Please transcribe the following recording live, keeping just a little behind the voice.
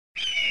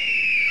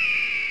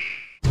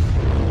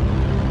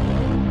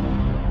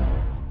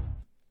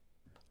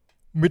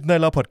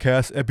Midnight Love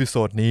Podcast เอพิโซ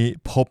ดนี้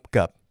พบ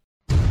กับ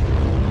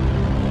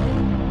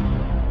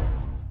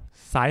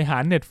สายหา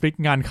Netflix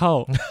งานเข้า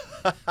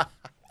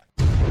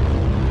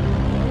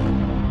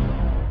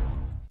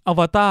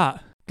Avatar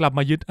กลับม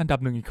ายึดอันดับ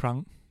1อีกครั้ง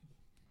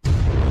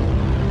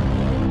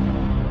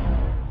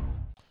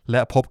แล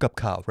ะพบกับ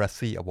ข่าว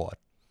Razzie Award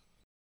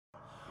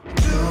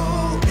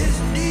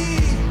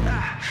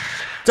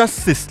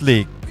Justice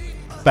League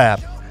แบบ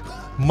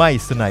ไม่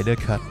Snyder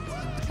Cut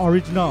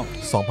Original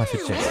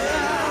 2017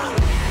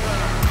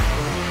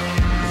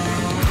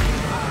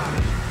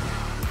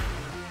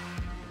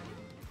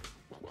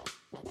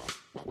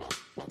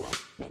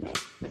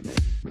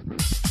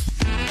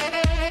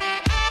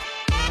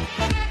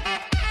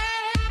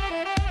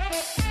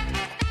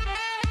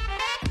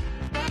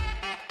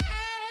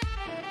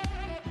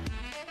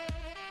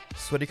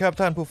สวัสดีครับ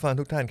ท่านผู้ฟัง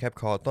ทุกท่านครับ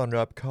ขอต้อน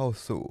รับเข้า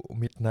สู่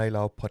Midnight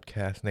Love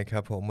Podcast นะครั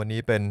บผมวันนี้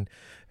เป็น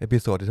เอพิ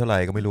โซดที่เท่าไหร่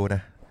ก็ไม่รู้น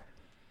ะ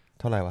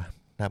เท่าไหร่วะ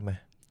นับไหม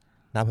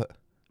นับเหอะ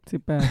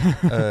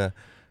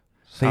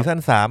18ซีซั่น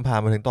3ผ่าน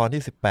มาถึงตอน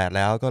ที่18แ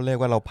ล้วก็เรียก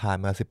ว่าเราผ่าน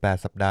มา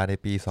18สัปดาห์ใน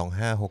ปี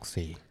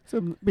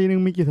2564ปีนึง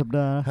มีกี่สัปด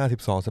าห์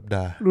52สัปด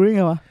าห์รู้ได้ไ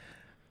งวะ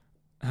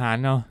หาร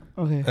เนาะโ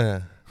อเค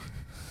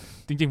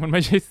จริงๆมันไ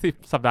ม่ใช่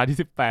10สัปดาห์ที่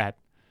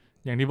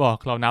18อย่างที่บอก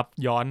เรานับ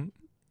ย้อน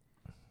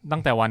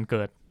ตั้งแต่วันเ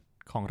กิด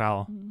ของเรา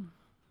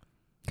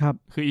ครับ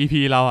คือ EP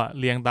เราอะ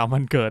เรียงตามวั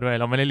นเกิดด้วย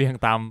เราไม่ได้เรียง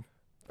ตาม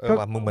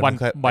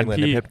วัน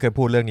ที่เคย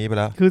พูดเรื่องนี้ไป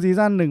แล้วคือซี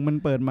ซั่น1มัน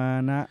เปิดมา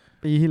นะ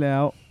ปีที่แล้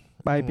ว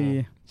ปลายปี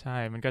ใช่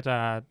มันก็จะ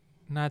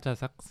น่าจะ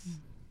สัก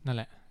นั่นแ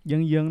หละเ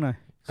ยื้องๆหน่อย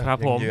ครับ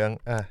ผม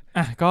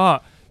ก็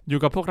อยู่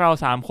กับพวกเรา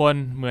3คน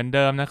เหมือนเ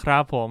ดิมนะครั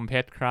บผมเพ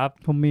ชรครับ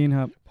ผมมีนค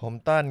รับผม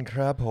ตั้นค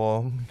รับผม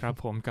ครับ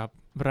ผมกับ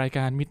รายก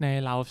าร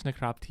Midnight Love นะ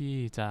ครับที่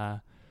จะ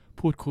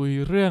พูดคุย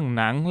เรื่อง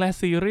หนังและ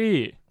ซีรี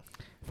ส์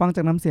ฟังจ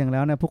ากน้ำเสียงแล้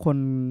วเนี่ยพวกคน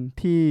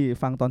ที่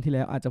ฟังตอนที่แ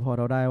ล้วอาจจะพอเ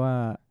ราได้ว่า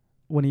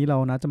วันนี้เรา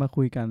นะจะมา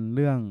คุยกันเ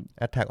รื่อง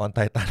Attack on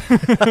Titan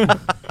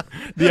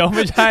เดี๋ยวไ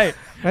ม่ใช่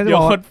เดี๋ย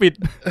วคนปิด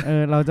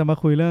เราจะมา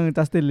คุยเรื่อง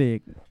Justice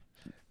League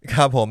ค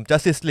รับผม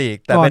Justice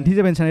League แต่ก่อนที่จ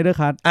ะเป็น Snyder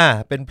Cut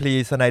เป็น Pre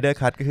Snyder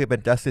Cut ก็คือเป็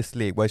น Justice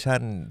League เวอร์ชั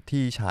น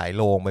ที่ฉายโ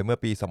รงไปเมื่อ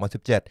ปี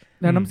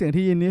2017แล้วน้ำเสียง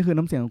ที่ยินนี่คือ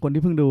น้ำเสียงของคน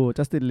ที่เพิ่งดู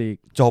Justice League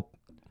จบ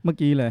เมื่อ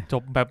กี้เลยจ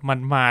บแบบมัน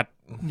มาด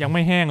ยังไ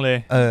ม่แห้งเลย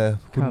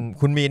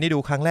คุณมีนี่ดู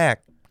ครั้งแรก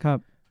ครับ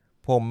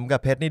ผมกั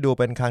บเพชรนี่ดู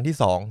เป็นครั้งที่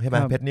2ใช่ไหม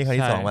เพชรนี่ครั้ง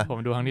ที่2ป่ะผ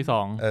มดูครั้งที่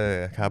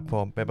2ครับผ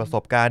มเป็นประส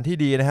บการณ์ที่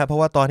ดีนะครับเพราะ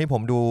ว่าตอนที่ผ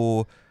มดู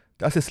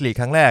Justice League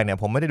ครั้งแรกเนี่ย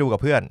ผมไม่ได้ดูกับ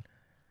เพื่อน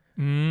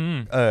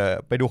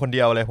ไปดูคนเ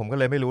ดียวเลยผมก็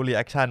เลยไม่รู้รีแ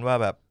อคชั่นว่า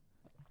แบบ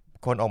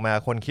คนออกมา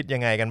คนคิดยั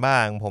งไงกันบ้า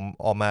งผม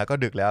ออกมาก็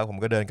ดึกแล้วผม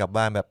ก็เดินกลับ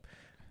บ้านแบบ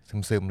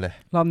ซึมๆเลย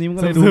รอบนี้มัน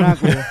ก็เลยดูน่า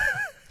กลัว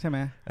ใช่ไหม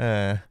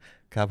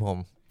ครับผม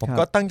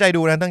ก็ตั้งใจดู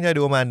ปร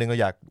ะมาณนึงก็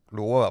อยาก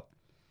รู้ว่าแบบ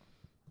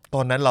ต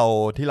อนนั้นเร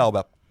าแบ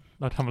บ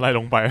เราทำอะไร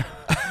ลงไป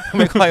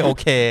ไม่ค่อยโอ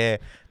เค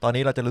ตอน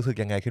นี้เราจะรู้สึก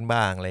ยังไงขึ้น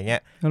บ้างอะไรเงี้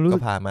ยก็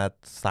ผ่านมา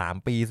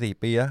3ปี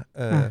4ปีแล้ว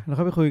เราเ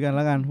ข้าไปคุยกันแ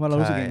ล้วกันว่าเรา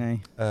รู้สึกยังไง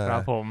ครั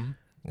บผม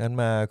งั้น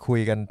มาคุย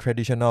กัน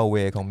traditional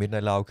way ของ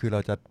Midnight เราคือเรา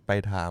จะไป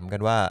ถามกั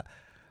นว่า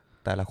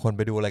แต่ละคนไ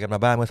ปดูอะไรกันม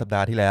าบ้างเมื่อสัปด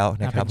าห์ที่แล้ว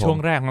นะครับเป็นช่วง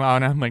แรกของเรา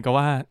นะเหมือนกับ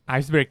ว่า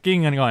ice breaking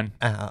กันก่อน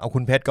เอาคุ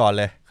ณเพชรก่อน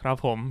เลยครับ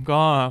ผม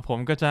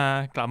ก็จะ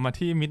กลับมา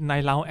ที่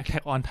Midnight Love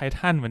Attack on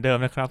Titan เหมือนเดิม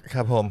นะครับค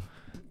รับผม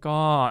ก็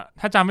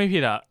ถ้าจำไม่ผิ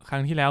ดครั้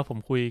งที่แล้วผม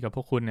คุยกับพ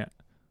วกคุณเนี่ย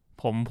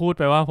ผมพูด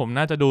ไปว่าผม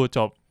น่าจะดูจ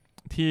บ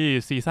ที่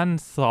ซีซั่น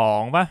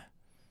2ป่ะ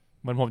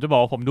เหมือนผมจะบอ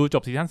กว่าผมดูจ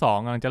บซีซั่น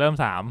2กำลังจะเริ่ม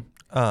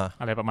3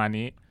อะไรประมาณ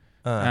นี้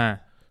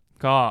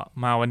ก็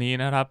มาวันนี้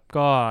นะครับ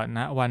ก็ณ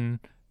วัน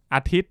อ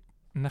าทิตย์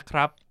นะค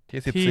รับ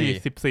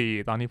ที่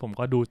14ตอนนี้ผม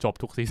ก็ดูจบ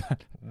ทุกซีซั่น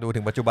ดูถึ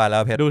งปัจจุบันแล้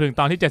วเพชรดูถึง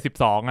ตอนที่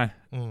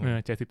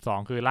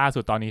7272คือล่าสุ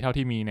ดตอนนี้เท่า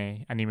ที่มีใน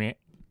อนิเมะ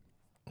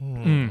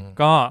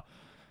ก็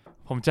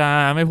ผมจะ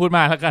ไม่พูดม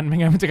ากแล้วกันไม่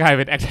งั้นมันจะกลายเ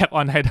ป็น Attack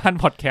on Titan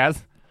Podcast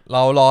เร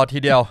ารอที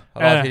เดียว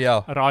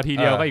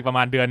ก็อีกประม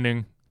าณเดือนนึง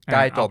ใก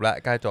ล้จบแล้ว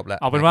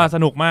เอาเป็นว่าส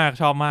นุกมาก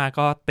ชอบมาก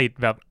ก็ติด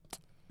แบบ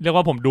เรียก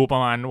ว่าผมดูปร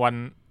ะมาณ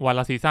วันล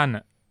ะซีซั่น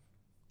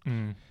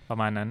ประ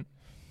มาณนั้น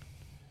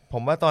ผ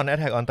มว่าตอน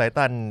Attack on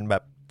Titan แบ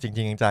บจ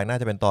ริงๆจังๆน่า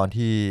จะเป็นตอน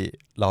ที่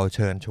เราเ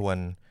ชิญชวน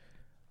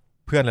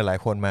เพื่อนหลาย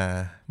ๆคน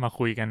มา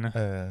คุยกันนะ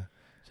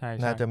ใช่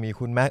น่าจะมี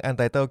คุณแม็ก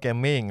Untitled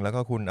Gaming แล้วก็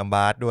คุณอัมบ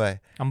าร์ดด้วย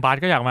อัมบาร์ด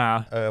ก็อยากมา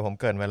ผม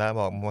เกริ่นไว้แล้ว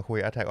บอกมาคุย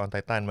Attack on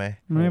Titan ไหม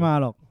ไม่มา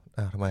หรอก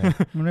ทำไม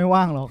มันไม่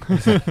ว่างหรอก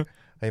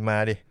ไปมา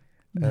ดิ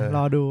ร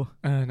อดู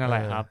นั่นแหล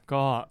ะครับ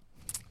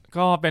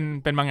ก็เ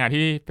ป็นมังงะ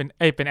ที่เ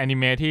ป็นอนิ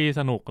เมะที่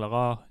สนุกแล้ว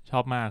ก็ชอ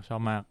บมาก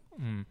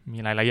มี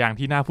หลายๆอย่าง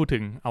ที่น่าพูดถึ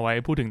งเอาไว้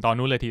พูดถึงตอน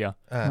นู้นเลยทีเดียว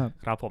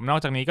ครับผมนอก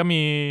จากนี้ก็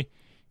มี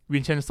วิ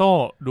นเชนโซ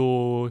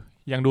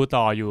ยังดู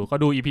ต่ออยู่ก็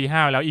ดู EP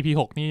 5แล้ว EP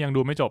 6นี่ยัง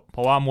ดูไม่จบเพร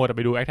าะว่ามัวแต่ไ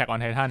ปดู Attack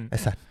on Titan ไอ้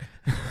สัส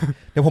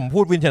เดี๋ยวผมพู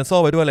ดวินเชนโซ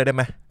ไปด้วยเลยได้ไ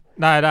หม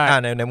ได้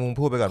ในมุม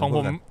พูดไปก่อนของผ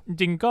มจ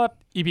ริงๆก็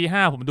EP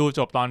 5ผมดู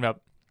จบตอนแบบ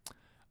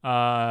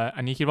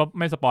อันนี้คิดว่า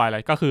ไม่สปอยอะไร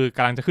ก็คือก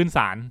ำลังจะขึ้นศ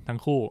าลทั้ง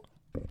คู่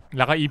แ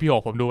ล้วก็ EP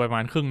 6ผมดูไปประม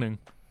าณครึ่งนึง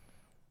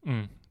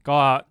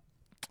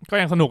ก็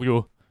ยังสนุกอยู่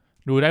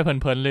ดูได้เ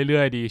พลินๆเ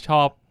รื่อยๆดีช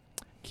อบ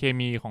เค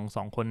มีของ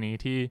2คนนี้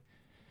ที่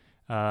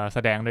แส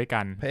ดงด้วย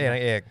กันพระเอกน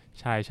างเอก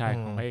ใช่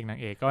ของพระเอกนาง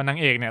เอกก็นาง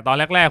เอกเนี่ยตอน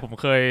แรกๆผม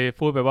เคย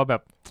พูดไปว่าแบ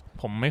บ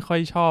ผมไม่ค่อย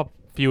ชอบ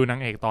ฟิลนา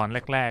งเอกตอน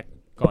แรก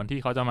ๆก่อนที่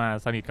เขาจะมา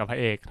สนิทกับพระ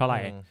เอกเท่าไห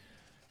ร่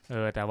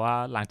แต่ว่า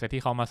หลังจาก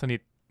ที่เขามาสนิท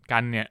กั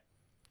นเนี่ย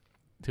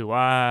ถือ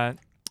ว่า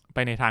ไป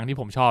ในทางที่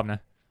ผมชอบนะ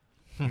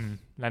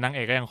และนางเอ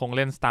กก็ยังคงเ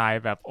ล่นสไต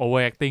ล์แบบ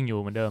overacting อยู่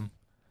เหมือนเดิม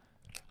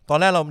ตอน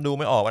แรกเราดู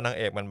ไม่ออกว่านาง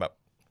เอกมันแบบ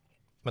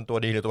มันตัว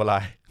ดีหรือตัวร้า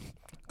ย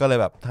ก็เลย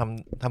แบบ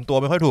ทำตัว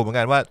ไม่ค่อยถูกเหมือน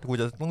กันว่ากู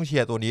จะต้องเชี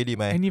ยร์ตัวนี้ดี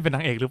ไหมไอ้นี่เป็นน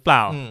างเอกหรือเปล่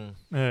า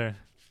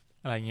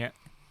อะไรเงี้ย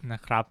นะ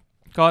ครับ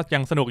ก็ยั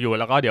งสนุกอยู่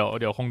แล้วก็เ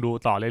ดี๋ยวคงดู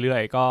ต่อเรื่อ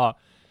ยๆก็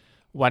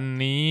วัน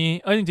นี้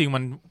จริงๆมั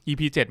น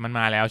EP 7มัน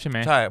มาแล้วใช่ไหม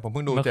ใช่ผมเ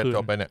พิ่งดู7จ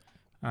บไปเนี่ย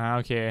โอ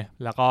เค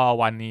แล้วก็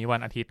วันนี้วัน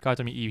อาทิตย์ก็จ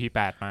ะมี EP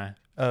 8มา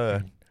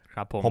ค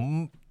รับผม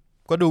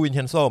ก็ดูวินเช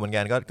นโซเหมือน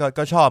กัน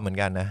ก็ชอบเหมือน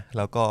กันนะแ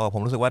ล้วก็ผ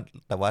มรู้สึกว่า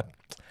แต่ว่า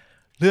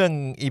เรื่อง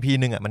EP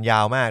 1อ่ะมันยา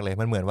วมากเลย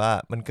มันเหมือนว่า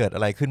มันเกิดอ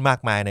ะไรขึ้นมาก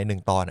มายใน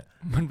1ตอนอ่ะ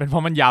มันเป็นเพรา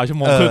ะมันยาวชั่ว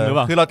โมงครึ่งหรือเป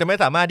ล่าคือเราจะไม่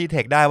สามารถดีเท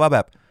คได้ว่าแบ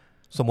บ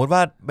สมมุติว่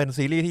าเป็น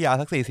ซีรีส์ที่ยาว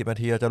สัก40นา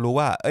ทีเราจะรู้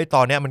ว่าต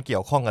อนเนี้ยมันเกี่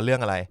ยวข้องกับเรื่อ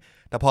งอะไร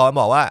แต่พอ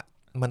บอกว่า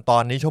มันตอ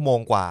นนี้ชั่วโมง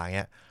กว่าเ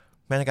งี้ย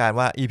แม่งการ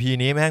ว่า EP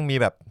นี้แม่ง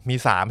มี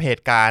3เห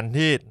ตุการณ์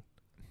ที่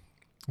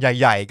ใ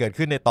หญ่ๆเกิด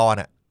ขึ้นในตอน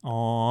อ่ะ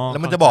แล้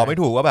วมันจะบอกไม่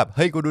ถูกว่าแบบเ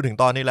ฮ้ยกูดูถึง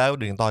ตอนนี้แล้ว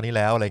ถึงตอนนี้แ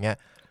ล้วอะไรเงี้ย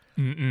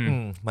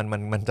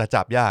มันจะ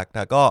จับยากแ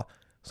ต่ก็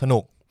สนุ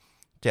ก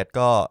7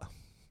ก็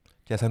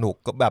จะสนุก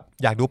ก็แบบ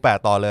อยากดู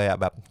8ต่อเลยอ่ะ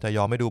แบบจะย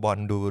อมไม่ดูบอล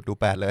ดู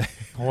8เลย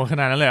โอ้ข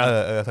นาดนั้นเลย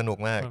สนุก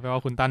มากแปลว่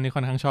าคุณตั้นนี่ค่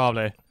อนข้างชอบ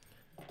เลย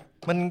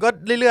มันก็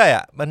เรื่อยๆ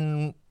อ่ะมั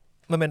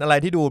นเป็นอะไร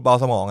ที่ดูเบา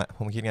สมองอ่ะผ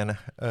มคิดงั้นนะ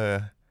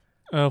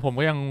ผม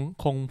ก็ยัง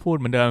คงพูด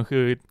เหมือนเดิมคื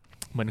อ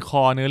เหมือนค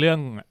อเนื้อเรื่อง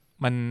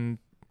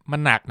มั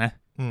นหนักนะ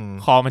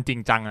คอมันจริง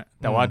จังอ่ะ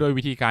แต่ว่าด้วย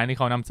วิธีการที่เ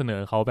ขานำเสน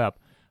อเขาแบบ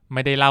ไ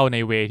ม่ได้เล่าใน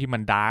เวที่มั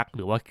นดาร์กห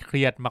รือว่าเค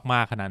รียดม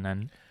ากๆขนาดนั้น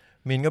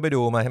มินก็ไป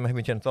ดูมาใช่ไหม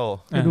วินเชนโซ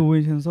ไปดูวิ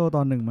นเชนโซต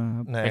อน1มาค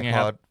รับเป็นไงค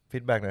รับฟี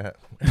ดแบ็กหน่อยครับ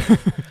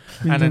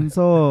วินเชนโซ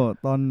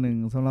ตอน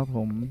1สำหรับผ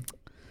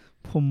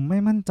มไม่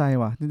มั่นใจ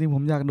ว่ะจริงๆผ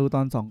มอยากดูต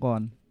อน2ก่อ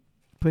น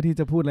เพื่อที่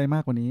จะพูดอะไรมา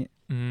กกว่านี้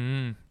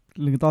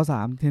หรือตอน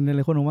3เทรนด์เ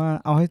ลยคนบอกว่า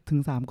เอาให้ถึ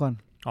ง3ก่อน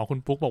คุณ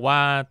ปุ๊กบอกว่า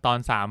ตอน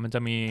3มันจะ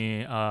มี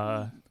เ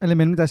อลิเ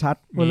มนต์มันจะชัด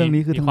ว่าเรื่อง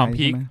นี้คือทางไหนใ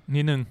ช่ไหม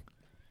นิดนึง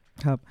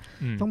ครับ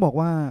ต้องบอก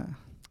ว่า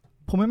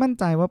ผมไม่มั่น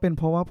ใจว่าเป็นเ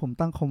พราะว่าผม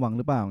ตั้งความหวังห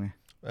รือเปล่าไง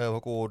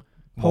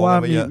เพราะว่า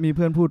มีเ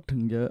พื่อนพูดถึ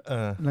งเยอะ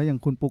แล้วอย่าง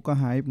คุณปุ๊กก็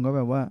ไฮป์ผมก็แ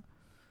บบว่า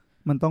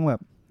มันต้อง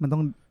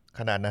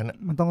ขนาดนั้น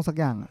มันต้องสัก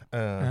อย่าง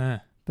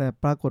แต่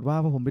ปรากฏว่า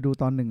พอผมไปดู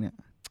ตอน1เนี่ย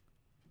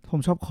ผม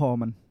ชอบคอ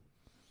มัน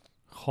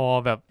คอ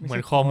แบบเหมือ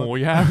นคอหมู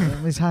ย่าง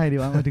ไม่ใช่ดิ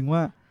วะหมายถึงว่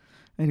า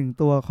ถึง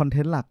ตัวคอนเท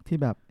นต์หลักที่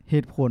แบบเห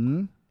ตุผล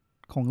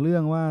ของเรื่อ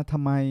งว่าทำ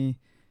ไม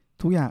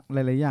ทุกอย่างห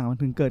ลายๆอย่างมัน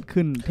ถึงเกิด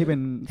ขึ้นที่เป็น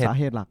สา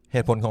เหตุหลักเห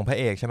ตุผลของพระ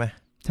เอกใช่ไหม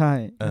ใช่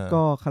แล้ว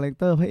ก็คาแรค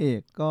เตอร์พระเอ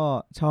กก็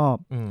ชอบ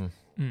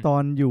ตอ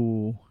นอยู่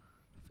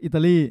อิต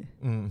าลี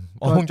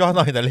ผมชอบต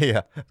อนอิตาลี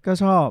อ่ะก็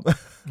ชอบ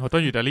ตอ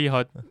นอยู่อิตาลีเขา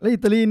แล้วอิ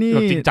ตาลีนี่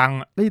จริงจัง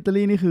แล้วอิตา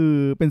ลีนี่คือ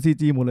เป็น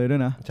CG หมดเลยด้ว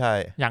ยนะใช่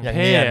อย่างเ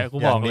ท่กู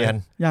บอกเลย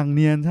อย่างเ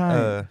นียนใช่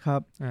ครั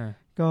บ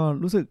ก็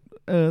รู้สึก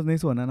ใน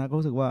ส่วนนั้นนะก็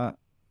รู้สึกว่า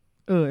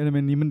เอลิเม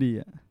นต์นี้มันดี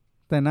อ่ะ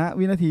แต่ณ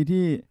วินาที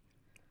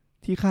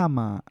ที่ข้าม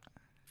มา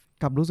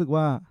กลับรู้สึก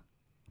ว่า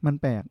มัน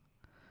แปลก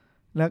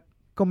แล้ว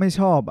ก็ไม่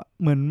ชอบอ่ะ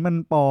เหมือนมัน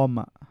ปลอม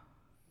อ่ะ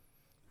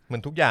เหมือ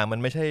นทุกอย่างมัน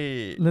ไม่ใช่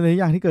หลายๆ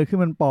อย่างที่เกิดขึ้น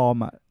มันปลอม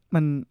อ่ะมั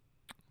น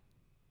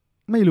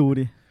ไม่รู้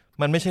ดิ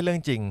มันไม่ใช่เรื่อง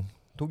จริง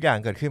ทุกอย่าง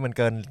เกิดขึ้นมันเ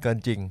กิน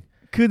จริง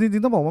คือจริ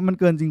งๆต้องบอกว่ามัน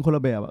เกินจริงคนล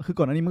ะแบบอ่ะคือ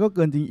ก่อนอันนี้มันก็เ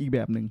กินจริงอีกแบ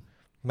บนึง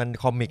มัน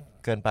คอมิก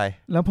เกินไป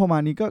แล้วพอมา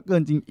นี้ก็เกิ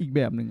นจริงอีกแ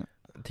บบนึงอ่ะ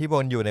ที่บ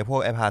นอยู่ในพว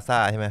กไอพาซ่า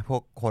ใช่ไหมพว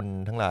กคน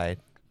ทั้งหลาย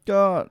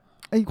ก็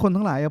ไอคน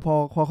ทั้งหลาย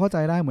พอเข้าใจ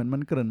ได้เหมือนมั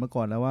นเกริ่นมา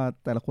ก่อนแล้วว่า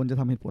แต่ละคนจะ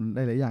ทำเหตุผลห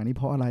ลายๆอย่างนี้เ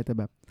พราะอะไรแต่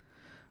แบบ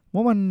ว่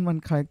ามัน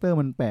คาแรคเตอร์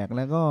มันแปลกแ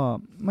ล้วก็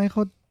ไม่เข้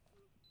า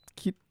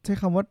คิดใช้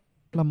คำว่า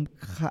ล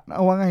ำคาเอ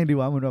าว่าไงดี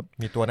วะเหมือนแบบ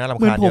มีตัวน่ารำค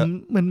าญเยอะ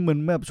เหมือน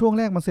แบบช่วงแ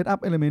รกมันเซตอัพ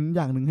เอลิเมนต์อ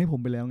ย่างหนึ่งให้ผม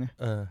ไปแล้วไง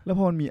แล้วพ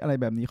อมันมีอะไร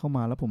แบบนี้เข้าม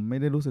าแล้วผมไม่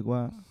ได้รู้สึกว่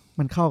า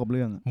มันเข้ากับเ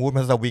รื่องมูด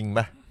มันสวิง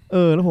ป่ะ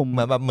แล้วผมเห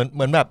มือนแบ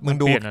บมึง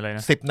ดู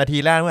10นาที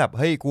แรกแบบ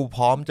เฮ้ยกูพ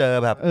ร้อมเจอ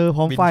แบบพ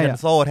ร้อมไฟวินเชน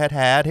โซแ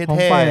ท้ๆเ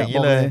ท่ๆอย่าง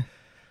นี้เลย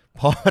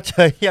พอเจ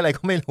อที่อะไร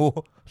ก็ไม่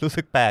รู้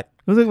สึกแปลก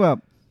รู้สึกแบบ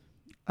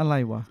อะไร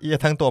วะ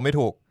ทั้งตัวไม่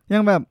ถูกยั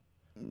งแบบ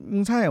มึ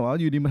งใช่เหรอ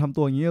อยู่ดีมาทำ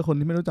ตัวอย่างนี้กับคน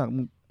ที่ไม่รู้จัก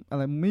มึงอะไ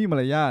รไม่มีมา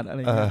รยาทอะไร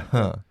อย่างเงี้ย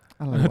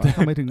อะไรวะท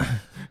ำไมถึง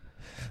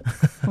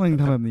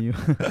ทำแบบนี้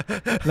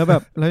แล้วแบ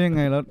บแล้วยังไ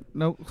งแ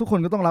ล้วทุกคน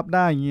ก็ต้องรับไ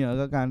ด้อย่างเงี้ย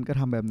ก็การกระ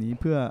ทำแบบนี้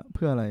เพื่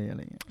ออะไรเ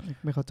งี้ย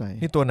ไม่เข้าใจ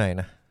นี่ตัวไหน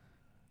นะ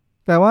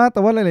แต่ว่า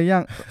หลายๆอย่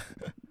าง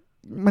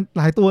มัน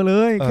หลายตัวเล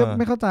ยแค่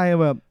ไม่เข้าใจ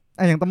แบบ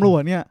อย่างตำรวจ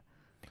เนี่ย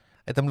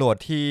ไอ้ตำรวจ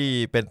ที่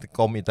เป็นก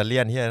รมอิตาเลี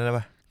ยนที่นั่น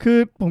ป่ะคือ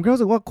ผมแค่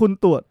รู้สึกว่าคุณ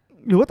ตรวจ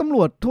หรือว่าตำร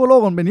วจทั่วโล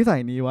กมันเป็นนิสั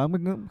ยนี้วะมั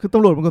นคือต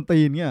ำรวจเป็นคนตี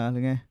นเงี้ยหรื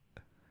อไง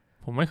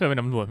ผมไม่เคยเป็น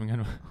ตำรวจเหมือนกัน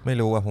ไม่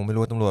รู้ผมไม่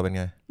รู้ตำรวจเป็น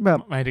ไงแบบ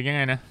หมายถึงยังไ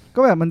งนะก็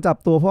แบบมันจับ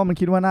ตัวเพราะมัน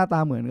คิดว่าหน้าตา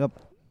เหมือนกับ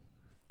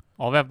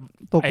แบบ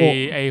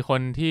ไอค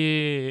นที่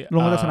ล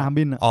งมาจากสนาม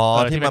บิน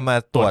ที่มา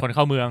ตรวจคนเ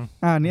ข้าเมือง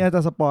นี่อาจจ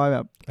ะสปอยแบ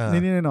บ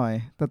นิดๆหน่อย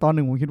ๆแต่ตอน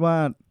1ผมคิดว่า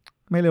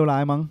ไม่เลวร้า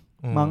ยมั้ง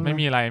มั้ง ไม่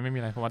มีอะไร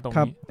ผมว่าตรง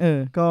นี้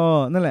ก็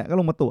นั่นแหละก็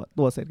ลงมาตร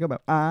วจเสร็จก็แบ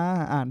บ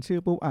อ่านชื่อ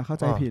ปุ๊บเข้า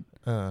ใจผิด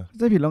เข้า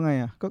ใจผิดแล้วไง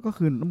ก็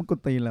คือมันกด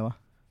ตีนอะไรวะ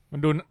มั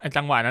นดูไอ้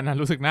จังหวะนั้นนะ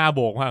รู้สึกหน้าโ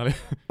บกมากเลย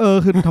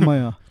คือทำไม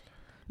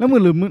แล้วเหมือ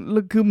นหรือ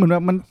คือเหมือนแบ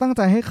บมันตั้งใ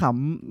จให้ข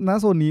ำนะ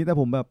โซนนี้แต่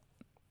ผมแบบ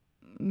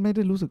ไม่ไ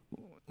ด้รู้สึก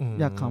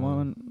อยากขำว่า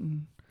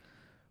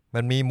มั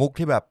นมีมุก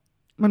ที่แบบ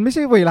มันไม่ใ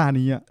ช่เวลา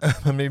นี้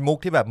มันมีมุก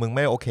ที่แบบมึงไ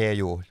ม่โอเค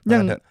อยู่อย่า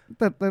งแ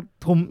ต่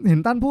ผมเห็น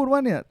ตั้นพูดว่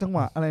าเนี่ยจังหว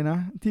ะอะไรนะ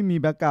ที่มี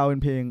แบ็คกราวด์เป็น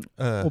เพลง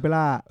โอเป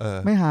ร่า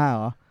ไม่ฮาเหร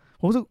อ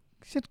ผมรู้สึก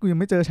เช็ดกูยัง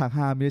ไม่เจอฉากฮ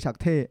ามีฉาก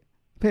เท่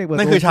เพลง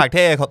นั่นคือฉากเ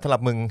ท่สำหรั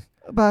บมึง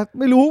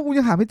ไม่รู้กู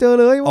ยังหาไม่เจอ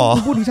เลยว่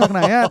าพูดถึงฉากไห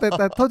นแ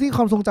ต่เท่าที่ค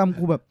วามทรงจำ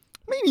กูแบบ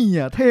ไม่มี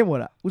เท่หมด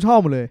กูชอบ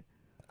หมดเลย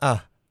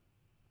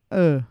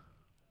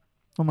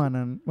ประมาณ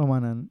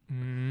นั้น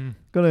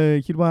ก็เลย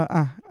คิดว่า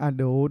เ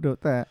ดี๋ยว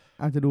แต่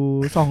อาจจะดู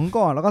2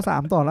ก่อนแล้วก็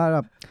3ต่อแล้วแบ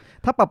บ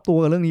ถ้าปรับตัว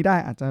กับเรื่องนี้ได้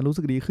อาจจะรู้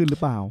สึกดีขึ้นหรือ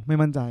เปล่าไม่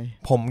มั่นใจ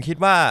ผมคิด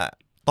ว่า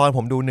ตอนผ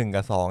มดู1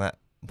กับ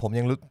2ผม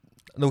ยัง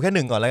ดูแ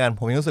ค่1ก่อนแล้วกัน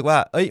ผมยังรู้สึกว่า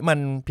มัน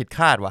ผิดค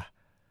าดว่ะ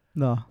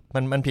เหรอ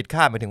มันผิดค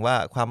าดหมายถึงว่า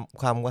ความ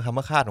คำ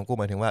ว่าคาดของกู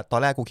หมายถึงว่าตอ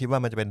นแรกกูคิดว่า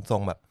มันจะเป็นทร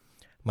งแบบ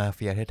มาเ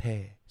ฟียเท่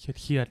ๆ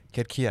เค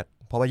รียด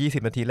เพราะว่า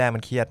20นาทีแรกมั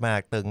นเครียดมาก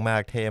ตึงมา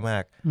กเท่มา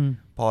ก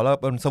พอแล้ว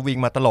มันสวิง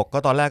มาตลกก็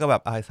ตอนแรกก็แบ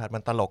บไอ้สัตว์มั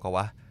นตลกเหรอ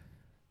วะ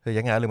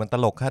ยังไงหรือมันต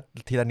ลกแค่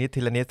ทีละ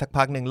นิดสัก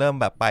พักนึงเริ่ม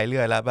แบบไปเรื่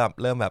อยแล้วแบบ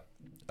เริ่มแบบ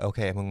โอเค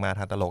มึงมาท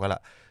างตลกกันล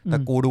ะแต่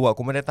กูดู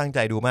กูไม่ได้ตั้งใจ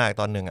ดูมาก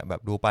ตอนหนึ่งแบ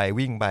บดูไป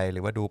วิ่งไปหรื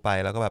อว่าดูไป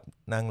แล้วก็แบบ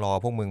นั่งรอ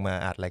พวกมึงมา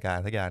อัดรายการ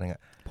สักอย่างนึง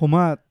ผม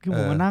ว่าคือผ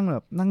มมานั่งแบ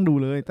บนั่งดู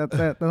เลยแ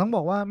ต่ต้องบ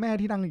อกว่าแม่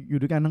ที่นั่งอยู่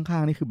ด้วยกันข้า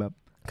งๆนี่คือแบบ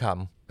ข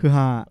ำคือฮ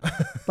า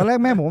ตอนแรก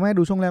แม่บอกว่าแม่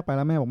ดูช่วงแรกไปแ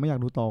ล้วแม่บอกไม่อยาก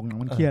ดูต่อหนัง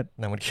มันเครียด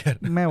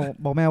แม่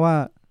บอกแม่ว่า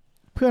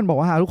เพื่อนบอก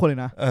ว่าหาทุกคนเล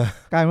ยนะ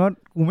กลายเป็นว่า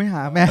กูไม่ห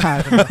าแม่หา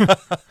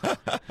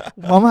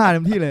พร้อมหาเต็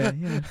มที่เลย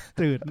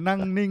จืดนั่ง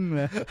นิ่งเ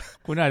ลย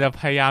คุณอาจจะ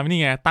พยายามนี่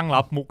ไงตั้ง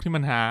รับมุกที่มั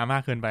นหามา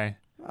กเกินไป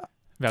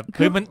แบบ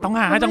มันต้อง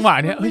หาจังหวะ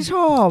เนี้ยไม่ช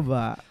อบ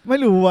ไม่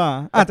รู้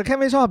อาจจะแค่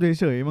ไม่ชอบ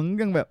เฉยๆมัน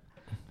ยังแบบ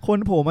คน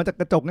โผล่มาจาก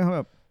กระจกเนี่ยแ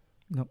บบ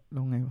แล้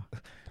วไงวะ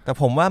แต่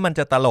ผมว่ามัน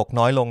จะตลก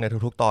น้อยลงใน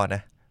ทุกๆตอนน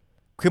ะ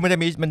คือมันจ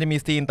ะมี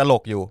ซีนตล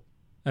กอยู่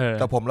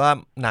แต่ผมว่า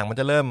หนังมัน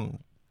จะเริ่ม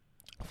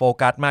โฟ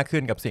กัสมากขึ้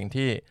นกับสิ่ง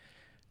ที่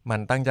มัน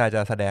ตั้งใจจ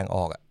ะแสดงอ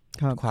อก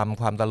ค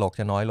วามตลก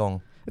จะน้อยลง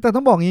แต่ต้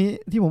องบอกงี้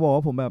ที่ผมบอกว่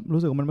าผมแบบ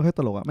รู้สึกว่ามันไม่ค่อย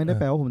ตลกไม่ได้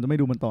แปลว่าผมจะไม่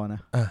ดูมันต่อนะ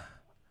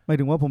หมาย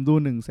ถึงว่าผมดู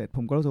1เสร็จผ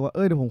มก็รู้สึกว่า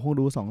เดี๋ยวผมคง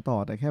ดู2ต่อ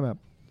แต่แค่แบบ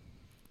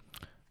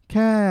แ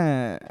ค่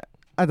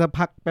อาจจะ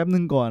พักแป๊บนึ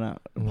งก่อน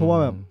เพราะว่า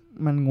แบบ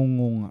มัน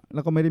งงแ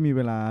ล้วก็ไม่ได้มีเ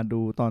วลาดู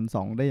ตอน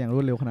2ได้อย่างร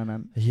วดเร็วขนาดนั้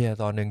นเฮีย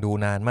ตอน1ดู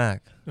นานมาก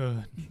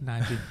นาน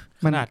จริง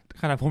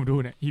ขนาดผมดู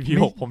เนี่ย EP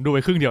 6ผมดูไป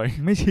ครึ่งเดียวเอง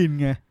ไม่ชิน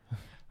ไง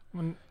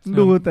มัน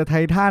ดูแต่ไท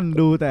ทัน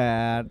ดูแต่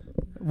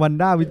วัน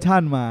ด้าวิ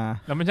ชั่นมา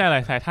แล้วไม่ใช่อะไร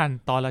ไททัน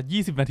ตอนละ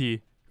20นาที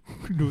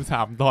ดู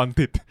3ตอน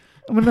ติด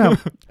มันแบบ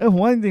ผ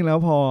มว่าจริงๆแล้ว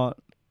พอ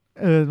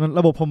มัน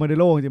ระบบพอมเด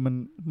โลจริงๆมัน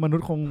มนุษ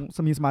ย์ค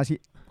งมีสมา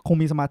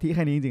ธิแ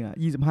ค่นี้จริง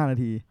ๆ25นา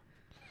ที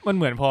มันเ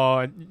หมือนพอ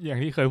อย่าง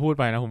ที่เคยพูด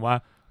ไปนะผมว่า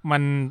มั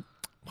น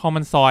พอมั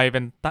นซอยเป็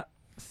น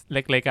เ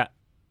ล็ก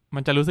ๆมั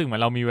นจะรู้สึกเหมือ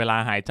นเรามีเวลา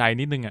หายใจ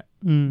นิดนึง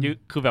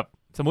คือแบบ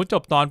สมมุติจ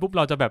บตอนปุ๊บเ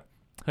ราจะแบบ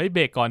เฮ้ยเบ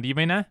รกก่อนดีไห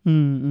มนะ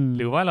ห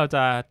รือว่าเราจ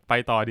ะไป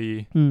ต่อดี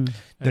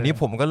เดี๋ยวนี้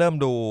ผมก็เริ่ม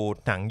ดู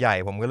หนังใหญ่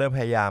ผมก็เริ่มพ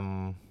ยายาม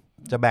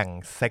จะแบ่ง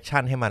เซกชั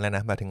นให้มันแล้วน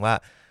ะหมายถึงว่า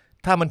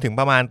ถ้ามันถึง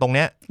ประมาณตรงเ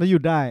นี้ยแล้วหยุ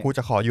ดได้กูจ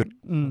ะขอหยุด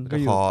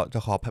จะ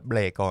ขอเบร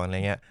กก่อนอะไร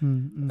เงี้ย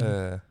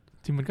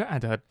จริงมันก็อา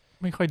จจะ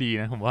ไม่ค่อยดี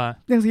นะผมว่า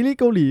อย่างซีรีส์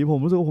เกาหลีผม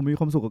รู้สึกว่าผมมี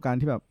ความสุขกับการ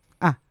ที่แบบ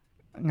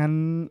งั้น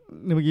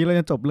เมื่อกี้เรา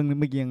จะจบเรื่อง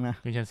เมื่อกี้นะ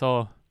วินเชนโซ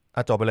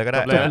จบไปเลยก็ได้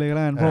จบเลยก็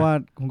ได้เพราะว่า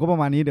ผมก็ประ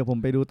มาณนี้เดี๋ยวผม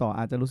ไปดูต่อ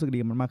อาจจะรู้สึกดี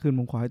มันมากขึ้น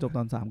ผมขอให้จบต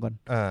อน3ก่อน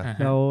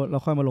แล้วเรา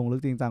ค่อยมาลงลึ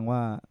กจริงจังว่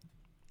า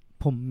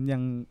ผมยั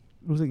ง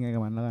รู้สึกไงกั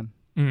บมันแล้วกัน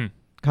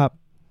ค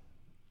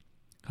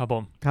รับผ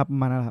มครับ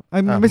มาแล้วครับ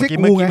ไม่ใช่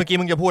กูไงเมื่อกี้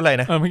มึงจะพูดอะไร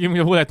นะเมื่อกี้มึง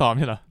จะพูดอะไรต่อ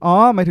ใช่เหรอ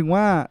หมายถึง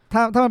ว่า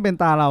ถ้ามันเป็น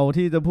ตาเรา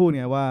ที่จะพูด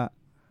ไงว่า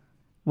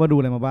ดู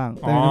อะไรมาบ้าง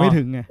แต่ยังไม่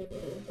ถึงไง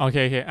โอเค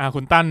คุ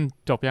ณตั้น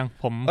จบยัง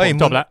ผม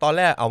จบแล้วตอนแ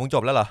รกมึงจ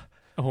บแล้วเหรอ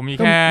ผมมีแ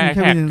ค่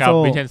กับ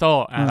วินเชนโซ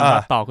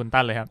ต่อคุณ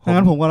ตั้นเลยครับ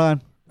งั้นผมก็แล้วกัน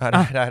ไ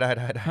ด้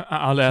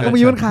เอาเลยก็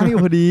มีมันค้างอยู่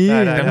พอดี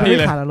ไ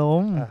ม่ขาดอาร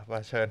มณ์มา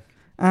เชิญ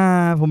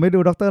ผมไปดู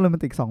ด็อกเตอร์โรแมน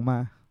ติก2มา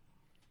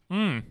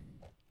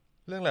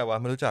เรื่องอะไรวะ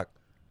ไม่รู้จัก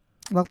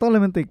ด็อกเตอร์โร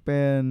แมนติกเป็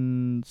น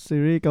ซี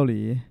รีส์เกาหลี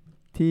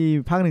ที่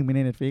ภาค1มีใ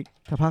น Netflix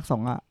ถ้าภาค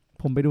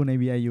2ผมไปดูใน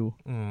VIU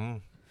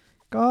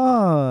ก็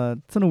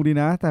สนุกดี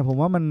นะแต่ผม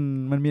ว่า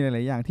มันมีหล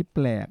ายๆอย่างที่แป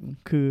ลก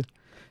คือ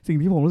สิ่ง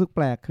ที่ผมรู้สึกแป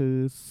ลกคือ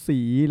สี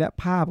และ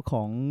ภาพข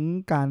อง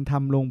การท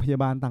ำโรงพยา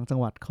บาลต่างจัง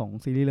หวัดของ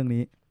ซีรีส์เรื่อง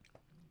นี้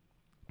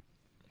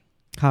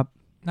ครับ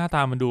หน้าต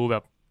ามันดูแบ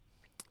บ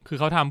คือ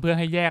เขาทำเพื่อใ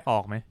ห้แยกอ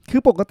อกไหมคื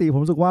อปกติผ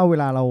มรู้สึกว่าเว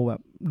ลาเราแบ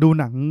บดู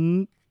หนัง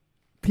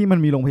ที่มัน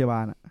มีโรงพยาบ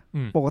าล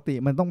ปกติ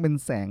มันต้องเป็น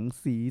แสง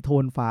สีโท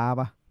นฟ้า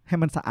ปะให้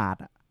มันสะอาด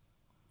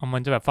มั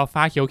นจะแบบ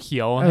ฟ้าเขี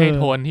ยวๆให้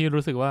โทนที่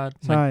รู้สึกว่า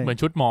เหมือน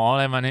ชุดหมออะ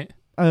ไรมาเนี่ย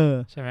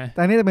ใช่ไหมแ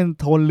ต่นี่จะเป็น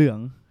โทนเหลือง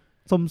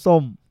ส้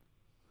ม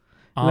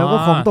แล้วก็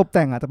ของตกแ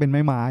ต่งจะเป็น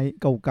ไม้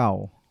เก่า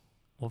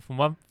ๆผม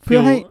ว่าเพื่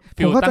อให้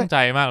ฟิลตั้งใจ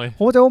มากเลยผ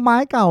มจะว่าไม้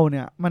เก่าเ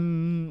นี่ย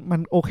มัน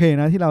โอเค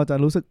นะที่เราจะ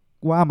รู้สึก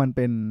ว่ามันเ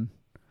ป็น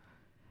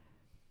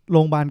โร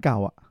งพยาบาลเก่า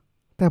อ่ะ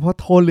แต่พอ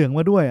โทนเหลือง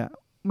มาด้วยอ่ะ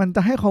มันจ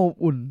ะให้ความอบ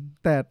อุ่น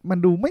แต่มัน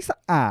ดูไม่สะ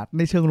อาดใ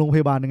นเชิงโรงพ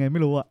ยาบาลยังไงไ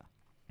ม่รู้อ่ะ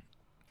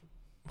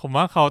ผม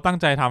ว่าเขาตั้ง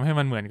ใจทำให้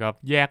มันเหมือนกับ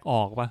แยกอ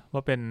อกป่ะว่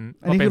าเป็น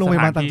อันนี้คือโรงพย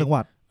าบาลต่างจังห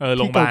วัด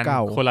โรงพยาบาล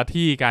คนละ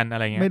ที่กันอะ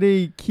ไรเงี้ยไม่ได้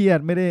เครียด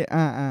ไม่ได้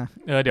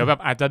เดี๋ยวแบบ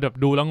อาจจะแบบ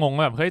ดูแล้วงง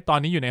ว่าแบบเฮ้ยตอน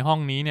นี้อยู่ในห้อง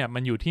นี้เนี่ยมั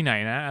นอยู่ที่ไหน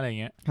นะอะไร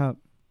เงี้ยครับ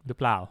หรือ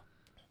เปล่า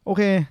โอเ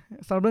ค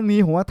สำหรับเรื่องนี้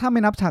ผมว่าถ้าไ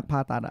ม่นับฉากผ่า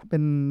ตัดอ่ะเ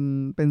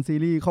ป็นซี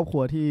รีส์ครอบครั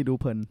วที่ดู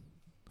เพลิน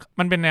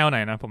มันเป็นแนวไหน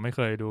นะผมไม่เ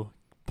คยดู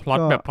พล็อต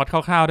แบบพล็อต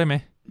คร่าวๆได้ไหม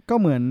ก็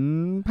เหมือน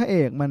พระเอ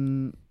กมัน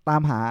ตา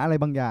มหาอะไร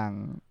บางอย่าง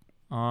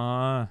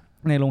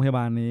ในโรงพยาบ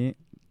าลนี้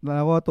แ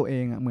ล้วก็ตัวเอ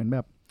งอ่ะเหมือนแบ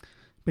บ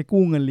ไป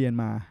กู้เงินเรียน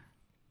มา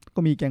ก็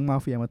มีแก๊งมา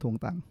เฟียมาทวง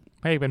ตังค์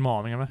พระเอกเป็นหมอ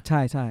เหมือนกันไหมใ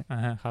ช่ใช่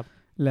ครับ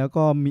แล้ว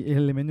ก็มีเอ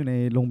ลิเมนต์อยู่ใน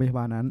โรงพยาบ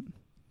าลนั้น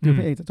คือพ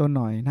ระเอกจะจน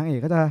หน่อยนางเอก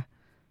ก็จะ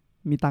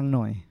มีตังค์ห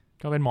น่อย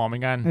ก็เป็นหมอเหมือ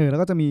นกันแล้ว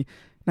ก็จะมี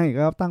นางเอก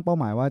ก็ตั้งเป้า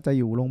หมายว่าจะ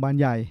อยู่โรงพยาบาล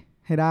ใหญ่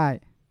ให้ได้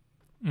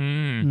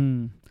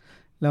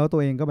แล้วตั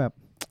วเองก็แบบ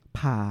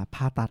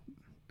ผ่าตัด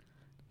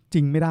จ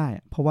ริงไม่ได้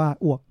เพราะว่า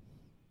อ้วก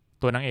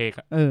ตัวนางเอก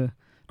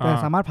แต่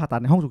สามารถผ่าตัด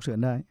ในห้องฉุกเฉิน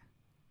ได้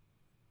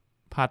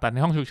ผ่าตัดใน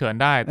ห้องฉุกเฉิน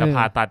ได้แต่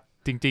ผ่าตัด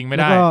จริงๆไม่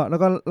ได้แล้ว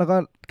ก็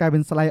กลายเป็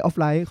นสไลด์ออฟ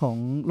ไลท์ของ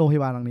โรงพย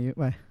าบาลหลังนี้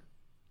ไป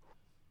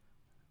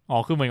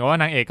คือเหมือนกับว่า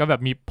นางเอกก็แบ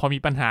บพอมี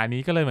ปัญหา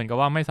นี้ก็เลยเหมือนกับ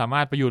ว่าไม่สามา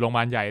รถไปอยู่โรงพยาบ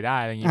าลใหญ่ได้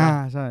อะไรอย่างเงี้ย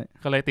ใช่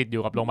ก็เลยติดอ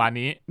ยู่กับโรงพยาบาล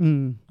นี้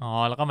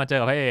แล้วก็มาเจอ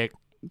กับพระเอก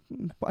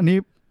อัน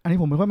นี้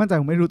ผมไม่ค่อยมั่นใจ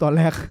ผมไม่รู้ตอน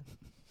แรก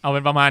เอาเป็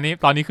นประมาณนี้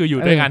ตอนนี้คืออ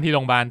ยู่ด้วยกันที่โร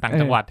งพยาบาลต่าง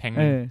จังหวัดแห่ง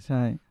นึงใ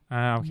ช่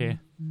โอเค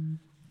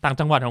ต่าง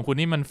จังหวัดของคุณ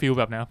นี่มันฟีล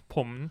แบบไหน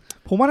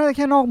ผมว่าน่าจะแ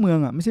ค่นอกเมือง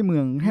อ่ะไม่ใช่เมื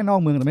องแค่นอก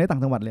เมืองแต่ไม่ได้ต่า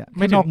งจังหวัดเลย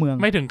ไม่นอกเมือง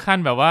ไม่ถึงขั้น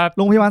แบบว่าโ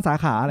รงพยาบาลสา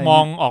ขาอะไรม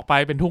องออกไป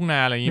เป็นทุ่งนา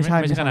อะไรอย่างงี้ไม่ใ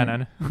ช่ขนาดนั้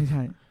นไม่ใ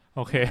ช่โ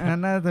อเคอันนั้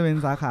นน่าจะเป็น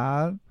สาขา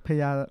พ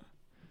ญา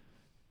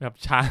แบบ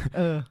ชา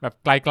แบบ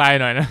ไกลๆ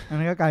หน่อยนะอัน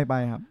นั้นก็ไกลไป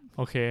ครับโ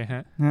อเคฮ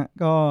ะ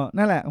ก็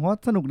นั่นแหละเพราะ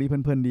สนุกดีเ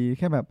พลินๆดี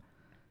แค่แบบ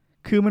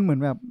คือมันเหมือน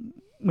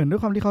ด้ว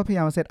ยความที่เขาพยา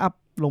ยามเซตอัพ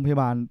โรงพย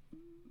าบาล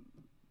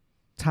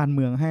ชานเ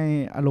มืองให้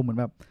อารมณ์เหมือน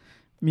แบบ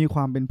มีคว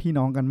ามเป็นพี่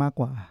น้องกันมาก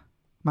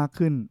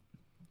ขึ้น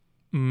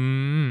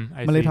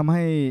มันเลยทำใ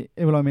ห้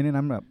environment ใน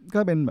นั้นแบบก็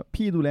เป็นแบบ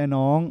พี่ดูแล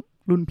น้อง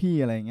รุ่นพี่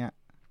อะไรอย่างเงี้ย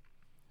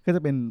ก็จ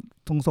ะเป็น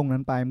ทรงๆนั้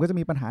นไปมันก็จะ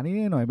มีปัญหานิด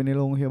หน่อยเป็นในโ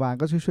รงพยาบาล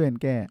ก็ช่วยๆกัน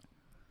แก้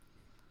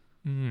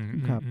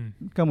ครับ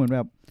ก็เหมือนแบ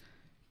บ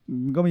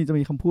ก็จะ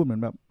มีคำพูดเหมือ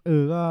นแบบ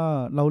ก็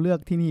เราเลือก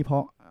ที่นี่เพรา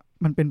ะ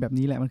มันเป็นแบบ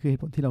นี้แหละมันคือเห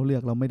ตุผลที่เราเลือ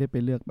กเราไม่ได้ไป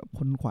เลือกแบบค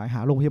นขวายหา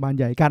โรงพยาบาล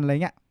ใหญ่กันอะไร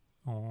เงี้ย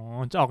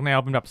จะออกแนว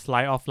เป็นแบบ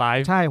slice of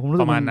life ใช่ผมรู้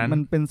สึกมั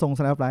นเป็นทรง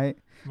slice of life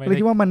เลย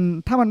คิดว่ามัน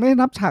ถ้ามันไม่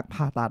นับฉาก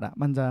ผ่าตัดอ่ะ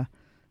มั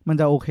น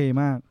จะโอเค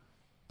มาก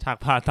ฉาก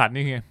ผ่าตัด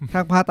นี่ไงฉ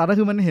ากผ่าตัดก็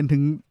คือมันเห็นถึ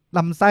งล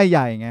ำไส้ให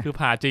ญ่ไงคือ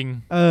ผ่าจริง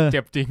เ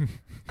จ็บจริง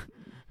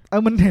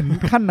มันเห็น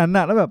ขั้นนั้น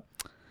อ่ะแล้วแบบ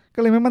ก็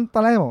เลยไม่มันตอ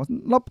นแรกบอก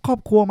รอบครอบ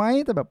ครัวไหม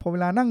แต่แบบพอเว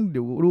ลานั่ง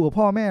ดูกับ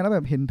พ่อแม่แล้วแบ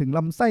บเห็นถึงล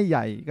ำไส้ให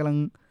ญ่กำลัง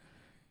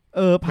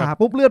ผ่า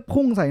ปุ๊บเลือด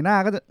พุ่งใส่หน้า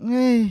ก็จะ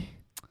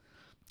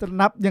จะ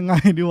นับยังไง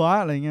ดีวะ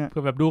อะไรเงี้ยคื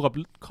อแบบดูกับ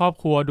ครอบ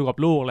ครัวดูกับ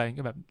ลูกอะไร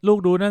ก็แบบลูก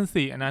ดูนั่น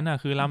สิอันนั้นน่ะ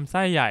คือลำไ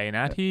ส้ใหญ่น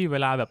ะที่เว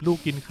ลาแบบลูก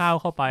กินข้าว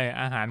เข้าไป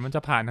อาหารมันจะ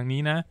ผ่านทาง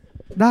นี้นะ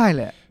ได้แ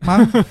หละมั้ง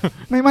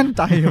ไม่มั่นใ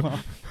จหรอ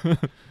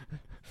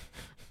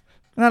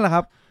นั่นแหละค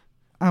รับ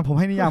ผม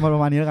ให้นิยามมาปร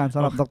ะมาณนี้แล้วกันส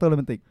ำหรับด็อกเตอร์โรแ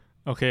มนติก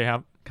โอเคครับ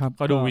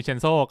ก็ดูวิเชน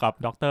โซกับ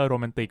ด็อกเตอร์โร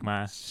แมนติกมา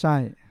ใช่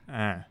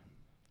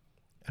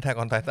Attack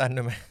on Titan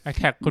ด้วยไหม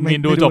Attack คุณมี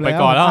นดูจบไป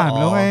ก่อนแล้วอ่าน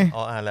แล้วไง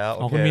อ่านแล้ว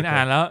คุณมีนอ่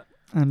านแล้ว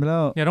อ่านไปแล้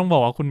วอย่าต้องบอ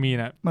กว่าคุณมี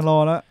น่ะมารอ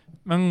แล้ว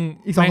มัน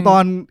อีก2 ตอ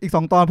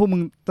นพวกมึ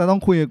งจะต้อง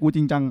คุยกับกูจ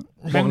ริงจัง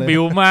แบงบิ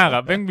วมากอ่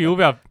ะแบงบิว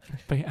แบบ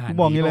ไปอ่าน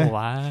บอกงี้เลย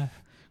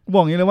กูบ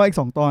อกงี้เลยว่าอีก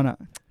2 ตอนอ่ะ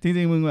จ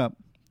ริงๆมึงแบบ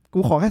กู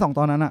ขอแค่2 ต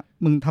อนนั้นอ่ะ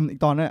มึงทำอีก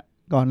ตอนนี้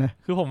ก่อนเลย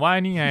คือผมว่า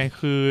นี่ไง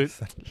คือ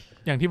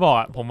อย่างที่บอก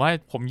อ่ะผมว่า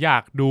ผมอยา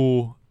กดู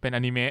เป็นอ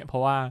นิเมะเพรา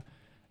ะว่า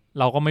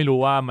เราก็ไม่รู้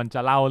ว่ามันจ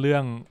ะเล่าเรื่อ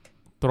ง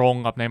ตรง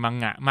กับในมัง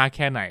งะมากแ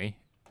ค่ไหน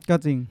ก็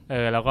จริง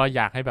แล้วก็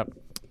อยากให้แบบ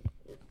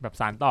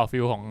สารต่อฟิ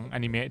ลของอ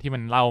นิเมะที่มั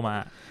นเล่ามา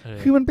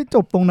คือมันไปจ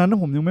บตรงนั้น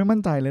ผมยังไม่มั่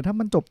นใจเลยถ้า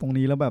มันจบตรง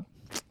นี้แล้วแบบ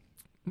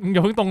อย่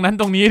าเพิ่งตรงนั้น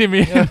ตรงนี้ดิ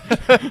มี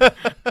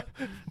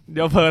เ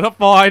ดี๋ยวเผลอส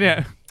ปอยเนี่ย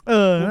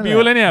บิว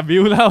แล้วเนี่ยบิ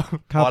วแล้ว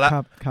ค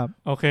รับ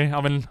โอเคเอ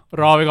าเป็น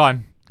รอไปก่อน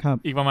ครับ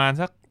อีกประมาณ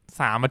สัก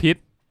3 อาทิต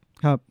ย์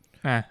ครับ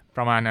ป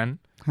ระมาณนั้น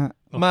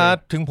มา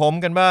ถึงผม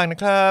กันบ้างนะ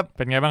ครับเ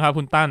ป็นไงบ้างครับ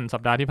คุณตั้นสั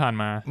ปดาห์ที่ผ่าน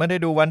มาไม่ได้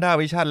ดูวันด้า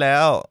วิชั่นแล้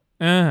ว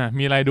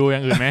มีอะไรดูอย่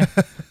างอื่นไหม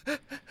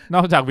น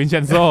อกจากวินเช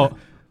นโซ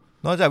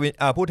นอกจาก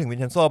พูดถึงวิน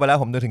เชนโซไปแล้ว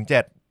ผมดูถึง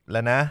7แล้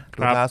วนะ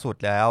ดูล่าสุด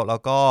แล้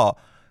วก็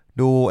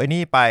ดูไอ้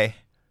นี่ไป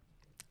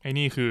ไอ้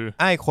นี่คือ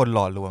ไอ้คนห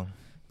ล่อลวง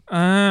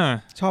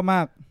ชอบม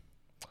าก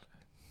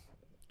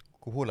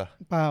กูพูดเหรอ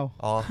เปล่า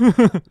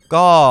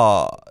ก็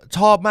ช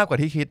อบมากกว่า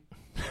ที่คิด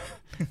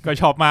ก็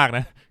ชอบมากน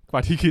ะกว่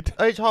าที่คิด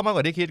ชอบมากก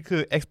ว่าที่คิดคื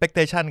อ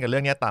expectation กับเรื่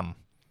องนี้ต่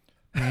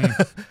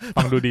ำ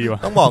ฟังดูดีว่ะ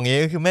ต้องบอกงี้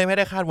คือไม่ไ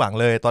ด้คาดหวัง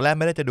เลยตอนแรก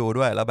ไม่ได้จะดู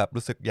ด้วยแล้วแบบ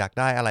รู้สึกอยาก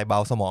ได้อะไรเบา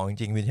สมองจ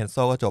ริงๆวินเชนโซ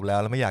ก็จบแล้ว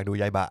ไม่อยากดู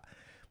ยายบะ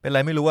เป็นไร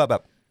ไม่รู้อะแบ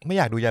บไม่อ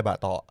ยากดูยายบะ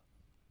ต่อ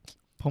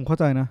ผมเข้า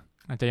ใจนะ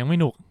อาจจะยังไม่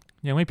หนุก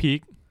ยังไม่พีค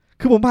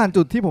คือผมผ่าน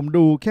จุดที่ผม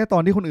ดูแค่ตอ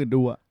นที่คนอื่น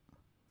ดูอะ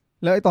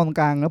แล้วไอ้ตอน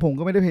กลางแล้วผม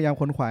ก็ไม่ได้พยายาม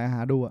ค้นขวายหา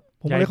ดูอ่ะ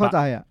ผมไม่ได้เข้าใจ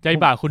อ่ะใจ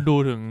บะคุณดู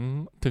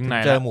ถึงไหน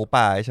เจอหมู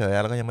ป่าเฉย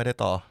แล้วก็ยังไม่ได้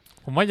ต่อ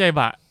ผมว่าใจ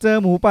บะเจอ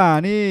หมูป่า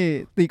นี่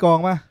ตีกอง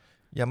ป่ะ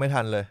ยังไม่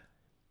ทันเลย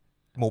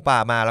หมูป่า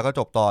มาแล้วก็จ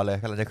บตอนเลย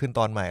กำลังจะขึ้นต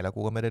อนใหม่แล้วกู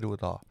ก็ไม่ได้ดู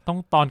ต่อต้อง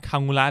ตอนคั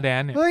งมูระแด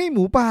นเนี่ยเฮ้ยห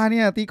มูป่าเ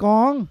นี่ยตีก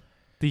อง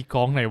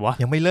ไหนวะ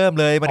ยังไม่เริ่ม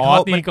เลยมันเข้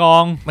าตีกอ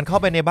งมันเข้า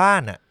ไปในบ้า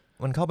นอ่ะ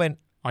มันเข้าไป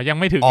ยัง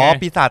ไม่ถึง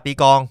ปีศาจตี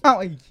กองอ้าว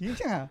ไอ้ขี้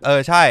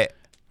ใช่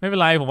ไม่เป็น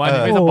ไรผมว่า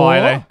นี่ไม่สปอย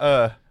เลย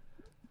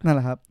นั่นแห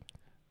ละครับ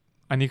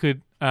อันนี้คือ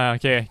โอ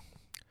เค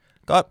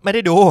ก็ไม่ไ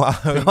ด้ดู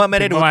ก็ไม่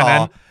ได้ดูต่อ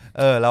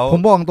แล้วผ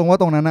มบอกตรงว่า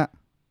ตรงนั้นอะ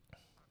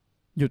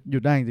หยุ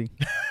ดได้จริง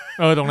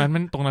ตรงนั้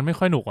นไม่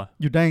ค่อยหนุกอ่ะ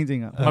หยุดได้จริ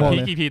งอ่ะมันพี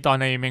คกี่ทีตอน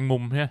ในแมงมุ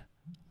มใช่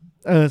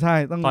ใช่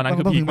ตอนนั้น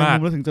คือพีคมาก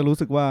แล้วถึงจะรู้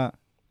สึกว่า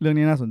เรื่อง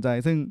นี้น่าสนใจ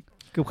ซึ่ง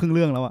เกือบครึ่งเ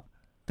รื่องแล้วอ่ะ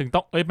ถึงต้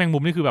องแมงมุ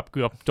มนี่คือแบบเ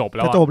กือบจบแ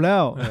ล้วจะ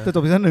จ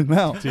บซีซั่น 1แ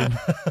ล้วจริง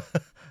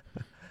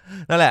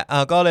นั่นแหละ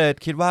ก็เลย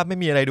คิดว่าไม่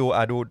มีอะไรดูไ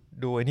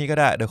อ้นี่ก็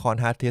ได้ The Con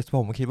Artist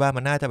ผมคิดว่า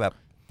มันน่าจะแบบ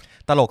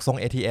ตลกทรง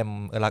ATM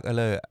รัก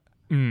เลอ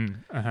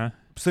ฮะ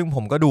ซึ่งผ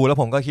มก็ดูแล้ว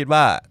ผมก็คิดว่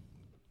า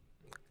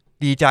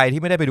ดีใจ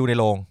ที่ไม่ได้ไปดูใน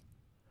โรง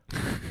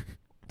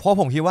เพราะ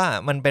ผมคิดว่า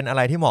มันเป็นอะไ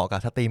รที่เหมาะกับ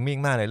สตรีมมิ่ง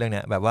มากเลยเรื่องเ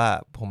นี้ยแบบว่า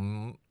ผม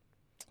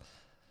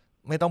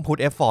ไม่ต้องพุท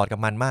เอฟฟอร์ตกับ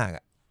มันมากอ่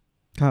ะ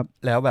ครับ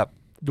แล้วแบบ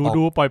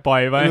ดูปล่อ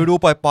ยๆไปดู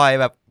ปล่อย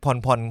ๆแบบผ่อ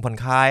น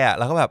คลายอ่ะ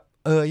แล้วก็แบบ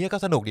ก็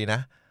สนุกดีนะ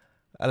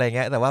อะไรเ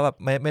งี้ยแต่ว่าแบบ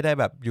ไม่ได้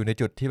แบบอยู่ใน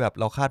จุดที่แบบ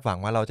เราคาดหวัง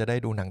ว่าเราจะได้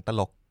ดูหนังต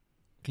ลก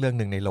เรื่อง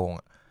นึงในโรง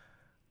อ่ะ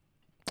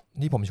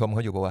นี่ผมชมเข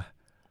าอยู่ป่ะวะ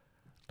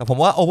แต่ผม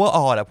ว่าโอเวอร์อ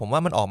อลผมว่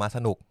ามันออกมาส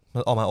นุกมั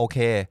นออกมาโอเค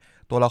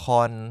ตัวละค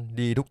ร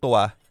ดีทุกตัว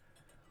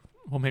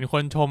ผมเห็นค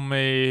นชมไ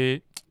อ้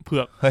เผื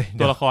อก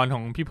ตัวละครข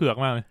องพี่เผือก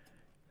มากเลย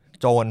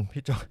โจร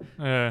พี่โจร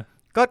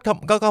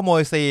ก็ขโม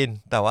ยซีน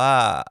แต่ว่า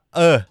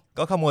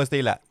ก็ขโมยซี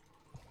นแหละ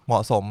เหมา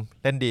ะสม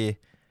เล่นดี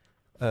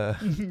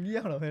เยี่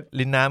ยมเหรอเพชร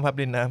ลินน้ำครับ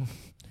ลินน้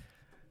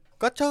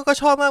ำก็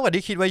ชอบมากกว่า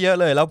ที่คิดไว้เยอะ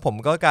เลยแล้วผม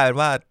ก็กลายเป็น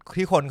ว่า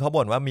ที่คนเขา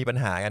บ่นว่ามีปัญ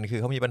หากันคือ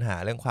เขามีปัญหา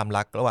เรื่องความ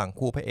รักระหว่าง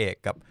คู่พระเอก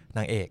กับน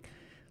างเอก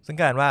ซึ่ง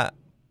กลายว่า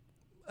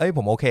ผ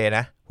มโอเคน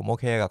ะผมโอ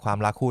เคกับความ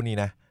รักคู่นี้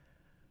นะ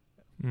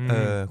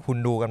คุณ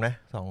ดูกันไหม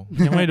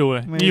ยังไม่ดูเล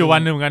ยมีอยู่วั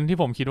นหนึ่งเหมือนกันที่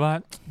ผมคิดว่า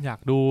อยาก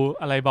ดู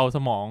อะไรเบาส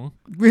มอง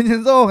วินเช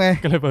นโซไง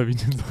ก็เลยเปิดวิน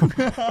เชนโซ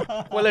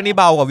ว่าเรื่องนี้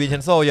เบากว่าวินเช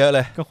นโซเยอะเล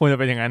ยก็ควรจะ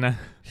เป็นอย่างนั้นนะ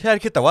ใช่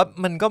คือแต่ว่า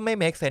มันก็ไม่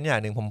เมคเซนส์อย่า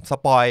งหนึ่งผมส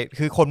ปอย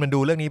คือคนมันดู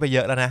เรื่องนี้ไปเย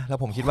อะแล้วนะแล้ว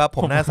ผมคิดว่าผ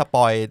มน่าสป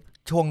อย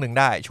ช่วงหนึ่ง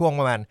ได้ช่วง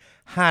ประมาณ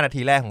5 นา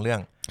ทีแรกของเรื่อ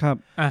งครับ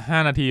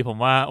5 นาทีผม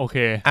ว่าโอเค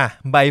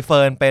ใบเฟิ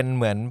ร์นเป็นเ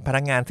หมือนพ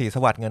นักงานสีส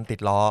วัสดิ์เงินติ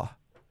ดล้อ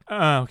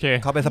โอเค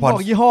เขาเป็นสปอนเซ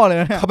อร์ยี่ห้อเลย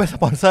นะเขาเป็นส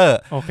ปอนเซอร์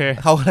โอเค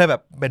เขาเลยแบ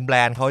บเป็นแบร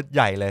นด์เขาใ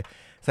หญ่เลย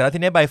เสร็จแล้วที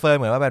นี้ใบเฟิร์นเ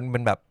หมือนว่าเป็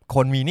นแบบค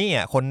นมีหนี้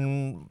คน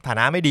ฐา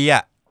นะไม่ดี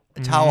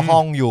เช่าห้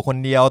องอยู่คน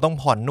เดียวต้อง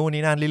ผ่อนนู่น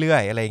นี่นั่นเรื่อ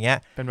ยๆอะไรเงี้ย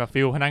เป็นแบบ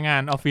ฟิลพนักงา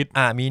นออฟฟิศ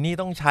มีหนี้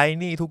ต้องใช้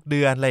หนี้ทุกเ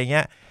ดือนอะไรเ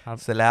งี้ย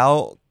เสร็จแล้ว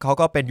เขา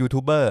ก็เป็นยู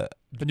ทูบเบอร์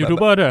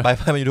ด้วยใบเ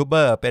ฟิร์นเป็นยูทูบเบ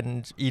อร์เป็น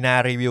อีนา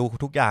รีวิว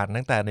ทุกอย่าง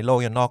ตั้งแต่ในโลก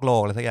ยันนอกโล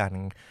กอะไรสักอย่าง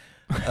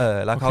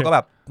แล้วเขาก็แบ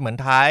บเหมือน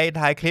ท้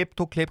ายคลิป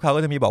ทุกคลิปเขา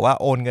ก็จะมีบอกว่า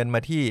โอนเงินม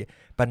าที่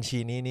บัญชี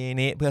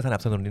นี้เพื่อสนั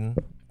บสนุน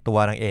ตัว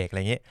นางเอกอะไร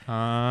อย่างนี้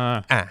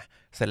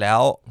เสร็จแล้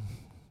ว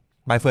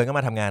ใบเฟิร์นก็ม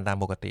าทำงานตาม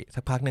ปกติสั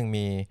กพักหนึ่ง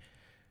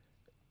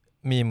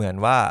มีเหมือน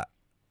ว่า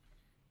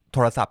โท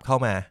รศัพท์เข้า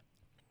มา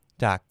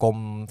จากกรม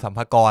สรรพ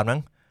ากรมั้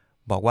ง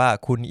บอกว่า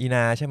คุณอีน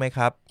าใช่ไหมค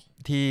รับ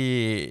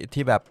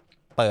ที่แบบ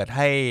เปิดใ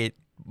ห้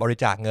บริ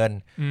จาคเงิน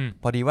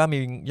พอดีว่ามี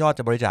ยอดจ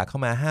ะบริจาคเข้า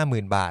มา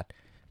 50,000 บาท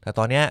แต่ต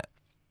อนเนี้ย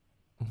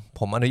ผ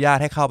มอนุญาต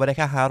ให้เข้าไปได้แ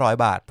ค่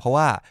500 บาทเพราะ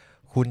ว่า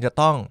คุณจะ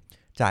ต้อง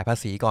จ่ายภา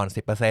ษีก่อน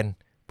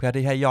 10% เพื่อ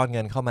ที่ให้ยอดเ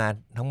งินเข้ามา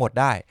ทั้งหมด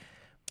ได้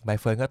ใบ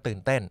เฟิร์นก็ตื่น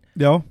เต้น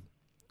เดี๋ยว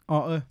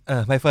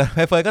ใบเฟิ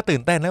ร์นก็ตื่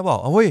นเต้นแล้วบอก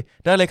โอ้ย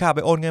ได้เลยค่ะไป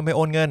โอนเ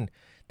งิน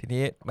ที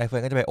นี้ใบเฟิร์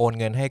นก็จะไปโอน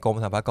เงินให้กรม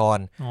สรรพากร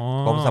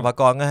กรมสรรพา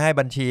กรก็ให้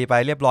บัญชีไป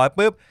เรียบร้อย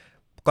ปุ๊บ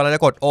ก่อนเราจ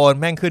ะกดโอน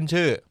แม่งขึ้น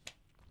ชื่อ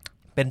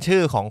เป็นชื่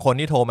อของคน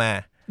ที่โทรมา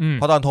เ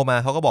พราะตอนโทรมา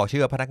เขาก็บอกชื่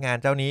อพนักงาน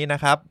เจ้านี้นะ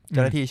ครับเจ้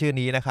าหน้าที่ชื่อ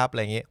นี้นะครับอะไ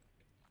รอย่างงี้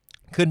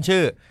ขึ้น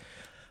ชื่อ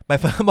ใบ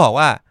เฟิร์นก็บอก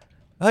ว่า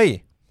เฮ้ย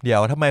เดี๋ย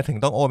วทำไมถึง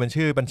ต้องโอนเป็น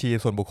ชื่อบัญชี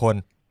ส่วนบุคคล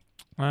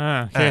โ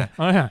อเค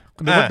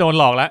นึกว่าโดน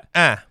หลอกแล้ว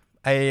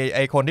ไอ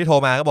คนที่โทร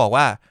มาก็บอก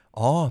ว่า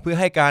เพื่อ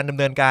ให้การดำ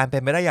เนินการเป็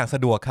นไปได้อย่างส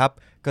ะดวกครับ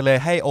ก็เลย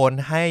ให้โอน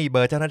ให้เบ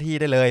อร์เจ้าหน้าที่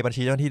ได้เลยบัญ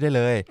ชีเจ้าหน้าที่ได้เ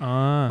ลย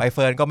ใบเ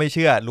ฟิร์นก็ไม่เ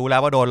ชื่อรู้แล้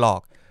วว่าโดนหลอ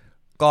ก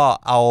ก็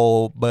เอา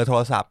เบอร์โท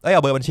รศัพท์เอ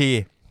าเบอร์บัญชี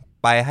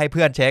ไปให้เ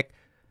พื่อนเช็ค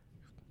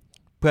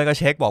เพื่อนก็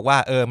เช็คบอกว่า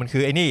มันคื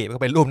อไอ้นี่ก็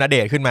เป็นรูปณเด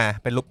ชน์ขึ้นมา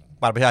เป็นรูป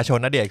บัตรประชาชน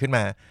ณเดชน์ขึ้นม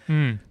า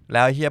แ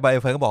ล้วเฮียใบ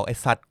เฟิร์นก็บอกไอ้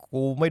สัตว์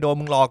กูไม่โดน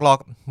มึงหลอก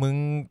มึง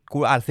กู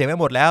อัดเสียงไว้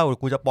หมดแล้ว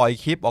กูจะปล่อย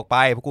คลิปออกไป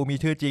เพราะกูมี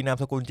ชื่อจริงนาม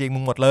สกุลจริงมึ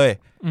งหมดเลย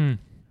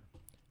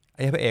ไ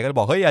อ้พระเอกก็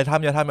บอกเฮ้ยอย่าทำ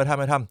เนี่ย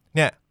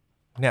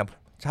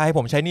ใช่ผ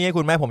มใช้นี่ให้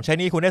คุณไหมผมใช้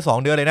นี่คุณได้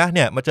2 เดือนเลยนะเ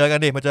นี่ยมาเจอกั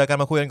น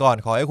มาคุยกันก่อน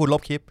ขอให้คุณล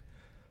บคลิป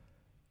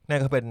นี่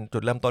ก็เป็นจุ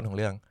ดเริ่มต้นของ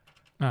เรื่อง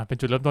เป็น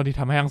จุดเริ่มต้นที่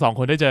ทำให้ทั้ง2 ค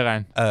นได้เจอกัน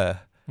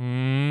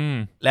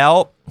แล้ว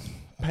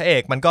พระเอ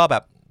กมันก็แบ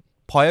บ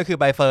พอยก็คือ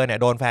ใบเฟิร์นเนี่ย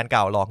โดนแฟนเ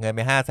ก่าหลอกเงินไ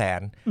ป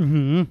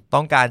500,000ต้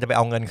องการจะไปเ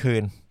อาเงินคื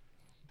น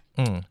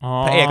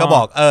พระเอกก็บ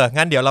อก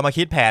งั้นเดี๋ยวเรามา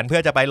คิดแผนเพื่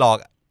อจะไปหลอก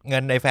เงิ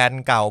นในแฟน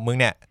เก่ามึง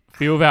เนี่ย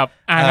ฟีลแบบ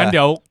งั้นเ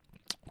ดี๋ยว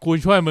กู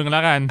ช่วยมึงแล้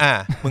วกัน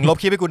มึงลบ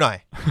คลิปให้กูหน่อย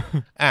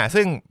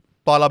ซึ่ง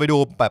ตอนเราไปดู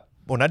แบบ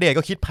ณเดชน์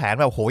ก็คิดแผน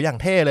แบบโหอย่าง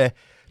เท่เลย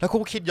แล้วกู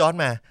คิดย้อน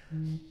มา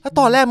ถ้า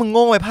ตอนแรกมึงโ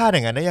ง่ไปพลาดอ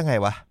ย่างนั้นได้ยังไง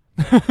วะ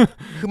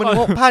คือมัน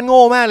พลาดโ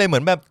ง่มากเลยเหมื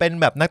อนแบบเป็น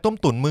แบบนักต้ม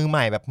ตุ๋นมือให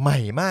ม่แบบใหม่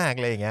มาก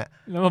เลยอย่างเงี้ย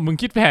แล้วมึง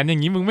คิดแผนอย่า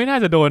งนี้มึงไม่น่า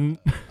จะโดน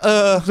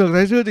เสือกใ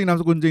ช้ชื่อจริงนาม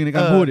สกุลจริงในก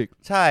ารพูดอีก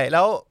ใช่แ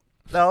ล้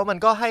วมัน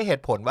ก็ให้เห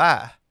ตุผลว่า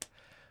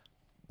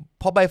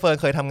เพราะใบเฟิร์น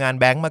เคยทำงาน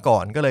แบงก์มาก่อ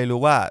นก็เลยรู้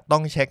ว่าต้อ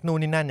งเช็คนู่น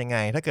นี่นั่นยังไง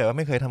ถ้าเกิดว่าไ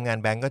ม่เคยทำงาน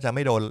แบงก์ก็จะไ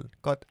ม่โดน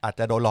ก็อาจ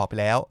จะโดนหลอกไป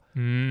แล้ว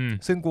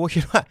ซึ่งกูก็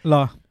คิดว่าหร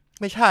อ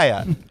ไม่ใช่อ่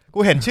ะกู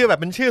เห็นชื่อแบบ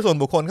เป็นชื่อส่วน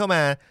บุคคลเข้าม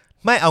า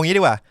ไม่เอางี้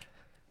ดีกว่า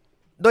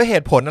ด้วยเห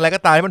ตุผลอะไรก็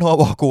ตามที่มันโทร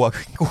บอกกู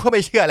ก็ไ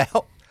ม่เชื่อแล้ว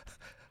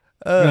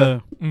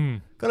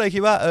ก็เลยคิ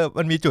ดว่า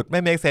มันมีจุดไม่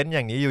make sense อ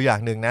ย่างนี้อยู่อย่า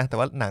งนึงนะแต่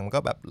ว่าหนังก็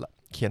แบบ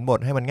เขียนบท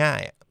ให้มันง่าย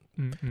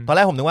ตอนแร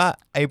กผมนึกว่า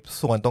ไอ้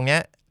ส่วนตรงเนี้ย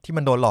ที่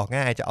มันโดนหลอก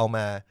ง่ายจะเอาม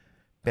า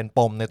เป็นป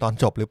มในตอน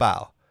จบหรือเปล่า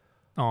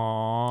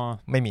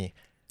ไม่มี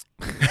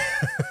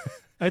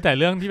แต่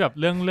เรื่องที่แบบ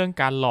เรื่อง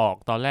การหลอก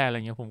ตอนแรกอะไรเ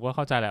งี้ยผมก็เ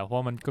ข้าใจแหละเพรา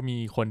ะมันก็มี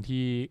คน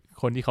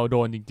ที่เขาโด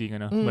นจริงๆอ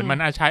ะเนอะเหมือนมัน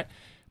ใช้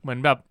เหมือน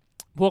แบบ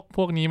พ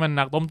วกนี้มัน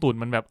นักต้มตุ๋น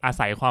มันแบบอา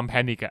ศัยความแพ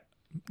นิคอะ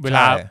เว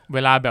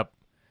ลาแบบ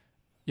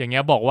อย่างเงี้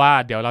ยบอกว่า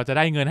เดี๋ยวเราจะไ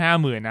ด้เงิน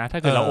 50,000 นะถ้า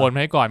เกิดเราโอน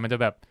ให้ก่อนมันจะ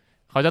แบบ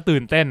เขาจะตื่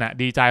นเต้นอะ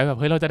ดีใจแบบ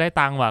เฮ้ยเราจะได้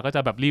ตังค์ว่ะก็จ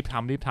ะแบบรีบท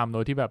ำโด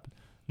ยที่แบบ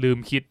ลืม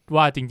คิด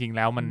ว่าจริงๆแ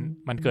ล้ว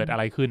มันเกิดอะ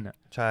ไรขึ้นอะ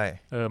ใช่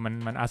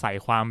มันอาศัย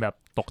ความแบบ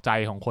ตกใจ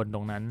ของคนต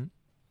รงนั้น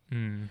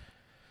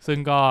ซึ่ง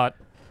ก็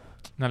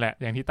นั่นแหละ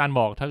อย่างที่ตั้น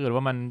บอกถ้าเกิดว่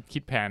ามันคิ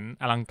ดแผน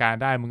อลังการ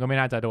ได้มึงก็ไม่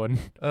น่าจะโดน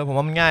ผม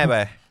ว่ามันง่ายไป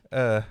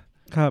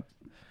ครับ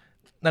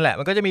นั่นแหละ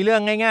มันก็จะมีเรื่อ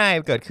งง่าย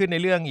ๆเกิดขึ้นใน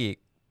เรื่องอีก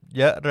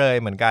เยอะเลย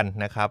เหมือนกัน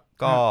นะครับ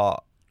ก็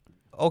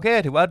โอเค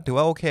ถือ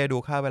ว่าโอเคดู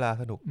ค่าเวลา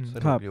สนุก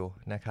อยู่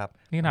นะครับ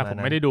นี่นะผม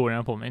ไม่ได้ดูน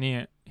ะผมไอ้นี่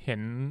เห็น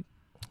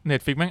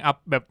Netflix แม่งอัพ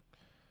แบบ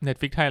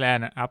Netflix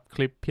Thailand อ่ะอัพค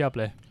ลิปเพียบ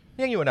เลย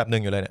ยังอยู่อันดับ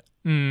1อยู่เลยเนี่ย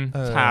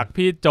ฉาก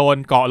พี่โจร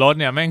เกาะรถ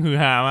เนี่ยแม่งฮือ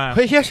ฮามากเ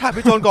ฮ้ยฉาก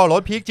พี่โจรเกาะร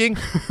ถพีคจริง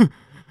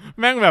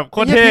แม่งแบบโค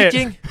ตรเท่จ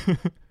ริง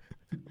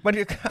มัน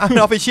อัน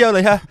ออฟฟิเชียลเล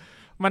ยฮะ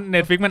มัน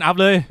Netflix มันอัพ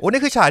เลยโอ้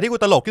นี่คือฉากที่กู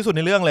ตลกที่สุดใ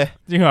นเรื่องเลย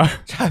จริงเหรอ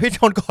ฉากพี่โจ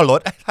รเกาะรถ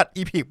ไอ้สัตว์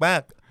อีพิกมา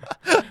ก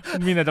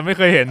มีแต่จะไม่เ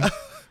คยเห็น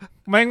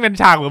แม่งเป็น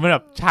ฉากเหมือนแบ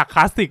บฉากคล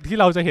าสสิกที่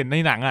เราจะเห็นใน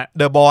หนังอ่ะเ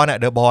ดอะบอล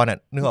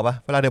นึกออกปะ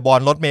เวลาเดอะบอล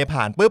รถเมย์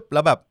ผ่านปุ๊บแ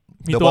ล้วแบบ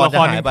มีตัวละ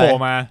ครนึงโผล่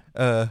มา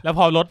แล้วพ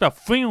อรถแบบ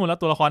ฟิ้งแล้ว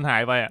ตัวละครหา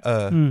ยไปอ่ะ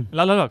แ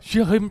ล้วแบบเ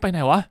ชื่อเฮ้ยมันไปไหน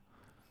วะ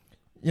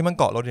ยังมัน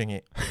เกาะรถอย่าง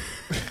งี้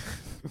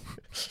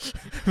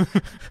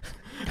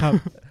ครับ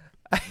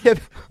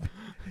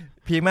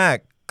พีมาก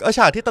ก็ฉ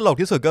ากที่ตลก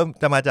ที่สุดก็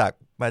จะมาจา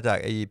ก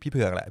ไอ้พี่เ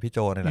ผือกแหละพี่โจ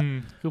นี่แหละ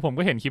คือผม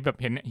ก็เห็นคลิปแบบ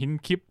เห็น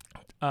คลิป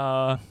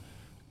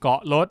เกา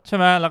ะรถใช่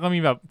ไหมแล้วก็มี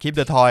แบบคลิป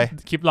The Toy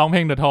คลิปร้องเพล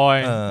ง The Toy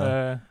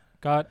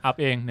ก็อัพ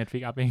เอง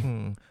Netflix อัพเอง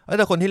แ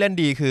ต่คนที่เล่น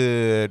ดีคือ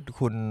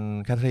คุณ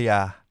คัทริยา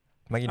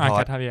แมคอินทอร์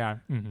คัทริยา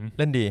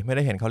เล่นดีไม่ไ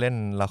ด้เห็นเขาเล่น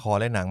ละคร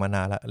เล่นหนังมาน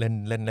านละเ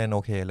ล่นโอ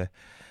เคเลย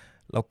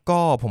แล้วก็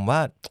ผมว่า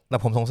แต่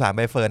ผมสงสารใ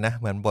บเฟิร์นนะ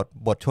เหมือน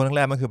บทช่วงแ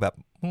รกๆมันคือแบบ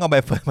มึงเอาใบ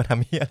เฟิร์นมาท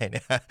ำนี่อะไรเ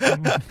นี่ย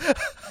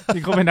จริ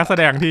งเขาเป็นนักแส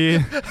ดงที่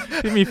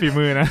มีฝี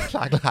มือนะหล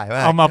ากหลายม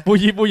ากเอามาปู้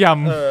ยี่ปู้ย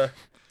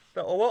ำแ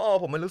ต่โอเวอร์ออล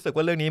ผมไม่รู้สึก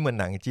ว่าเรื่องนี้เหมือน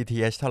หนัง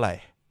GTH เท่าไหร่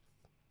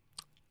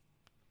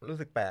รู้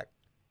สึกแปลก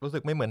รู้สึ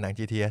กไม่เหมือนหนัง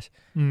GTH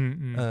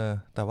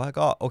แต่ว่า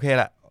ก็โอเคแ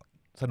หละ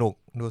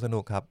ดูสนุ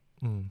กครับ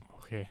โอ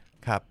เค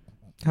ครับ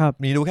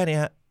มีดูแค่นี้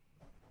ฮะ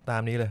ตา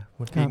มนี้เลย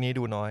ทีนี้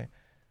ดูน้อย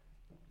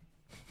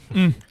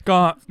ก็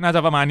น่าจะ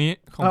ประมาณนี้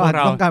ของพวกเ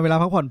ราต้องการเวลา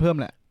พักผ่อนเพิ่ม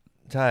แหละ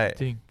ใช่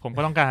จริงผม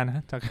ก็ต้องการน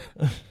ะจาก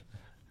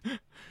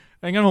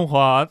งั้นผมข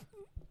อ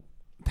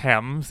แถ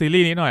มซีรี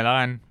ส์นี้หน่อยแล้ว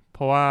กันเพ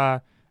ราะว่า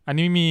อัน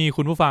นี้มี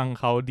คุณผู้ฟัง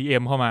เขา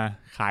DM เข้ามา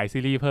ขายซี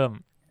รีส์เพิ่ม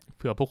เ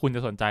ผื่อพวกคุณจ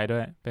ะสนใจด้ว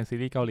ยเป็นซี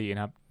รีส์เกาหลีน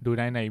ะครับดูไ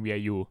ด้ใน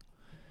VIU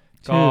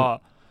ก็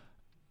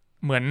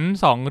เหมือน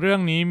2เรื่อ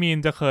งนี้มีน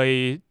จะเคย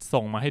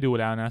ส่งมาให้ดู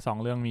แล้วนะ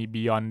2เรื่องมี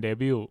Beyond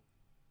Devil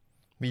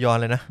Beyond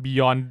เลยนะ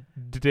Beyond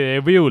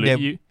Devil หรือ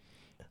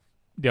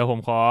เดี๋ยวผม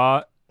ขอ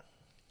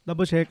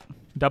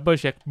Double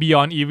check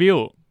Beyond Evil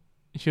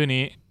ชื่อ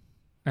นี้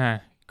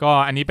ก็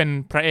อันนี้เป็น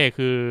พระเอก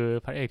คือ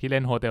พระเอกที่เ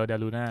ล่น Hotel Del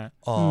Luna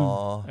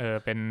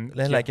เป็นเ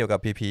ล่นอะไรเกี่ยวกับ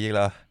ผีๆอีกเห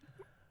รอ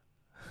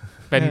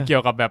เป็นเกี่ย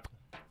วกับแบบ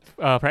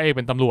พระเอกเ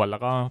ป็นตำรวจแล้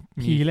วก็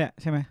ผีแหละ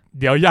ใช่ไหม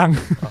เดี๋ยวยัง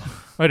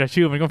แต่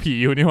ชื่อมันก็ผี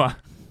อยู่นี่หว่า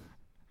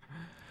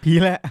ผี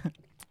แหละ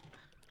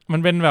มั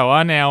นเป็นแบบว่า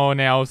แ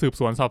นวสืบ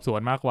สวนสอบสว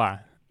นมากกว่า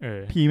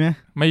ผีไหม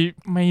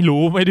ไม่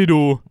รู้ไม่ได้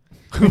ดู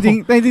จริง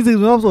สืบ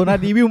สวนสอบสวนนะ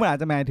ดีวิวมันอาจ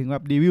จะหมายถึงแบ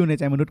บดีวิวใน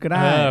ใจมนุษย์ก็ไ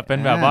ด้เป็น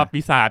แบบว่า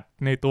ปีศาจ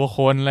ในตัวค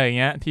นอะไรอย่าง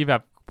เงี้ยที่แบ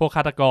บพวกฆ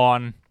าตกร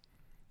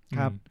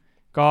ครับ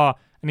ก็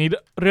อันนี้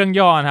เรื่อง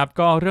ย่อนะครับ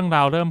ก็เรื่องร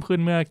าวเริ่มขึ้น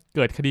เมื่อเ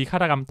กิดคดีฆา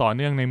ตกรรมต่อเ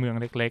นื่องในเมือง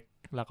เล็ก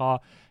ๆแล้วก็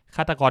ฆ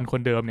าตกรค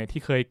นเดิมเนี่ย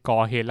ที่เคยก่อ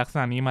เหตุลักษ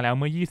ณะนี้มาแล้ว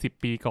เมื่อ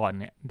20ปีก่อน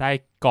เนี่ยได้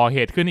ก่อเห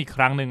ตุขึ้นอีกค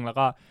รั้งนึงแล้ว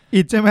ก็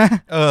อิดใช่ไหม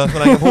ก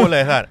ำลังจะพูดเล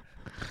ยครับ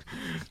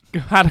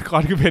ฆาตก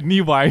รคือเพน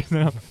นี่ไวท์น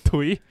ะครับ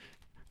ถุย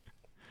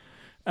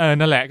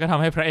นั่นแหละก็ท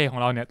ำให้พระเอกขอ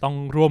งเราเนี่ยต้อง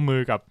ร่วมมื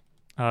อกับ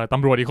ต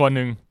ำรวจอีกคน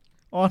นึง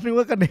นึก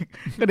ว่ากับเ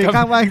ด็ก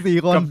ข้างบ้าน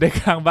4 คนกับเด็ก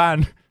ข้างบ้าน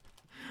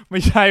ไ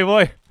ม่ใช่เ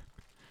ว้ย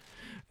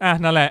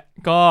นั่นแหละ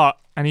ก็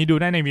อันนี้ดู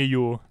ได้ใน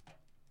VIU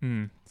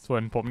ส่ว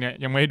นผมเนี่ย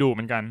ยังไม่ดูเห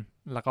มือนกัน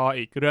แล้วก็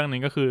อีกเรื่องนึ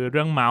งก็คือเ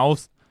รื่อง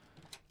Mouse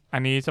อั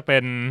นนี้จะเป็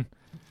น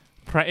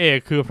พระเอก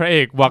คือพระเอ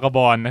กวากาบ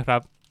อลนะครั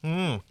บ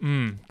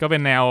ก็เป็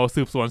นแนว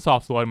สืบสวนสอ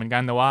บสวนเหมือนกั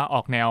นแต่ว่าอ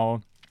อกแนว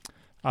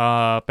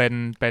เ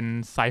ป็น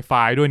ไซไฟ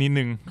ด้วยนิด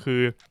นึง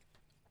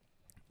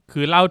คื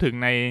อเล่าถึง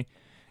ใน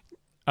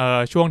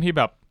ช่วงที่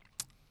แบบ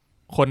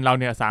คนเรา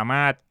เนี่ยสาม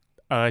ารถ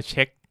เ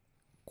ช็ค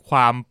คว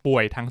ามป่ว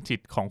ยทางจิต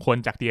ของคน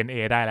จาก DNA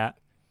ได้แล้ว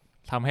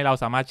ทำให้เรา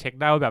สามารถเช็ค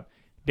ได้ว่าแบบ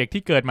เด็ก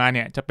ที่เกิดมาเ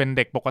นี่ยจะเป็นเ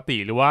ด็กปกติ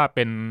หรือว่าเ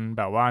ป็นแ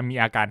บบว่ามี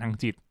อาการทาง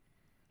จิต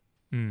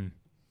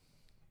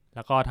แ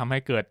ล้วก็ทำให้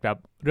เกิดแบบ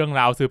เรื่อง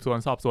ราวสืบสวน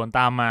สอบสวน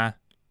ตามมา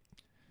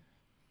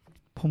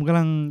ผมกำ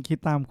ลังคิด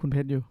ตามคุณเพ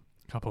ชรอยู่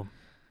ครับผม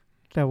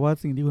แต่ว่า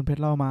สิ่งที่คุณเพช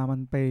รเล่ามามัน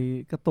ไป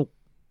กระตุก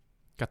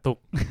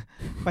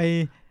ไป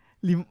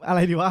ริมอะไร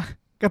ดีวะ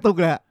กระตุก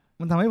แหละ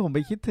มันทำให้ผมไป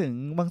คิดถึง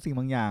บางสิ่ง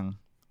บางอย่าง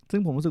ซึ่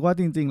งผมรู้สึกว่า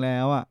จริงๆแล้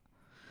วอ่ะ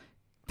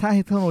ถ้าเท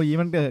คโนโลยี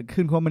มันเกิด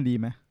ขึ้นว่ามันดี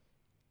ไหม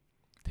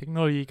เทคโน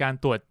โลยีการ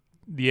ตรวจ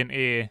DNA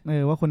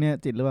ว่าคนนี้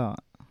จิตหรือเปล่า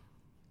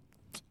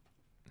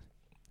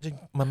จริง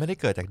มันไม่ได้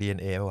เกิดจาก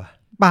DNA ป่ะวะ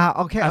ป่าโ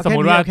อเคสมม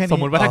ติ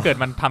ว่าถ้าเกิด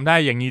มันทำได้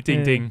อย่างนี้จ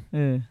ริง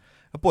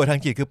ๆป่วยทาง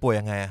จิตคือป่วย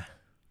ยังไงอ่ะ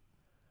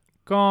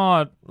ก็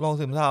โรค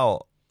ซึมเศร้า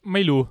ไ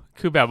ม่รู้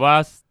คือแบบว่า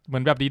เหมื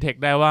อนแบบดีเทค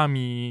ได้ว่า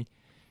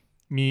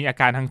มีอา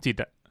การทางจิต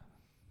อ่ะ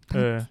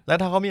แล้ว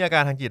ถ้าเขามีอากา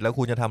รทางจิตแล้ว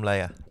คุณจะทำอะไร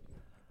อ่ะ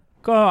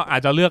ก็อา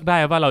จจะเลือกได้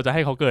ว่าเราจะใ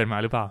ห้เขาเกิดมา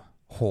หรือเปล่า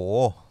โห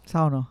เศ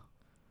ร้าเนาะ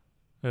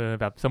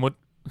แบบสมมติ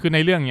คือใน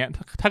เรื่องเนี้ย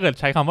ถ้าเกิด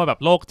ใช้คำว่าแบบ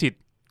โรคจิต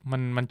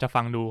มันจะ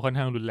ฟังดูค่อน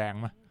ข้างรุนแรง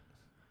มั้ย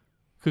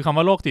คือคำ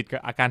ว่าโรคจิตกั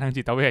บอาการทาง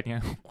จิตเวชเนี้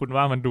ยคุณ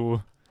ว่ามันดู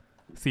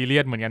ซีเรี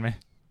ยสเหมือนกันไหม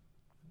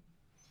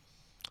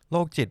โร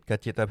คจิตกับ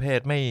จิตเภท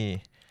ไม่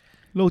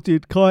โรคจิ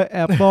ตคอยแอ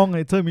บมองใ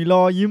ห้เธอมีร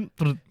อยยิ้ม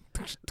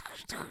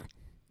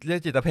เรียก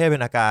จิตเภทเป็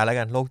นอาการแล้ว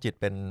กันโรคจิต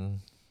เป็น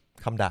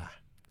คำด่า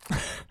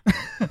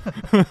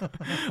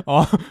อ๋อ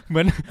เหมื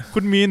อนคุ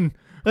ณมิน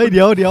เ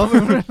ดี๋ยวเ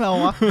ป็นเรา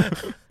วะ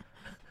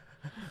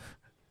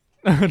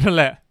นั่นแ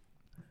หละ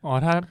อ๋อ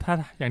ถ้า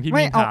อย่างที่มิ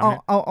นถามเนี่ย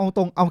เอาต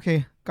รงโอเค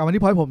กลับมา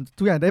ที่พอยต์ผม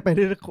ทุกอย่างได้ไป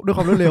ด้วยค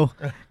วามรวดเร็ว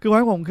คือพอ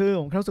ยต์ผมคือ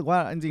ผมรู้สึกว่า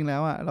จริงๆแล้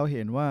วอ่ะเราเ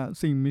ห็นว่า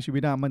สิ่งมีชีวิ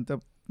ตมันจะ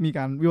มีก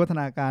ารวิวัฒ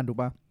นาการถูก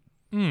ป่ะ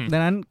ดั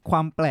งนั้นคว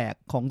ามแปลก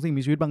ของสิ่ง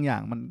มีชีวิตบางอย่า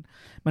ง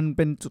มันเ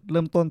ป็นจุดเ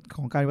ริ่มต้นข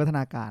องการวิวัฒน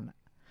าการ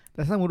แ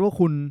ต่ถ้าสมมติว่า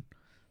คุณ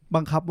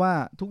บังคับว่า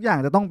ทุกอย่าง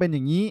จะต้องเป็นอ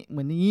ย่างนี้เห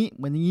มือนอย่างนี้เ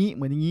หมือนอย่างนี้เ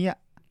หมือนอย่างนี้อ่ะ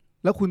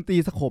แล้วคุณตี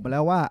สโคปมาแล้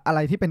วว่าอะไร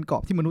ที่เป็นกรอ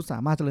บที่มนุษย์สา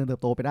มารถเจริญเติ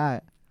บโตไปได้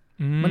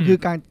มันคือ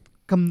การ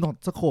กำหนด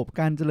สโคป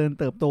การเจริญ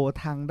เติบโต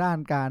ทางด้าน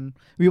การ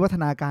วิวัฒ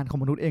นาการของ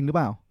มนุษย์เองหรือเ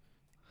ปล่า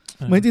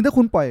เหมือนจริงถ้า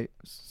คุณปล่อย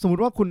สมม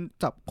ติว่าคุณ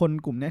จับคน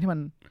กลุ่มนี้ที่มัน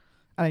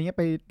อะไรเงี้ย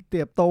ไปเ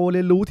ติบโตเ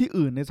รียนรู้ที่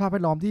อื่นในสภาพแว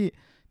ดล้อม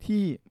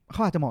ที่เข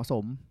าอาจจะเหมาะส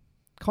ม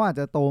เขาอาจ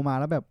จะโตมา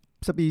แล้วแบบ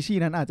สปีชี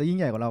ส์นั้นอาจจะยิ่ง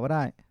ใหญ่กว่าเราก็ไ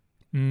ด้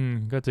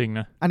ก็จริงน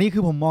ะอันนี้คื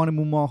อผมมองใน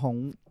มุมมอง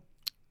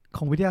ข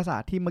องวิทยาศาส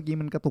ตร์ที่เมื่อกี้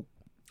มันกระตุก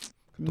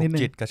นิดนึ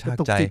งกระ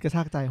ตุกจิตกระช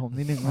ากใจผม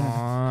นิดนึง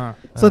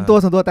ส่วนตัว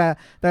แ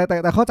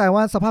ต่เข้าใจว่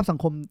าสภาพสัง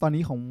คมตอน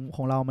นี้ข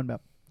องเรามันแบ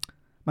บ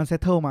มันเซต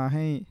เทิลมาใ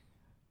ห้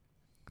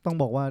ต้อง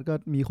บอกว่าก็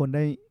มีคนไ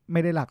ด้ไ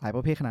ม่ได้หลากหลายป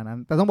ระเภทขนาดนั้น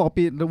แต่ต้องบอก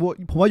ปี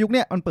ผมว่ายุค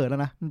นี้มันเปิดแล้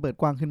วนะมันเปิด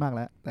กว้างขึ้นมากแ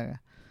ล้วแ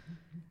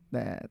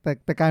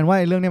ต่การว่า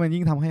เรื่องนี้มัน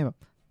ยิ่งทำให้แบบ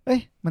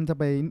มันจะ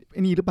ไป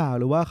นี่หรือเปล่า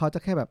หรือว่าเขาจะ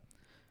แค่แบบ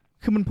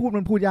คือมัน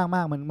พูดยากม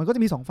ากมันก็จ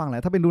ะมี2ฝั่งแหล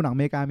ะถ้าเป็นดูหนังอ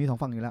เมริกามี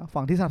2ฝั่งอยู่แล้ว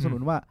ฝั่งที่สนับสนุ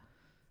นว่า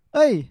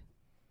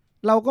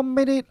เราก็ไ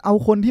ม่ได้เอา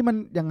คนที่มัน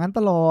อย่างนั้นต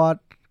ลอด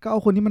ก็เอา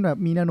คนที่มันแบบ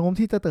มีแนวโน้ม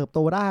ที่จะเติบโต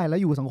ได้แล้ว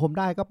อยู่สังคม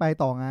ได้ก็ไป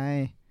ต่อไง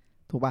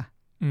ถูกป่ะ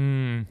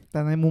แต่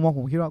ในมุมมองผ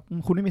มคิดว่า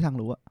คุณไม่มีทาง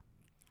รู้อะ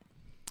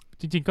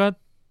จริงๆก็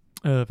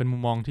เป็นมุ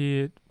มมองที่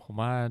ผม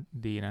ว่า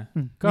ดีนะ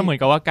ก็เหมือน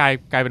กับว่าก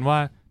ลายเป็นว่า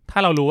ถ้า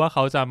เรารู้ว่าเข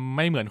าจะไ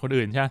ม่เหมือนคน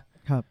อื่นใช่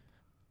ครับ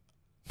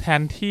แท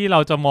นที่เรา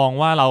จะมอง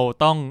ว่าเรา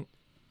ต้อง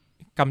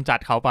กำจัด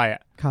เขาไปอ่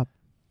ะครับ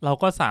เรา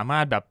ก็สามา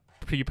รถแบบ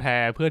พรีแพ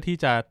ร์เพื่อที่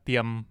จะเตรี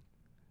ยม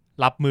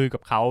รับมือกั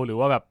บเขาหรือ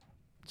ว่าแบบ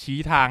ชี้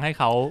ทางให้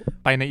เขา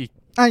ไปในอีก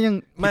ยัง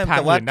ไม่แ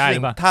ต่ว่า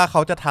ถ้าเข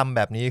าจะทำแ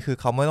บบนี้คือ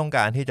เขาไม่ต้องก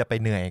ารที่จะไป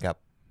เหนื่อยกับ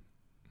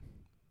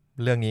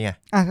เรื่องนี้ไง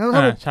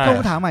เขา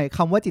ถามใหม่ค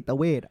ำว่าจิต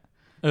เวช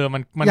มั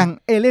นอย่าง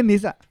เอเลนิ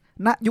สอะ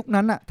ณยุค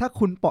นั้นอะถ้า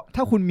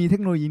คุณมีเท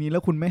คโนโลยีนี้แล้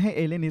วคุณไม่ให้เ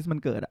อเลนิสมัน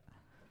เกิดอะ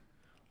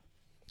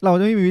เรา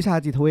จะไม่มีวิชา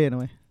จิตเวชนะ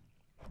เว้ย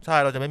ใช่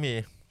เราจะไม่มี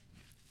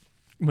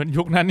เหมือน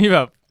ยุคนั้นที่แบ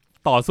บ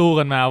ต่อสู้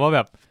กันมาว่าแบ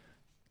บ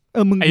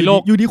มึง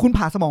อยู่ดีคุณ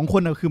ผ่าสมองค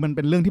นอะคือมันเ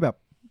ป็นเรื่องที่แบบ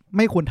ไ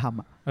ม่ควรทำ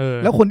อะ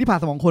แล้วคนที่ผ่า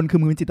สมองคนคือ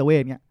มึงเป็นจิตเว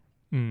ชเงี้ย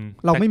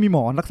เราไม่มีหม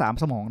อรักษา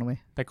สมองนะเว้ย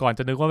แต่ก่อนจ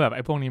ะนึกว่าแบบไ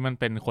อ้พวกนี้มัน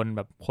เป็นคนแ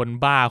บบคน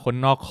บ้าคน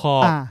นอกคอ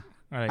ก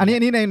อันนี้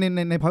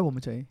ในพอยต์ผม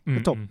เฉย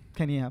จบแ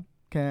ค่นี้ครับ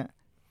แค่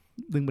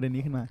ดึงประเด็น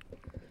นี้ขึ้นมา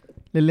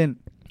เล่น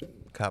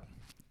ๆครับ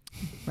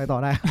ไปต่อ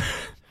ได้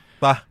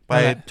ไป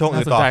ช่วง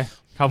อื่นต่อ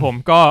ครับผม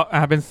ก็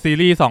เป็นซี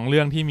รีส์2เ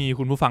รื่องที่มี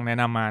คุณผู้ฟังแนะ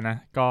นำมานะ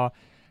ก็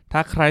ถ้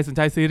าใครสนใ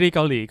จซีรีส์เก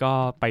าหลีก็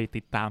ไป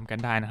ติดตามกัน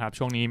ได้นะครับ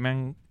ช่วงนี้แม่ง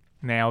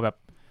แน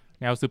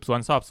วสืบสวน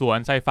สอบสวน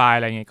ไซไฟอ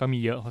ะไรเงี้ยก็มี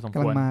เยอะพอสม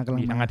ควร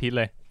มีทั้งอาทิตย์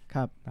เลยค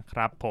รับนะค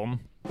รับผม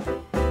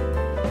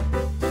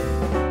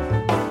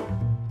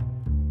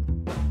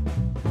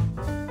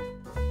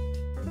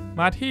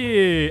มาที่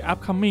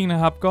upcoming น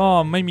ะครับก็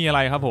ไม่มีอะไร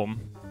ครับผม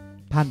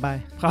ผ่านไป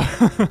ครับ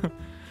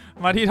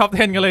มาที่ท็อป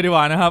 10 กันเลยดีก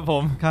ว่านะครับผ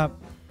มครับ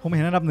ผมเ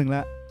ห็นอันดับ1แ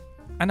ล้ว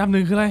อันดับ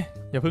1คืออะไร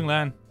อย่าเพิ่งเล่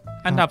น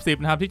อันดับ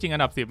10นะครับที่จริงอั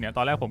นดับ10เนี่ยต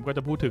อนแรกผมก็จ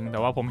ะพูดถึงแต่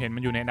ว่าผมเห็นมั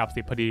นอยู่ในอันดับ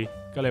10พอดี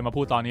ก็เลยมา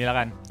พูดตอนนี้แล้ว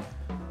กัน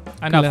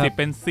อันดับ10เ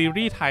ป็นซี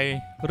รีส์ไทย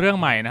เรื่อง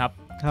ใหม่นะครับ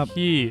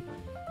ที่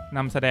น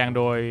ำแสดง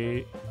โดย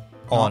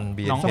ออน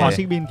บีน้องสมา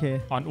ชิก BNK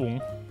ออนอุ๋ง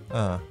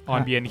ออ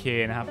น BNK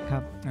นะครั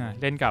บ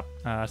เล่นกับ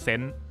เซ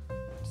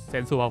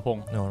นสุภพง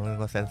ศ์โน้น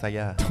ก็เซนซาย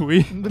าถุย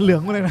เหลือ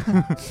งมาเลยนะ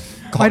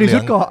ไปถึงชุ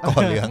ดเกาะ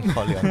เหลือง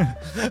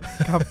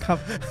ครับ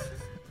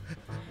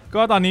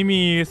ก็ตอนนี้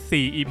มี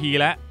4 EP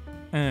แล้ว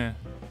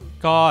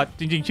ก็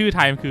จริงๆชื่อไท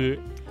ยมันคือ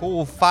คู่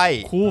ไ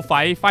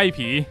ฟ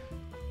ผี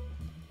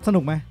สนุ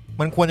กไหม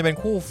มันควรจะเป็น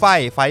คู่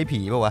ไฟผี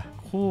ป่ะวะ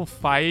คู่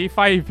ไฟ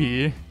ผี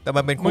แต่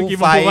มันเป็นคู่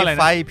ไ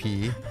ฟผี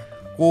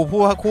กูพู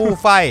ดว่าคู่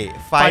ไฟ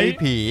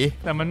ผี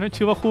แต่มันไม่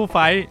ชื่อว่าคู่ไฟ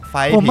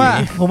ผม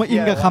ว่าอิ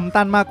นกับคำ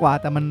ตั้นมากกว่า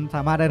แต่มันส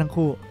ามารถได้ทั้ง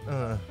คู่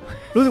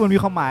รู้สึกมันมี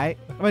ความหมาย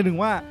หมายถึง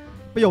ว่า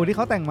ประโยคที่เข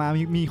าแต่งมา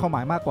มีความหม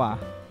ายมากกว่า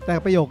แต่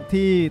ประโยค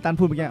ที่ตั้น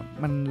พูดเมื่อกี้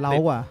มันเล้า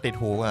กว่าติด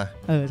หูอ่ะ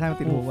ใช่มัน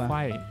ติดหูกว่า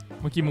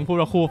เมื่อกี้มึงพูด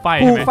ว่าคู่ไฟ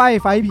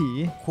ผี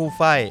คู่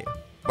ไฟ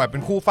แบบเป็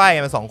นคู่ไฟ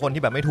มัน2คน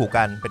ที่แบบไม่ถูก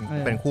กัน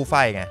เป็นคู่ไฟ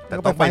ไงแต่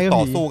ต้องไปต่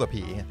อสู้กับ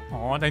ผีอ๋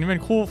อแต่นี่เป็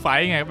นคู่ไฟ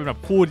ไงเป็นแบบ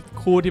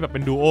คู่ที่แบบเป็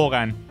นดูโอ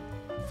กัน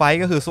ไฟ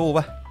ก็คือสู้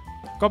ปะ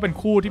ก็เป็น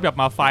คู่ที่แบบ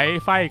มาไ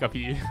ฟกับ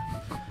ผี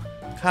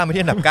ข้ามไป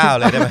ที่อันดับ9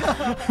เลยได้ไหม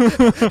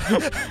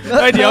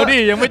เดี๋ยวดิ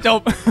ยังไม่จบ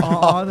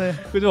เลย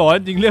คือจะบอกว่า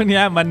จริงเรื่อง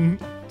นี้มัน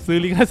ซื้อ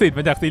ลิขสิทธิ์ม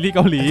าจากซีรีส์เก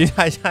าหลี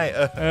ใช่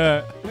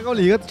แล้วเกาห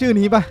ลีก็ชื่อ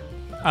นี้ปะ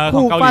ข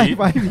องเกาหลี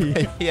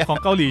ของ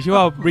เกาหลีชื่อ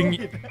ว่า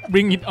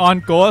Bring It On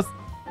Ghost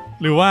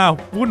หรือว่า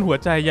วุ่นหัว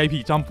ใจยายผี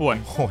จอมป่วน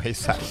โอ้ย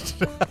สัตว์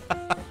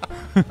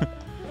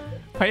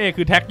พระเอก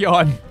คือแท็กยอ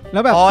นแล้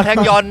วแบบแท็ก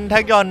ยอ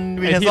น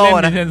วินเทนโซ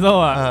นะ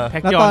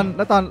แ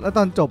ล้ว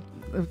ตอนจบ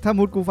ถ้า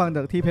มุดกูฟังจ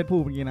ากที่เพชรพู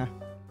ดเมื่อกี้นะ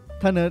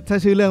ถ้า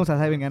ชื่อเรื่องภาษา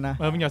ไทยเป็นงั้นนะ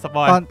มึงอย่าสป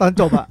อยตอน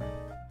จบอ่ะ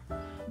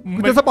มั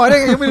นจะสปอยได้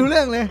ไงยังไม่รู้เ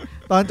รื่องเลย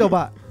ตอนจบ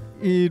อ่ะ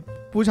อี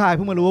ผู้ชายเ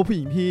พิ่งมารู้ว่าผู้ห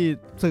ญิงที่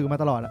สื่อมา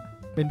ตลอดอ่ะ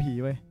เป็นผี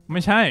เว้ยไ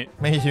ม่ใช่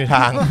ไม่ใช่ท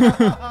าง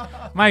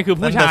ไม่คือ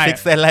ผู้ชายซิก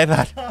เซนไร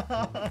สัตว์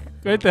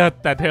ก็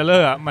แต่เทเลอ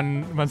ร์อ่ะ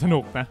มันสนุ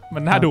กนะมั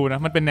นน่าดูนะ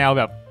มันเป็นแนว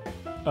แบบ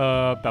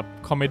แบบ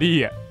คอมเมดี้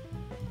อ่ะ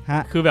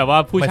คือแบบว่า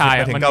ผู้ชาย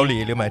มันเกาหลี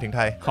หรือหมายถึงไท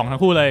ยของทั้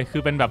งคู่เลยคื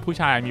อเป็นแบบผู้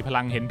ชายมีพ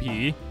ลังเห็นผี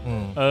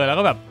แล้ว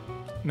ก็แบบ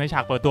ในฉา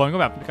กเปิดตัวมันก็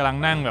แบบกำลัง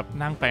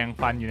นั่งแปรง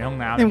ฟันอยู่ในห้อง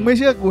น้ำยังไม่เ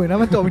ชื่อกูนะ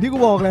มันจบที่กู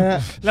บอกเลย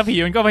แล้วผี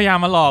มันก็พยายาม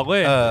มาหลอกเว้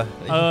ย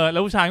แล้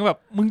วผู้ชายก็แบบ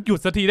มึงหยุด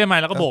สักทีได้ไหม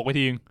แล้วก็โบกไป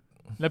ที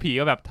แล้วผี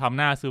ก็แบบทำ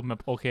หน้าซึมแบ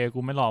บโอเคกู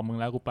ไม่หลอกมึง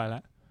แล้วกูไปแล้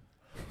ว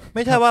ไ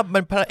ม่ใช่ว่ามั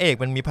นพระเอก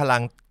มันมีพลั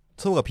ง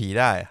สู้กับผี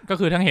ได้ก็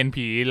คือทั้งเห็น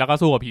ผีแล้วก็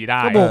สู้กับผีไ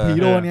ด้ก็โบกผี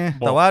โดนไง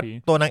แต่ว่า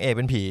ตัวนางเอกเ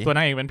ป็นผี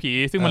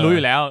ซึ่งมันรู้อ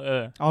ยู่แล้ว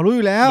รู้อ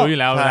ยู่แล้ว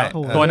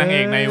ตัวนางเอ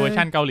กในเวอร์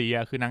ชันเกาหลี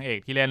อ่ะคือนางเอก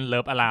ที่เล่นเลิ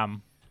ฟอาราม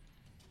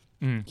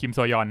คิมโซ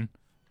ยอน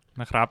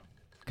นะครับ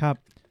ครับ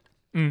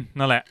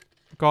นั่นแหละ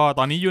ก็ต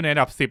อนนี้อยู่ในอั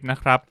นดับ10นะ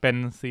ครับเป็น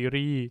ซี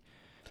รีส์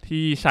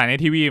ที่ฉายใน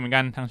ทีวีเหมือน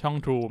กันทางช่อง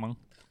True มั้ง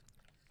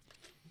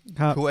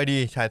ครับ True ID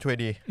ฉาย True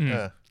ID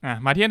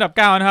มาที่อันดับ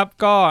9นะครับ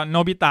ก็โน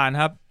บิตะน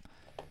ะครับ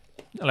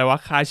อะไรวะ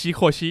คาชิโ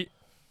คชิ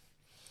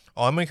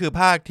มันคือ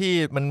ภาคที่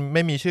มันไ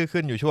ม่มีชื่อ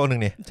ขึ้นอยู่ช่วงนึ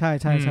งนี่ใช่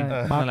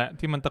นั่นแหละ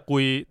ที่มันตะ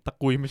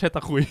กุยไม่ใช่ต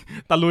ะ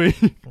ลุ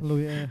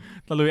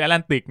ยแอตแล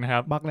นติกนะครั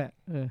บบักแหละ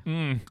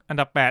อัน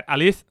ดับ8อ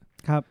ลิส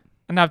ครับ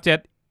อันดับ7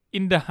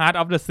 In the Heart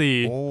of the Sea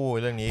โอ้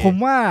เรื่องนี้ผม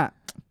ว่า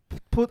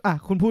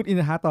คุณพูด In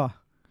the Heart ต่อ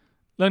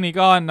เรื่องนี้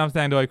ก็นำแส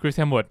ดงโดยคริส เ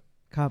ฮมส์ เวิร์ธ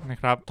ครับนะ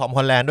ครับทอมฮ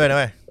อลแลนด์ด้วยนะ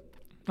เว้ย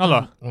เหร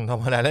อทอม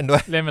ฮอลแลนด์เล่นด้ว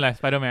ยเล่นเป็นอะไรส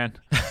ไปเดอร์แมน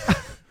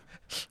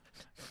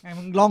ไง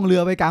มึงล่องเรื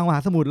อไปกลางมหา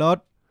สมุทรแล้ว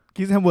ค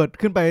ริส เฮมส์ เวิร์ธ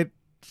ขึ้นไป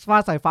ฟา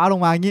ดสายฟ้าลง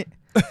มาอย่างงี้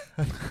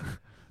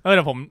แ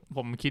ต่ผ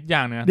มคิดอย่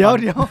างนึงเดี๋ยว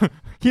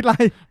คิดอะไร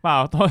เปล่า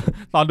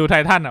ตอนดูไท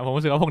ทันผม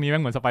รู้สึกว่าพวกนี้แม่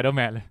งเหมือนสไปเดอร์แ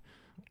มนเลย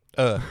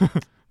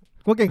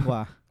ก็เก่งกว่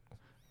า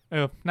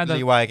น่าจะ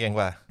รีวายเก่ง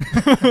กว่า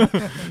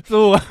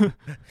สู้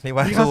รีว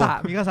ายมิคาส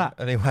ะ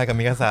รีวายกับ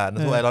มิคาสะ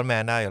สู้ไอรอนแม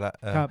นได้อยู่แล้ว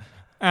ครับ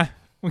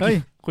เฮ้ย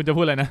คุณจะ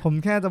พูดอะไรนะผม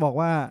แค่จะบอก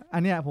ว่าอั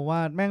นเนี้ยผมว่า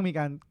แม่งมีก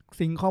าร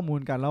ซิงค์ข้อมูล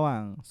กันระหว่า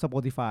ง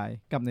Spotify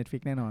กับ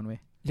Netflix แน่นอนเว้ย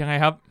ยังไง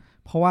ครับ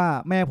เพราะว่า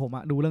แม่ผม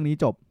ดูเรื่องนี้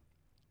จบ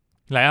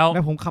แล้ว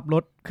ผมขับร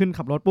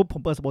ถปุ๊บผ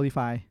มเปิด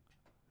Spotify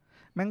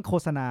แม่งโฆ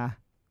ษณา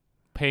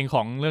เพลงข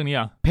องเรื่องนี้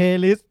อ่ะเพล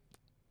ย์ลิสต์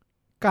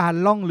การ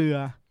ล่องเรือ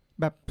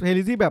แบบเพลย์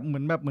ลิสต์ที่แบบเห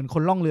มือนค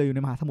นล่องเรืออยู่ใ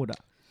นมหาสมุทรอ่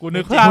ะกู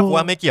นึกภาพ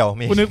ว่าไม่เกี่ยว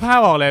กูนึกภาพ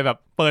ออกเลยแบบ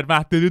เปิดมา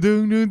ตึ้ง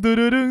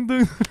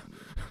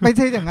ไม่ใ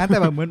ช่อย่างนั้นแต่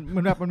แบบเหมื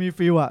อนแบบมันมี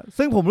ฟีลอ่ะ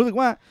ซึ่งผมรู้สึก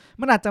ว่า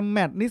มันอาจจะแม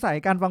ทนิสัย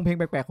การฟังเพลง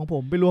แปลกๆของผ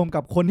มไปรวมกั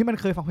บคนที่มัน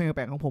เคยฟังเพลงแ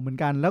ปลกๆของผมเหมือน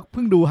กันแล้วเ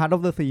พิ่งดู Heart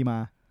of the Sea มา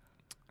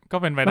ก็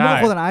เป็นไปได้มัน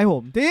โฆษณาให้ผ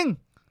มจริง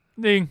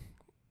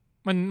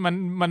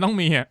มันต้อง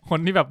มีอ่ะคน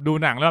ที่แบบดู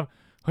หนังแล้ว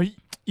เฮ้ย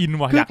อิน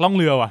ว่ะอยากล่อง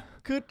เรือว่ะ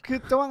คือ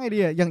จะว่าไงดี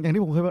อ่ะอย่าง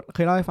ที่ผมเค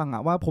ยเล่าให้ฟังอ่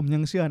ะว่าผมยั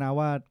งเชื่อนะ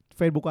ว่า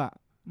Facebook อ่ะ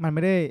มันไ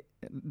ม่ได้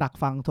ดัก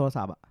ฟังโทร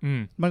ศัพท์อ่ะ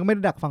มันก็ไม่ไ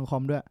ด้ดักฟังคอ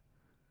มด้วย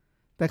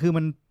แต่คือ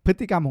มันพฤ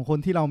ติกรรมของคน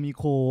ที่เรามี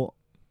โค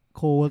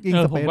เวิร์กิ้ง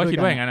สเปซด้วยกันผมก็คิด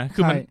ว่าอย่างนั้นนะ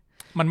คือ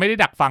มันไม่ได้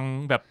ดักฟัง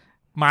แบบ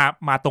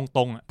มาต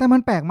รงๆอ่ะแต่มั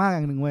นแปลกมากอ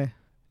ย่างนึงเว้ย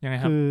ยังไง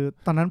ครับคือ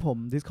ตอนนั้นผม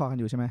Discord กัน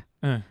อยู่ใช่ไหม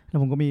แล้ว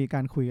ผมก็มีกา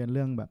รคุยกันเ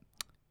รื่องแบบ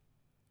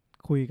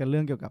คุยกันเรื่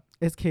องเกี่ยวกับ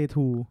SK2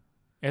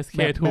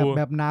 SK2 แ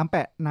บบน้ำแป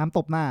ะน้ำต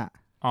บหน้า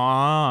อ๋อ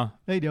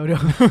เฮ้ยเดี๋ยว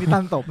นี่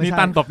ตั้นตบไม่ใช่นี่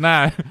ตั้นตบหน้า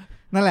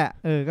นั่นแหละ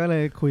ก็เล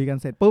ยคุยกัน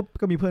เสร็จปุ๊บ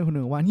ก็มีเพื่อนคนห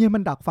นึ่งว่าเนี่ยมั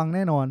นดักฟังแ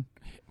น่นอน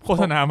โฆ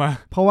ษณามา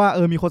เพราะว่า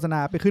มีโฆษณา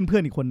ไปขึ้นเพื่อ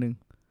นอีกคนนึง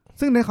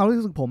ซึ่งในความรู้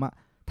สึกผมอะ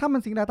ถ้ามัน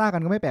ซิงค์ data กั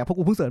นก็ไม่แปลกเพราะ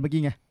กูเพิ่งเสิร์ชเมื่อ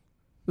กี้ไง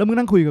แล้วมึง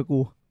นั่งคุยกับกู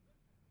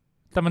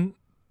แต่มัน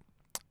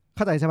เ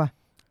ข้าใจใช่ป่ะ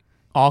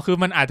อ๋อคือ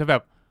มันอาจจะแบ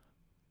บ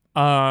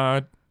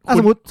ส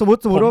มม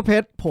ติว่าเพ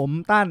ชรผม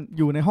ตั้นอ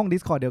ยู่ในห้อง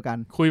Discord เดียวกัน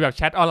คุยแบบแ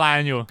ชทออนไลน์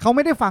อยู่เขาไ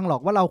ม่ได้ฟังหรอ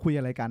กว่าเราคุย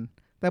อะไรกัน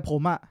แต่ผ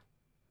มอะ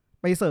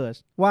ไปเสิร์ช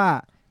ว่า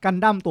กัน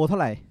ดั้มตัวเท่า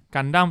ไหร่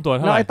กันดั้มตัวเ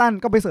ท่าไหร่แล้วไอ้ตั้น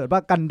ก็ไปเสิร์ชว่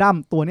ากันดั้ม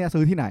ตัวเนี้ย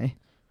ซื้อที่ไหน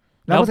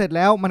แล้วเสร็จแ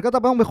ล้วมันก็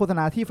ต้องไปโฆษณ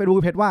าที่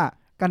Facebook เพชรว่า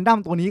กันดั้ม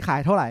ตัวนี้ขาย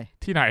เท่าไหร่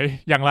ที่ไหน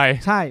อย่างไร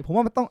ใช่ผม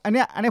ว่ามันต้องอันเ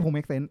นี้ยผม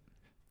make sense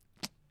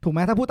ถูกไหม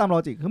ถ้าพูดตามลอ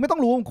จิกคือไม่ต้อ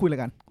งรู้ว่ามันคุยอะไร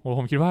กันโห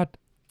ผมคิดว่า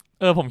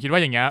ผมคิดว่า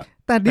อย่างเงี้ย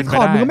แต่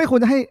Discord มันก็ไม่ควร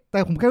จะให้แต่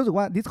ผมแค่รู้สึก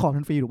ว่า Discord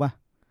มันฟรีถูกป่ะ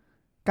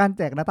การแ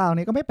จก data ตรง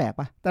นี้ก็ไม่แปลก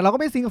ป่ะแต่เราก็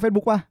ไม่ซิงกับ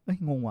Facebook ว่ะ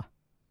งงว่ะ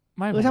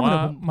ไม่ผมว่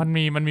ามั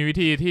นมีวิ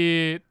ธีที่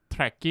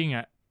tracking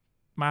อ่ะ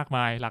มากม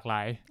ายหลากหล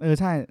าย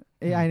ใช่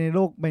AI ในโล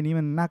กใบนี้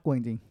มันน่ากลัวจ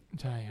ริง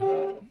ๆใช่ครับ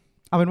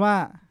เอาเป็นว่า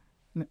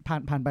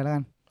ผ่านไปแล้วกั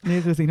นนี่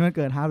คือสิ่งที่มันเ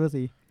กิดฮาร์ดเวอร์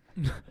ซี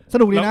ส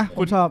นุกดีนะผ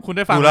มชอบคุณไ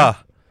ด้ฟัง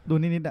ดู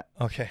นิดๆอ่ะ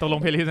โอเคตกลง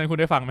เพลย์ลิสต์นั้นคุณ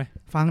ได้ฟังไหม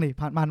ฟังดิ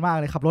ผ่านมาก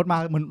เลยขับรถมา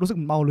เหมือนรู้สึก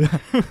เมาเรือ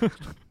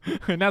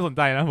น่าสนใ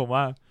จนะผม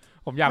ว่า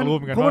ผมอยากรู้เห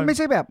มือนกันเพราะมันไม่ใ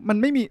ช่แบบมัน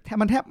ไม่มี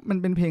มันแทบมัน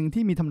เป็นเพลง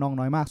ที่มีทำนอง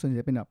น้อยมากส่วนให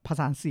ญ่เป็นแบบผ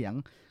สานเสียง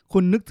คุ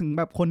ณนึกถึงแ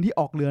บบคนที่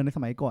ออกเรือในส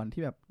มัยก่อน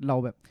ที่แบบเรา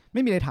แบบไ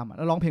ม่มีอะไรทำแ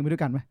ล้วร้องเพลงไปด้ว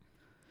ยกันไหม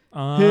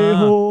เฮ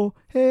โฮ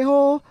เฮโฮ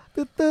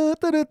ตึ๊ดตึ๊ด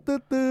ตึ๊ดตึ๊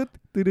ดตึ๊ด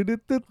ตึ๊ดตึ๊ดตึ๊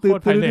ดตึ๊ดตึ๊ดโค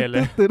ตรไพเรทเล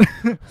ย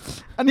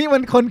อันนี้มั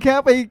นคนแค่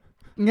ไป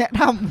แงะ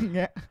ทำแ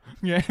งะ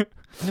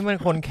นี่มัน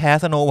คนแคส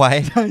สโนไว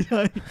ท์ใ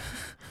ช่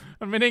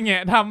มันไม่ได้แง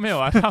ะทำไม่หร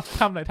อ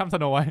ทำอะไรทำส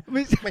โนไวท์ไ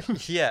ม่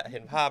เชี่ยเห็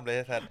นภาพเลย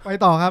สัตว์ไป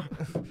ต่อครับ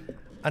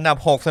อันดับ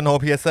6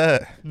 Snowpiercer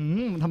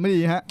ทำไม่ดี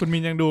ฮะคุณมิ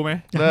นยังดูไหม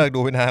เลิกดู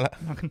ไปนานละ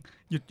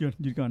หยุ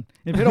ดก่อน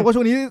เห็นเพชรบอกว่า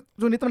ช่วง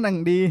นี้ตำแหน่ง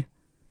ดี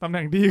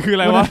คืออะ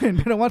ไรวะเห็นเ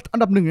พชรบอกว่าอั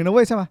นดับ1เลยนะเ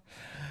ว้ยใช่ป่ะ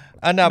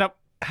อันดับ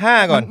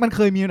5ก่อนมันเค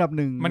ยมีอันดับ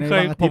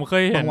1ผมเค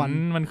ยเห็น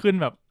มันขึ้น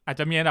แบบอาจ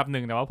จะมีอันดับ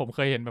1แต่ว่าผมเค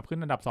ยเห็นแบบขึ้น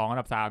อันดับ2อัน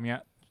ดับ3เงี้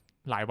ย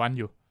หลายวัน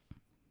อยู่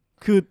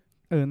คือ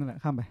นั่นแหละ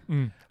ข้ามไป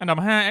อันดับ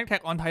5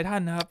 Attack on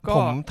Titan นะครับก็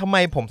ทำไม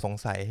ผมสง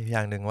สัยอย่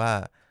างนึงว่า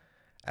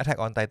Attack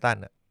on Titan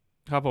อ่ะ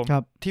ครับผม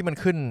ที่มัน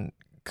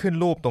ขึ้น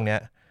รูปตรงเนี้ย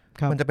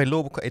มันจะเป็นรู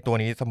ปไอตัว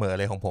นี้เสมอ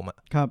เลยของผมอ่ะ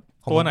ครับ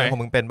ตัวไหนของ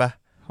มึงเป็นปะ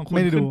ของคุณ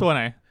ขึ้นตัวไห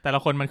นแต่ละ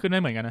คนมันขึ้นไ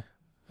ม่เหมือนกันนะ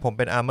ผมเ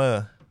ป็น Armor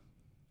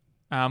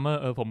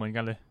ผมเหมือน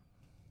กันเลย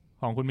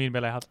ของคุณมีนเป็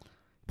นอะไรครับ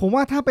ผมว่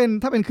าถ้าเ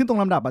ป็นขึ้นตรง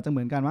ลำดับอาจจะเห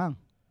มือนกันมั้ง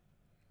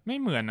ไม่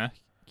เหมือนนะ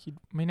คิด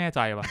ไม่แน่ใจ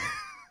ว่ะ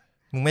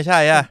มึงไม่ใช่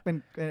อ่ะเป็น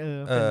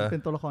เป็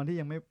นตัวละครที่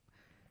ยังไม่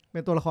เป็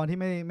นตัวละครที่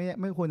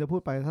ไม่ควรจะพู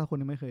ดไปถ้าคน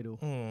ยังไม่เคยดู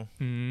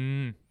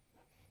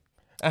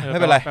ไม่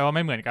เป็นไรแปลว่าไ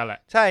ม่เหมือนกันแหละ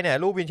ใช่เนี่ย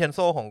รูปวินเชนโซ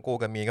ของกู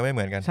กับมีก็ไม่เห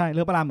มือนกันใช่เ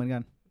ลือกปรามเหมือนกั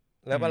น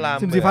แล้วปราม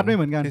ซิมซิฟัสไม่เ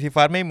หมือนกันซิมซิ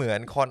ฟัสไม่เหมือน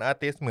คอนอาร์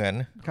ติสเหมือน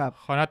ครับ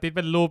คอนอาร์ติสเ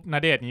ป็นรูปณ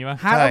เดชน์งี้ป่ะ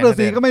Heart of the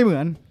Sea ก็ไม่เหมื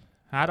อน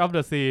Heart of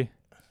the Sea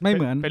ไม่เ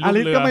หมือนอา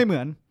ริสก็ไม่เหมื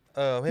อน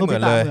ไม่เหมือ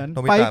นเลย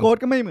ไฟโกด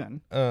ก็ไม่เหมือน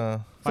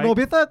สโนว์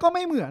พิเตอร์ก็ไ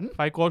ม่เหมือนไ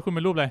ฟโกดคุณเ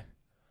ป็นรูปอะไร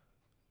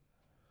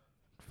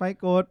ไฟ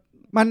โกด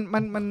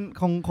มัน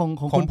ของ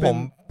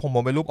ผม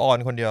เป็นรูปออน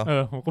คนเดียว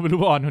ผมก็เป็นรู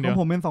ปออนคนเดียว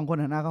ผมเป็น2คน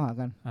หันหน้าเข้าหา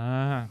กัน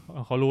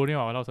เขารู้นี่ห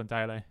ว่าเราสนใจ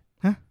อะไร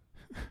ฮะ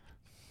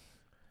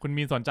คุณ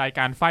มีสนใจ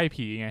การไฟ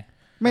ผีไง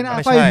ไม่น่า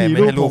ไฟผี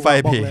รูปไฟ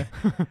ผี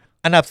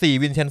อันดับ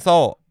4วินเชนโซ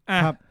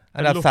ครับ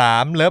อันดับ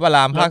3เลิฟอล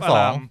ามภาค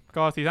2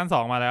ก็ซีซั่น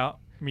2มาแล้ว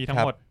มีทั้ง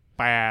หมด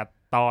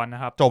8ตอนน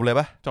ะครับจบเลย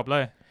ปะจบเล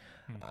ย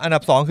อันดั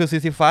บ2คือซิ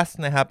ซิฟัส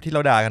นะครับที่เร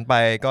าด่ากันไป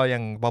ก็ยั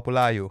งป๊อปปู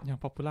ล่าอยู่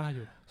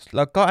แ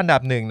ล้วก็อันดั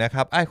บ1นะค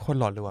รับไอ้คน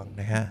หลอดลวง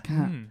นะฮะ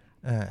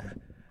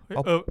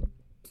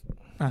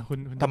คุณ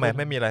ทำไมไ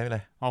ม่มีอะไร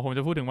ผมจ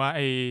ะพูดถึงว่าไ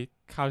อ้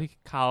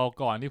คราว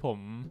ก่อนที่ผม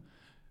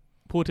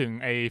พูดถึง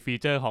ไอ้ฟี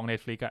เจอร์ของ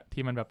Netflix อ่ะ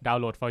ที่มันแบบดาว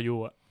น์โหลด for you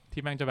อ่ะ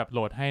ที่แม่งจะแบบโหล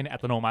ดให้ในอั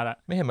ตโนมัติอ่ะ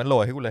ไม่เห็นมันโหล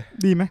ดให้กูเลย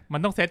ดีไหมมั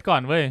นต้องเซตก่อ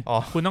นเว้ย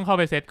คุณต้องเข้า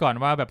ไปเซตก่อน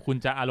ว่าแบบคุณ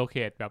จะ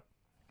allocate แบบ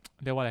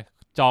เรียกว่าอะไร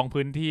จอง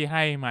พื้นที่ใ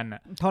ห้มันอ่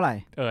ะเท่าไหร่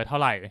เท่า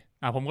ไหร่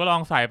ผมก็ลอ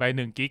งใส่ไป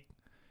1กิก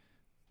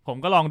ผม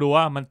ก็ลองดู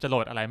ว่ามันจะโหล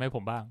ดอะไรให้ผ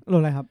มบ้างโหล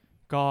ดอะไรครับ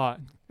ก็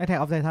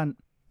Attack of Titan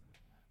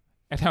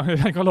Attack of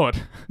Titan ก็โหลด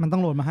มันต้อ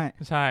งโหลดมาให้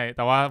ใช่แ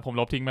ต่ว่าผม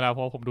ลบทิ้งไปแล้วเพ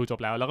ราะผมดูจบ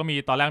แล้วก็มี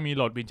ตอนแรกมีโ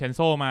หลด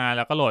Vincenzo มาแ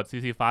ล้วก็โหลด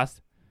CC Fast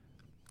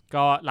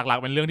ก็หลัก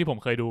ๆเป็นเรื่องที่ผม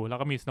เคยดูแล้ว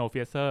ก็มี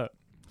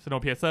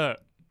Snowpiercer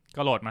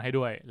ก็โหลดมาให้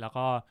ด้วยแล้ว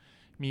ก็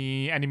มี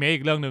อนิเมะอี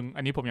กเรื่องนึง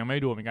อันนี้ผมยังไม่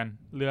ดูเหมือนกัน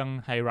เรื่อง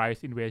High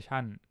Rise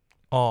Invasion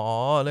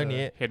เรื่อง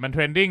นี้เห็นมันเท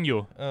รนดิ้งอยู่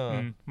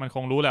มันค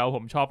งรู้แล้วผ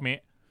มชอบเมะ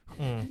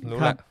รู้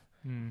แล้ว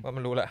ว่ามั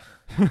นรู้แล้ว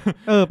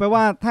แปล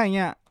ว่าถ้าอย่างเ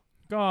งี้ย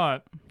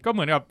ก็เห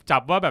มือนกับจั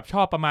บว่าแบบช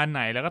อบประมาณไห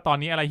นแล้วก็ตอน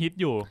นี้อะไรฮิต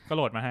อยู่ก็โห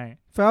ลดมาให้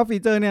แฟลฟี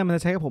เจอร์เนี่ยมันจ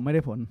ะใช้กับผมไม่ไ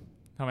ด้ผล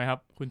ทำไมครับ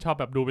คุณชอบ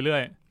แบบดูไปเรื่อ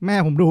ยแม่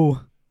ผมดู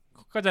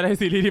ก็จะได้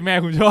ซีรีส์ที่แม่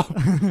คุณชอบ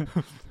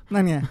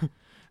นั่นไง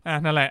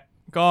นั่นแหละ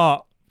ก็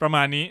ประม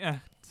าณนี้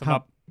สำหรั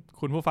บ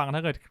คุณผู้ฟังถ้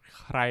าเกิด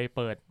ใครเ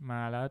ปิดมา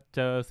แล้วเจ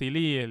อซี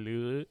รีส์หรื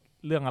อ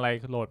เรื่องอะไร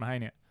โหลดมาให้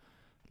เนี่ย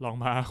ลอง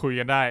มาคุย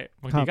กันได้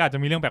บางทีก็อาจจะ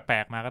มีเรื่องแปล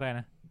กๆมาก็ได้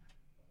นะ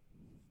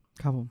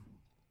ครับผม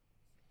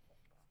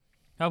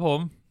ครับผม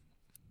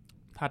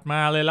ถัดมา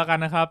เลยแล้วกัน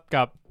นะครับ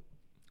กับ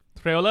เ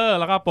ทรลเลอร์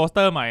แล้วก็โปสเต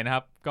อร์ใหม่นะค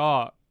รับก็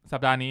สั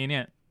ปดาห์นี้เนี่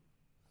ย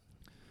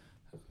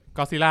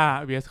Godzilla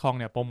vs Kong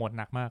เนี่ยโปรโมท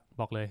หนักมาก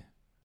บอกเลย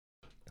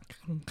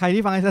ใคร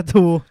ที่ฟังไอ้สัตว์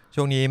ทู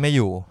ช่วงนี้ไม่อ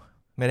ยู่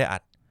ไม่ได้อั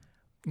ด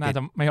น่าจ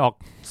ะไม่ออก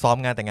ซ้อม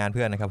งานแต่งงานเ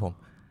พื่อนนะครับผม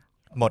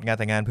หมดงาน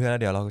แต่งงานเพื่อนแล้ว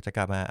เดี๋ยวเราจะก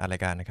ลับมาอัดรา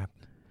ยการนะครับ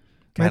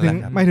ไ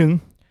ม่ถึง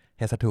เ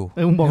ฮสทู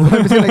มึงบอกว่า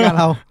ไม่ใช่รายการ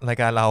เราราย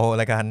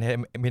การ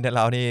มินเนเ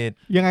รานี่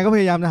ยังไงก็พ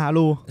ยายามจะหา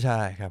รูใช่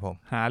ครับผม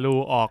หารู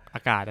ออกอ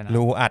ากาศนะ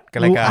รูอัดกั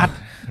นรายการ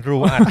รู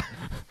อัด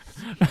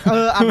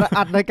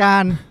อัดรายกา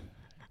ร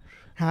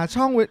หา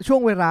ช่ว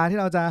งเวลาที่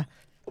เราจะ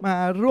มา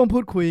ร่วมพู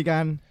ดคุยกั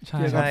นเ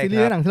กี่ยวกับซีรี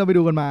ส์หนังที่เราไป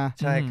ดูกันมา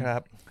ใช่ครั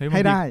บใ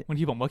ห้ได้บาง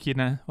ทีผมก็คิด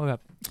นะว่าแบบ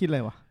คิดอะไร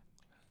วะ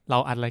เรา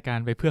อัดรายการ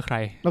ไปเพื่อใคร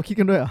เราคิด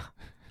กันด้วยเหรอ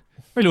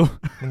ไม่รู้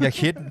มึงอย่า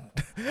คิด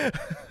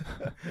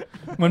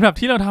เหมือนแบบ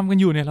ที่เราทำกัน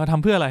อยู่เนี่ยเราท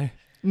ำเพื่ออะไร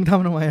มึงท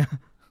ำทำไมอะ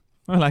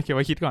ไม่เป็นไรเก็บไ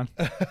ว้คิดก่อน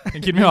ยั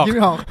งคิดไม่อ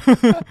อก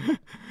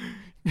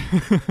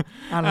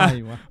อะไร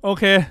วะโอ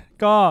เค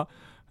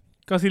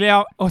ก็ซีเรียล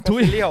โอ้ทุ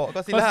ย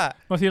ก็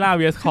ซีล่า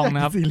vs Kong น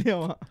ะครับซีเรียล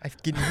อ่ะไอ้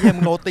กินเหี้ย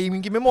มึงโรตีมึ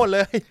งกินไม่หมดเล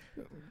ย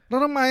แล้ว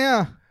ทำไมอ่ะ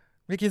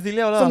ไม่กินซีเ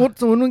รียลแล้วสมมติ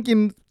มึงกิน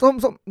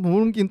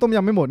มึงกินต้มย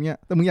ำไม่หมดเงี้ย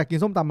แต่มึงอยากกิน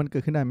ส้มตำมันเกิ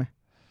ดขึ้นได้ไหม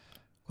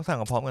ก็สั่ง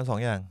กับพร้อมกัน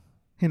2อย่าง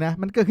เห็นนะ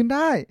มันเกิดขึ้นไ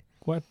ด้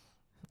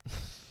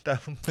แต่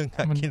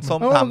มึงกินส้ม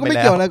ตำไปแล้วก็ไม่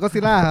เกี่ยวอะไรก็ซี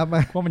ล่าครับ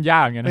ว่ามันย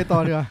ากอย่างเงี้ยไปต่อ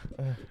ดีกว่า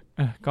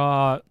ก็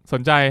ส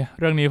นใจ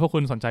เรื่องนี้พวกคุ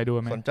ณสนใจดู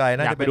ไหมสนใจ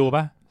น่าจะไปดู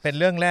ป่ะเป็น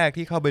เรื่องแรก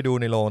ที่เข้าไปดู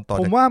ในโรงตอน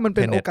ผมว่ามันเ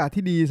ป็นโอกาส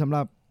ที่ดีสำห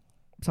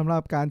รั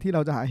บการที่เร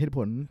าจะหาเหตุผ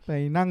ลไป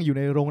นั่งอยู่ใ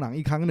นโรงหนัง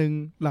อีกครั้งนึง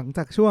หลังจ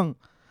ากช่วง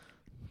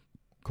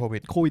โค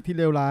วิดที่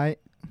เลวร้าย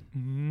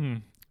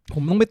ผ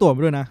มต้องไปตรวจ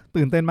ด้วยนะ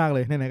ตื่นเต้นมากเล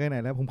ยไหนๆก็ไหน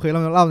แล้วผมเคย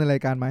เล่าในรา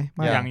ยการไหม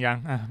ยัง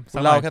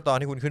เล่าแค่ตอน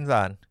ที่คุณขึ้นศ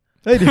าล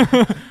เ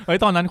ฮ้ย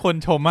ตอนนั้นคน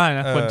ชมมาก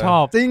นะคนชอ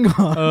บจริงเหร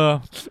อ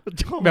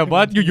แบบว่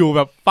าอยู่ๆแ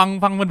บบฟั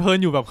งเพลิน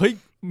ๆอยู่แบบเฮ้ย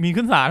มี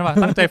ขึ้นศาลว่ะ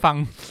ตั้งใจฟัง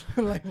อ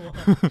ะไรวะ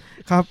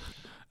ครับ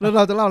แล้วเร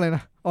าจะเล่าอะไรน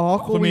ะอ๋อ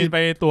คุณมีไป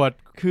ตรวจ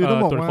คือต้อง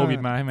บอกว่าโควิด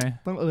มาใช่ไหม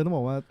ต้องบ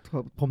อกว่า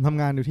ผมท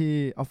ำงานอยู่ที่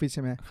ออฟฟิศใ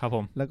ช่ไหมครับผ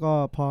มแล้วก็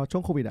พอช่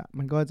วงโควิดอ่ะ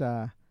มันก็จะ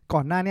ก่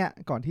อนหน้าเนี้ย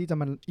ก่อนที่จะ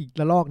มันอีก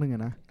ระลอกนึงอ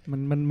ะนะ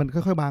มัน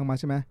ค่อยๆบางมา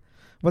ใช่ไหม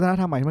วัฒน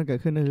ธรรมใหม่ที่มันเกิด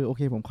ขึ้นก็คือโอเ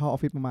คผมเข้าออฟ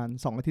ฟิศประมาณ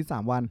2 อาทิตย์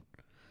3 วัน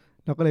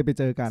เราก็เลยไป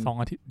เจอกัน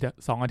2 อาทิตย์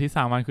2 อาทิตย์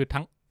3 วันคือ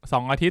ทั้ง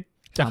2 อาทิตย์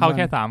จะเข้าแ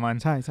ค่3 วัน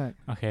ใช่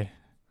โอเค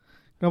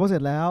แล้วพอเสร็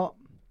จแล้ว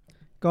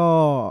ก็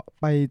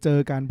ไปเจอ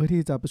กันเพื่อ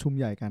ที่จะประชุม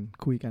ใหญ่กัน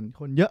คุยกัน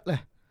คนเยอะเลย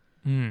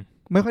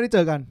ไม่ค่อยได้เจ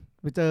อกัน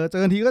ไปเจ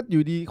อกันทีก็อ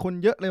ยู่ดีคน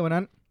เยอะเลยวัน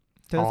นั้น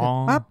เจอเสร็จ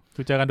ปั๊บ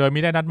คือเจอกันโดยไ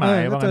ม่ได้นัดหมา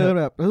ยก็เจอ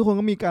แบบแล้วทุกคน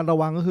ก็มีการระ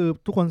วังก็คือ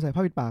ทุกคนใส่ผ้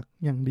าปิดปาก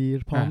อย่างดี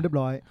พร้อมเรียบ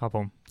ร้อยครับผ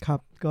มครับ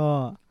ก็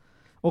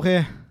โอเค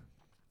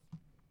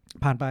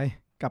ผ่านไป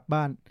กลับ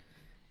บ้าน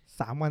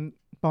3 วัน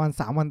ประมาณ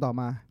3 วันต่อ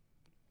มา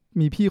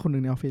มีพี่คนหนึ่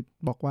งในออฟฟิศ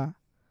บอกว่า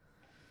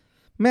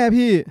แม่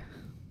พี่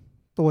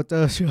ตัวเจ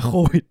อเชื้อโค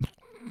วิด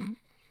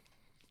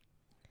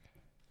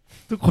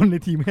ทุกคนใน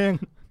ทีมแห้ง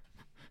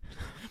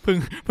เ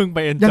พิ่งไป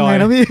เอนจอยยังไง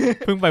นะพี่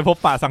เพิ่งไปพบ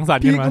ปะสังสรร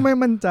ค์กันมาพี่ก็ไม่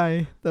มั่นใจ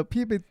แต่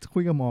พี่ไปคุ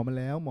ยกับหมอมา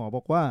แล้วหมอบ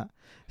อกว่า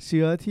เ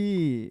ชื้อ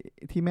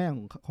ที่แม่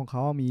ของเข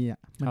ามีอ่ะ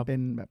มันเป็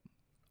นแบบ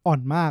อ่อ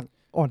นมาก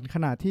อ่อนข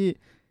นาดที่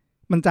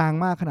มันจาง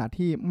มากขนาด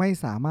ที่ไม่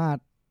สามารถ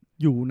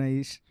อยู่ใน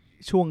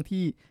ช่วง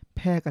ที่แพ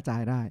ร่กระจา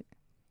ยได้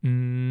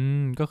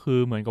ก็คือ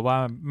เหมือนกับว่า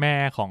แม่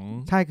ของ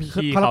ใช่คื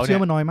อเขารับเชื้อ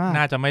มาน้อยมาก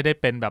น่าจะไม่ได้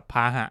เป็นแบบพ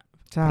าหะ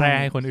แพร่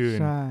ให้คนอื่น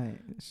ใช่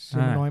เ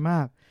ชื้อน้อยม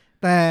าก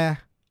แต่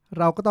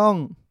เราก็ต้อง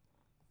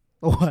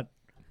ตรวจ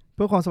เ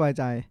พื่อความสบาย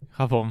ใจค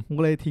รับผม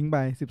ก็เลยทิ้งไป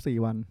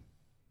14 วัน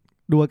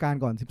ดูอาการ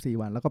ก่อน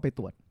14 วันแล้วก็ไปต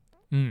รวจ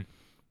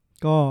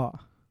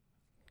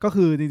ก็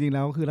คือจริงๆแ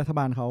ล้วคือรัฐบ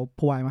าลเขา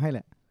พรอไวมาให้แห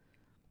ละ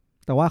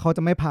แต่ว่าเขาจ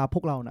ะไม่พาพ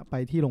วกเรานะไป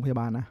ที่โรงพยา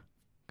บาลนะ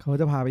เขา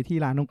จะพาไปที่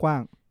ร้านกว้า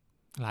ง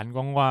ร้านก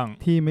ว้าง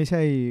ๆที่ไม่ใ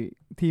ช่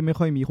ที่ไม่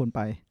ค่อยมีคนไป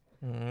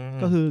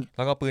ก็คือแ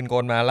ล้วก็ปืนก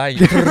ลมาไล่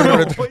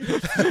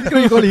ก็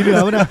มีเกาหลีเหนือ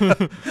มั้ยนะ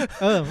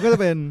ก็จะ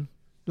เป็น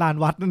ลาน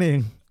วัดนั่นเอง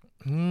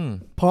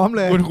พร้อมเ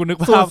ลยคุณนึก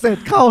ภาพเสร็จ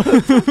เข้า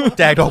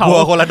แจกดอกบัว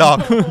คนละดอก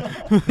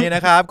นี่น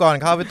ะครับก่อน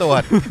เข้าไปตรว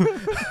จ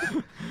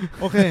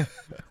โอเค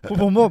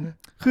ผม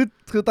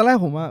คือตอนแรก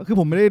ผมอะคือ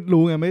ผมไม่ได้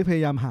รู้ไงไม่พย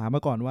ายามหาม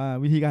าก่อนว่า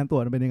วิธีการตรว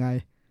จมันเป็นยังไง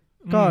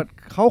ก็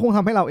เขาคงท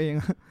ำให้เราเอง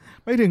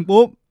ไปถึง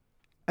ปุ๊บ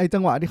ไอ้จั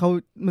งหวะที่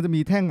มันจะ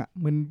มีแท่งอะ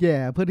เหมือนแย่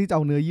เพื่อที่จะเอ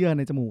าเนื้อเยื่อใ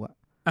นจมูกอะ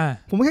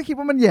ผมแค่คิด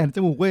ว่ามันแย่จ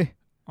มูกเว้ย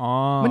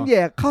มันแ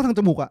ย่เข้าทางจ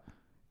มูกอะ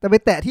แต่ไป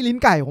แตะที่ลิ้น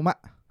ไก่ผมอะ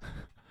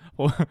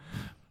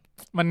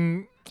มัน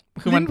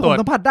คือมันผม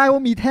สัมผัสได้ว่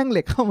ามีแท่งเห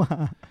ล็กเข้ามา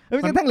ไ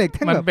ม่ใช่แท่งเหล็กแ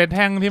ท่งแบบมันเป็นแ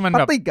ท่งที่มัน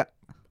แบบพลาสติกอะ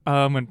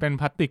เหมือนเป็น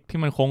พลาสติกที่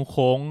มันโ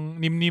ค้ง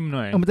ๆนิ่มๆห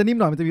น่อยมันจะนิ่ม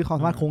หน่อยมันจะมีความ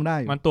สามารถโค้งได้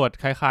มันตรวจ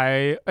คล้าย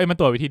ๆมัน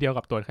ตรวจวิธีเดียว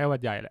กับตรวจไข้หวั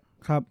ดใหญ่แหละ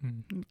ครับ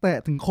แต่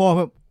ถึงคอแ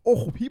บบโอ้โ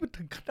หพี่มัน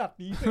ถึงขนาด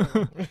นี้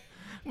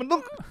มันต้อ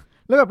ง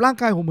แล้วแบบร่าง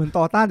กายผมเหมือน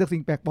ต่อต้านจากสิ่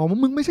งแปลกปลอม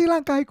มึงไม่ใช่ร่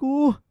างกายกู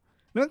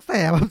แล้วแส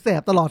บแบบแส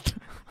บตลอ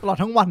ด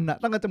ทั้งวันอะ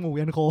ตั้งแต่จมูก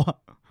ยันคอ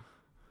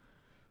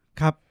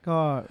ครับก็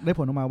ได้ผ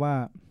ลออกมาว่า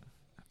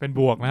เป็น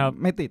บวกนะครับ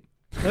ไม่ติด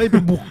เ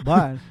ป็นบวกบ้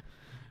า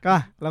ก็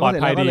แล้วก็เสร็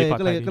จแล้ว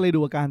ก็เลยดู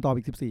อาการต่อ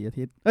อีก14 อา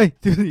ทิตย์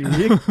14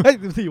 วีค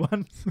14 วัน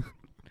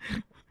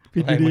ผิ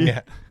ดดี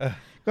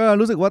ก็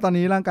รู้สึกว่าตอน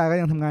นี้ร่างกายก็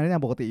ยังทำงานได้อย่า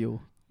งปกติอยู่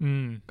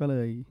ก็เล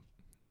ย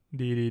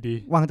ดี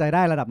วางใจไ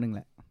ด้ระดับหนึ่งแห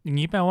ละอย่าง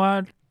นี้แปลว่า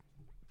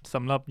ส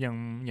ำหรับอ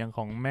ย่างข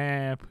องแม่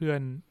เพื่อ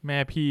นแม่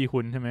พี่คุ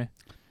ณใช่ไหม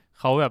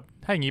เขาแบบ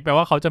ถ้าอย่างนี้แปล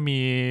ว่าเขาจะมี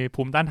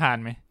ภูมิต้านทาน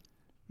ไหม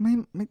ไ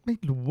ม่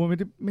รู้ว่าไม่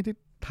ได้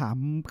ถาม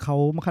เขา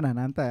มาขนาด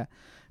นั้นแ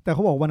ต่เข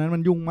าบอกวันนั้นมั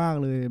นยุ่งมาก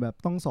เลยแบบ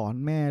ต้องสอน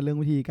แม่เรื่อง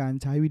วิธีการ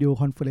ใช้วิดีโอ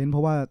คอนเฟอเรนซ์เพร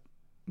าะว่า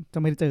จะ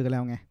ไม่ได้เจอกันแล้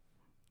วไง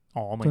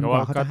เหมือนกับว่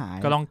า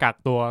ก็ต้องกัก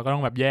ตัวก็ต้อ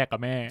งแบบแยกกับ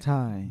แม่ใ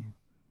ช่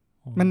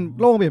มัน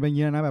โลกเปลี่ยนไปอย่าง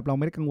นี้นะแบบเราไ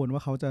ม่ได้กังวลว่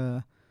าเขาจะ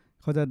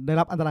ได้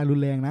รับอันตรายรุ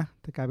นแรงนะ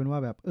แต่กลายเป็นว่า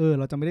แบบ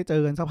เราจะไม่ได้เจ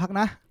อกันสักพัก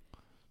นะ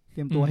เต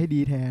รียมตัวให้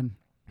ดีแทน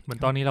เหมือน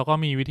ตอนนี้เราก็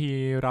มีวิธี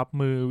รับ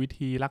มือวิ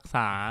ธีรักษ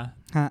า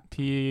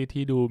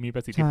ที่ดูมีป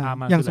ระสิทธิภาพ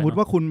มากอย่างสมมติ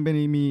ว่าคุณ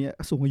มี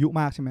สูงอายุ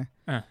มากใช่ไหม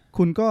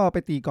คุณก็ไป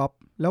ตีกอล์ฟ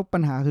แล้วปั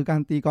ญหาคือการ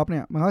ตีกอล์ฟเ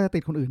นี่ยมันก็จะติ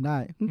ดคนอื่นได้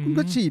คุณ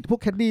ก็ฉีดพวก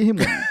แคดดี้ให้หม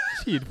ด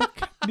ฉีดพวกแ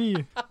คดดี้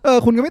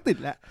คุณก็ไม่ติด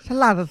แล้วฉ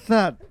ลาดสั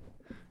ส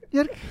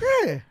ยัดแค่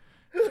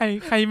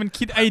ใครมัน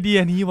คิดไอเดีย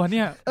นี้วะเ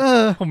นี่ย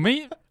ผมไม่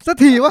สัก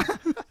ทีว่า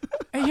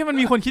ไอ้เหี้ยมัน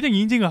มีคนคิดอย่าง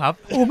นี้จริงเหรอครับ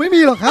โอ้ไม่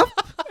มีหรอกครับ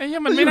ไอ้เหี้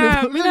ยมันไม่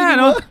น่า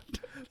เนาะ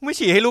ไม่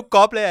ฉี่ให้ลูกก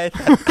อล์ฟเลย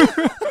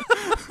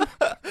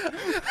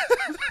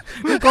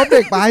ลูกกอล์ฟเ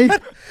ด็กไป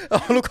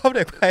ลูกกอล์ฟเ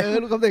ด็กไป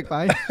ลูกกอล์ฟเด็กไป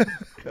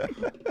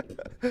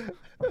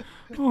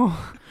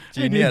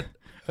จีเนียส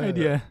ไอเ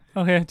ดียโ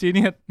อเคจีเ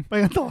นียสไป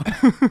กันต่อ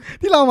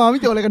ที่เรามาไม่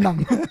เกี่ยวอะไรกันหนัง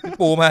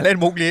ปูมาเล่น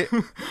มุกนี้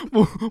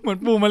เหมือน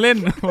ปูมาเล่น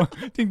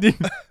จริง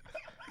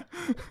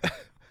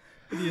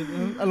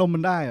อารมณ์มั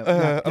นได้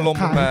อารมณ์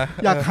มันมา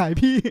อยากขาย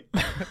พี่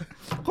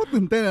เขา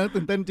ตื่นเต้นนะ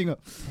ตื่นเต้นจริงอ่ะ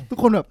ทุก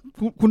คนแบบ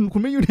คุ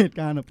ณไม่อยู่ในเหตุ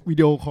การณ์แบบวิ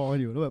ดีโอคอล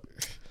อยู่แล้วแบบ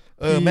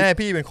แม่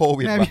พี่เป็นโค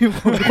วิดแม่พี่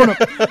ทุกคนแบบ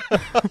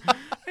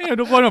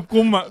ทุกคนแบบ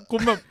กุมแบ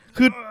บ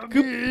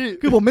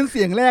คือผมเป็นเ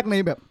สียงแรกใน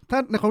แบบถ้า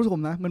ในความรู้สึกผ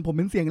มนะมันผมเ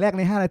ป็นเสียงแรกใ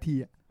น5 นาที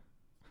อ่ะ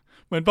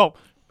เหมือนบอก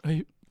เฮ้ย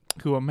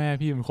คือว่าแม่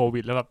พี่เป็นโควิ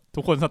ดแล้วแบบ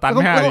ทุกคนสตัน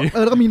แม่ดิ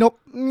แล้วก็มีนก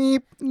งี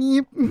บ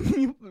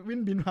วิ่ง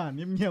บินผ่านเ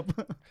งียบ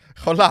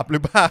เขาหลับหรื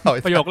อเปล่า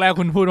ประโยคแรก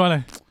คุณพูดว่าอะไร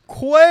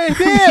คุย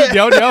พี่เ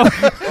ดี๋ยวแ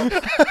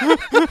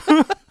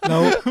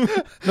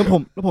ล้วผ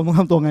มต้อง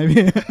ทำตัวไง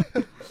พี่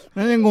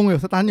นั่นยังงงอ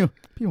ยู่สตันอยู่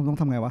พี่ผมต้อง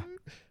ทำไงวะ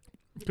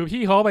คือ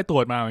พี่เขาก็ไปตร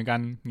วจมาเหมือนกัน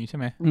อย่างนี้ใช่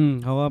ไหม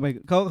เขาก็ไป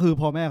เขาคือ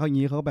พอแม่เขาอย่าง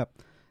นี้เขาแบบ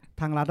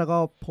ทางรัฐแล้วก็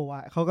โพวะ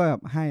เขาก็แบ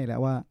บให้แหละ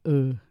ว่า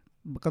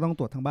ก็ต้อง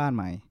ตรวจทางบ้านใ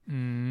หม่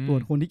ตรว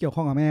จคนที่เกี่ยวข้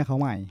องกับแม่เขา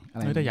ใหม่อะไ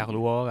รแต่อยาก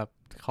รู้ว่าแบบ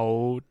เขา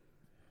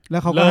แล้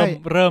วเขาก็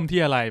เริ่มที่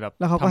อะไรแบบ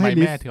ทำไม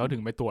แม่เขาถึ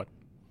งไปตรวจ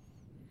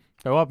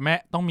แต่ว่าแม่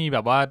ต้องมีแบ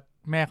บว่า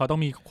แม่เขาต้อ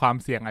งมีความ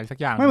เสี่ยงอะไรสัก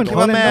อย่างไม่เหมือน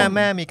ว่าแ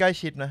ม่มีใกล้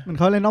ชิดนะมันเ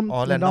ขาเลยน้อม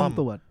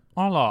ตรวจ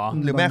เหรอ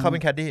หรือแม่เขาเป็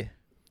นแคดดี้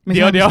เ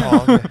ดี๋ยว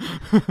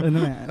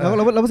นั่นแหละแ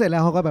ล้วเสร็จแล้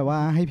วเขาก็แบบว่า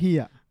ให้พี่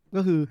อ่ะ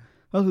ก็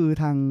คือ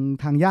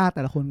ทางญาติแ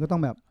ต่ละคนก็ต้อ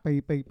งแบบ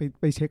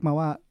ไปเช็คมา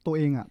ว่าตัวเ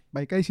องอ่ะไป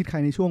ใกล้ชิดใคร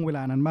ในช่วงเวล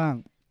านั้นบ้าง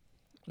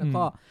แล้ว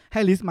ก็ใ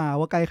ห้ลิสต์มา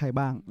ว่าใกล้ใคร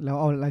บ้างแล้ว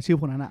เอารายชื่อ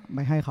พวกนั้นอ่ะไป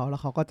ให้เขาแล้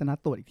วเขาก็จะนัด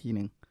ตรวจอีกที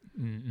นึง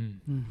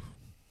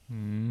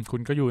คุ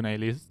ณก็อยู่ใน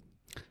ลิสต์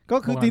ก็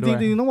คือจ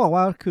ริงๆต้องบอก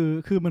ว่า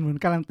คือมันเหมือน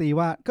การันตี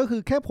ว่าก็คื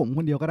อแค่ผมค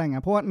นเดียวก็ได้ไง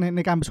เพราะว่าใ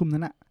นการประชุมนั้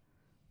นอ่ะ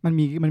มัน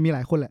มีหล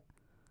ายคนแหละ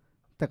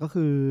แต่ก็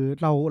คือ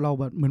เรา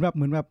แบบเหมือน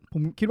แบบผ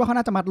มคิดว่าเขา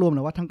น่าจะมัดรวมแหล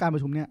ะว่าทั้งการปร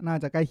ะชุมเนี้ยน่า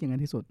จะใกล้เคียงกั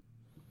นที่สุด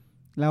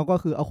แล้วก็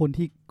คือเอาคน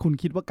ที่คุณ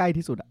คิดว่าใกล้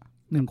ที่สุดอ่ะ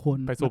1 คน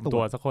ไปสุ่มตั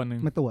วสักคนนึง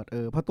มาตรวจ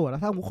พอตรวจแล้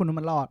วถ้าคนนั้น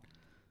มันรอด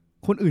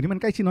คนอื่นที่มัน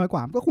ใกล้ชิดน้อยกว่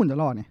าก็คุณจะ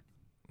รอดเนี่ย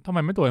ทำไม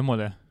ไม่ตรวจให้หมด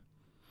เลย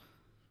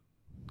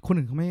คน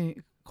อื่นเข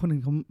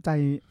าใจ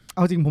เอ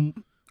าจริง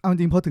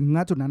พอถึงณ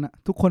จุดนั้นอ่ะ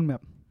ทุกคนแบ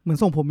บเหมือน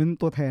ส่งผมเป็น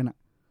ตัวแทนอ่ะ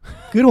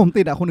คือถ้าผม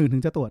ติดอ่ะคนอื่นถึ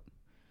งจะตรวจ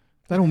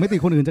แต่ผมไม่ติด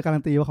คนอื่นจะการั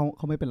นตีว่าเ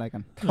ขาไม่เป็นไรกั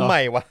นทำไม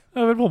วะ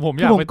เป็นผม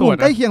อยากไปตรวจ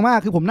ใกล้เคียงมาก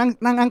คือผม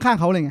นั่งข้าง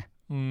เขาเลยไง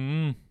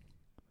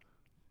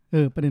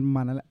ประเด็นประม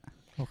าณนั้นแหละ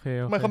โอเค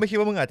มันเขาไม่คิด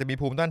ว่ามึงอาจจะมี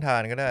ภูมิต้านทา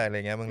นก็ได้อะไร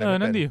เงี้ยมึง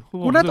นั่นดิ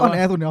กูน่าจะอ่อนแอ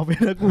สุดในออฟฟิศ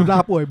กูลา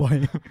ป่วยบ่อย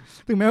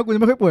ถึงแม้ว่ากูจะ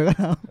ไม่ค่อยป่วยก็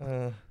ตาม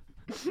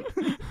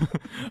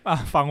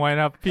ฟังไว้น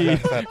ะครับพี่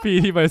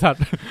ที่บริษัท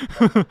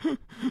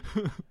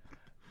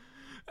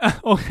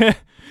โอเค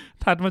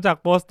ถัดมาจาก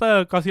โปสเตอ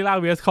ร์ Godzilla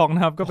vs Kong น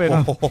ะครับก็เป็น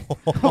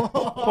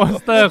โปส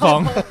เตอร์ของ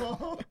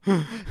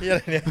อะไ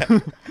รเนี่ย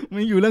ไ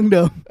ม่อยู่เรื่องเ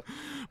ดิม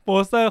โป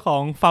สเตอร์ขอ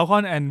ง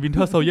Falcon and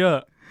Winter Soldier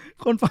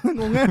คนฟัง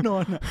งงแน่นอ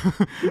น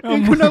ยั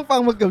งคุณนั่งฟั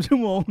งมาเกือบชั่ว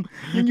โมง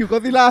ยังอยู่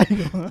Godzillaอีก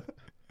เหรอ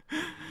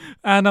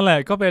นั่นแหละ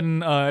ก็เป็น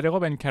เรียกว่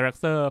าเป็น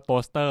character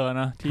poster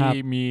นะที่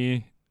มี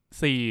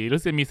4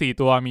รู้สึกมี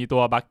4ตัวมีตั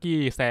วบัก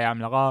กี้แซม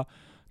แล้วก็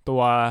ตั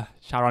ว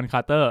ชารอนคา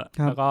ร์เตอร์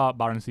แล้วก็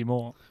บารอนซิโม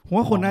ผม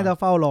ว่าคนน่าจะ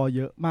เฝ้ารอเ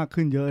ยอะมาก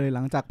ขึ้นเยอะเลยห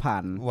ลังจากผ่า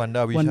นวันด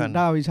าวิ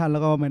ชั่นแล้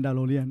วก็แมนดาโล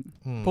เรียน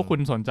พวกคุณ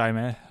สนใจไห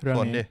มเรื่อง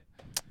นี้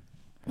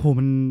โห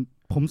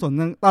ผมสน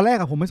ตอนแรก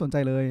อะผมไม่สนใจ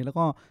เลยแล้ว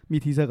ก็มี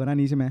ทีเซอร์ก่อนหน้า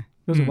นี้ใช่ไหม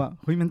รู้สึกว่า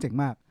เฮ้ยมันเจ๋ง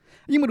มาก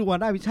ยิ่งมาดูวัน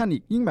ดาวิชั่นอี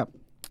กยิ่งแบบ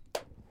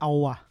เอา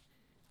อ่ะ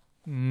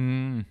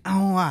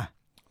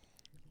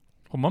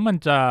ผมว่ามัน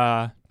จะ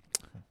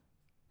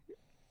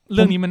เ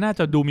รื่องนี้มันน่า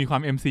จะดูมีควา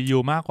ม MCU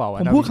มากกว่า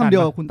ผมพูดคำเดีย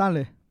วกับคุณตั้นเ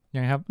ลยยั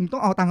งไงครับมึงต้อ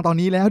งเอาตังค์ตอน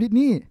นี้แล้วดิส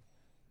นีย์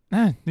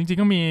จริง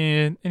ๆก็มี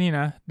ไอ้นี่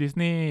นะดิส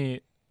นีย์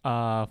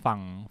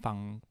ฝั่ง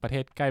ประเท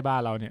ศใกล้บ้า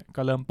นเราเนี่ย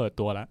ก็เริ่มเปิด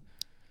ตัวแล้ว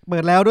เปิ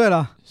ดแล้วด้วยเหร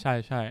อใ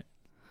ช่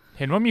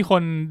เห็นว่ามีค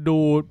นดู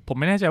ผม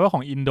ไม่แน่ใจว่าข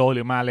องอินโดห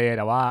รือมาเลแ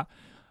ต่ว่า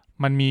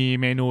มันมี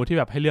เมนูที่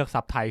แบบให้เลือก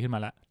ซับไทยขึ้นมา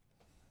แล้ว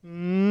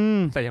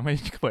แต่ยังไม่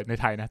เปิดใน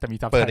ไทยนะแต่มี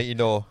ซับไทยเปิดในอิน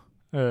โด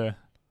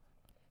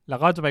แล้ว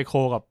ก็จะไปโค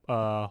กับ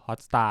ฮอต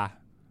สตาร์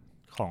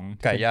ของ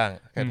ไก่ย่าง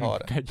ไก่ทอด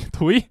ไก่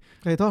ทุย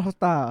ไก่ทอดฮอตส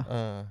ตาร์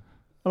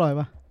อร่อย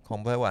ปะของ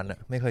ไต้หวันอ่ะ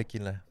ไม่เคยกิ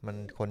นเลยมัน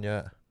คนเยอะ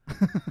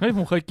เฮ้ยผ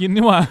มเคยกิน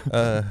นี่หว่า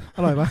อ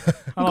ร่อยปะ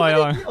อร่อย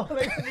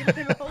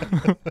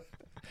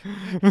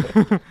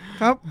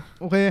ครับ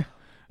โอเค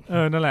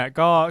นั่นแหละ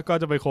ก็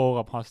จะไปโค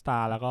กับฮอตสตา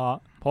ร์แล้วก็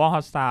เพราะว่าฮอ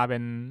ตสตาร์เป็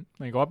นเ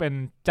หมือนกับว่าเป็น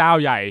เจ้า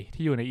ใหญ่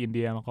ที่อยู่ในอินเ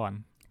ดียมาก่อน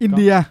อินเ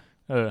ดีย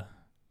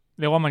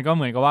เรียกว่ามันก็เ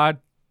หมือนกับว่า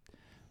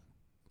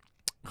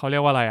เขาเรีย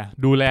กว่าอะไรอ่ะ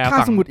ดูแลฝั่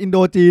งสมุทรอินโด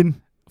จีน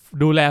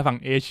ดูแลฝั่ง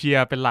เอเชีย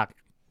เป็นหลัก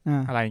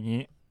อะไรอย่าง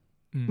นี้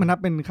มันนับ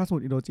เป็นข้าสมุ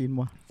ทรอินโดจีน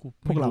วะ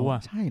พวกเรา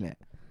ใช่แหละ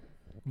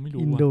ไม่รู้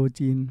อินโด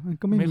จีนมัน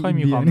ก็ไม่ค่อย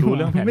มีความรู้เ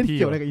รื่องแผนที่ไม่เ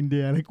กี่ยวอะไรกับอินเดี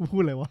ยเลยกูพู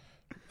ดเลยวะ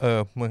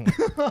มึง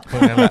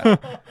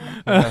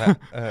นั่นแหละ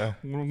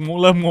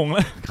เริ่มงงแ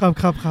ล้วค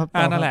รับ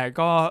นั่นแหละ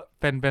ก็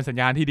เป็นสัญ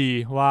ญาณที่ดี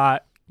ว่า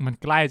มัน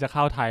ใกล้จะเ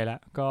ข้าไทยแล้ว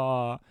ก็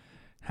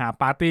หา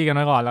ปาร์ตี้กัน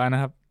มาก่อนแล้วน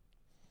ะครับ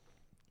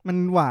มัน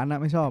หวานอะ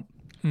ไม่ชอบ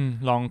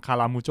ลองคา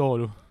รามูโจ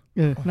ดู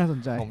น่าสน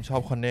ใจผมชอ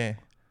บคอนเน่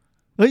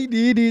เฮ้ย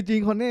ดีจริ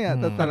งคอนเน่อะ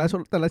แต่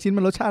ละชิ้น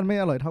มันรสชาติไม่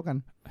อร่อยเท่ากัน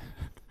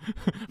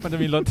มันจะ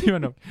มีรสที่มั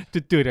นแบบ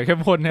จืดๆกับเข้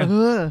มข้นเนี่ย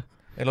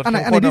อันไหน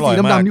ที่สี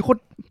ดำๆนี่โคต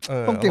ร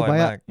ต้องเก็บไว้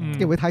อะเ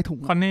ก็บไว้ท้ายถุง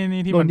คอนเน่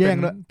นี่ที่มัน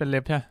เป็นเล็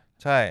บใช่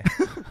ใช่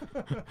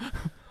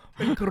เ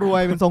ป็นกรว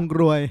ยเป็นทรงก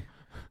รวย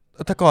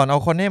แต่ก่อนเอา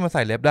คอนเน่มาใ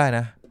ส่เล็บได้น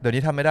ะเดี๋ยว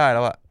นี้ทำไม่ได้แ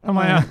ล้วอะทำไ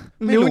มอะ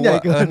นิ้วใหญ่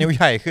เกินนิ้วใ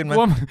หญ่ขึ้นมั้ย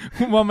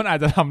ว่ามันอาจ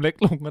จะทำเล็ก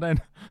ลงก็ได้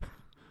นะ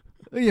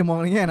อย่ามอง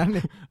ในแง่นั้นเล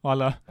ยอ๋อเ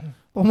หรอ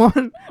ผมว่า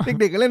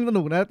เด็กๆก็เล่นส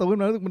นุกนะโตขึ้น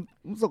มารู้สึกมัน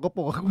สกป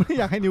รกไม่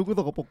อยากให้นิ้วกู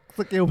สกปรก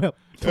สเกลแบบ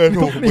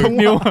ถูก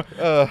นิ้ว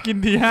กิน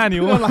ที5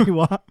 นิ้วอะไร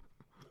วะ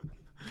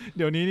เ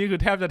ดี๋ยวนี้นี่คือ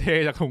แทบจะเท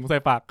จากถุงใส่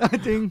ปาก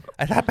จริงไ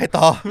อ้ทัดไป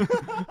ต่อ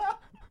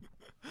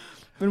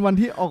เป็นวัน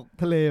ที่ออก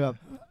ทะเลแบบ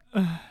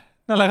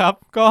นั่นแหละครับ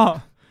ก็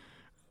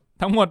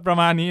ทั้งหมดประ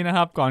มาณนี้นะค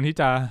รับก่อนที่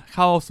จะเ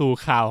ข้าสู่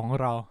ข่าวของ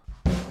เรา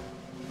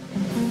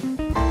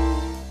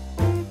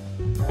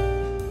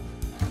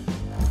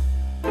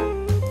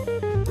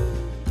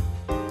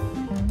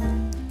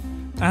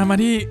มา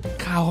ที่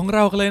ข่าวของเร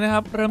ากันเลยนะค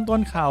รับเริ่มต้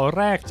นข่าว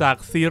แรกจาก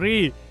ซีรี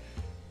ส์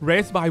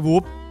Raised by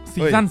Wolves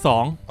ซีซั่น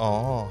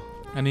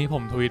2อันนี้ผ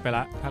มทวีตไปแ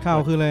ล้วข่าว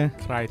คืออะไร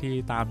ใครที่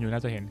ตามอยู่น่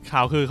าจะเห็นข่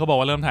าวคือเขาบอก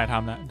ว่าเริ่มถ่ายท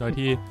ำแล้วโดย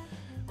ที่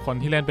คน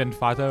ที่เล่นเป็น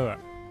Father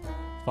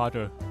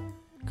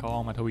เขาอ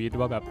อกมาทวีต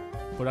ว่าแบบ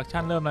โปรดักชั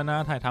นเริ่มแล้วนะ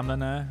ถ่ายทำแล้ว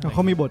นะเข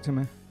ามีบทใช่ไห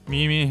ม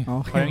มี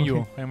เขายังอยู่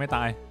ยังไม่ต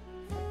าย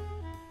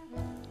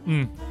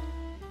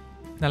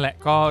นั่นแหละ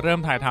ก็เริ่ม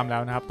ถ่ายทำแล้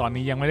วนะครับตอน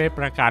นี้ยังไม่ได้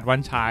ประกาศวัน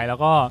ฉายแล้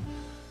วก็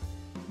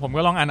ผม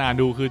ก็ลองอ่าน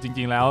ดูคือจ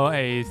ริงๆแล้วไ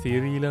อ้ซี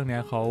รีส์เรื่องนี้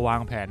เขาวา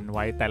งแผนไ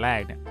ว้แต่แรก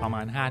เนี่ยประม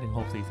าณ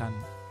 5-6 ซีซั่น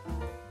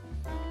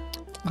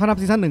เขานับ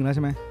ซีซั่น1แล้วใ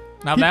ช่ไหม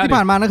นับแล้วที่ผ่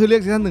านมานั่นคือเรีย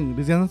กซีซั่น1ห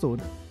รือซีซั่น0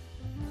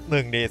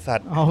 1ดีสัต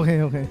ว์โอเ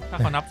คถ้าเ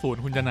ขานับ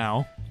0คุณจะหนา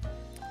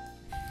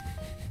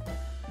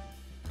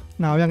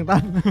วยังตั้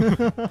ง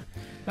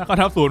ถ้าเขา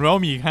นับ0แล้ว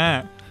มี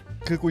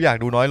5คือกูอยาก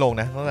ดูน้อยลง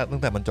นะตั้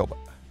งแต่มันจบ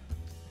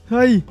เ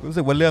ฮ้ยรู้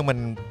สึกว่าเรื่อง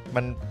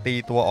มันตี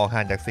ตัวออกห่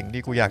างจากสิ่ง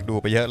ที่กูอยากดู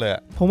ไปเยอะเลย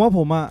ผมว่าผ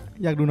ม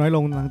อยากดูน้อยล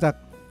งหลังจาก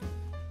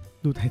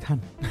ดูไททัน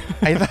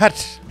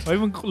เฮ้ย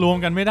มึงรวม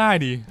กันไม่ได้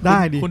ดิ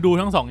คุณดู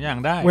ทั้ง2อย่าง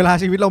ได้เวลา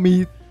ชีวิตเรามี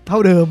เท่า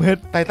เดิมเพช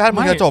รไททัน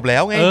มันจะจบแล้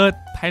วไง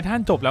ไททัน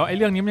จบแล้วไอ้เ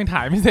รื่องนี้มันยังถ่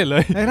ายไม่เสร็จเล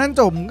ยไททัน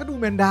จบก็ดู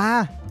แมนดา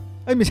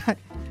ไม่ใช่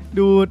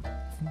ดู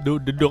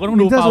ก็ต้อง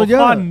ดูฟาล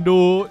คอนดู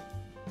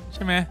ใ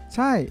ช่ไหมใ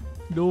ช่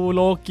ดูโ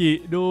ลกิ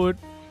ดู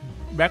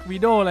แบ็ควิ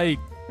โดอะไรอีก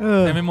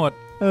แต่ไม่หมด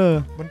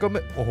มันก็ไม่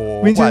โอ้โห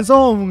วินเชนโซ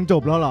มึงจ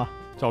บแล้วเหรอ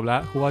จบแล้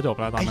วครูว่าจบ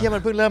แล้วตอนนั้นไอ้เหี้ยมั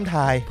นเพิ่งเริ่ม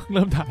ถ่าย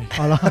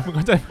อ๋อเหรอมัน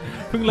ก็จะ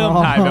เพิ่งเริ่ม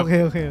ถ่ายแบบ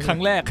ครั้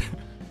งแรก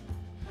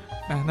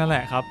นั่นแหล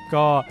ะครับ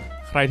ก็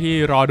ใครที่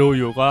รอดู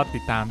อยู่ก็ติ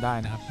ดตามได้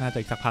นะครับน่าจะ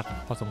อีกสักพัก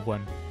พอสมควร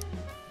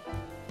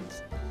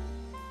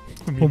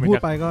ผมพูด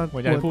ไปก็หั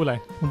วใจพูดอะไร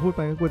ผมพูดไ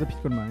ปก็กลัวจะผิด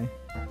กฎหมาย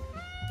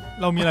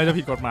เรามีอะไรจะ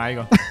ผิดกฎหมาย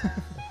ก่อน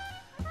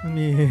มัน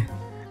มี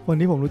คน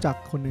ที่ผมรู้จัก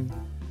คนนึง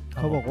เ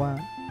ขาบอกว่า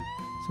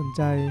สนใ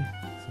จ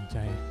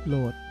โหล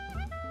ด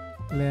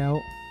แล้ว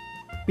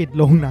ปิด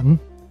โรงหนัง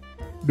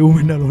ดู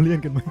วินเทอร์โซเลียน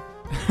กันไหม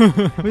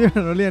ไม่ใช่วินเท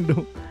อร์โซเลียนดู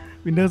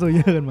วินเทอร์โซเย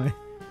อร์กันไหม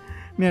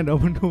เนี่ยเดี๋ยว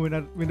มันดู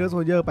วินเทอร์โซ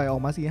เยอร์ไปออ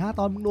กมา 4-5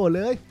 ตอนมึงโหลดเ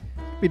ลย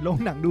ปิดโรง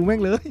หนังดูแม่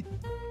งเลย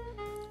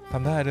ท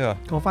ำได้ด้วยเหรอ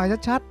ขอไฟล์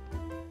ชัด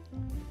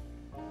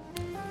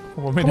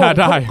ๆผมไม่น่า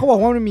ได้เขาบอ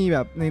กว่ามันมีแบ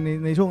บ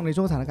ในช่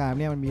วงสถานการณ์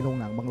เนี่ยมันมีโรง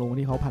หนังบางโรง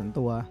ที่เขาผัน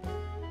ตัว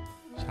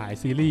ฉาย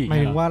ซีรีส์หมา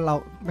ยถึงว่าเรา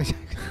ไม่ใช่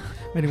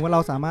หมายถึงว่าเรา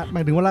สามารถหม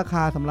ายถึงว่าราค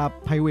าสำหรับ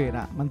private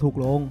มันถูก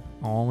ลง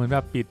เหมือนแบ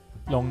บปิด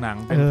โรงหนัง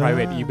เป็น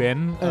private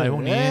event อะไรพว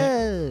กนี้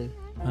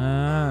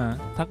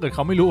ถ้าเกิดเข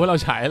าไม่รู้ว่าเรา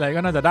ฉายอะไร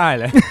ก็น่าจะได้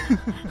เลย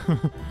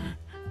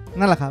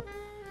นั่นแหละครับ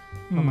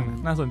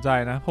น่าสนใจ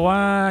นะเพราะว่า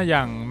อย่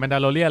าง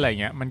Mandalorian อะไร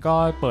เงี้ยมันก็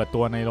เปิดตั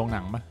วในโรงห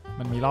นังป่ะ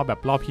มันมีรอบ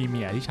พรีเ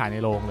มียร์ที่ฉายใน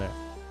โรงเลย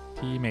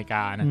ที่อเมริก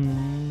านะ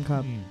ครั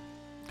บ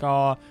ก็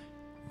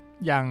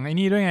อย่างไอ้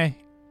นี่ด้วยไง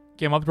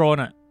Game of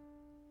Thrones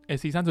ไอ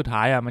ซีซั่นสุดท้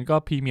ายมันก็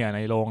พรีเมียร์ใน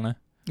โรงนะ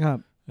ครับ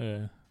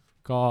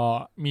ก็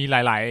มีห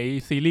ลาย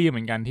ๆซีรีส์เห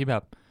มือนกันที่แบ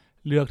บ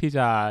เลือกที่จ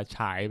ะฉ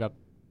ายแบบ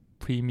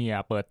พรีเมีย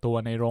ร์เปิดตัว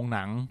ในโรงห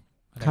นัง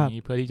อะไรอย่าง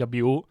นี้เพื่อที่จะ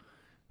บิ้ว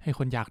ให้ค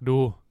นอยากดู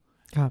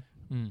ครับ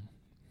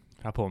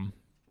ครับผม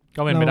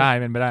ก็เป็นไปได้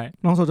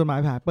น้องส่งจดหมาย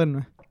ไปหาAppleไห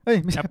มไ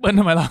ม่ใช่ Apple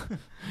ทำไมล่ะ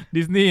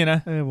ดิสนีย์นะ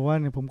บอกว่า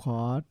เนี่ยผมขอ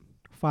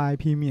ไฟล์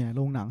พรีเมียร์โ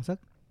รงหนังสัก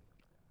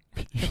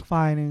ไฟ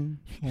ล์นึง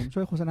ผมช่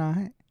วยโฆษณาใ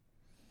ห้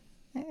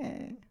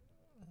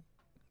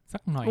สั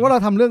กหน่อยว่าเรา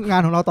ทำเรื่องงา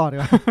นของเราต่อดี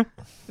กว่า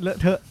เลอะ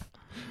เทอะ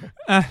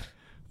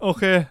โอ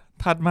เค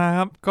ถัดมาค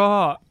รับก็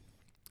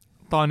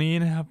ตอนนี้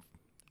นะครับ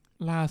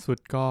ล่าสุด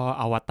ก็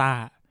อวตาร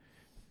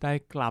ได้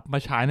กลับมา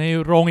ฉายใน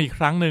โรงอีกค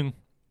รั้งหนึ่ง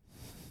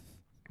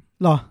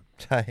หรอ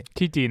ใช่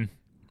ที่จีน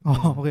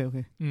โอเค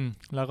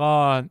แล้วก็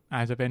อ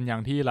าจจะเป็นอย่า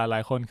งที่หลา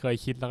ยๆคนเคย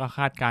คิดแล้วก็ค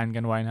าดการณ์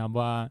กันไว้นะครับ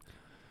ว่า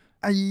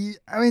ไอ้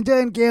Avengers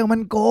Endgame มั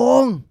นโก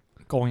ง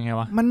ยังไง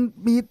วะมัน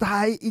มีถ่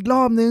ายอีกร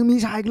อบนึงมี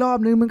ฉายอีกรอบ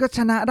นึงมันก็ช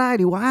นะได้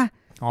ดิวะ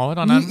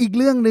ตอนนั้นมีอีก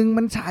เรื่องนึง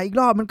มันฉายอีก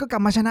รอบมันก็กลั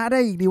บมาชนะได้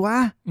อีกดิวะ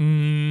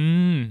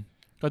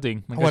ก็จริง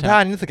มันก็ท่า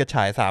นี้รู้สึกจะฉ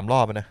าย3ร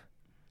อบนะ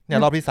เนี่ย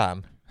รอบที่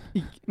3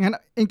อีกงั้น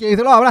Endgame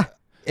สักรอบป่ะ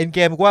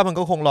Endgame กูว่ามัน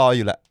ก็คงรออ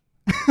ยู่แหละ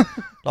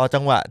รอจั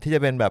งหวะที่จะ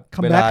เป็นแบบ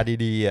เวลา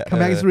ดีๆ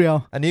Comeback is real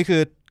อันนี้คื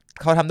อ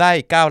เขาทำได้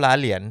9 ล้าน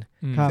เหรียญ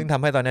ซึ่งท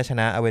ำให้ตอนนี้ช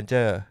นะ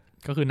Avenger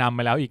ก็คือนำไป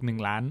แล้วอีก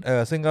1 ล้าน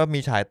ซึ่งก็มี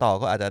ฉายต่อ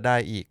ก็อาจจะได้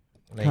อีก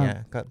อะไรเงี้ย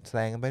ก็แซ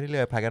งกันไปเ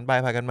รื่อยๆผ่านกันไป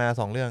ผ่านกันมา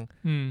2 เรื่อง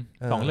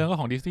2 เรื่องก็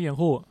ของดิสนีย์ทั้ง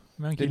คู่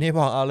ดิสนีย์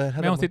บอกเอาเลย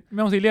ไม่ต้อ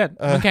งซีเรียส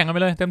มันแข่งกันไป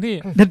เลยเต็มที่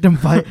เด็ดเต็ม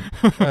ไฟ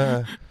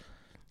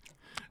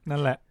นั่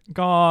นแหละ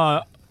ก็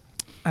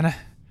อันนะ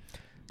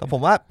แต่ผ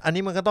มว่าอัน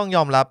นี้มันก็ต้องย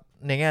อมรับ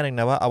ในแง่นึง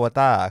นะว่าอวต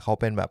ารเขา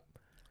เป็นแบบ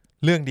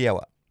เรื่องเดียว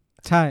อ่ะ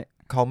ใช่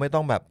เขาไม่ต้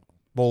องแบบ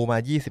โบมา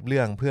20เ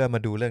รื่องเพื่อมา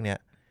ดูเรื่องเนี้ย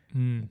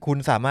คุณ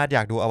สามารถอย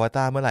ากดูอวต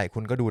ารเมื่อไหร่คุ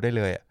ณก็ดูได้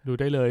เลยดู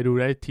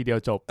ได้ทีเดียว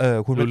จบ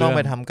คุณไม่ต้องไ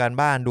ปทำการ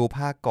บ้านดูภ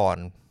าคก่อน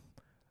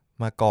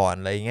มาก่อน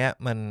อะไรเงี้ย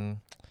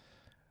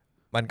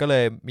มันก็เล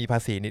ยมีภา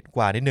ษีนิดก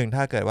ว่านิดนึงถ้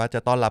าเกิดว่าจะ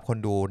ต้อนรับคน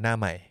ดูหน้า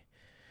ใหม่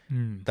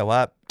แต่ว่า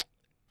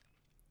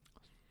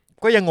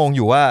ก็ยังงงอ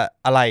ยู่ว่า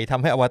อะไรท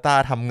ำให้อวตาร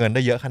ทำเงินไ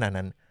ด้เยอะขนาด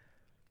นั้น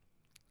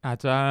อาจ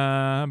จะ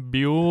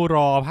บิวร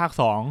อภาค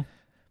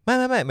2ไม่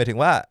หมายถึง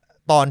ว่า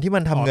ตอนที่มั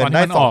นทำเงินไ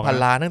ด้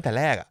 2,000 ล้านตั้งแต่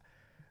แรก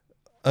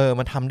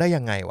มันทำได้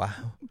ยังไงวะ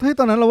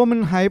ตอนนั้นเราว่ามัน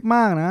ไฮป์ม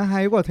ากนะไฮ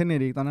ป์กว่าเทนเน็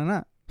ตอีกตอนนั้นอ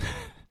ะ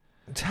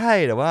ใช่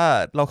แต่ว่า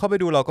เราเข้าไป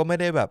ดูเราก็ไม่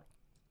ได้แบบ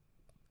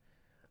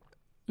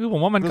คือผ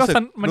มว่ามันก็ส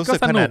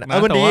นุกนะ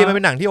มันดีมันเ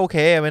ป็นหนังที่โอเค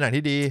เป็นหนัง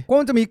ที่ดีก็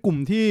มันจะมีกลุ่ม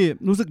ที่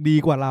รู้สึกดี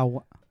กว่าเรา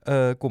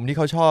กลุ่มที่เ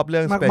ขาชอบเรื่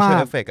อง special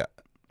effect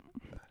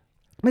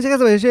ไม่ใช่แค่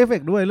special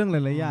effect ด้วยเรื่องห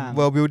ลายๆอย่าง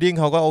world building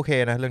เขาก็โอเค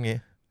นะเรื่องนี้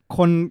ค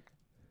น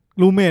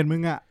รูเมทมึ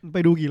งไป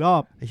ดูกี่รอ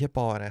บไอ้เหี้ยป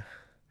อนะ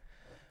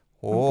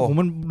โอ้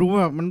มันดู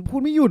แบบมันพู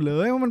ดไม่หยุดเล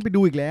ยว่ามันไป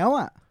ดูอีกแล้ว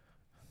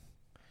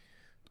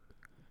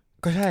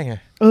ก็ใช่ไง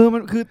มั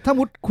นคือถ้า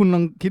มุดคุณล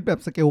องคิดแบบ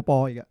สเกลปอ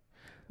อีก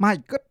มา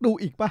ก็ดู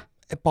อีกป่ะ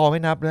ไอ้ปอไม่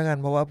นับแล้วกัน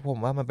เพราะว่าผม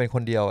ว่ามันเป็นค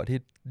นเดียว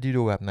ที่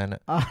ดูแบบนั้น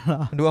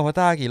ดูอว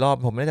ตารกี่รอบ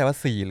ผมไม่แน่ใจว่า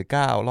4 หรือ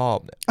 9 รอบ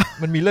เนี่ย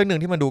มันมีเรื่องนึง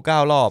ที่มันดู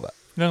9 รอบ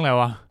เรื่องอะไร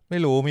วะไม่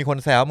รู้มีคน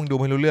แซวมึงดู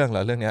ไม่รู้เรื่องเหร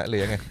อเรื่องนี้หรื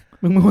อยังไง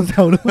มึงเป็นคนแซ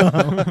วหรือเปล่า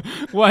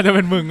ว่าจะเ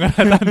ป็นมึงนะ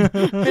ท่าน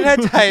ไม่แน่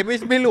ใจ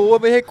ไม่รู้ว่า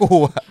ไม่ให้กู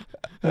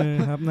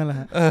ครับนั่นแหล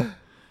ะ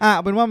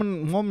เป็นว่ามัน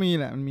มี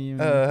แหละมันมี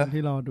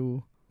ที่รอดู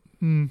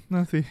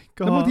นั่นสิแ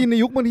ล้วบางทีใน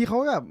ยุคบางทีเขา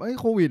แบบ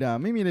โควิด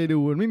ไม่มีอะไรดู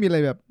ไม่มีอะไร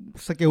แบบ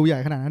สเกลใหญ่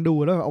ขนาดนั้นดู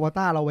แล้วอวต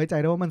ารเราไว้ใจ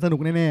ได้ว่ามันสนุ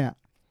กแน่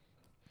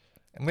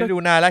ๆไม่ดู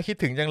นานแล้วคิด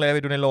ถึงจังเลยไป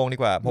ดูในโรงดี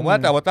กว่าผมว่า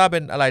แต่อวตารเป็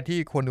นอะไรที่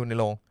ควรดูใน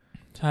โรง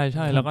ใ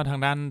ช่แล้วก็ทาง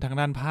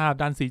ด้านภาพ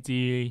ด้าน CG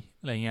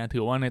อะไรเงี้ยถื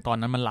อว่าในตอน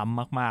นั้นมันล้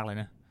ำมากๆเลย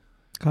นะ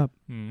ครับ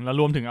แล้ว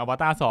รวมถึงอว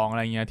ตาร2อะไ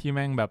รเงี้ยที่แ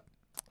ม่งแบบ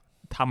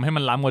ทำให้มั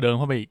นล้ำกว่าเดิม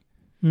เข้าไปอีก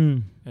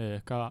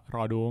ก็ร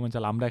อดูว่ามันจะ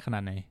ล้ำได้ขนา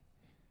ดไหน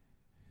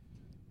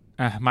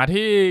มา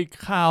ที่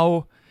ข่าว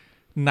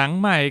หนัง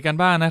ใหม่กัน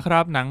บ้างนะครั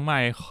บหนังให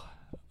ม่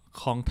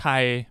ของไท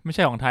ยไม่ใ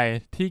ช่ของไทย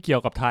ที่เกี่ย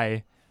วกับไทย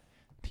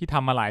ที่ท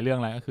ำมาหลายเรื่อง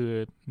แล้วก็คือ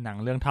หนัง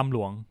เรื่องถ้ำหล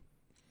วง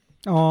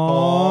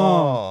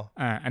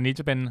อันนี้จ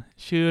ะเป็น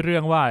ชื่อเรื่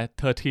องว่า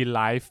13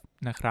 Life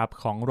นะครับ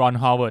ของรอน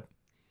ฮาวเวิร์ด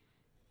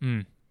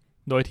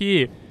โดยที่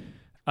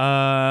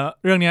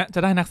เรื่องนี้จะ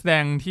ได้นักแสด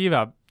งที่แบ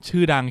บ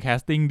ชื่อดังแค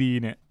สติ้งดี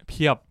เนี่ยเ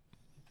พียบ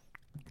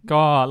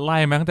ก็ไล่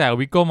มาตั้งแต่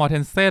วิกโก้ มอร์เท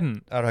นเซน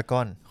อาราก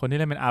อนคนที่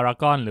เล่นเป็นอารา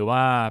กอนหรือว่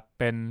า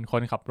เป็นค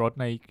นขับรถ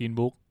ในกรีน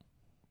บุ๊ก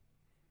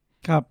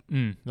ครับ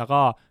แล้วก็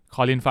ค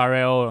อลิน ฟาเร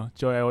ล โ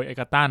จเอล เอ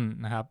กาตัน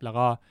นะครับแล้ว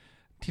ก็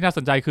ที่น่าส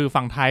นใจคือ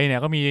ฝั่งไทยเนี่ย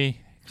ก็มี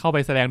เข้าไป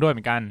แสดงด้วยเห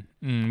มือนกัน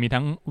มี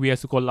ทั้งเวีย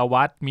สุกล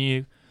วัฒน์มี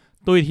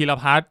ตุ้ยธีร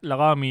พัฒน์แล้ว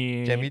ก็มี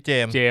เจม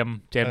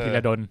ธีร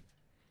ดล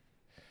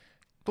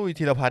ตุ้ย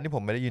ธีรพัฒน์นี่ผ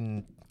มไม่ได้ยิน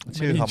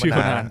ชื่อเขามา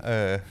นาน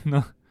เน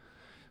าะ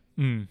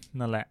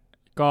นั่นแหละ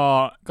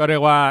ก็เรีย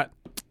กว่า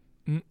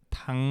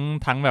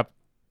ทั้งแบบ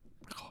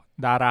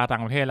ดาราต่า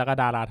งประเทศแล้วก็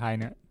ดาราไทย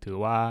เนี่ยถือ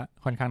ว่า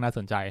ค่อนข้างน่าส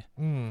นใจ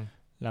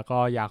แล้วก็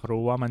อยาก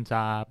รู้ว่ามันจ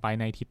ะไป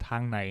ในทิศทา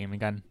งไหนเหมือ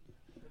นกัน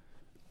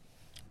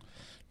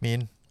มี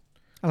น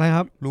อะไรค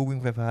รับลูกวิ่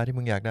งไฟฟ้าที่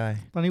มึงอยากได้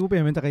ตอนนี้กูเปลี่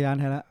ยนเป็นจักรยาน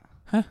แทนแล้ว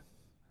ฮะ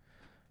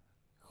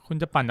คุณ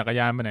จะปั่นจักร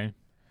ยานไปไหน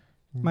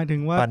หมายถึ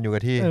งว่าปั่นอยู่กั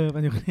บที่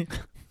ปั่นอยู่กับที่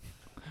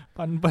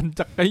ปั่น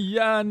จักรย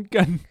าน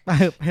กันไป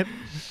เพชร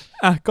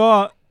ก็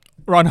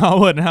รอนฮาว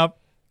เวิร์ดนะครับ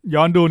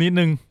ย้อนดูนิด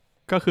นึง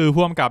ก็คือ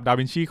พ่วงกับดา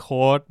วินชีโ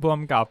ค้ดพ่วง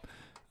กับ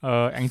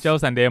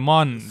Angels and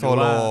Demon โซโ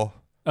ล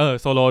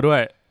โซโลด้ว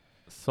ย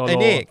ไอ้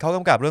นี่เขาก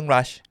ำกับเรื่อง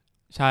Rush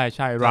ใ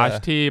ช่ๆ Rush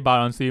ที่บา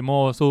รอนซีโม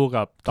สู้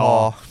กับตอ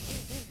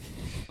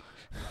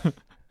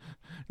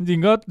จริง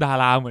ๆก็ดา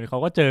ราเหมือนเขา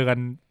ก็เจอกั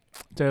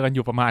นอ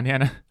ยู่ประมาณนี้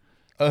นะ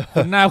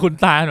คุณหน้าคุณ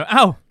ตาหน่อยอ้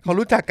าวเขา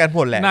รู้จักกันห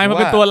มดแหละนายมา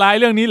เป็นตัวร้าย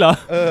เรื่องนี้เหรอ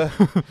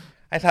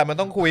ไอ้สารมัน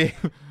ต้องคุย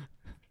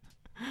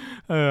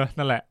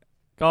นั่นแหละ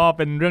ก็เ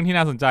ป็นเรื่องที่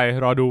น่าสนใจ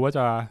รอดูว่าจ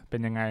ะเป็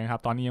นยังไงครับ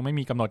ตอนนี้ยังไม่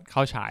มีกำหนดเข้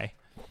าฉาย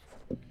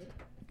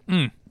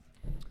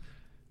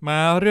มา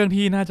เรื่อง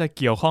ที่น่าจะ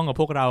เกี่ยวข้องกับ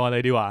พวกเราอะไร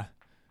ดีกว่า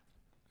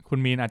คุณ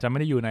มีนอาจจะไม่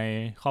ได้อยู่ใน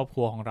ครอบค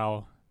รัวของเรา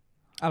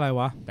อะไร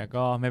วะแต่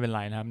ก็ไม่เป็นไ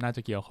รนะครับน่าจ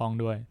ะเกี่ยวข้อง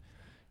ด้วย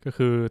ก็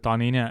คือตอน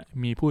นี้เนี่ย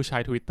มีผู้ใช้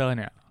Twitter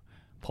เนี่ย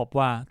พบ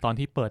ว่าตอน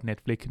ที่เปิด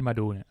Netflix ขึ้นมา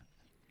ดูเนี่ย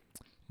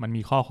มัน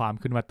มีข้อความ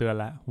ขึ้นมาเตือน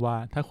แล้วว่า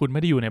ถ้าคุณไ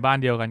ม่ได้อยู่ในบ้าน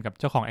เดียวกันกับ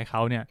เจ้าของ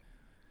account เนี่ย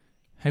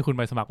ให้คุณไ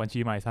ปสมัครบัญชี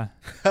ใหม่ซะ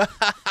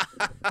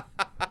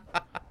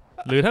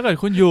หรือถ้าเกิด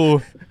คุณอยู่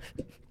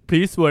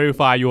please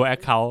verify your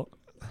account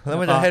แล้ว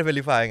มันจะให้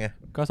verify ไง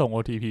ก็ส่ง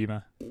OTP มา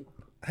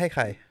ให้ใค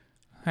ร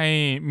ให้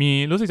มี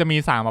รู้สึกจะมี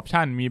3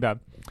 option มีแบบ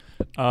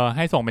ใ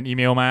ห้ส่งเป็นอีเ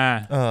มลมา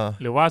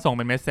หรือว่าส่งเ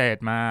ป็นเมสเสจ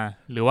มา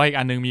หรือว่าอีก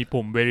อันนึงมี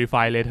ปุ่ม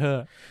verify later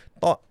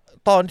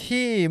ตอน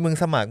ที่มึง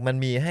สมัครมัน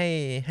มีใ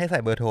ห้ใส่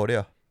เบอร์โทรด้วยเ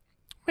หรอ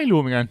ไม่รู้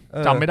เหมือนกัน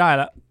จำไม่ได้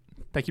แล้ว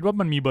แต่คิดว่า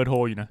มันมีเบอร์โทร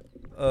อยู่นะ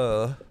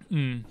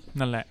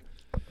นั่นแหละ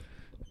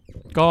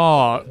ก็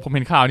ผมเ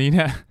ห็นข่าวนี้เ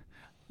นี่ย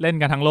เล่น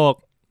กันทั้งโลก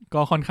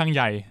ก็ค่อนข้างใ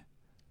หญ่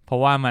เพรา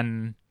ะว่ามัน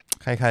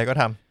ใครๆก็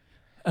ท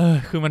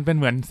ำคือมันเป็น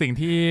เหมือนสิ่ง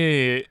ที่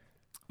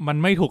มัน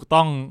ไม่ถูก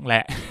ต้องแหล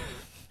ะ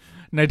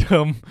ในเ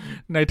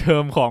ทอ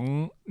มของ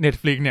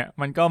Netflix เนี่ย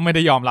มันก็ไม่ไ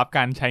ด้ยอมรับก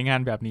ารใช้งาน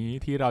แบบนี้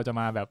ที่เราจะ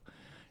มาแบบ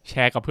แช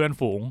ร์กับเพื่อน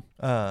ฝูง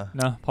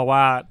นะเพราะว่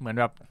าเหมือน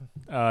แบบ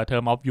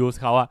term of use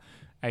เขาอะ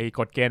ไอ้ก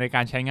ฎเกณฑ์ในก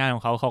ารใช้งานขอ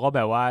งเขาก็แ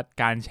บบว่า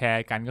การแช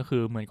ร์กันก็คื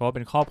อเหมือนกับว่าเ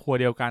ป็นครอบครัว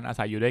เดียวกันอา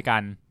ศัยอยู่ด้วยกั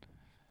น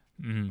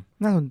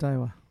น่าสนใจ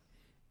ว่ะ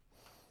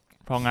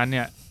เพราะงั้นเ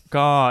นี่ย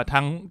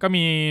ก็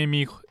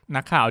มี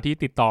นักข่าวที่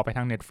ติดต่อไปท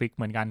าง Netflix เ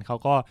หมือนกันเขา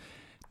ก็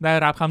ได้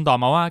รับคำตอบ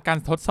มาว่าการ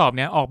ทดสอบเ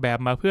นี้ยออกแบบ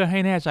มาเพื่อให้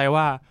แน่ใจ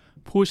ว่า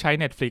ผู้ใช้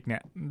Netflix เนี่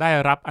ยได้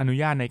รับอนุ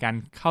ญาตในการ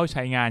เข้าใ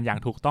ช้งานอย่าง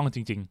ถูกต้องจ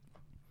ริง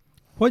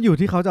ๆเพราะอยู่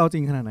ที่เขาจะเอาจ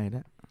ริงขนาดไหนเ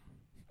นี่ย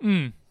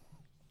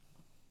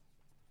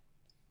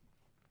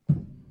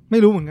ไม่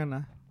รู้เหมือนกันน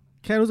ะ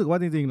แค่รู้สึกว่า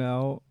จริงๆแล้ว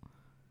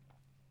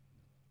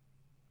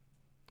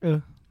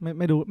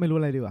ไม่รู้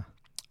อะไรดีกว่า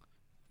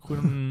คุณ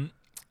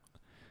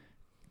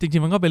จริ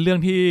งๆมันก็เป็นเรื่อง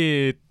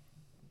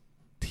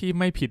ที่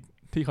ไม่ผิด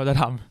ที่เขาจะ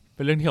ทำเ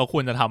ป็นเรื่องที่เขาค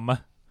วรจะทำมะ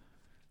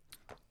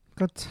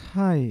ก็ใ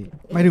ช่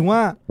หมายถึงว่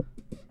า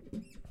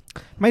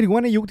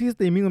ในยุคที่ส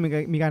ตรีมมิ่งมัน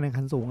มีการแข่ง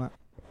ขันสูงอ่ะ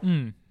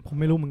ผม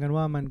ไม่รู้เหมือนกัน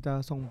ว่ามันจะ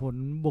ส่งผล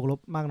บวกลบ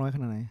มากน้อยข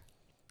นาดไหน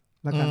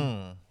แล้วกัน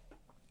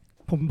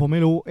ผมไ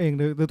ม่รู้เอง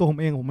โดยตัวผม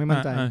เองผมไม่มั่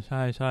นใจใ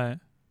ช่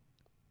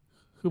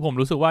คือผม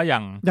รู้สึกว่าอย่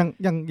าง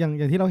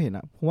ที่เราเห็น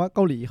อ่ะเพราะว่าเก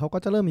าหลีเขาก็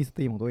จะเริ่มมีสต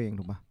รีมของตัวเอง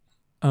ถูกปะ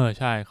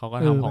ใช่เขาก็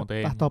ทำของตัวเ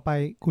องต่อไป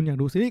คุณอยาก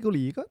ดูซีรีส์เกาห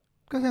ลีก็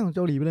แค่ของเ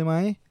กาหลีไปเลยไหม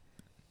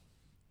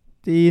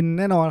จีน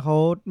แน่นอนเขา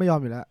ไม่ยอม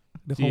อยู่แล้ว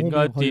จีนก็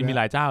จีนมีห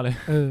ลายเจ้าเลย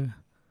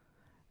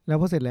แล้ว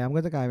พอเสร็จแล้วมัน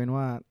ก็จะกลายเป็น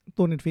ว่า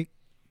ตัว Netflix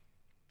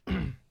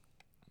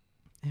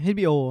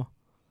HBO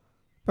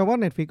แปลว่า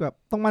Netflix แบบ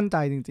ต้องมั่นใจ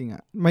จริงๆอ่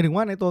ะหมายถึง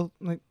ว่าใน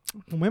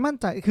ผมไม่มั่น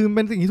ใจคือเ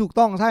ป็นสิ่งที่ถูก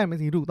ต้องใช่เป็น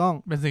สิ่งที่ถูกต้อง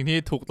เป็นสิ่งที่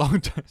ถูกต้อง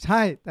ใ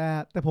ช่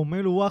แต่ผมไ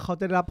ม่รู้ว่าเขา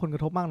จะได้รับผลกร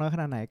ะทบมากน้อยข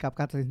นาดไหนกับ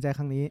การตัดสินใจค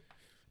รั้งนี้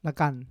ละ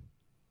กัน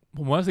ผ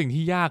มว่าสิ่ง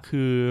ที่ยาก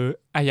คือ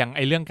อย่าง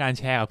เรื่องการ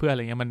แชร์กับเพื่อนอะไ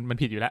รเงี้ยมัน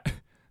ผิดอยู่แล้ว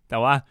แต่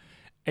ว่า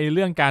เ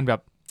รื่องการแบ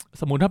บ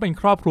สมมุติถ้าเป็น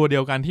ครอบครัวเดี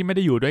ยวกันที่ไม่ไ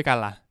ด้อยู่ด้วยกัน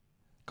ล่ะ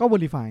ก็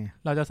verify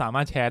เราจะสาม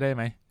ารถแชร์ได้ไ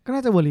หมก็น่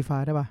าจะ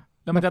verify ได้ป่ะ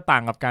แล้วมันจะต่า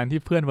งกับการที่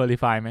เพื่อน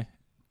verify ไหม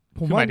ผ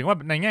มหมายถึงว่า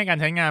ในแง่การ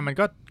ใช้งานมัน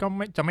ก็ไ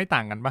ม่จะไม่ต่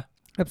างกันป่ะ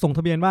แบบส่งท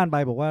ะเบียนบ้านไป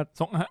บอกว่า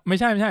ส่งไม่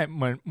ใช่เ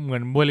หมือ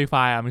น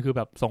verify อ่ะมันคือแ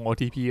บบส่ง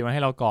OTP มาใ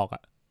ห้เรากรอกอ่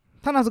ะ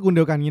ถ้านามสกุลเ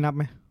ดียวกันงี้นับไ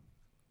หม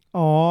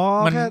อ๋อ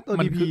แค่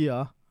OTP เหร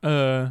อ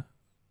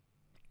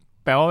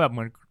แปลว่าแบบเห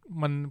มือน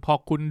มันพอ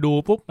คุณดู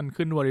ปุ๊บมัน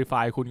ขึ้น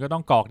verify คุณก็ต้อ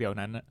งกรอกเดี๋ยว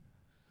นั้นน่ะ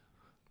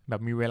แบ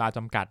บมีเวลาจ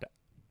ำกัดอ่ะ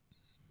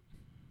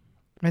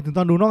หมายถึงต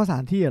อนดูนอกสถ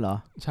านที่เหรอ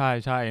ใช่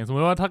อย่างสมม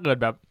ติว่าถ้าเกิด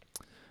แบบ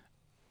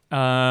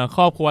ค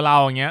รอบครัวเรา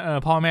อย่างเงี้ย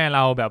พ่อแม่เร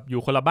าแบบอ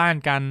ยู่คนละบ้าน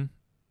กัน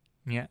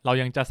เงี้ยเรา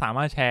ยังจะสาม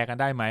ารถแชร์กัน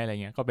ได้ไหมอะไร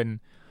เงี้ยก็เ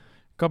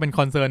ป็นค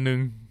อนเซิร์นนึง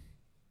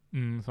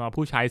สำหรับ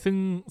ผู้ใช้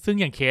ซึ่ง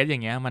อย่างเคสอย่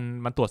างเงี้ย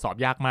มันตรวจสอบ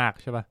ยากมาก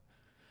ใช่ป่ะ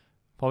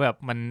เพราะแบบ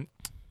มั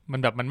น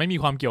แบบมันไม่มี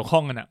ความเกี่ยวข้อ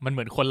งกันอ่ะมันเห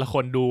มือนคนละค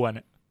นดูอ่ะ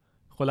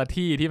คนละ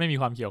ที่ไม่มี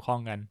ความเกี่ยวข้อง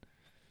กัน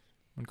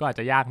มันก็อาจ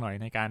จะยากหน่อย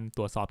ในการต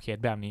รวจสอบเค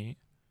สแบบนี้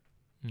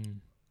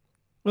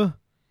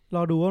ร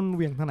อดูว่ามันเ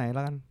วียงทางไหนแ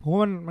ล้วกันผมว่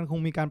ามันคง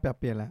มีการปรับ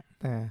เปลี่ยนแหละ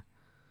แต่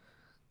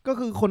ก็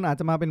คือคนอาจ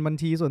จะมาเป็นบัญ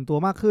ชีส่วนตัว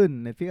มากขึ้น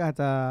Netflix อาจ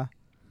จะ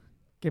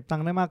เก็บตัง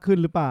ค์ได้มากขึ้น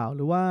หรือเปล่าห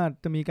รือว่า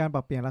จะมีการป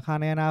รับเปลี่ยนราคา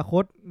ในอนาค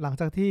ตหลัง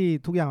จากที่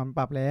ทุกอย่างมันป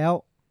รับแล้ว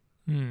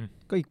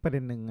ก็อีกประเด็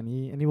นหนึ่งอัน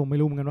นี้ผมไม่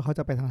รู้เหมือนกันว่าเขา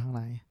จะไปทางไห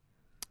น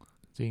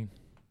จริง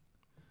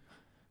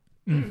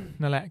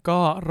นั่นแหละก็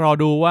รอ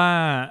ดูว่า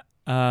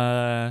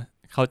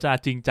เขาจะ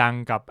จริงจัง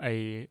กับไอ้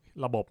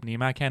ระบบนี้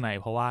มากแค่ไหน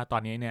เพราะว่าตอ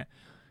นนี้เนี่ย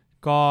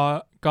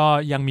ก็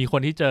ยังมีค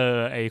นที่เจอ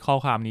ไอ้ข้อ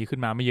ความนี้ขึ้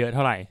นมาไม่เยอะเ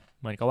ท่าไหร่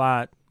เหมือนกับว่า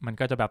มัน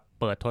ก็จะแบบ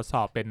เปิดทดส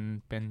อบเ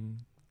ป็น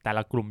แต่ล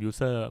ะกลุ่มยูเ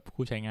ซอร์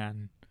ผู้ใช้งาน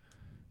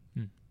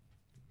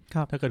ค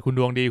รับถ้าเกิดคุณด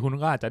วงดีคุณ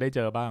ก็อาจจะได้เจ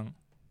อบ้าง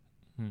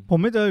ผม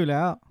ไม่เจออยู่แ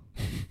ล้ว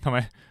ทำไม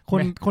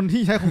คน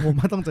ที่ใช้ของผม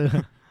มันต้องเจอ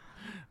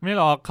ไม่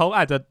หรอกเขาอ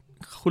าจจะ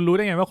คุณรู้ไ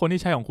ด้ไงว่าคนที่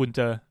ใช้ของคุณเ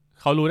จอ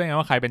เขารู้ได้ไง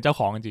ว่าใครเป็นเจ้า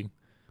ของจริง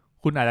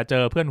ๆคุณอาจจะเจ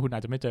อเพื่อนคุณอา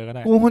จจะไม่เจอก็ไ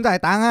ด้กูคนจ่าย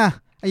ตังค์อะ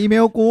อีเม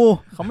ลกู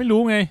เขาไม่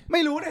รู้ไงไ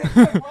ม่รู้เนี่ย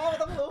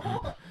ต้องรู้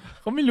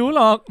เขาไม่รู้ห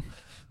รอก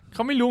เข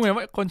าไม่รู้ไง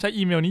ว่าคนใช้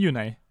อีเมลนี้อยู่ไห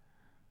น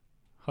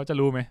เขาจะ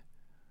รู้ไหม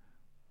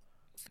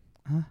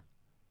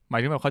หมา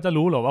ยถึงแบบเขาจะ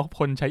รู้หรอว่า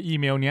คนใช้อี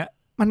เมลเนี้ย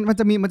มัน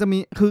จะมี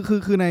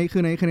คือ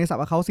ในสับ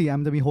account 4 อัน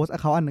มันจะมี host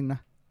account อันนึงนะ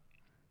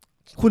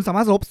คุณสาม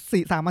ารถลบ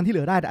3อันที่เห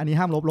ลือได้แต่อันนี้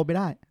ห้ามลบไม่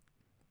ได้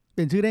เป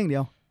ลี่ยนชื่อได้อย่างเดี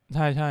ยวใ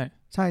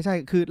ช่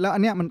คือแล้วอั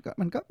นเนี้ยมัน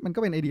ก็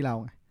เป็น ID เรา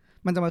ไง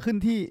มันจะมาขึ้น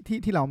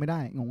ที่เราไม่ได้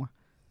งงวะ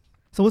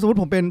สมมติ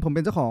ผมเ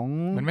ป็นเจ้าของ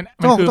มั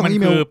น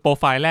คือโปร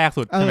ไฟล์แรก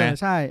สุดใช่ไหม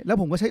ใช่แล้ว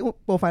ผมก็ใช้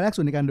โปรไฟล์แรก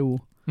สุดในการดู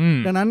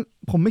ดังนั้น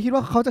ผมไม่คิดว่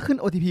าเขาจะขึ้น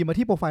OTP มา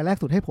ที่โปรไฟล์แรก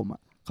สุดให้ผมอ่ะ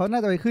เขาน่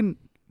าจะไปขึ้น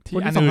ที่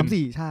2 3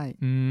 4ใช่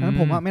ดังนั้น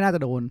ผมอ่ะไม่น่าจะ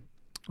โดน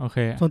โอเค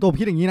ส่วนตัวผม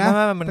คิดอย่างนี้นะ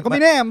แต่ก็ไ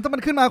ม่แน่ถ้ามั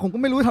นขึ้นมาผมก็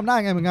ไม่รู้ทำได้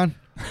ไงเหมือนกัน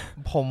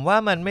ผมว่า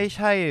มันไม่ใ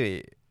ช่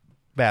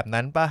แบบ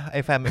นั้นป่ะไอ้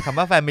คำ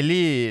ว่า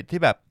family ที่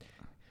แบบ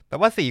แปล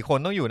ว่า4คน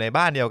ต้องอยู่ใน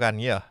บ้านเดียวกัน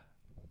เงี้ย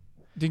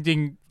จ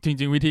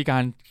ริงวิธีกา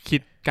รคิ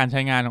ดการใ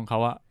ช้งานของเขา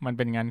อะมันเ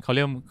ป็นงั้นเขาเ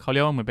รียก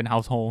ว่าเหมือนเป็น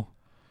household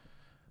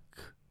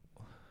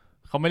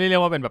เขาไม่ได้เรีย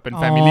กว่าเป็นแบบเป็น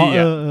family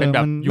อะเป็นแบ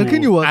บอ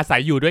ยู่อาศั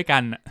ยอยู่ด้วยกั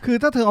นคือ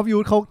ถ้า term of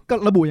use เขาก็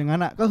ระบุอย่างนั้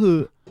นอะก็คือ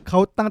เขา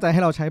ตั้งใจใ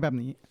ห้เราใช้แบบ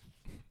นี้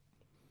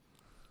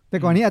แต่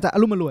ก่อนนี้อาจจะอา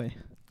รมณ์รวย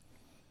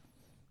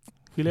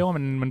คือเรียกว่า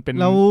มันเป็น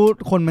แล้ว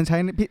คนมันใช้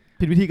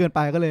ผิดวิธีเกินไป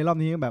ก็เลยรอบ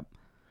นี้แบบ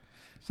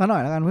ซะหน่อ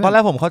ยแล้วกันเพื่อนตอนแร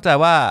กผมเข้าใจ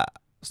ว่า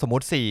สมม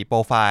ติ4โปร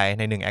ไฟล์ใ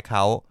น1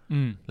 account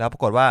แล้วปร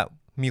ากฏว่า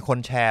มีคน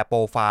แชร์โปร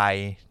ไฟ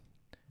ล์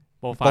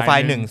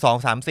1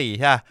 2 3 4ใ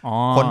ช่ป่ะ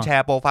คนแช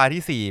ร์โปรไฟล์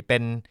ที่4เป็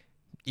น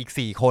อีก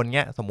4คนเ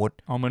งี้ยสมมุติ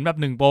เหมือนแบบ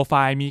1โปรไฟ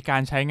ล์มีกา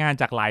รใช้งาน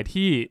จากหลาย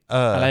ที่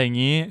อะไรอย่าง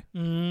นี้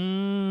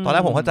ตอนแร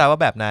กผมเข้าใจว่า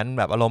แบบนั้น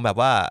แบบอารมณ์แบบ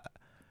ว่า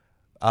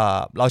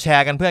เราแช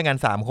ร์กันเพื่อนกัน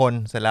3คน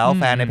เสร็จแล้ว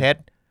แฟนในเพจ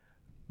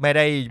ไม่ไ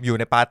ด้อยู่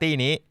ในปาร์ตี้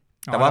นี้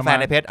แต่ว่าแฟน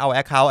ในเพจเอา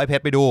account ไอเพ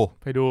จไปดู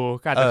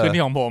ก็อาจจะขึ้น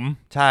ที่ของผม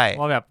ใช่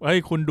ว่าแบบเฮ้ย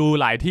คุณดู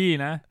หลายที่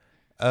นะ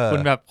คุณ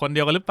แบบคนเดี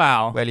ยวกันหรือเปล่า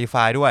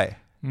verify ด้วย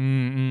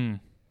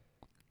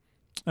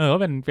ก็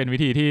เป็นวิ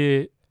ธีที่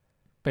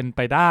เป็นไป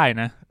ได้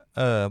นะ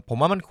ผม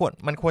ว่ามัน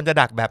ควรจะ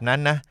ดักแบบนั้น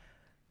นะ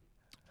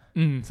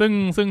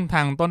ซึ่งท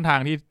างต้นทาง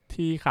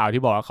ที่ข่าว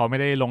ที่บอกเขาไม่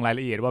ได้ลงราย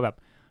ละเอียดว่าแบบ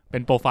เป็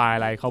นโปรไฟล์อ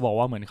ะไรเขาบอก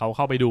ว่าเหมือนเขาเ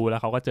ข้าไปดูแล้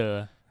วเขาก็เจอ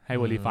ให้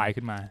verify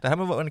ขึ้นมาแต่ถ้า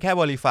มันแค่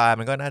verify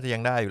มันก็น่าจะยั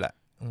งได้อยู่แหละ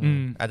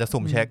อาจจะ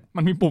สุ่มเช็ค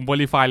มันมีปุ่ม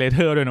verify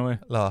later ด้วยนะเว้ย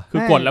คื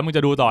อกดแล้วมึงจ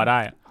ะดูต่อได้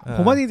ผ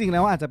มว่าจริงๆแล้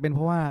วอาจจะเป็นเพ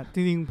ราะว่าจ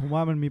ริงๆผมว่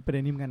ามันมีประเด็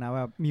นนี้เหมือนกันนะ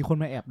แบบมีคน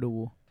มาแอบดู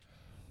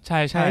ใช่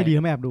ไอเดีย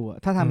มาแอบดู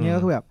ถ้าทำเงี้ย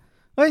ก็คือแบบ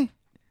เฮ้ย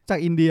จาก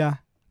อินเดีย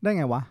ได้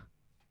ไงวะ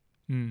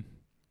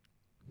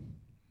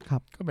ครั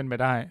บก็เป็นไป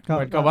ได้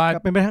ก็ว่า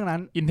เป็นไปทั้งนั้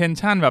น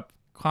intention แบบ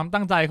ความ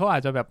ตั้งใจเขาอา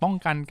จจะแบบป้อง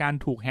กันการ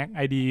ถูกแฮ็ก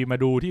ID มา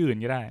ดูที่อื่น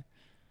ก็ได้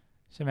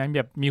ใช่ไหมแ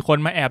บบมีคน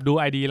มาแอบดู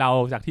ID เรา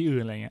จากที่อื่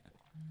นอะไรเงี้ย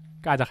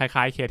ก็อาจจะค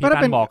ล้ายๆเคสที่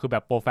ตั้นบอกคือแบ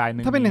บโปรไฟล์นึ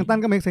งถ้าเป็นอย่างตั้น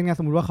ก็เมคเซนส์ไง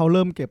สมมติว่าเขาเ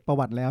ริ่มเก็บประ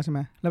วัติแล้วใช่ไหม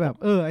แล้วแบบ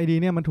ID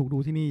เนี่ยมันถูกดู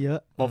ที่นี่เยอะ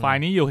โปรไฟ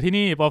ล์นี้อยู่ที่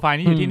นี่โปรไฟล์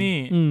นี้อยู่ที่นี่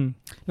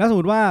แล้วสม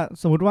มติ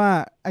ว่า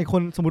ไอค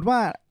นสมมติว่า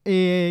A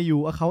อยู่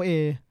เขา A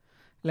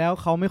แล้ว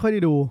เขาไม่ค่อยได้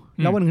ดู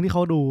แล้ววันนึงที่เข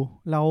าดู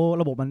แล้ว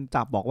ระบบมัน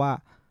จับบอกว่า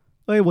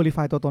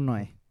verify ตัวตนหน่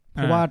อยเพ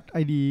ราะว่า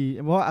ID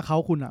เพราะว่าเขา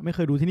คุณอ่ะไม่เค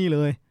ยดูที่นี่เล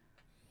ย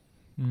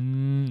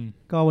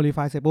ก็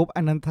verify เสร็จปุ๊บ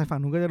อันนั้นฝั่ง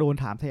นู้นก็จะโดน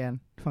ถามแทน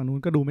ฝั่งนู้น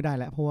ก็ดูไม่ได้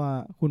แล้วเพราะว่า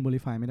คุณ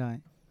verify ไม่ได้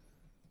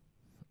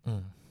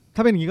ถ้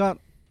าเป็นอย่างนี้ก็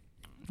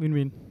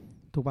วิน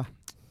ถูกป่ะ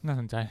น่า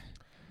สนใจ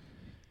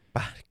ไป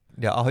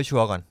เดี๋ยวเอาให้ชั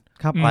วร์ก่อน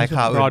ครับไป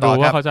ข่าวอื่นต่อรอดู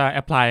ว่าเขาจะ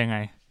apply ยังไง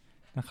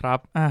นะครับ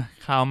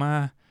ข่าวมา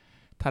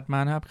ถัดมา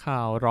นะครับข่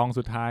าวรอง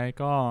สุดท้าย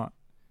ก็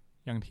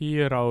อย่างที่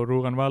เรารู้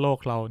กันว่าโลก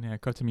เราเนี่ย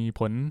ก็จะมี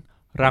ผล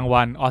ราง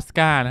วัลออสก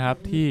าร์นะครับ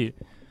ที่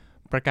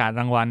ประกาศ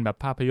รางวัลแบบ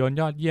ภาพยนตร์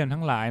ยอดเยี่ยม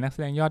ทั้งหลายนักแส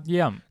ดงยอดเ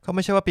ยี่ยมเขาไ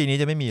ม่ใช่ว่าปีนี้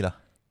จะไม่มีเหรอ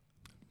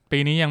ปี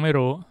นี้ยังไม่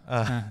รู้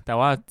แต่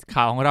ว่า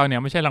ข่าวของเราเนี่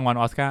ยไม่ใช่รางวัล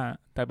ออสการ์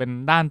แต่เป็น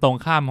ด้านตรง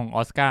ข้ามของอ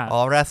อสการ์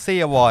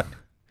Razzie Award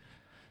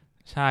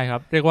ใช่ครั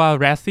บเรียกว่า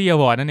Razzie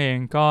Award นั่นเอง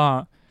ก็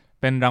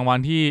เป็นรางวัล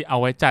ที่เอา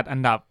ไว้จัดอั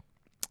นดับ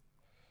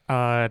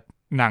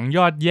หนังย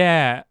อดแย่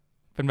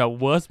เป็นแบบ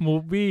worst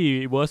movie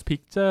worst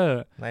picture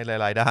ในห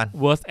ลายๆด้าน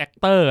worst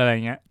actor อะไร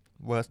เงี้ย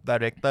worst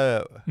director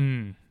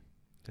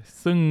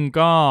ซึ่ง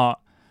ก็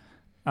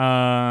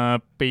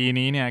ปี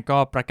นี้เนี่ยก็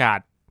ประกาศ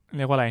เ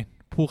รียกว่าอะไร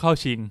ผู้เข้า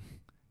ชิง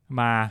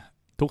มา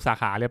ทุกสา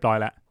ขาเรียบร้อย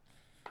แล้ว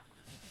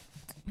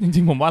จ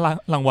ริงๆผมว่า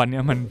รางวัลเนี่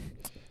ย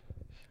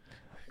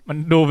มัน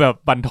ดูแบบ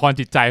บั่นทอน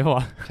จิตใจป่ะ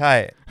วะใช่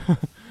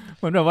เ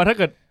หมือนแบบว่าถ้าเ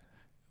กิด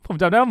ผม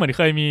จำได้ว่าเหมือนเ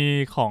คยมี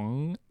ของ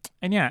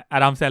ไอเนี่ยอ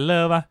ดัมแซนเลอ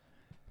ร์ป่ะ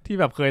ที่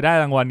แบบเคยได้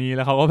รางวัลนี้แ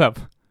ล้วเขาก็แบบ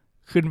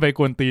ขึ้นไปก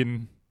วนตีน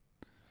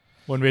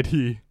บนเว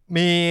ที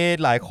มี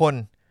หลายคน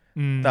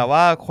แต่ว่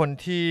าคน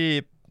ที่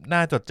น่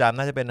าจดจำ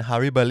น่าจะเป็นฮา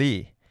ร์รี่เบอร์รี่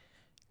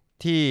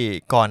ที่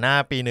ก่อนหน้า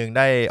ปีหนึ่งไ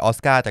ด้ออส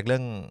การ์จากเรื่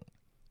อ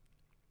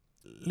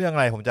งอะ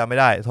ไรผมจำไม่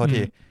ได้โทษ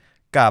ที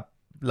กับ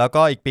แล้ว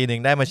ก็อีกปีหนึ่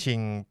งได้มาชิง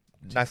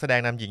นักแสดง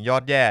นำหญิงยอ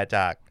ดแย่จ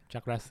าก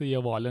Razzie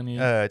Award เรื่องนี้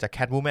จาก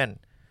Catwoman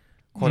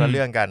คนละเ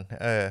รื่องกัน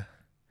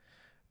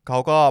เขา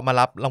ก็มา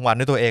รับรางวัล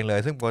ด้วยตัวเองเลย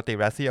ซึ่งปกติ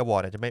Razzie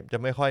Award จะ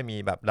ไม่ค่อยมี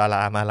แบบดาร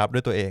ามารับด้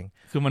วยตัวเอง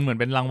คือมันเหมือน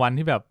เป็นรางวัล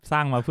ที่แบบสร้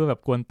างมาเพื่อแบบ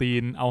กวนตี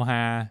นเอาฮ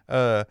า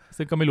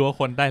ซึ่งก็ไม่รู้ว่า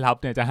คนได้รับ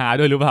เนี่ยจะหา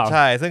ด้วยหรือเปล่าใ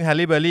ช่ซึ่ง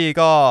Halle Berry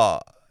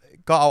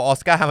ก็เอาออ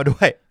สการ์มาด้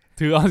วย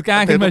ถือออสกา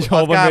ร์ขึ้นมาโช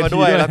ว์บนเวที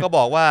ด้วยแล้วก็บ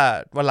อกว่า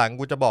วันหลัง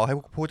กูจะบอกให้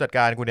ผู้จัดก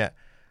ารกูเนี่ย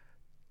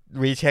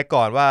รีเช็ค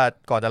ก่อนว่า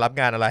ก่อนจะรับ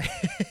งานอะไร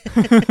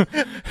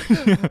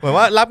เหมือน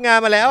ว่ารับงาน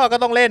มาแล้วก็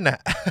ต้องเล่นน่ะ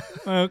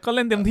ก็เ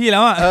ล่นเต็มที่แล้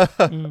ว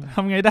ท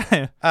ำไงได้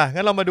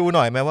งั้นเรามาดูห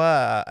น่อยไหมว่า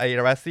ไอ้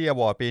Razzie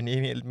Award ปีนี้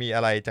มีอ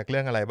ะไรจากเรื่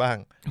องอะไรบ้าง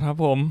ครับ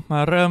ผมม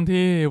าเริ่ม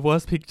ที่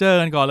Worst Picture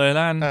กันก่อนเลยแ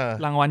ล้วกัน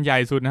รางวัลใหญ่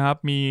สุดนะครับ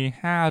มี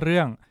5เรื่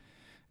อง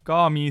ก็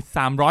มี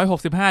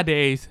365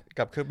 days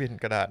กับเครื่องบิน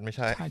กระดาษไม่ใ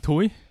ช่ถุ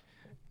ย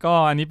ก็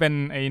อันนี้เป็น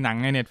ไอ้หนัง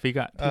ใน Netflix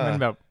ที่มัน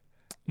แบบ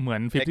เหมือ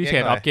น 50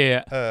 Shades of Grey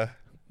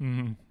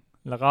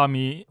แล้วก็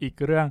มีอีก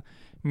เรื่อง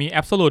มี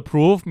Absolute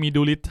Proof มี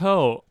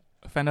Dolittle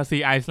Fantasy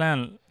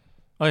Island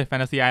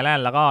Fantasy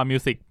Island แล้วก็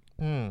Music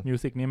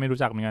นี่ไม่รู้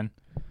จักเหมือนกัน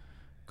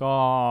ก็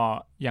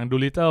อย่าง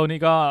Dolittle นี่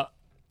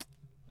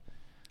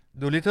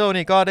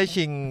ก็ได้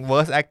ชิง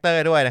Worst Actor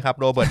ด้วยนะครับ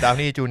โรเบิร์ต ดาว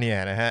นี่จูเนีย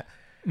ร์นะฮะ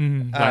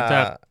หลังจ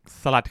าก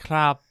สลัดคร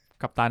าบ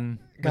กัปตัน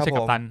ไม่ใช่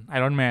กัปตันไอ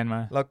รอนแมนม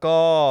าแล้วก็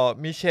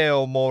มิเชล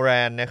โมแร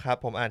นนะครับ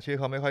ผมอ่านชื่อเ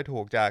ขาไม่ค่อยถู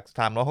กจาก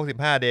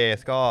365 days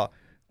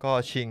ก็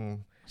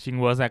ชิง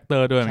Worst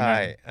Actor ด้วยเหมือนกัน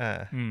ใช่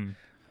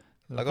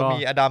แล้วก็มี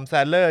อดัมแซ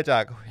นเลอร์จา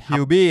กฮิ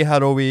วบี้ฮา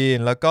โลวีน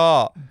แล้วก็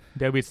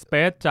เดวิดสเป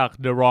ซจาก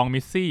The Wrong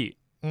Missy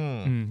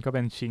ก็เ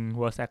ป็นชิง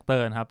Worst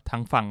Actor นะครับทา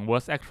งฝั่ง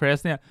Worst Actress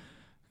เนี่ย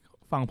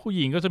ฝั่งผู้ห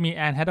ญิงก็จะมีแ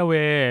อนแฮทเว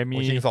ย์มี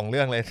ชิง2เ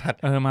รื่องเลยสัตว์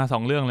มา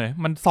2เรื่องเลย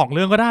มัน2เ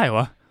รื่องก็ได้เหร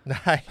อไ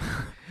ด้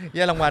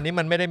รางวัลนี้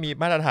มันไม่ได้มี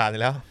มาตรฐานอ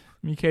ยู่แล้ว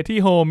มีเคที่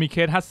โฮมมีเค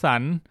ทฮัสสั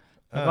น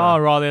แล้วก็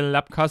โรเลนแล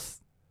ปคัส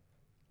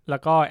แล้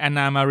วก็แอนน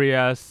ามาเรีย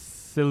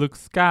ซิลุก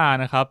สกา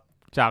นะครับ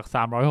จาก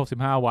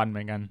365วันเห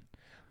มือนกัน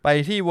ไป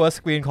ที่ Worst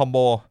Screen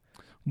Combo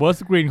Worst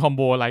Screen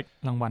Combo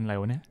รางวัลอะไร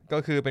วะเนี่ยก็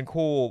คือเป็น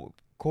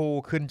คู่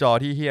ขึ้นจอ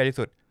ที่เฮี้ยที่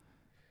สุด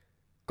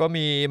ก็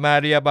มีมา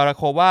เรียบาราโ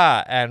ควา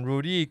แอนด์รู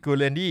ดี้กู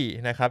เลนดี้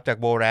นะครับจาก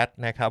โบแรต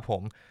นะครับผ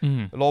ม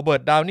โรเบิร์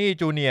ตดาวนี่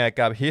จูเนียร์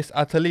กับ His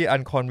Utterly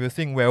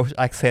Unconvincing Welsh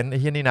Accent ไอ้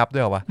เฮี้ยนี่นับด้ว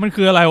ยเหรอวะมัน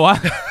คืออะไรวะ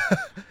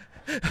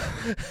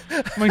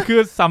มันคือ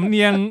สำเ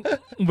นียง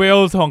เวล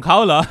ส์ของเขา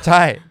เหรอใ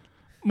ช่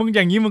มึงอ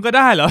ย่างนี้มึงก็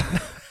ได้เหรอ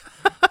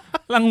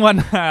รางวัล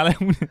หาอะไร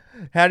มึง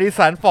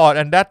Harrison Ford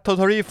and that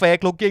totally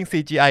fake looking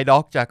CGI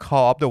dog จาก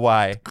Call of the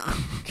Wild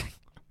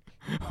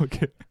โอเค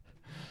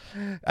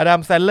Adam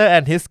Sandler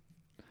and his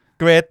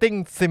grating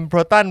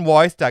simpleton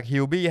voice จาก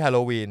Hubie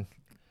Halloween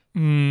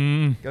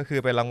ก็คือ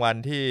เป็นรางวัล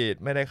ที่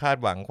ไม่ได้คาด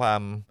หวังควา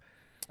ม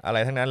อะไร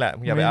ทั้งนั้นแหละ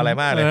อย่าไปอะไร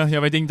มากเลยอย่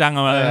าไปจริงจัง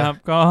กับมันเลยครับ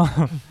ก็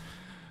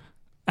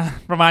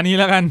ประมาณนี้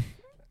แล้วกัน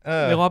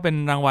เรียกว่าเป็น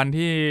รางวัล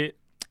ที่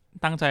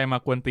ตั้งใจมา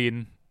กวนตีน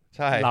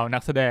เหล่านั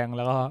กแสดงแ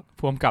ล้วก็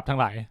ผู้กำกับทั้ง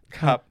หลาย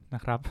น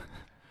ะครับ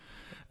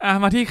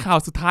มาที่ข่าว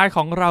สุดท้ายข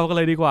องเรากันเ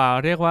ลยดีกว่า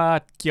เรียกว่า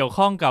เกี่ยว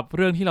ข้องกับเ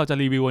รื่องที่เราจะ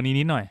รีวิววันนี้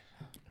นิดหน่อย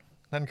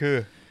นั่น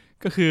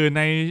ก็คือใ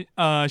น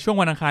ช่วง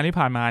วันอังคารที่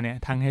ผ่านมาเนี่ย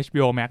ทาง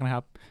HBO Max นะค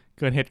รับ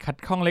เกิดเหตุขัด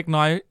ข้องเล็ก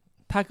น้อย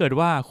ถ้าเกิด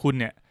ว่าคุณ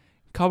เนี่ย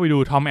เข้าไปดู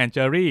Tom and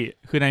Jerry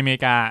คือในอเมริ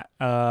กา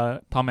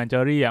Tom and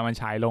Jerry มัน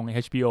ฉายลง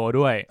HBO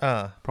ด้วย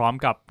พร้อม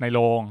กับในโร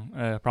ง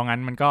เพราะงั้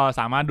นมันก็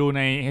สามารถดูใ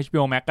น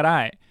HBO Max ก็ได้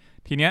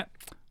ทีเนี้ย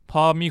พ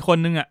อมีคน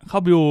นึงเข้า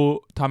ไปดู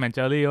Tom and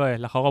Jerry ด้วย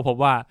แล้วเขาก็พบ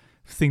ว่า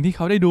สิ่งที่เข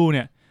าได้ดูเ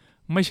นี่ย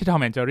ไม่ใช่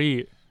Tom and Jerry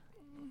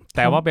แ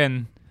ต่ว่าเป็น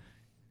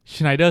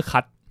Schneider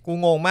Cut กู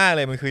งงมากเ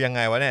ลยมันคือยังไง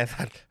วะเนี่ย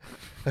สัตว์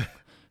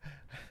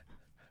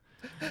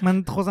มัน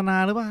โฆษณา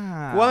หรือเปล่า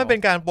ว่ามันเป็น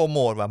การโปรโม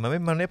ทว่ะมั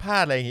นไม่พลา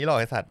ดอะไรอย่างนี้หรอก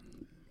ไอ้สัตว์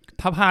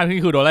ถ้าพลาด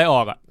นี่คือโดนไล่อ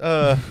อก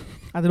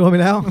อาจจะโดนไป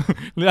แล้ว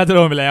หรืออาจจะโ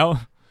ดนไปแล้ว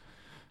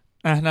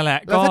นั่นแหละ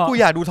แล้วถ้ากู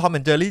อยากดู Tom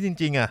and Jerry จ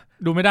ริง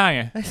ๆดูไม่ได้ไ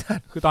ง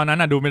คือตอนนั้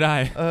นดูไม่ได้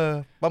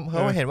เข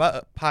าเห็นว่า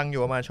พังอ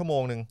ยู่ประมาณชั่วโม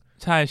งนึง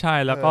ใช่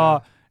แล้วก็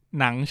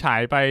หนังฉา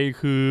ยไป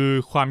คือ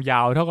ความยา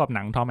วเท่ากับห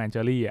นัง Tom and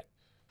Jerry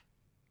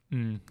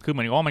คือเห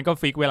มือนกับว่ามันก็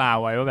ฟิกเวลา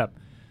ไว้ว่าแบบ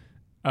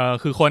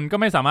คือคนก็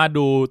ไม่สามารถ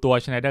ดูตัว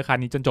Schneider Cut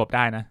นี้จนจบไ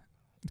ด้นะ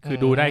คือ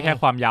ดูได้แค่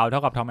ความยาวเท่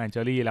ากับ Tom and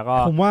Jerry แล้วก็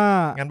ผมว่า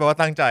งั้นแปลว่า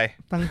ตั้งใจ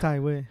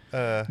เว้ย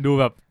ดู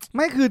แบบไ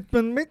ม่คือ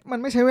มัน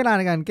ไม่ใช้เวลาใ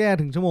นการแก้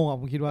ถึงชั่วโมง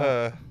ผมคิดว่า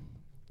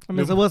มันเ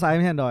ป็นเซิร์ฟเวอร์ไซด์ไ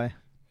ม่ใช่Android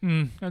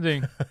ก็จริง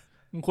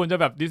มึงควรจะ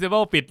แบบ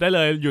disable ปิดได้เล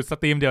ยหยุดส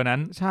ตรีมเดี๋ยวนั้น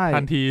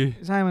ทันที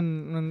ใช่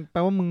มันแปล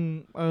ว่า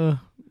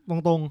มึง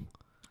ตรง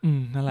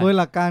นั่นแหละโดย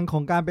หลักการขอ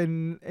งการเป็น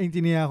เอน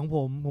จิเนียร์ของ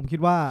ผมคิด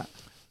ว่า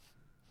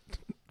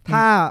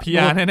ถ้า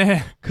PR แน่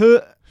ๆ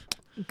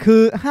คื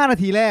อ5นา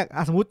ทีแรก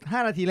สมมุติ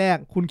5นาทีแรก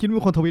คุณคิดว่า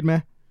มีคนทวิตมั้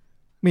ย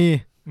มี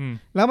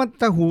แล้วมัน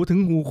จะถึง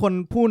หูคน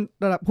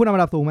ผู้นำร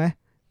ะดับสูงมั้ย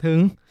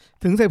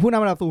ถึงเสร็จผู้น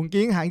ำระดับสูง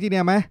กิ้งหาเอนจิเนี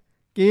ยร์มั้ย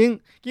กิ้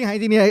งหาเอ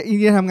นจิเนี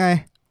ยร์ทำไง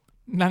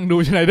นั่งดู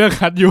ชไนเดอร์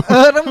คัทอยู่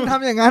ถ้ามึงท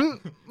ำอย่างนั้น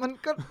มัน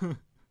ก็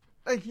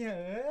ไอ้เหี้ย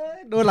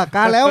โดยหลักก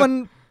ารแล้วมัน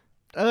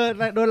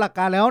โดยหลักก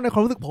ารแล้วในควา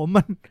มรู้สึกผม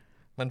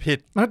มันผิด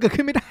มันเกิด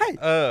ขึ้นไม่ได้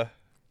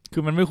คื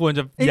อมันไม่ควรจ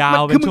ะยา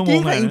วเป็นชั่วโม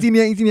งเลยอินจิเนี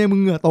ยร์มึ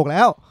งเหงื่อตกแ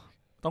ล้ว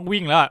ต้อง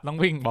วิ่งแล้วต้อง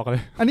วิ่งบอกเล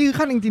ยอันนี้คือ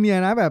ขั้นอินจิเนียร์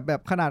นะแบ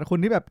บขนาดคน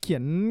ที่แบบเขีย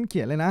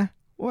นเลยนะ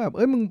ว่าแบบ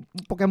มึง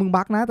โปรแกรมมึง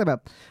บั๊กนะแต่แบบ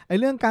ไอ้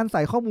เรื่องการใ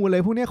ส่ข้อมูลอะไร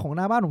พวกนี้ของห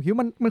น้าบ้านผมคิดว่า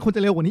มันควรจ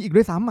ะเร็วกว่านี้อีก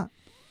ด้วยซ้ำอ่ะ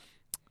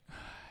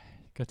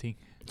ก็จริง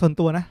ส่วน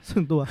ตัว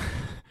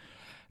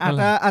อา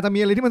จจะมี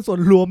อะไรที่มันส่วน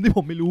รวมที่ผ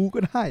มไม่รู้ก็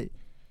ได้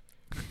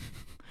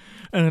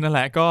นั่นแห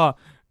ละก็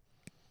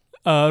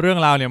เรื่อง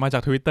ราวเนี่ยมาจา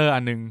ก Twitter อั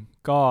นนึง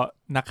ก็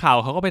นักข่าว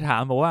เขาก็ไปถา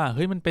มบอกว่าเ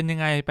ฮ้ยมันเป็นยัง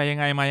ไงไปยัง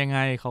ไงมายังไง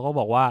เขาก็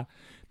บอกว่า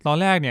ตอน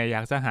แรกเนี่ยอย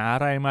ากจะหาอะ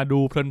ไรมาดู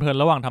เพลิน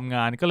ๆระหว่างทำง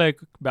านก็เลย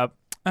แบบ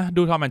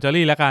ดูทอมแอนด์เจอ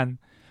รี่แล้วกัน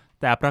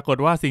แต่ปรากฏ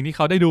ว่าสิ่งที่เข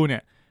าได้ดูเนี่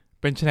ย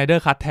เป็นชไนเดอ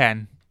ร์คัทแทน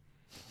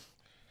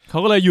เขา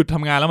ก็เลยหยุดท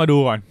ำงานแล้วมาดู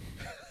ก่อน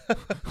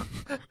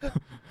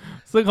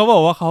ซึ่งเขาบอ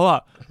กว่าเขา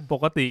ป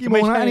กติกี่โม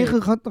งนะอันนี้คื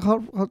อเขา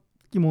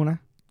กี่โมงนะ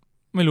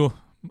ไม่รู้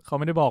เขา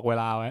ไม่ได้บอกเว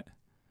ลาไว้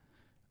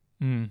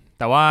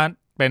แต่ว่า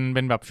เ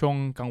ป็นแบบช่วง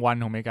กลางวัน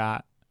ของอเมริกา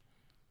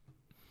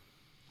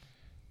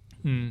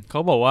เขา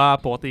บอกว่า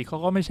ปกติเขา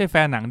ก็ไม่ใช่แฟ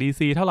นหนัง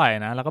DC เท่าไหร่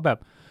นะแล้วก็แบบ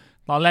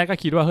ตอนแรกก็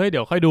คิดว่าเฮ้ยเดี๋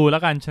ยวค่อยดูแล้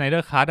วกันชไนเดอ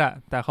ร์คัท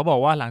แต่เขาบอก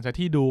ว่าหลังจาก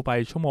ที่ดูไป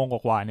ชั่วโมงก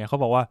ว่าๆเนี่ยเขา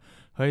บอกว่า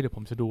เฮ้ยเดี๋ยวผ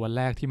มจะดูวันแ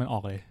รกที่มันออ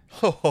กเลย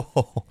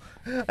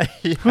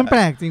มันแป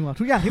ลกจริงว่ะ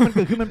ทุกอย่างที่มันเ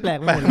กิดขึ้นมันแปลก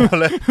หมด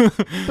เลย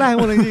แปลกห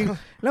มดเลยจริง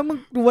แล้วมึง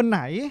ดูวันไห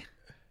น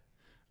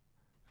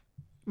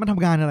มันท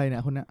ำงานอะไรเนี่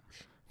ยคนเนี้ย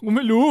กูไ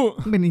ม่รู้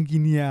มันเป็นอินจิ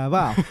เนียร์เป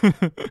ล่า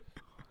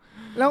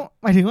แล้ว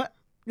หมายถึงว่า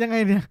ยังไง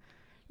เนี่ย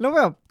แล้ว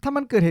แบบถ้า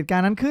มันเกิดเหตุกา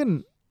รณ์นั้นขึ้น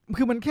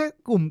คือมันแค่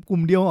กลุ่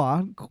มเดียวเหรอ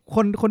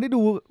คนที่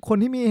ดูคน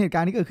ที่มีเหตุกา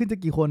รณ์นี้เกิดขึ้นจะ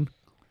กี่คน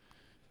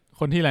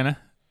ที่อะไรนะ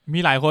มี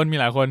หลายคนเลยมี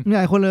หลาย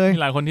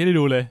คนที่ได้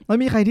ดูเลยแล้ว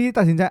มีใครที่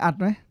ตัดสินใจอัด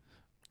ไหม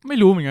ไม่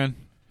รู้เหมือนกัน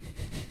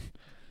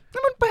นั่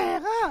นมันแปลก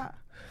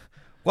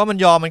ว่ามั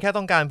นแค่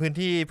ต้องการพื้น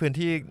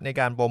ที่ใน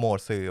การโปรโมท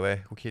สื่อไว้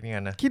กูคิดอย่าง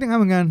นั้นนะคิดอย่างนั้น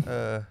เหมือนกัน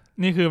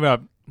นี่คือแบบ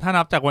ถ้า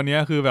นับจากวันนี้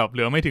คือแบบเห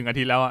ลือไม่ถึงอา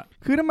ทิตย์แล้ว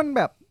คือถ้ามันแ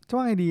บบจะ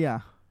ว่าไงดี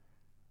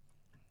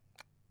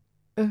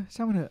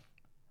ช่างมันเถอะ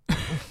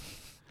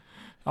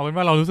เอาเป็น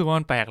ว่าเรารู้สึกว่า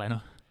มันแปลกเลยเนา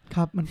ะค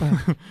รับมันแปลก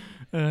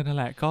นั่น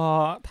แหละก็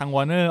ทาง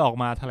Warner ออก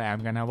มาแถลง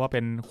กันนะว่าเ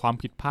ป็นความ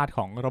ผิดพลาดข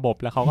องระบบ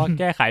แล้วเขาก็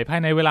แก้ไขภาย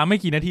ในเวลาไม่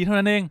กี่นาทีเท่า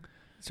นั้นเอง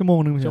ชั่วโม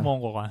ง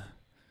กว่า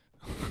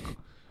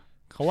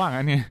เขาว่า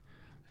งั้นเนี่ย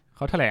เข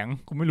าแถลง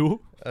กูไม่รู้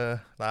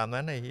ตาม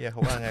นั้นไอ้เหี้ยเข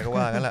าว่าไงก็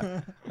ว่างั้นแหละ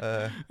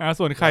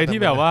ส่วนใครที่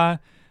แบบว่า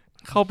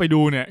เข้าไป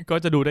ดูเนี่ยก็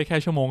จะดูได้แค่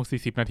ชั่วโมง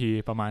40นาที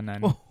ประมาณนั้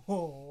น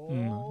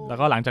แล้ว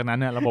ก็หลังจากนั้น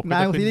เนี่ยระบบก็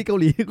จะขึ้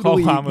นข้อ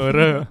ความเออร์เ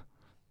รอร์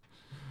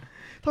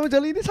ทำไมเจอ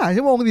รี่ที่ฉาย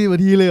ชั่วโมง40น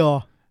าทีเลยเหรอ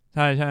ใ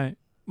ช่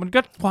มันก็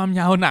ความ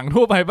ยาวหนัง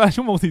ทั่วไปป่ะ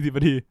ชั่วโมง40น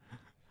าที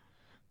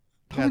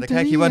แต่แ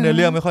ค่คิดว่าเนื้อเ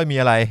รื่องไม่ค่อยมี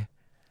อะไร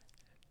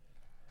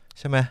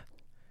ใช่ไหม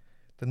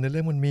แต่เนื้อเ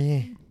รื่องมันมี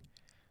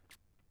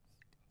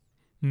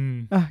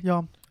ยอ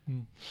ม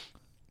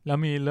แล้ว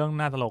มีเรื่อง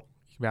น่าตลก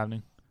อีกแบบนึ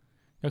ง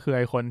ก็คือไ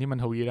อคนที่มัน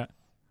ทวีต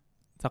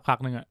สักพัก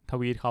นึงท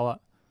วีตเขา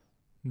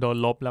โดน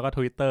ลบแล้วก็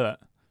Twitter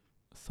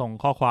ส่ง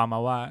ข้อความมา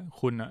ว่า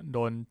คุณโด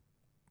น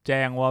แ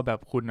จ้งว่าแบบ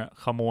คุณ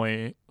ขโมย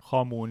ข้อ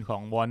มูลขอ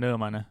ง Warner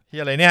มานะที่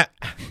อะไรเนี่ย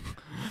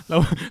แ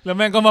ล้วแ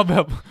ม่งก็มาแบ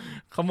บ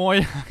ขโมย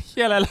เ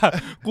หี้ยอะไรล่ะ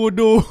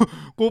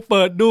กูเ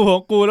ปิดดูขอ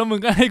งกูแล้วมึง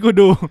ก็ให้กู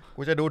ดู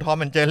กูจะดูทอม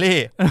แอนด์เจอรี่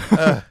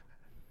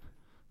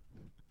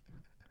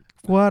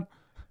ว่า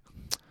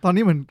ตอน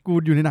นี้เหมือนกู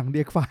อยู่ในหนังเ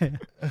ด็กไฟ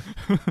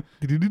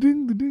ดึง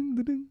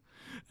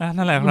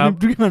นั่นแหละครับ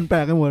ทุกอย่างมันแปล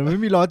กกันหมดไ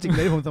ม่มีลอจิกเล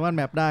ยที่ผมสามารถแ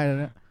มปได้แล้ว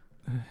เนี่ย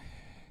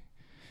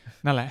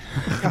นั่นแหละ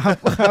ครั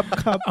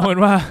บเอาเป็น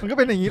ว่ามันก็เ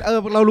ป็นอย่างนี้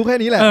เรารู้แค่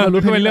นี้แหละเรา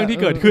รู้แค่เป็นเรื่องที่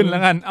เกิดขึ้นแล้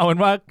วกันเอาเป็น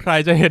ว่าใคร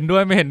จะเห็นด้ว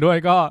ยไม่เห็นด้วย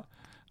ก็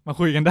มา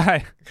คุยกันได้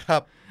ครั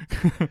บ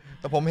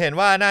แต่ผมเห็น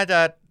ว่าน่า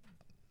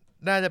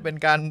จะเป็น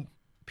การ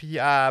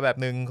PR แบบ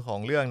นึงของ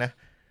เรื่องนะ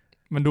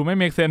มันดูไม่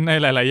เมคเซนส์ใน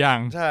หลายๆอย่าง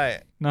ใช่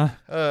นะ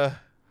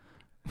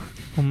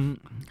ผม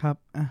ครับ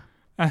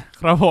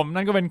ครับผม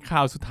นั่นก็เป็นข่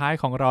าวสุดท้าย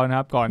ของเรานะค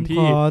รับก่อนที่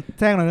ขอ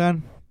แจ้งหน่อยกัน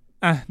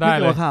ได้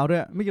เลยไม่เกี่ยวกับข่าวด้ว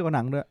ยไม่เกี่ยวกับห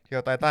นังด้วยเกี่ยว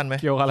กับไททันไหม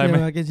เกี่ยวกับอะไรไหมเ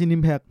กี่ยวกับ Genshin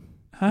Impact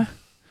ฮะ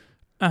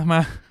ม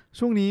า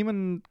ช่วงนี้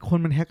คน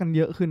มันแฮกกันเ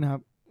ยอะขึ้นนะครั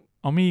บ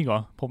มีเหร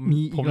อผม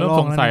เริ่ม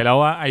สงสัยแล้ว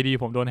ว่า ID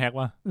ผมโดนแฮก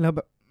ว่ะแล้วแบ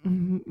บ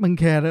มัน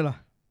แคร์ได้เหรอ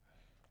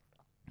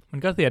มัน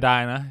ก็เสียดาย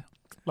นะ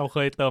เราเค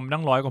ยเติมตั้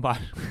ง100 กว่าบาท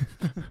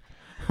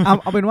เ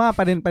อาเป็นว่าป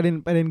ระเ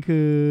ด็น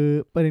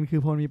คือ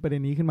พอมีประเด็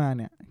นนี้ขึ้นมาเ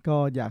นี่ยก็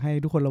อยากให้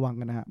ทุกคนระวัง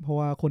กันนะฮะเพราะ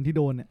ว่าคนที่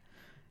โดนเนี่ย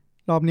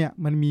รอบเนี่ย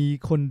มันมี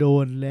คนโด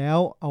นแล้ว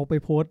เอาไป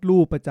โพสต์รู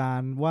ปประจา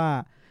นว่า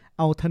เ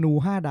อาธนู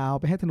5 ดาว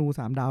ไปให้ธนู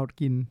3 ดาว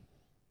กิน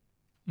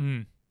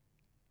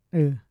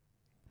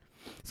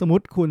สมม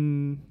ติคุณ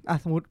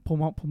สมมติผม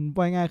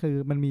ว่าง่ายคือ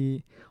มันมี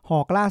หอ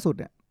กล่าสุด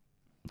เนี่ย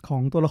ขอ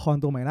งตัวละคร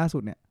ตัวใหม่ล่าสุ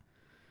ดเนี่ย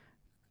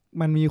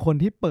มันมีคน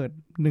ที่เปิด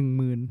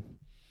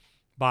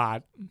 10,000 บ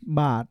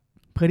าท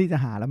เพื่อที่จะ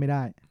หาแล้วไม่ไ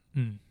ด้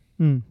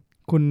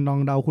คุณลอง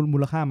เดาคุณมู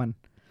ลค่ามัน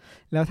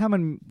แล้วถ้ามั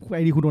นไอ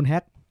ดีคุณโดนแฮ็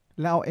ก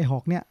แล้วเอาไอหอ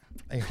กเนี่ย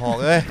ไอหอก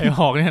นะไอ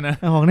หอกเ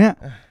นี่ย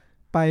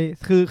ไป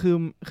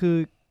คือ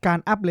การ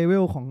อัพเลเว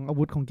ลของอา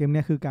วุธของเกมเ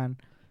นี่ยคือการ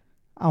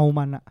เอา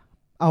มันอ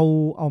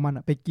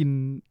ะไปกิน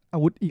อา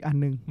วุธอีกอัน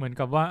นึงเหมือน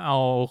กับว่าเอา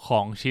ข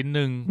องชิ้นห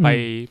นึ่ง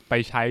ไป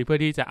ใช้เพื่อ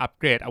ที่จะอัป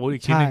เกรดอาวุธอี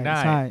กชิ้นหนึ่งได้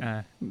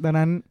ดัง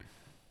นั้น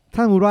ถ้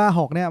าสมมติว่าห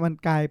อกเนี่ยมัน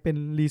กลายเป็น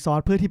รีซอ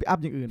สเพื่อที่ไปอัพ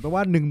อย่างอื่นเพราะว่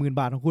า 10,000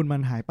 บาทของคุณมั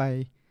นหายไป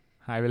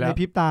แล้วใน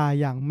พริบตา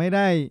อย่างไม่ไ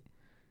ด้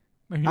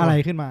อะไร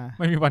ขึ้นมา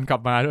ไม่มีวันกลั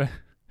บมาด้วย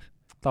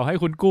ต่อให้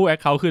คุณกู้แอค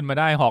เคาท์ขึ้นมา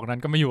ได้หอกนั้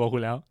นก็ไม่อยู่กับคุ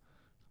ณแล้ว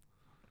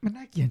มัน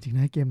น่าเกลียดจริงน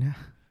ะเกมเนี้ย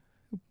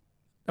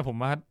แต่ผม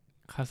ว่า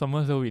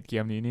customer service เก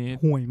มนี้นี่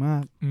ห่วยมา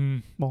ก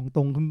บอกต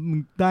รงมึง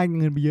ได้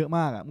เงินไปเยอะม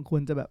ากอ่ะมึงคว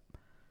รจะแบบ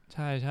ใ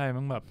ช่ๆ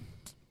มันแบบ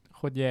โค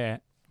ตรแย่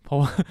เพร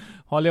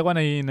าะเรียกว่า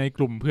ในก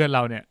ลุ่มเพื่อนเร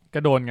าเนี่ยก็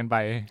โดนกันไป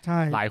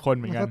หลายคนเ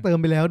หมือนกันก็เติม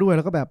ไปแล้วด้วยแ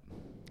ล้วก็แบบ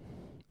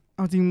เอ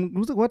าจริง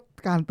รู้สึกว่า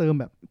การเติม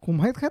แบบผม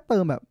ให้แค่เติ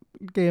มแบบ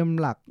เกม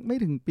หลักไม่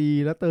ถึงปี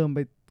แล้วเติมไป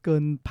เกิ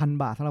น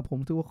 1,000 บาทสำหรับผม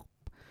ถือว่า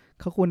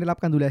เขาควรได้รับ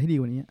การดูแลที่ดี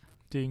กว่านี้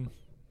จริง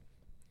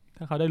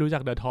ถ้าเขาได้รู้จั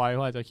กเดอะทอยเข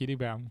าอาจจะคิดอีก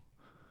แบบ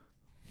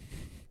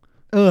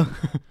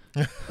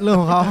เรื่อง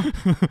ของเขา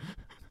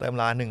เติม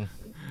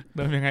1,000,000เ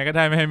ติมยังไงก็ไ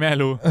ด้ไม่ให้แม่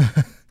รู้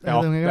แต่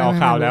เอา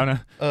ข่าวแล้วนะ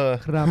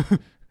ครับ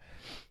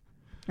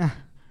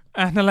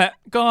นั่นแหละ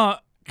ก็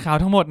ข่าว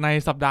ทั้งหมดใน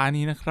สัปดาห์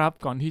นี้นะครับ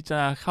ก่อนที่จะ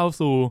เข้า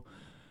สู่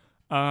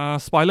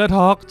Spoiler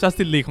Talk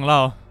Justice League ของเรา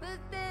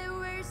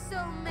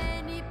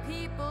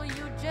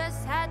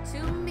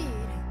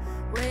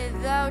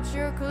Without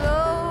your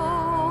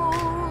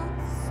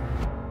clothes,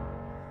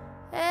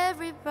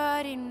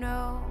 everybody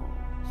knows.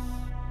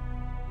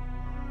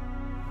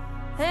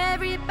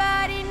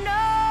 Everybody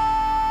knows.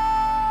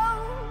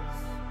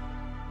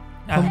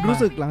 ผมรู้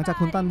สึกหลังจาก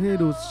คุณตั้นที่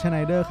ดูชไน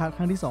เดอร์ค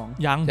รั้งที่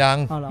2ยัง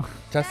เอาเหรอ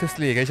Justice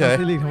League เฉย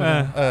Justice League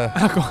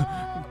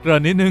เกริ่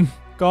นนิดนึง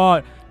ก็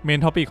เมน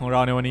ท็อปิกของเร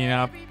าในวันนี้นะ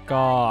ครับ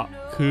ก็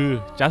คือ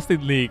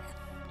Justice League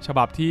ฉ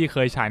บับที่เค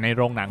ยฉายในโ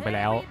รงหนังไปแ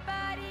ล้ว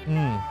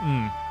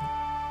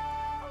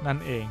นั่น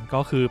เอง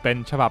ก็คือเป็น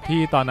ฉบับ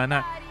ที่ตอนนั้นน่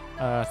ะ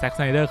แซ็ก ส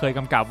ไนเดอร์เคยก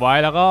ำกับไว้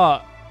แล้วก็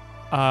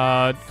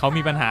เขา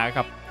มีปัญหา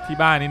กับที่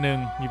บ้านนิดนึง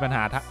มีปัญห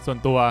าส่วน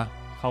ตัว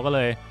เขาก็เล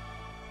ย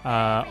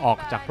ออก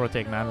จากโปรเจ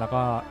กต์นั้นแล้ว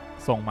ก็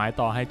ส่งไม้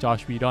ต่อให้จอร์จ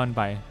วีดอนไ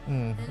ป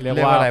เรียก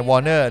ว่าอะไรวอ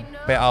ร์เนอร์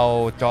ไปเอา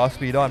จอร์จ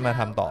วีดอนมา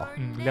ทำต่อ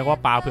เรียกว่า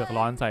ปลาเผือก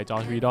ร้อนใส่จอ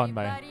ร์จ วีดอนไป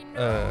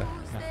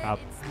นะครับ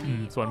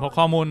ส่วนพวก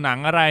ข้อมูลหนัง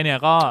อะไรเนี่ย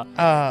ก็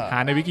หา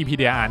ในวิกิพี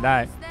เดียอ่านได้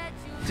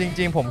จ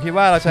ริงๆผมคิด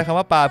ว่าเราใช้คำ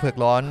ว่าปลาเผือก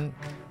ร้อน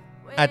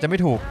อาจจะไม่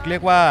ถูกเรีย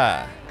กว่า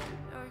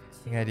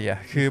ยังไงดีอะ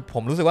คือผ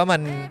มรู้สึกว่ามั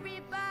น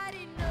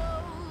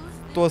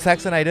ตัวแซ็ก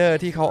สไนเดอร์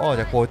ที่เขาออก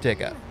จากโปรเจก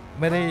ต์อะ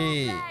ไม่ได้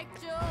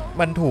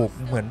มันถูก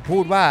เหมือนพู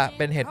ดว่าเ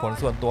ป็นเหตุผล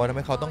ส่วนตัวทำใ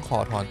ห้เขาต้องขอ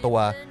ถอนตัว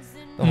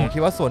แต่ผมคิ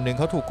ดว่าส่วนหนึ่งเ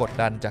ขาถูกกด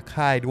ดันจาก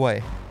ค่ายด้วย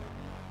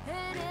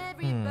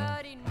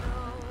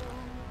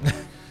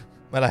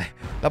อะไร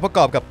แล้วประก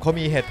อบกับเขา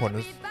มีเหตุผล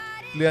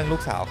เรื่องลู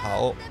กสาวเขา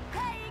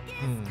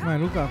ไม่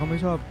ลูกสาวเขาไม่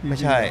ชอบไม่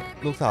ใช่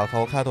ลูกสาวเข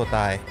าฆ่าตัวต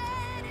าย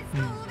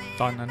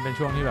ตอนนั้นเป็น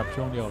ช่วงที่แบบ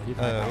ช่วงเดียวที่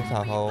ลูกสา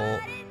วเขา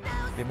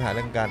มีปัญหาเ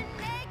รื่องการ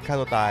ฆ่า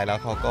ตัวตายแล้ว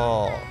เขาก็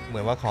เหมื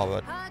อนว่าข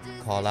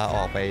อลาอ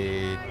อกไป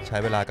ใช้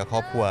เวลากับคร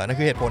อบครัวนั่น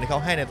คือเหตุผลที่เข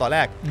าให้ในตอนแร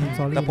ก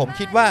แต่ผม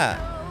คิดว่า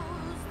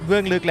เบื้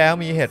องลึกแล้ว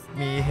มี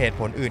เหตุ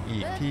ผลอื่น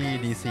อีกที่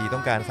DC ต้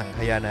องการสังค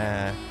ายนา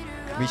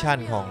วิชั่น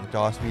ของจ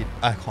อร์จ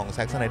ของแ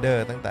ซ็ก สไนเดอ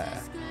ร์ตั้งแต่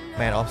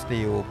Man of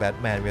Steel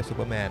Batman vs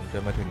Superman จ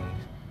นมาถึง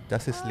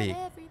Justice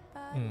League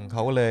เข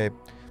าก็เลย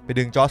ไป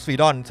ดึงจอร์จ วี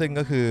ดอนซึ่ง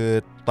ก็คือ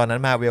ตอนนั้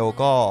น Marvel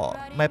ก็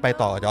ไม่ไป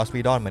ต่อจอร์จ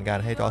วีดอนเหมือนกัน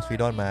ให้จอร์จ วี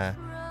ดอนมา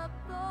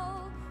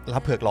รั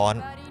บเผือกร้อน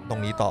ตร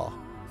งนี้ต่อ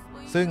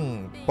ซึ่ง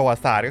ประวั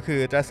ติศาสตร์ก็คื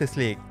อ Justice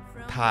League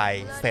ถ่าย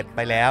เสร็จไป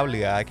แล้วเห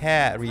ลือแค่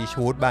รี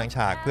ชูตบางฉ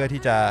ากเพื่อ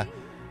ที่จะ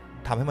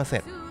ทำให้มันเสร็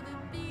จ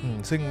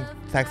ซึ่ง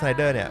แซ็ก สไนเ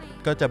ดอร์เนี่ย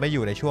ก็จะไม่อ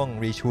ยู่ในช่วง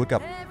รีชูตกั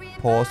บ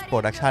post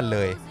production เล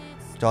ย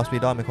จอร์จ วี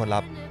ดอนเป็นคน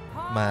รับ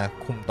มา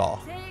คุมต่อ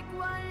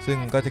ซึ่ง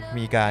ก็จะ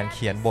มีการเ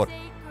ขียนบท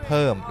เ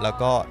พิ่มแล้ว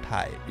ก็ถ่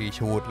ายรี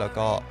ชูตแล้ว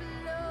ก็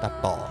ตัด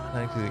ต่อ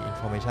นั่นคืออินโ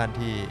ฟเมชัน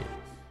ที่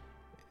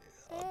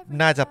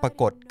น่าจะปรา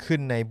กฏขึ้น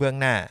ในเบื้อง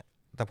หน้า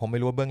แต่ผมไม่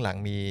รู้ว่าเบื้องหลัง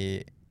มี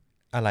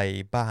อะไร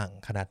บ้าง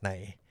ขนาดไหน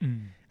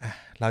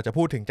เราจะ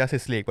พูดถึง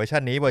Justice League เวอร์ชั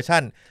นนี้เวอร์ชั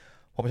น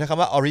ผมใช้ค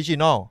ำว่า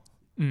Original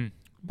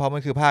เพราะมั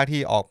นคือภาค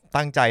ที่ออก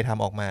ตั้งใจท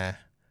ำออกมา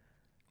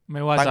ไ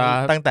ม่ว่าจะ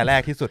ตั้งแต่แร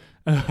กที่สุด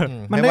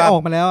มันได้ออ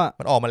กมาแล้วอ่ะ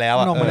มันออกมาแล้ว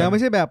ไ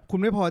ม่ใช่แบบคุณ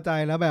ไม่พอใจ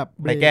แล้วแบบ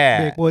เบร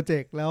กโปรเจ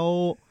กต์แล้ว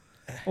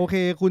โอเค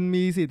คุณ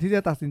มีสิทธิ์ที่จ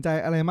ะตัดสินใจ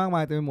อะไรมากม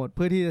ายเต็มไปหมดเ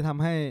พื่อที่จะท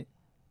ำให้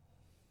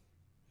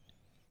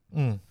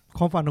ค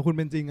วามฝันของคุณเ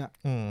ป็นจริงอ่ะ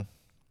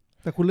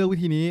แต่คุณเลือกวิ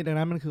ธีนี้ดัง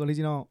นั้นมันคือออริ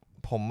จินอล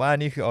ผมว่า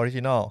นี่คือออริ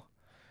จินอล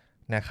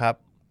นะครับ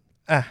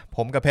ผ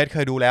มกับเพชรเค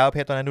ยดูแล้วเพ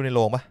ชรตอนนั้นดูในโร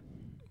งปะ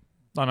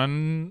ตอนนั้น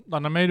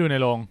ไม่ได้ดูใน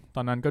โรงต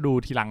อนนั้นก็ดู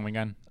ทีหลังเหมือน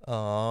กัน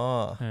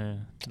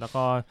แล้ว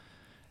ก็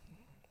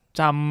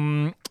จ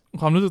ำ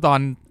ความรู้สึก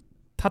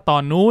ถ้าตอ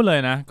นนู้นเลย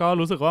นะก็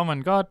รู้สึกว่ามัน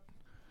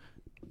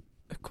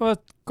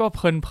ก็เ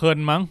พลิน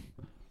มั้ง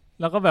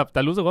แล้วก็แบบแ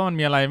ต่รู้สึกว่ามัน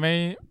มีอะไรไม่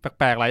แ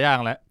ปลกๆหลายอย่าง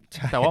แหละ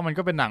แต่ว่ามัน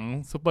ก็เป็นหนัง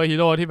ซูเปอร์ฮี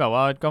โร่ที่แบบ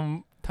ว่าก็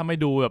ถ้าไม่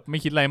ดูแบบไม่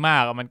คิดอะไรมา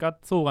กมันก็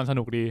สู้กันส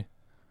นุกดี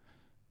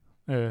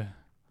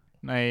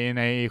ใ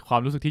นความ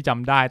รู้สึกที่จ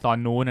ำได้ตอน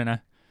นู้นนะ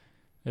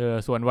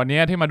ส่วนวันนี้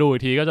ที่มาดูอี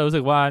กทีก็จะรู้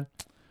สึกว่า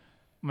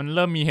มันเ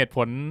ริ่มมีเหตุผ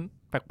ล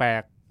แปล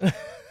ก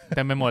เ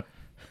ต็มไปหมด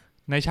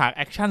ในฉากแ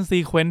อคชั่นซี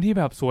เควนซ์ที่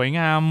แบบสวยง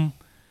าม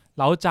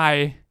เร้าใจ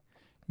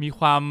มี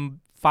ความ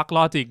ฟักล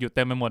อจิกอยู่เ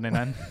ต็มไปหมดใน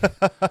นั้น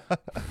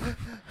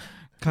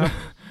ครับ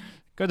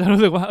ก็จะ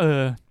รู้สึกว่า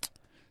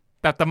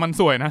แต่มัน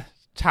สวยนะ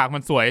ฉากมั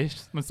นสวย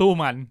มันสู้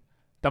มัน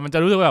แต่มันจะ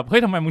รู้สึกแบบเฮ้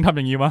ยทำไมมึงทำอ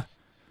ย่างนี้วะ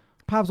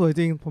ภาพสวย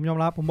จริงผมยอม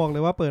รับผมบอกเล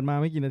ยว่าเปิดมา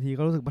ไม่กี่นาที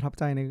ก็รู้สึกประทับ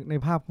ใจใน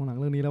ภาพของหนัง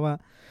เรื่องนี้แล้วว่า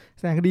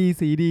แสงดี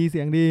สีดีเ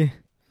สียงดี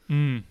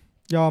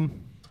ยอม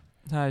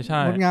ใช่ใช่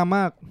งดงามม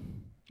าก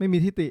ไม่มี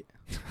ทิฏฐิ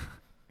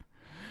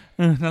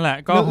นั่นแหละ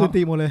ก็เรื่องอื่น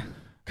ตีหมดเลย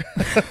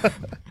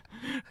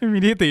ไม่มี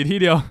ทิฏฐิที่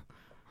เดียว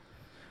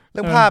เ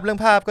รื่องภา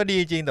พก็ดี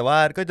จริงแต่ว่า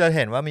ก็จะเ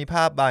ห็นว่ามีภ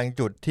าพบาง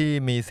จุดที่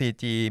มี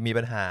CG มี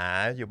ปัญหา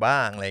อยู่บ้า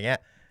งอะไรเงี้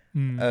ย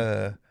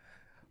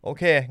โอ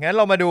เคงั้นเ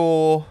รามาดู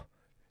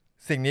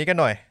สิ่งนี้กัน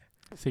หน่อย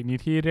สิ่งนี้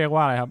ที่เรียกว่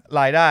าอะไรครับ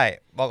รายได้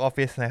Box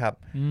Office นะครับ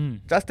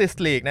Justice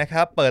League นะค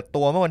รับเปิด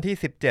ตัวเมื่อวันที่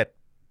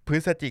17พฤ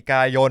ศจิก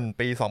ายน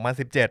ปี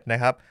2017นะ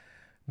ครับ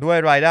ด้วย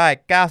รายได้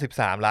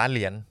93ล้านเห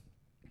รียญ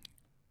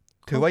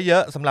ถือว่าเยอ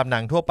ะสำหรับหนั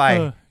งทั่วไป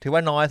ถือว่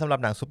าน้อยสำหรับ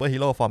หนังซูเปอร์ฮี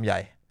โร่ฟอร์มใหญ่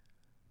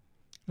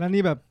และ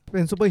นี่แบบเ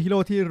ป็นซูเปอร์ฮีโร่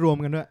ที่รวม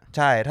กันด้วยใ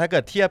ช่ถ้าเกิ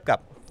ดเทียบกับ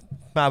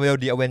Marvel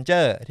The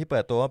Avenger ที่เปิ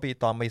ดตัวเมื่อปี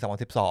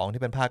2012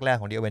ที่เป็นภาคแรก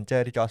ของ The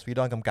Avenger ที่จอร์จ วีด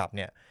อนกำกับเ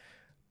นี่ย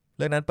เ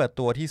รื่องนั้นเปิด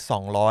ตัวที่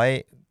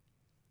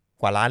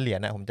200กว่าล้านเหรียญ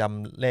นะผมจ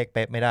ำเลขเ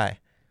ป๊ะไม่ได้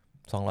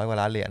200กว่า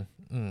ล้านเหรียญ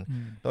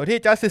โดยที่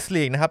Justice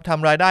League นะครับท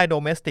ำรายได้โด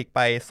เมสติกไป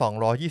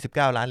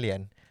229ล้านเหรียญ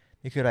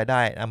นี่คือรายไ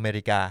ด้อเม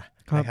ริกา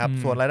นะครับ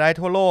ส่วนรายได้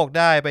ทั่วโลก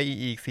ได้ไป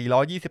อีก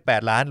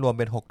428ล้านรวมเ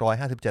ป็น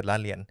657ล้าน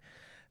เหรียญ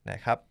นะ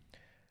ครับ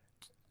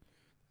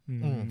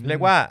เรีย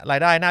กว่ารา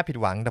ยได้น่าผิด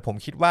หวังแต่ผม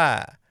คิดว่า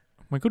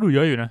มันก็ดูเย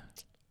อะอยู่นะ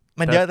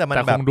มันเยอะแต่มันแ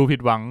บบคงดูผิ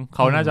ดหวังเข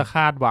าน่าจะค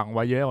าดหวังไ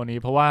ว้เยอะกว่านี้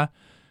เพราะว่า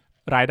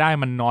รายได้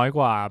มันน้อยก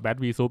ว่าแบท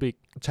วีซุปอีก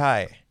ใช่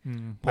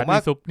แบทวี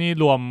ซุปนี่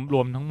ร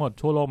วมทั้งหมด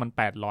ทั่วโลกมัน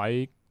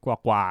800ก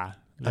ว่า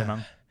เลยมั้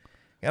ง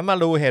งั้นมา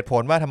ดูเหตุผ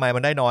ลว่าทำไมมั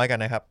นได้น้อยกัน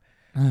นะครับ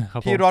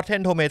ที่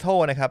Rotten Tomato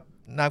นะครับ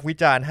นักวิ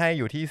จารณ์ให้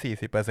อยู่ที่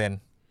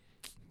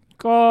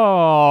 40% ก็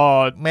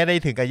ไม่ได้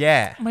ถึงกับแย่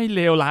ไม่เ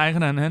ลวร้ายข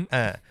นาดนั้น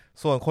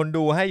ส่วนคน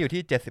ดูให้อยู่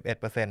ที่ 71%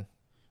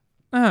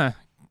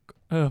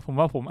ผม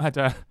ว่าผมอาจจ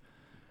ะ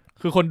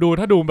คือคนดู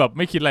ถ้าดูแบบไ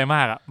ม่คิดอะไรม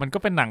ากอ่ะมันก็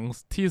เป็นหนัง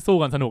ที่สู้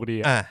กันสนุกดี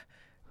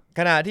ข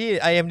ณะที่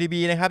IMDb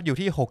นะครับอยู่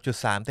ที่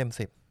 6.3 เต็ม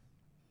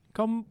 10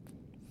ก็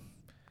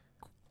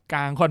ก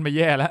ลางค่อนไปแ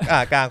ย่แล้ว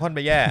กลางค่อนไป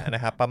แย่น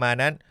ะครับประมาณ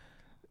นั้น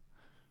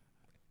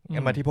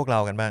มาที่พวกเรา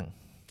กันบ้าง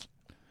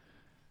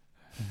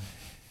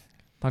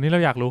ตอนนี้เรา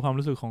อยากรู้ความ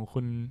รู้สึกของ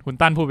คุณ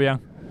ตั้นพูดไปยัง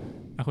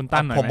คุณ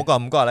ตั้นหน่อยผม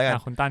ก่อนแล้วกัน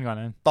คุณตั้นก่อน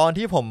นั้นตอน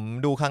ที่ผม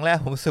ดูครั้งแรก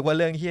ผมรู้สึกว่าเ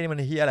รื่องเหี้ยนี่มั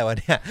นเหี้ยอะไรวะ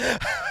เนี่ย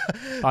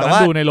ตอนนั้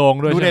นดูในโรง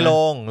ด้วยดูในโร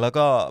งแล้ว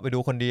ก็ไปดู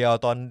คนเดียว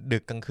ตอนดึ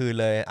กกลางคืน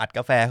เลยอัดก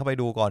าแฟเข้าไป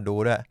ดูก่อนดู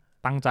ด้วย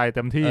ตั้งใจเ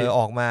ต็มที่อ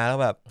อกมาแล้ว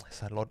แบบ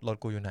รถ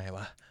กูอยู่ไหนว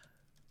ะ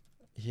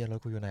เหี้ยรถ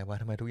กูอยู่ไหนวะ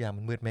ทำไมทุกอย่าง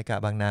มันมืดเมกะ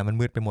บางนามัน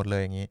มืดไปหมดเล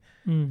ยอย่างงี้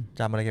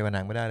จำอะไรเกี่ยวกับห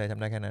นังไม่ได้เลยจำ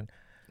ได้แค่นั้น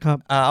ครับ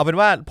เอาเป็น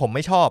ว่าผมไ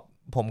ม่ชอบ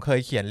ผมเคย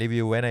เขียนรี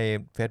วิวไว้ใน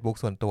Facebook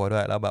ส่วนตัวด้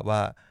วยแล้วแบบว่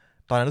า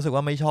ตอนนั้นรู้สึก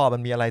ว่าไม่ชอบมั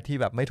นมีอะไรที่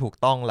แบบไม่ถูก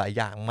ต้องหลาย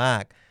อย่างมา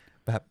ก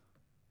แบบ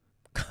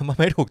มัน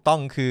ไม่ถูกต้อง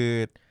คือ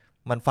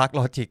มันฟักล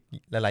อจิก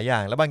หลายๆอย่า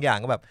งแล้วบางอย่าง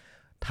ก็แบบ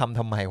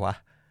ทำไมวะ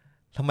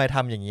ทำไมท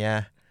ำอย่างเงี้ย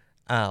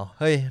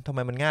เฮ้ยทำไม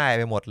มันง่ายไ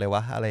ปหมดเลยว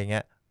ะอะไรเงี้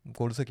ย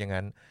กูรู้สึกอย่าง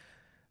นั้น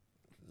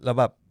แล้ว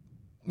แบบ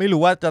ไม่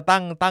รู้ว่าจะ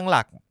ตั้งห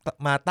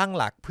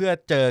ลักเพื่อ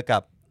เจอกั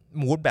บ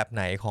มูดแบบไ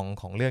หน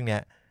ของเรื่องเนี้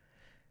ย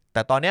แ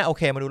ต่ตอนเนี้ยโอเ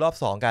คมาดูรอบ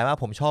2กลายว่า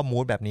ผมชอบมู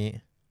ดแบบนี้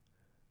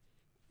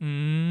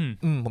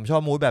ผมชอ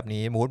บมูดแบบ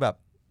นี้มูดแบบ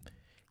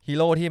ฮี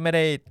โร่ที่ไม่ไ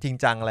ด้จริง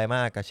จังอะไรม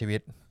ากกับชีวิ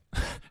ต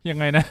ยัง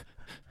ไงนะ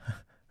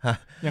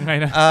ยังไง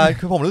นะ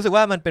คือผมรู้สึก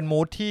ว่ามันเป็นมู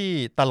ดที่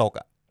ตลก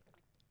อ่ะ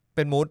เ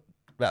ป็นมูด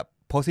แบบ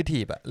โพสิที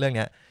ฟอ่ะเรื่องเ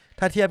นี้ย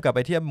ถ้าเทียบกับไป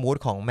เทียบมูด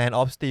ของ Man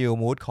of Steel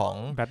มูดของ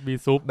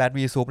Bad V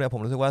Soup เนี่ยผ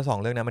มรู้สึกว่า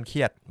2เรื่องนั้นมันเค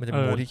รียดมันจะเ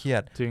ป็นมูดที่เครีย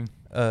ดจริง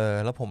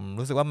แล้วผม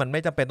รู้สึกว่ามันไ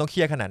ม่จำเป็นต้องเค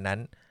รียดขนาดนั้น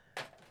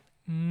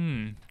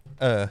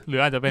หรือ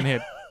อาจจะเป็นเ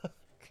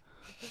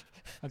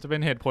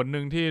หตุผลห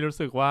นึ่งที่รู้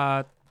สึกว่า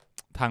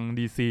ทาง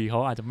DC เขา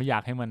อาจจะไม่อยา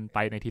กให้มันไป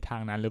ในทิศทา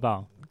งนั้นหรือเปล่า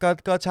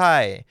ก็ใช่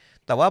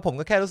แต่ว่าผม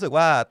ก็แค่รู้สึก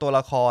ว่าตัวล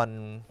ะคร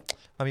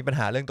มันมีปัญห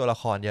าเรื่องตัวละ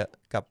ครเยอะ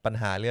กับปัญ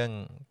หาเรื่อง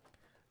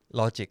ล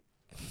อจิก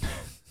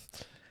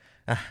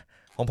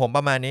ของผมป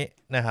ระมาณนี้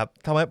นะครับ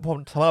ทำไม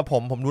สำหรับ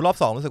ผมดูรอบ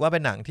2รู้สึกว่าเป็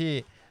นหนังที่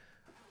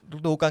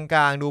ดูกลา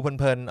งๆดูเ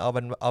พลินๆเอา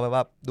ไปว่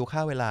าดูค่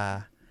าเวลา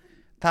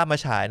ถ้ามา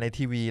ฉายใน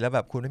ทีวีแล้วแบ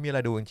บคุณไม่มีอะไร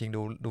ดูจริงๆ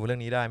ดูเรื่อ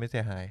งนี้ได้ไม่เ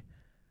สียหาย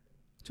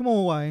ชั่วโม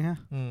งไว้ฮะ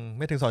ไ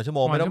ม่ถึง2ชั่วโม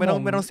งไม่ต้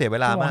องเสียเว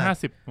ลามาก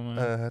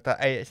แต่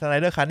ไอ้สไน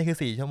เดอร์คัทนี่คือ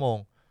4ชั่วโมง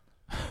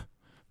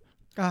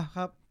ค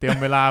รับเตรียม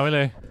เวลาไว้เล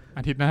ยอ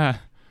าทิตย์หน้า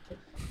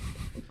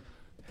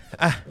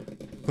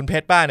คุณเพ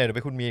ชรป้าเนี่ยเดี๋ยวไ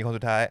ปคุณมีคน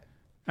สุดท้าย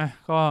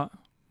ก็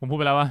ผมพูด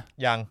ไปแล้วว่า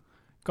ยัง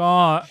ก็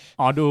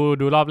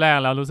ดูรอบแรก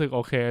แล้วรู้สึกโอ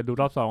เคดู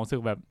รอบ2รู้สึ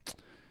กแบบ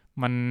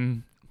มัน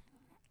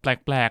แ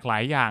ปลกๆหลา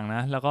ยอย่างน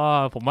ะแล้วก็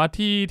ผมว่า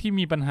ที่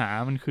มีปัญหา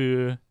มันคือ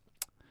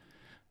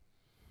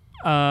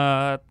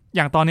อ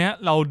ย่างตอนเนี้ย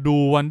เราดู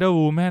Wonder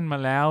Woman มา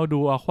แล้วดู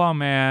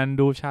Aquaman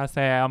ดู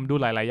Shazam ดู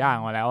หลายๆอย่าง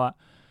มาแล้วอะ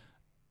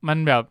มัน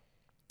แบบ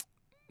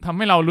ทำใ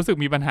ห้เรารู้สึก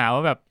มีปัญหา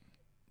ว่าแบบ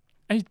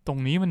ไ ตรง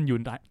นี้มันอยู่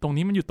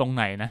ตรงไ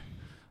หนนะ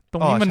ตร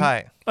งนี้มัน ใช่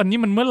อันนี้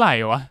มันเมื่อไหร่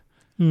วะ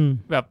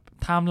แบบ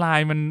ไทม์ไล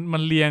น์มั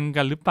นเรียง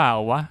กันหรือเปล่า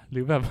วะห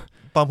รือแบบ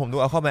ตอนผมดู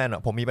Aquamanอ่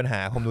ะผมมีปัญหา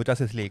ผมดู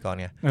Justice League ก่อน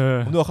ไง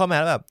ผมดูAquaman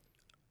แล้วแบบ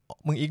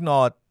มึงอิกนอ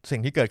ร์สิ่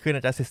งที่เกิดขึ้นใน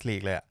Justice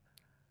League เลยอ่ะ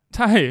ใ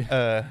ช่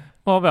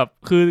เพราะแบบ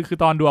คือ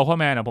ตอนดู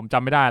Aquamanอ่ะผมจ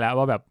ำไม่ได้แล้ว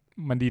ว่าแบบ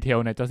มันดีเทล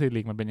ใน Justice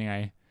League มันเป็นยังไง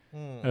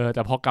แ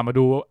ต่พอกลับมา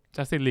ดู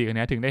Justice League อันเ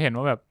นี้ยถึงได้เห็น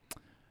ว่าแบบ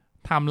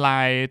ไทม์ไล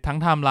น์ทั้ง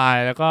ไทม์ไล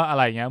น์แล้วก็อะไ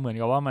รเงี้ยเหมือน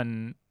กับว่า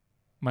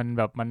มันแ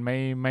บบมัน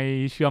ไม่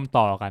เชื่อม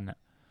ต่อกันอ่ะ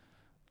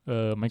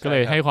มันก็เล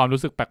ยให้ความ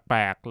รู้สึกแป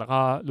ลกๆแล้วก็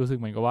รู้สึก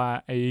เหมือนกับว่า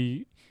ไอ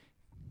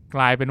ก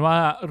ลายเป็นว่า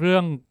เรื่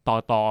อง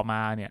ต่อม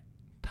าเนี่ย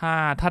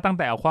ถ้าตั้งแ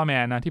ต่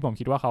Aquaman นะที่ผม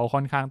คิดว่าเขาค่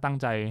อนข้างตั้ง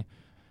ใจ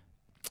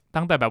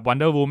ตั้งแต่แบบ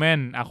Wonder Woman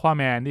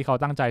Aquaman ที่เขา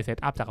ตั้งใจเซต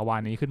อัพจักรวา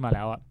ลนี้ขึ้นมาแ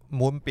ล้วอ่ะ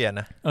มูฟเปลี่ยน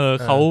นะ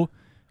เ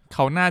ข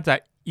าน่าจะ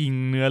อิง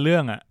เนื้อเรื่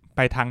องอ่ะไป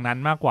ทางนั้น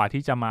มากกว่า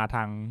ที่จะมาท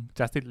าง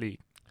Justice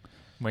League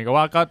เหมือนกับ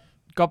ว่า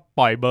ก็ป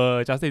ล่อยเบอ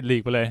ร์ Justice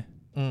League ไปเลย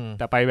แ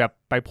ต่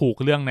ไปผูก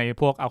เรื่องใน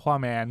พวก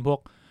Aquaman พวก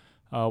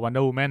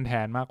Wonder Woman แท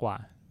นมากกว่า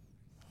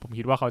ผม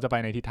คิดว่าเขาจะไป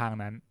ในทิศทาง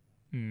นั้น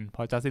พ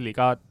อ Justice League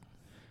ก็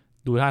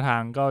ดูท่าทา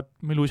งก็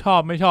ไม่รู้ชอ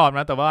บไม่ชอบน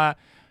ะแต่ว่า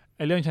ไ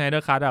อ้เรื่อง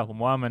Snyder Cut อะผม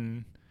ว่า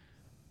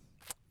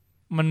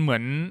มันเหมือ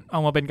นเอา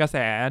มาเป็นกระแส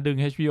ดึง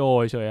HBO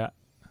เฉยๆอะ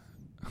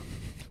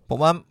ผม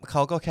ว่าเข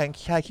าก็แ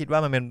ค่คิดว่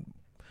ามันเป็น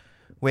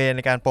เวใน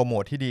การโปรโม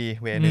ทที่ดี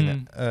เวนึงอ่ะ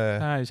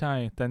ใช่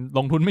แต่ล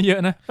งทุนไม่เยอะ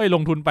นะล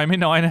งทุนไปไม่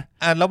น้อยนะ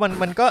แล้ว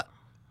มัน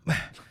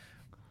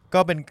ก็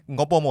เป็น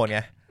งบโปรโมทไ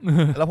ง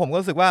แล้วผมก็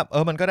รู้สึกว่า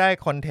มันก็ได้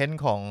คอนเทนต์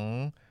ข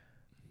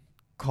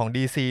อง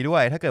DC ด้ว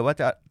ยถ้าเกิดว่า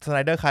จะ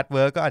Snyder Cut เ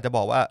วิร์กก็อาจจะบ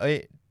อกว่าไ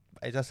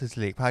อ้ Justice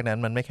League ภาคนั้น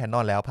มันไม่แคนน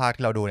อนแล้วภาค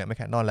ที่เราดูเนี่ยไม่แ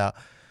คนนอนแล้ว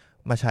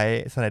มาใช้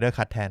Snyder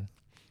Cut แทน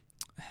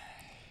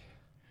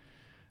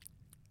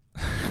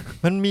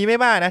มันมีไม่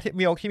มากนะที่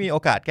มีโอ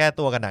กาสแก้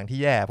ตัวกับหนังที่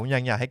แย่ผมยั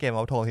งอยากให้ Game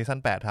of Thrones ซีซั่น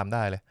 8ทำไ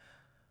ด้เลย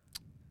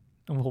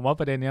ผมว่า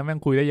ประเด็นนี้แม่ง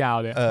คุยได้ยาว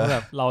เลยว่าแบ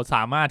บเราส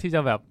ามารถที่จ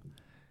ะแบบ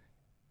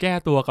แก้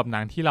ตัวกับหนั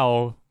งที่เรา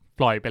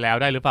ปล่อยไปแล้ว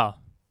ได้หรือเปล่า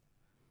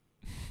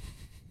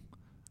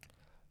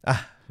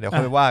เดี๋ยว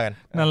ค่อยว่ากัน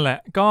นั่นแหละ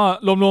ก็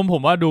รวมๆผ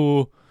มว่าดู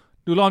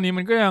รอบนี้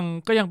มันก็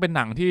ยังเป็นห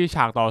นังที่ฉ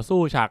ากต่อสู้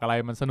ฉากอะไร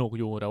มันสนุก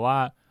อยู่แต่ว่า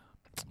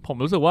ผม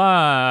รู้สึกว่า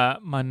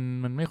มั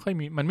นไม่ค่อย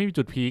มีมันไม่มี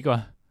จุดพีคว่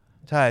ะ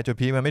ใช่จุด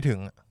พีคมันไม่ถึง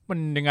มัน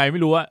ยังไงไ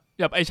ม่รู้อะ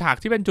แบบไอฉาก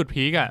ที่เป็นจุด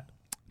พีคอะ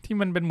ที่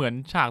มันเป็นเหมือน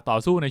ฉากต่อ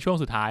สู้ในช่วง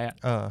สุดท้ายอะ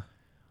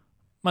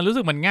มันรู้สึ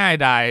กมันง่าย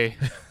ดาย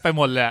ไปห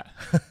มดเลย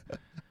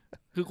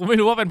คือกูไม่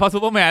รู้ว่าเป็นเพราะซู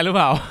เปอร์แมนหรือเป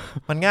ล่า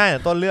มันง่ายแต่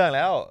ต้นเรื่องแ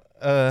ล้ว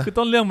คือ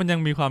ต้นเรื่องมันยัง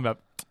มีความแบบ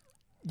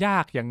ยา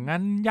กอย่างนั้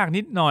นยาก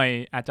นิดหน่อย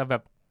อาจจะแบ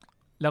บ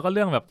แล้วก็เ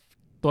รื่องแบบ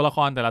ตัวละค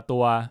รแต่ละตั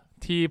ว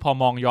ที่พอ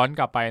มองย้อน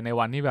กลับไปใน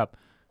วันที่แบบ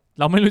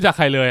เราไม่รู้จักใ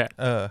ครเลย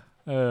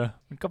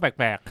มันก็แ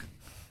ปลก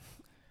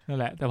ๆนั่น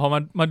แหละแต่พอ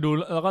มาดู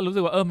แล้วก็รู้สึ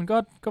กว่ามัน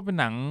ก็เป็น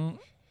ห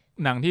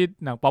นังที่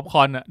หนังป๊อปค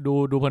อร์นอ่ะ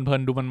ดูเพลิ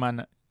นๆดูมัน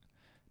อ่ะ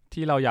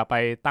ที่เราอย่าไป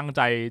ตั้งใ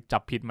จจั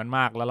บผิดมันม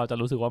ากแล้วเราจะ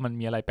รู้สึกว่ามัน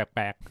มีอะไรแป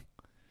ลก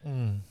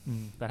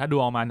ๆแต่ถ้าดู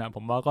ออกมาอ่ะผ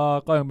มว่า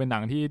ก็ยังเป็นหนั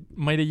งที่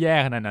ไม่ได้แย่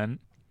ขนาดนั้น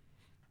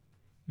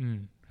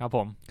ครับผ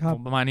ม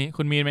ประมาณนี้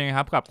คุณมีนเป็นไง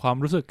ครับกับความ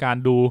รู้สึกการ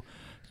ดู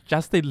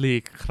Justice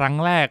League ครั้ง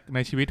แรกใน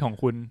ชีวิตของ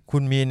คุ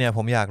ณมีนเนี่ยผ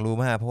มอยากรู้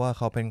มากเพราะว่าเ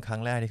ขาเป็นครั้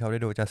งแรกที่เขาได้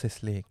ดู Justice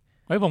League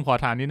ผมขอ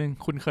ถามนิดนึง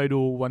คุณเคย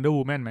ดู Wonder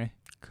Woman ไหม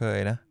เคย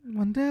นะ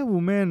Wonder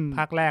Woman ภ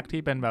าคแรก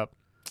ที่เป็นแบบ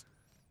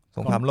ส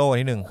งครามโลก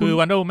นิดนึงคือ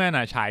Wonder Woman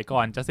ฉายก่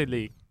อน Justice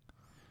League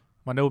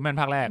Wonder Woman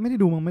ภาคแรกไม่ได้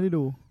ดูมั้งไม่ได้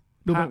ดู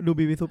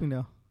BB Soup อย่างเดี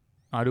ยว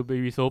ดู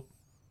BB Soup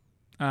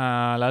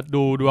แล้ว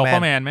ดู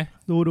Aquaman ไหม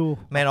ดู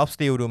Man of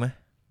Steel ดูไหม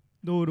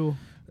ดู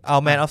เอา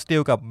Man of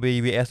Steel กับ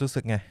BVS รู้สึ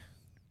กไง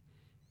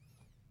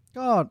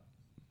ก็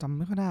จำไ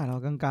ม่ค่อยได้หรอก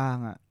กลาง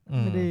ๆอ่ะ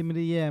ไม่ไ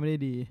ด้แย่ไม่ได้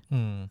ดี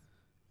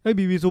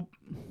BB Soup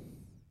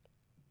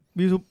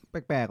แ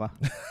ปลกๆว่ะ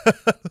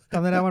จ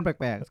ำได้แล้วมันแป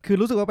ลกๆคือ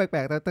รู้สึกว่าแปล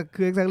กๆแต่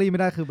คือ exactly ไม่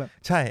ได้คือแบบ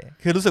ใช่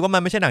คือรู้สึกว่ามั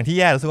นไม่ใช่หนังที่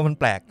แย่รู้สึกว่ามัน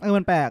แปลก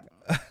มันแปลก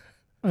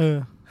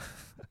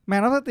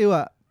Man of Steel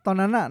อ่ะตอน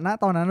นั้นอ่ะณ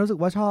ตอนนั้นรู้สึก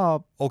ว่าชอบ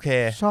โอเค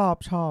ชอ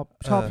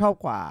บ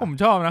กว่าผม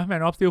ชอบนะ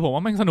Man of Steel ผมว่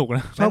าแม่งสนุกน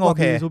ะชอบโอเ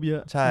คเยอ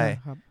ะใช่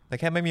แต่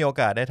แค่ไม่มีโอ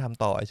กาสได้ท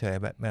ำต่อเฉย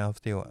แบบ Man of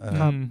Steel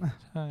ครับ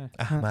ใช่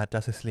มา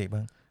Justice League บ้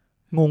าง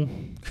งง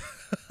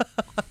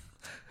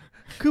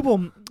คือ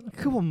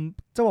ผม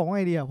จะบอกว่าไ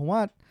งดีอ่ะผมว่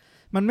า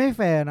มันไม่แ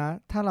ฟร์นะ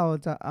ถ้าเรา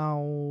จะเอา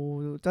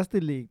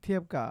Justice League เทีย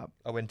บกับ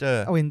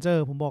Avenger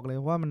ผมบอกเลย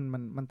ว่า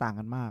มันต่าง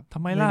กันมากทำ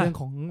ไมล่ะในเรื่อง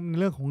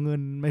ของเงิ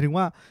นหมายถึง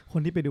ว่าค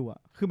นที่ไปดูอ่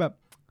ะคือแบบ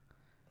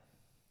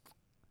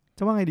จ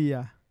ะว่าไงดี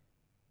อ่ะ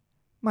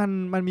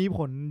มันมีผ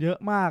ลเยอะ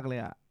มากเลย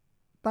อ่ะ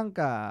ตั้งแ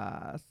ต่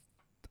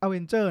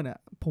Avenger เนี่ย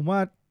ผมว่า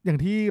อย่าง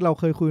ที่เรา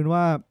เคยคุย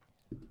ว่า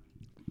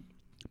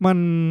มัน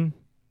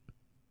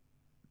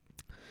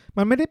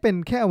ไม่ได้เป็น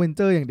แค่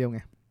Avenger อย่างเดียวไ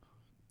ง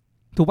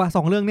ถูกป่ะ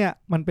2เรื่องเนี่ย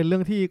มันเป็นเรื่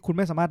องที่คุณไ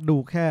ม่สามารถดู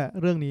แค่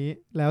เรื่องนี้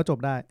แล้วจบ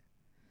ได้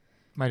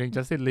หมายถึง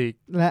Justice League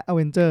และ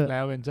Avenger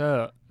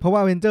เพราะว่า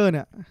Avenger เ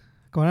นี่ย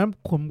ก่อนนั้น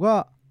ผมก็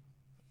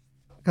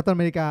กัปตันอ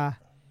เมริกา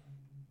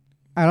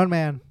Iron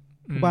Man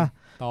ถูกป่ะ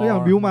แล้วอย่า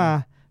งบิวมา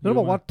แล้ว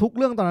บอกว่าทุกเ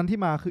รื่องตอนนั้นที่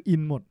มาคืออิ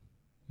นหมด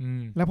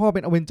แล้วพอเ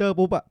ป็น Avenger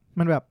ปุ๊บอ่ะ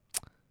มันแบบ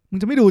มึง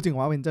จะไม่ดูจริงเหร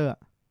อ Avenger อ่ะ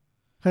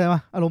เข้าใจป่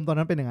ะอารมณ์ตอน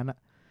นั้นเป็นอย่างนั้นอะ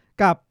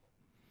กั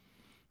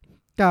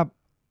บ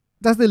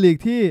Justice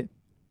League ที่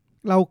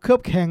เราเคลือ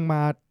บแคลงม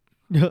า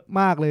เยอะ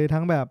มากเลย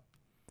ทั้งแบบ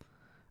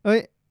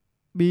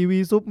BV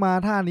ซุปมา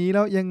ท่านี้แ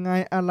ล้วยังไง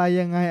อะไ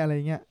ร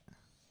เงี้ย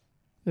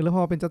แล้วพ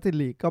อเป็น Justice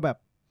League ก็แบบ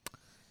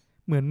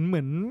เหมือน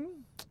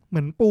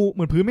ปูเห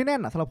มือนพื้นไม่แน่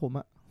นอะสำหรับผมอ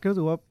ะก็รู้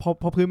สึกว่า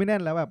พอพื้นไม่แน่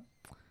นแล้วแบบ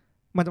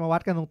มันจะมาวั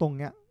ดกันตรงๆ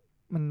เงี้ย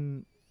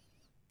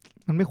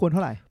มันไม่ควรเท่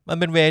าไหร่มัน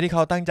เป็นเวที่เข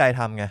าตั้งใจ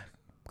ทำไง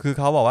คือเ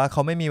ขาบอกว่าเข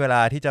าไม่มีเวล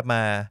าที่จะม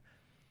า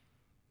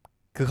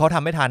คือเขาท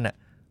ำไม่ทันอ่ะ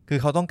คือ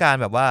เขาต้องการ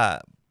แบบว่า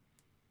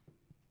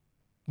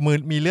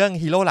มีเรื่อง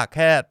ฮีโร่หลักแ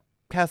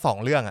ค่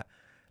2เรื่องอ่ะ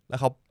แล้ว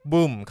เขา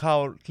บึ้มเข้า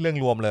เรื่อง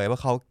รวมเลยว่า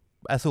เขา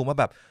อ assume ว่า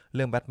แบบเ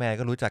รื่องแบทแมน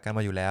ก็รู้จักกันม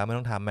าอยู่แล้วไม่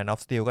ต้องทำ Man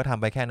of Steel ก็ท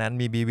ำไปแค่นั้น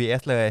มี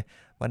BVS เลย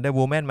Wonder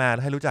Woman มา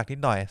ให้รู้จักนิด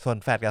หน่อยส่วน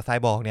แฟลชกับไซ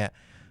บอร์กเนี่ย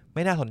ไ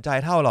ม่น่าสนใจ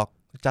เท่าหรอก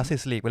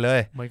Justice League ไปเลย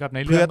เหมือนกับใน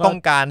เรื่องเพื่อต้อง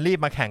การรีบ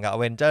มาแข่งกับ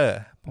Avenger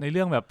ในเ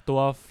รื่องแบบตั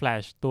ว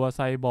Flash ตัวไซ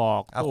บอ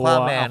ร์กตัว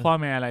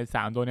Aquaman อะไร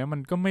3ตัวนี้มั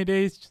นก็ไม่ได้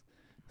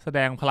แสด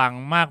งพลัง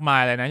มากมา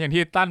ยเลยนะอย่าง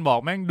ที่ตั้นบอก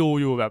แม่งดู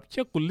อยู่แบบเ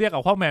ชื่อคุณเรียก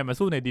Aquamanมา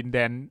สู้ในดินแด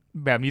น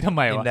แบบนี้ทำไ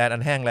มวะดินแดนอั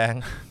นแห้งแล้ง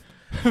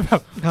แบ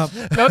บครับ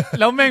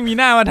แล้วแม่งมี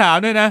หน้ามาถาม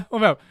ด้วยนะว่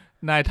าแบบ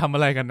นายทำอะ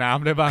ไรกับน้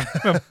ำได้บ้าง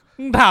แบบ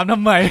ถามทำ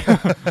ไม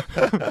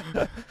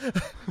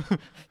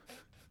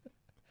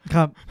ค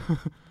รับ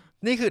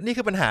นี่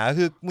คือปัญหา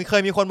คือเค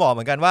ยมีคนบอกเห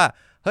มือนกันว่า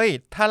เฮ้ย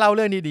ถ้าเล่าเ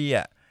รื่องดีๆ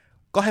อ่ะ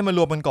ก็ให้มันร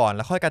วมกันก่อนแ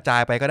ล้วค่อยกระจา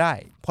ยไปก็ได้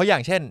เพราะอย่า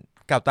งเช่น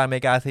กัปตันอเม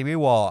ริกาซีวิล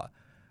วอร์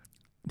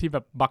ที่แบ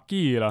บบัก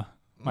กี้เหรอ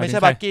ไม่ใช่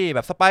บักกี้แบ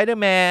บสไปเดอ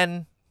ร์แมน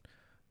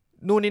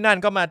นู่นนี่นั่น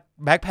ก็มา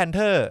แบล็คแพนเท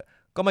อร์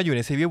ก็มาอยู่ใน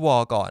ซีวิลวอ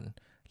ร์ก่อน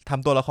ท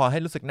ำตัวละครให้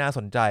รู้สึกน่าส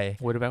นใจ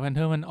โอ้ยแบล็คแพนเท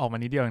อร์มันออกมา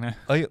นิดเดียวนะ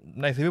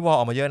ในซีวิลวอร์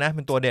ออกมาเยอะนะเ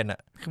ป็นตัวเด่นอ่ะ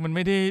คือมันไ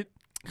ม่ได้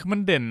คือมัน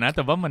เด่นนะแ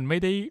ต่ว่ามันไม่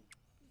ได้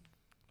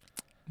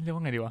เรียกว่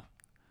าไงดีวะ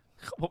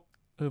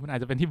มันอาจ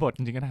จะเป็นที่บทจ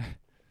ริงๆก็ได้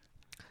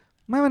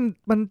ไม่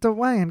มันจะ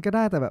ว่าอย่างนั้นก็ไ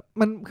ด้แต่แบบ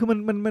มันคือ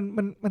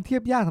มันเทีย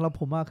บยากสำหรับ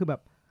ผมอะคือแบ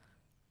บ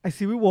ไอ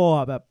ซีวิลวอร์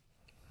อะแบบ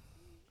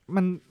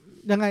มัน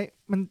ยังไง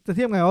มันจะเ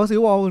ทียบไงว่าซี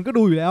วิลวอร์มันก็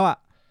ดูอยู่แล้วอะ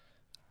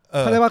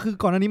เข้าใจว่าคือ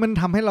ก่อนอันนี้มัน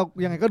ทำให้เรา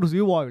ยังไงก็ดูซี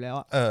วิลวอร์อยู่แล้ว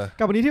อะ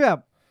กับวันนี้ที่แบบ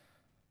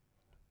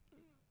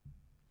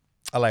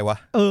อะไรวะ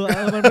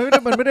มัน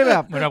ไม่ได้แบ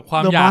บเหมือนแบบควา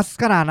มอยาก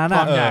ขนาดนั้นค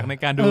วามอยากใน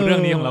การดูเรื่อ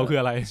งนี้ของเราคือ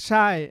อะไรใ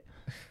ช่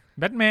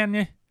แบทแมนไ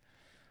ง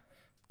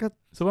ก็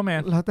ซูเปอร์แมน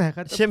แล้วแต่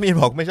เชี่ยมี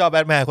บอกไม่ชอบแบ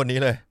ทแมนคนนี้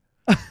เลย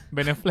เบ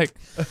นเอฟเล็ก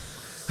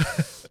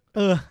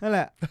นั่นแห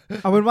ละ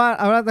เอาเป็นว่า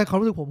แต่ความ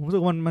รู้สึกผมรู้สึ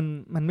ก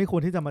มันไม่คว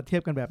รที่จะมาเทีย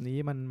บกันแบบนี้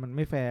มันไ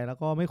ม่แฟร์แล้ว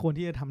ก็ไม่ควร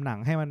ที่จะทำหนัง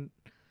ให้มัน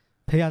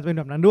พยายามจะเป็น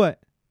แบบนั้นด้วย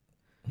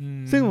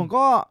ซึ่งผม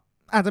ก็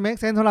อาจจะ make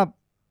sense สำหรับ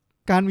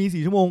การมี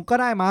4ชั่วโมงก็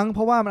ได้มั้งเพ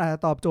ราะว่ามันอาจจะ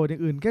ตอบโจทย์อย่า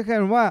งอื่นแค่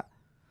ว่า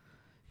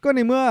ก็ใน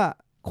เมื่อ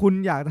คุณ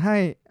อยากให้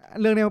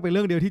เรื่องนี้มันเป็นเ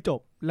รื่องเดียวที่จบ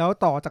แล้ว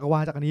ต่อจักรวา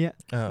ลจากอันนี้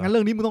งั้นเรื่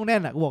องนี้มึงต้องแน่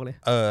นอ่ะกูบอกเลย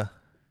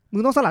มึ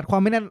งต้องสลัดควา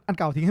มไม่แน่นอัน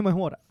เก่าทิ้งให้มัน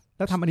ทั้งหมดแ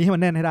ล้วทำอันนี้ให้มั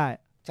นแน่นให้ได้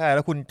ใช่แ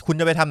ล้วคุณ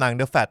จะไปทำหนัง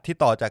The Flash ที่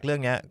ต่อจากเรื่อง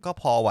นี้ก็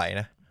พอไหว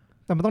นะ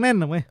แต่มันต้องแน่น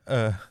หน่อยเว้ย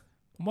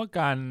ผมว่า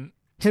การ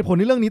เหตุผลใ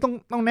นเรื่องนี้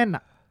ต้องแน่นอ่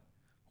ะ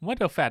ผมว่า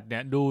The Flash เนี่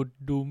ย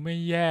ดูไม่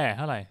แย่เ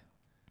ท่าไหร่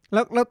แ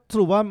ล้วส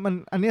รุปว่ามัน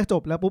อันนี้จ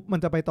บแล้วปุ๊บมัน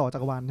จะไปต่อจั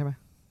กรวาลใช่ไหม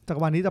จัก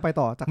รวาลนี้จะไป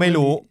ต่อจากไม่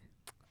รู้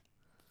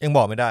ยังบ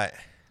อกไม่ได้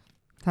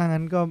ถ้า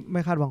งั้นก็ไ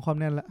ม่คาดหวังความ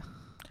แน่นละ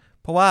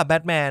เพราะว่าแบ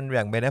ทแมนอ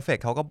ย่างเบนเอฟเฟค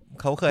เ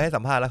ขาเคยให้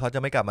สัมภาษณ์แล้วเขาจะ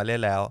ไม่กลับมาเล่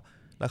นแล้ว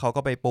เขา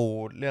ก็ไปปู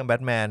เรื่องแบ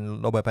ทแมน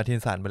โรเบิร์ต แพตติน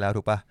สันไปแล้ว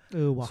ถูกปะ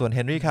ส่วนเฮ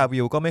นรี่ คาวิ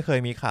ลก็ไม่เคย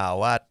มีข่าว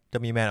ว่าจะ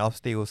มี Man of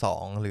Steel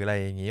 2 หรืออะไร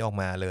อย่างนี้ออก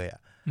มาเลยอ่ะ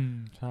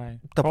ใช่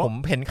แต่ผม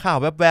เห็นข่าว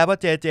แวบๆว่า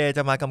เจจ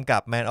ะมากำกั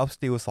บ Man of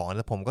Steel 2แ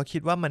ต่ผมก็คิ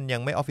ดว่ามันยั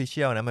งไม่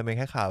official นะมันเป็นแ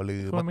ค่ข่าวลื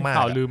อมากๆ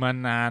ข่าวลือมา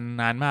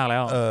นานมากแล้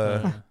ว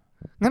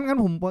งั้น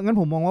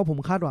ผมมองว่าผม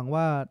คาดหวัง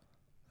ว่า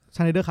ช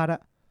าไนเดอร์คัทอ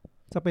ะ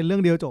จะเป็นเรื่อ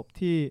งเดียวจบ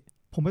ที่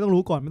ผมไม่ต้อง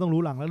รู้ก่อนไม่ต้อง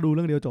รู้หลังแล้วดูเ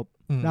รื่องเดียวจบ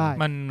ได้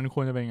มันค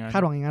วรจะเป็นงั้นคา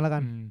ดหวังอย่างนั้นแล้วกั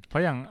นเพรา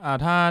ะอย่าง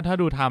ถ้า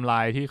ดูไทม์ไล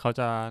น์ที่เขา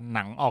จะห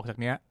นังออกจาก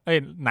เนี้ย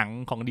หนัง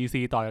ของ DC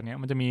ต่อจากเนี้ย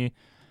มันจะมี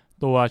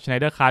ตัว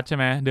Snyder Cut ใช่ไ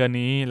หมเดือน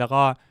นี้แล้ว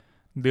ก็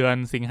เดือน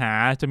สิงหา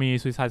จะมี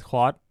Suicide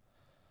Squad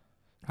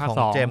ภาค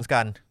 2 เจมส์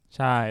กันใ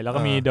ช่แล้วก็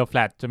มี The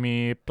Flash จะมี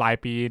ปลาย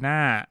ปีหน้า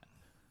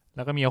แ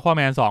ล้วก็มี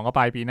Aquaman 2ก็ป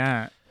ลายปีหน้า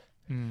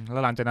แล้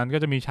วหลังจากนั้นก็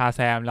จะมีชาแซ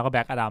มแล้วก็แบ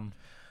ล็กอดัม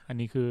อัน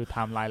นี้คือไท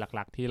ม์ไลน์ห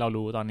ลักๆที่เรา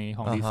รู้ตอนนี้ข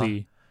อง DC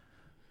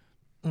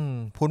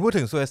พูด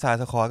ถึง Suicide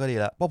Squad ก็ดี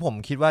แล้วเพราะผม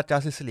คิดว่า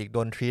Justice League โด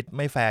นทรีตไ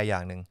ม่แฟร์อย่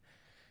างหนึ่ง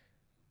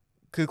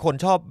คือคน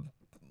ชอบ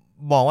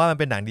มองว่ามัน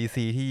เป็นหนัง DC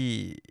ที่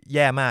แ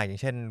ย่มากอย่า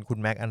งเช่นคุณ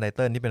แม็กอันไดเ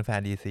ติลที่เป็นแฟ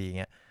น DC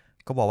เงี้ย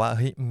ก็บอกว่าเ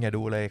ฮ้ยอย่า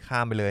ดูเลยข้า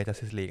มไปเลย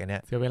Justice League อันเนี้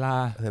ยเสียเว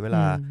ล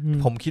า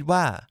ผมคิดว่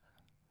า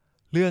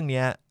เรื่องเ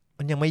นี้ย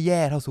มันยังไม่แ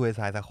ย่เท่า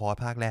Suicide Squad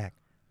ภาคแรก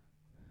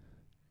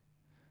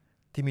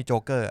ที่มีโจ๊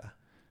กเกอร์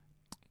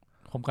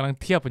ผมกำลัง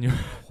เทียบกันอยู่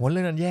โหเ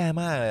รื่องนั้นแย่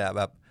มากเลยอ่ะ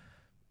แบบ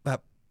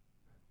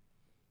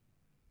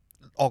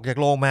ออกจาก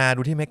โรงมา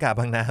ดูที่เมกะ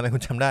บางนาไหมคุ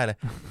ณจำได้เลย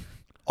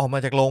ออกมา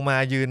จากโรงมา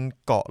ยืน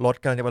เกาะรถ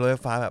กำลังจะไปรถไฟ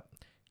ฟ้าแบบ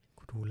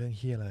กูดูเรื่องเ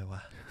ฮี้ยอะไรว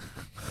ะ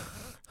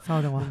เศร้า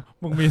จังวะ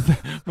มึง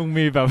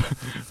มีแบบ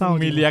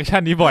มีรีแอคชั่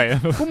นนี้บ่อย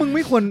พวกมึงไ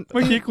ม่ควรเ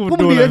มื่อกี้กู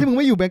ดูเลยที่มึง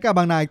ไม่อยู่เมกะ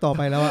บางนาอีกต่อไ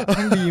ปแล้วอ่ะ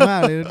ทั้งดีมา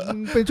กเลย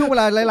เป็นช่วงเว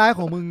ลาร้ายๆข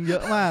องมึงเยอ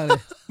ะมากเลย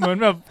เหมือน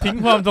แบบทิ้ง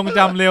ความทรงจ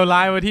ำเลวร้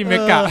ายไว้ที่เม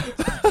กะ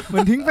เหมื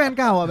อนทิ้งแฟน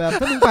เก่าอ่ะแบบ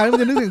ถ้ามึงไปแล้วมึง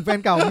จะนึกถึงแฟน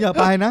เก่ามึงอย่า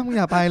ไปนะมึง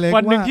อย่าไปเลย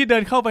วันหนึ่งที่เดิ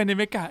นเข้าไปใน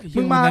เมกะ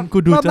มึงมา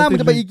รอบหน้ามึง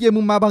จะไปอีเกีย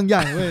มึงมาบางให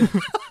ญ่เว้ย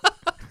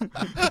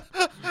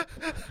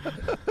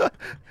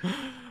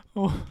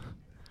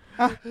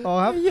อ่ะต่อ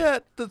ครับ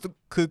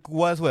คือกู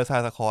ว่าสวยซา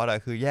ยสคอร์อะ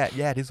คือแ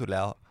ย่ที่สุดแ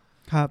ล้ว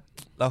ครับ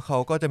แล้วเขา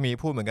ก็จะมี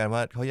พูดเหมือนกันว่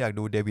าเขาอยาก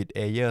ดูเดวิดเอ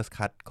เยอร์ส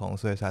คัทของ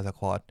สวยซายส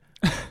คอร์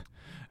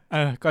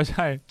ก็ใ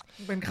ช่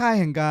เป็นค่าย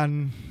แห่งการ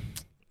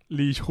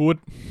รีชูด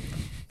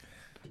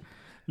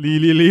รี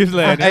ลีสเ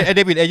ลยไอเ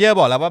ดวิดเอเยอร์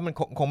บอกแล้วว่ามัน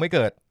คงไม่เ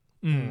กิด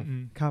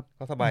ครับ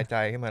ก็สบายใจ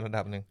ขึ้นมาระ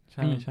ดับนึงใ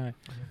ช่ใช่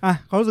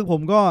เขารู้สึกผ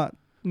มก็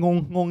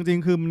งงจริง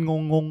คือมัน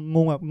ง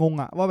งแบบงง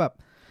อะว่าแบบ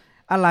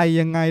อะไร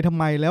ยังไงทำ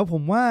ไมแล้วผ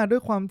มว่าด้ว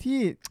ยความที่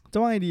จะ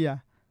ว่าไงดีอะ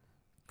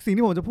สิ่ง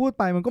ที่ผมจะพูด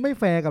ไปมันก็ไม่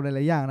แฟร์กับหล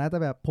ายๆอย่างนะแต่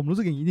แบบผมรู้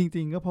สึกอย่างนี้จ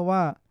ริงๆก็เพราะว่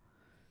า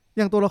อ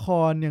ย่างตัวละค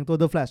รอย่างตัว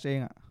The Flash เอง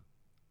อะ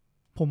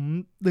ผม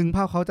ดึงภ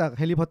าพเขาจากแ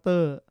ฮร์รี่พอตเตอ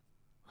ร์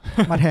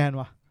มาแทน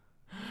ว่ะ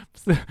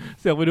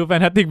เสือกไปดูแฟ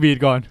นตาสติกบีท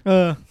ก่อน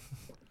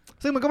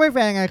ซึ่งมันก็ไม่แฟ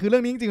ร์ไงคือเรื่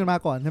องนี้จริงๆมันมา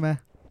ก่อนใช่ไหม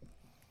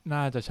น่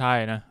าจะใช่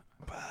นะ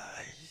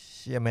เ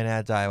ชี่ยไม่แน่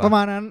ใจว่าประม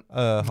าณนั้น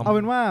เอาเ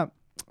ป็นว่า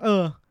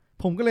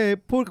ผมก็เลย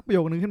พูดประโย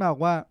คนึงขึ้นมาบอ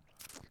กว่า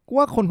กู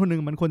ว่าคนหนึ่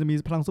งมันควรจะมี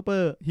พลังซูเปอ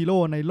ร์ฮีโร่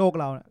ในโลก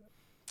เรา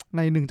ใ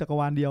น1จักร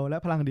วาลเดียวและ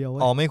พลังเดียว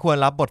ไม่ควร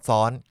รับบท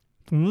ซ้อน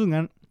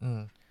งั้น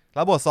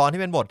รับบทซ้อน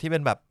ที่เป็นบทที่เป็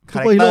นแบบคา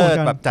แรคเตอร์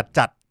แบบ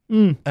จัด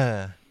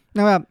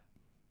แบบ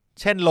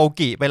เช่นโล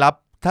กิไปรับ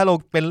ถ้า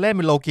เป็นเล่นเ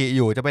ป็นโลกิอ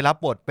ยู่จะไปรับ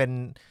บทเป็น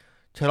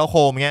เชอร์ล็อกโฮ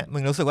มเงี้ยมึ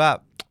งรู้สึกว่า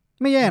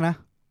ไม่แย่นะ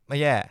ไม่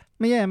แย่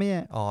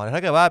แต่ถ้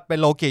าเกิดว่าเป็น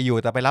โลกิอยู่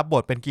แต่ไปรับบ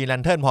ทเป็นกรีนแล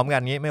นเทิร์นพร้อมกั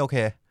นงี้ไม่โอเค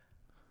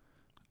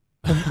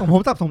ผ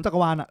มสับสนจักร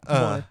วาล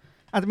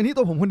อาจจะเป็นที่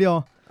ตัวผมคนเดียว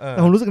แ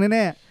ต่ผมรู้สึกแ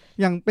น่ๆ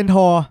อย่างเป็นท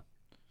อ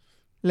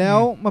แล้ว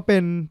มาเป็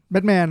นแบ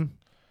ทแมน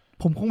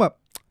ผมคงแบบ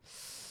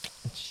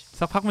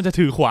สักพักมันจะ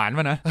ถือขวาน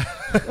มานะ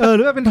ห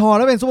รือว่าเป็นทอแ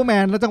ล้วเป็นซูเปอร์แม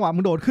นแล้วจังหวะมึ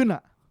งโดดขึ้น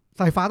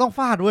สายฟ้าต้องฟ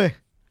าดเว้ย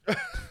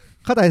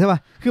เข้าใจใช่ป่ะ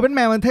คือแบทแม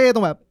นมันเท่ตร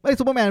งแบบ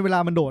ซูเปอร์แมนเวลา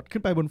มันโดดขึ้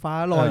นไปบนฟ้า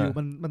ลอยอยู่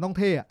มันต้อง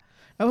เท่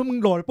แล้วพอมึง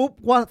โดดปุ๊บ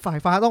ว่าสาย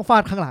ฟ้าต้องฟา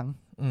ดข้างหลัง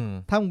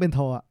ถ้ามึงเป็นท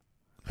อ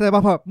เข้าใจป่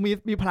ะพอ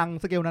มีพลัง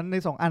สเกลนั้นใน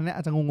2อันเนี้ยอ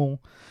าจจะงง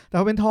ๆแต่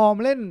พอเป็นทอม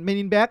เล่นเม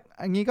นินแบ็ก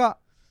อย่างงี้ก็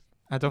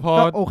อาจจะพอ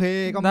โอเค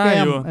ก็ได้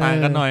อยู่ต่าง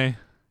กันหน่อย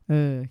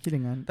คิดอ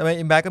ย่างนั้นแต่เม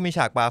นินแบ็กก็มีฉ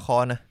ากปาคอ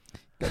นนะ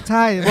ใ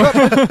ช่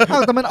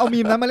แต่มันเอามี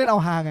มนั้นมาเล่นเอา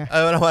ฮาไง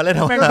มันมาเล่นเ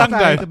อาแม่งตั้ง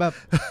ใจแต่แบบ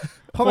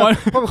เพราะ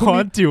คอ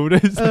นจิ๋วด้ว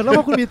ยแล้วพ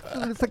อคุณมี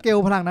สเกล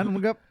พลังนั้นมั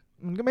น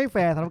ก็ไม่แฟ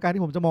ร์สำหรับการ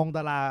ที่ผมจะมองด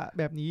ารา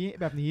แบบนี้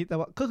แต่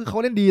ว่าก็คือเขา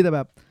เล่นดีแต่แ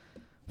บบ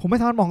ผมไม่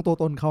สามารถมองตัว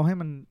ตนเขาให้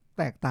มัน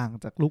แตกต่าง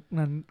จากลุค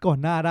นั้นก่อน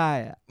หน้าได้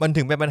มัน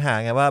ถึงเป็นปัญหา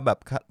ไงว่าแบบ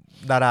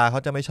ดาราเขา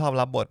จะไม่ชอบ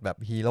รับบทแบบ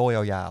ฮีโร่ย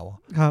าว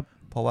ๆครับ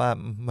เพราะว่า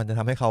มันจะท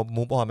ำให้เขา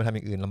มูฟออนไปทำอ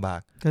ย่างอื่นลำบาก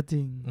ก็จ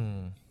ริง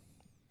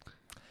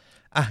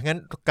งั้น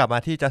กลับมา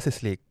ที่ Justice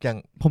League อย่าง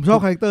ผมชอบ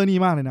คาแรคเตอร์นี้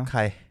มากเลยนะใค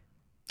ร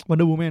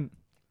Wonder Woman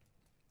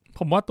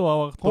ผมว่าตัว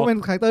เขาเป็น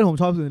คาแรคเตอร์ที่ผม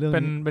ชอบสุดเรื่อง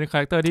เป็นคา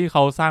แรคเตอร์ที่เข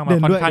าสร้างมา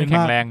ค่อนข้างแข็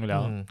งแรงอยู่แล้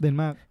วเด่น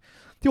มาก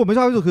ที่ผมไม่ช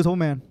อบที่สุดคือซูเปอ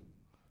ร์แมน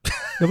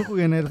เดี๋ยวไปคุย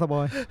กันในสปอ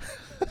ย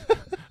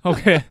โอ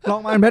เคลอง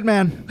มาเป็นแบทแม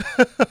น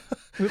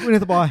คุยใน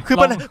สปอยคือ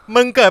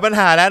มึงเกิดปัญ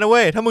หาแล้วนะเ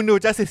ว้ยถ้ามึงดู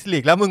Justice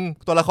League แล้วมึง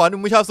ตัวละครที่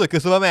มึงไม่ชอบสุดคื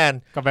อซูเปอร์แมน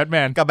กับแบท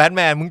แ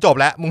มนมึงจบ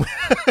แล้วมึง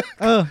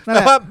นั่นแห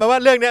ละแปลว่า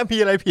เรื่องนี้มี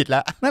อะไรผิดแ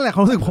ล้วนั่นแหละคว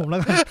ามรู้สึกผมแล้ว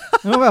กัน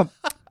แล้วแบบ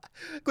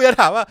กูจะ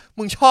ถามว่า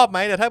มึงชอบไหม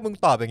แต่ถ้ามึง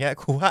ตอบอย่างเงี้ย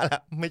กูว่าละ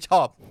ไม่ช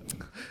อบ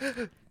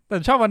แต่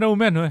ชอบ Wonder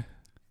Woman ด้วย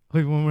เฮ้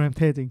ยมัน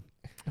เท่จริง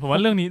ผมว่า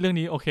เรื่อง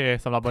นี้โอเค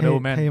สำหรับ Wonder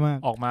Woman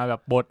ออกมาแบ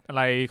บบทอะไ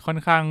รค่อน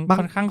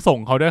ข้างส่ง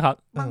เขาด้วยครับ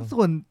บาง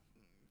ส่วน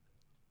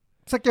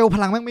สเกลพ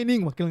ลังแม่งไม่นิ่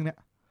งว่ะเรื่องเนี้ย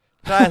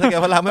ใช่สเก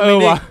ลพลังไม่นิ่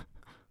ง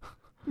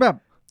แบบ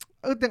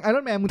อย่างไอร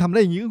อนแมนมึงทำได้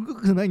อย่างงี้ก็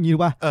คือได้อย่างงี้ถู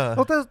กป่ะ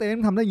ดร.สเต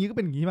นทำได้อย่างงี้ก็เ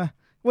ป็นอย่างงี้ป่ะ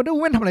Wonder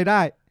Woman ทำอะไรไ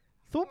ด้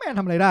ซูเปอร์แมน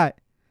ทำอะไรได้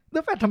The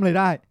Flash ทำอะไร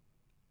ได้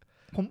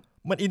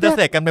มันอินเตอร์เ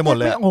ซ็กกันไปหมด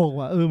เลยไม่ออก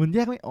ว่ะมันแย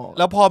กไม่ออกแ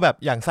ล้วพอแบบ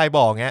อย่างไซบ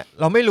อร์กเงี้ย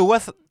เราไม่รู้ว่า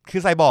คื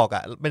อไซบอร์ก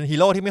เป็นฮี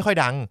โร่ที่ไม่ค่อย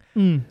ดัง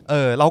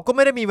เราก็ไ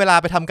ม่ได้มีเวลา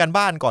ไปทำการ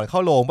บ้านก่อนเข้า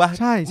โรงป่ะ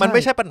ใช่มันไ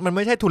ม่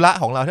ใช่ธุระ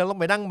ของเราที่เราต้อง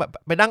ไป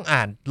นั่งอ่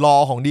านรอ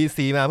ของ DC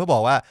มาเพื่อบ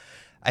อกว่า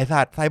ไอ้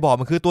สัตว์ไซบอร์ก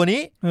มันคือตัว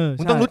นี้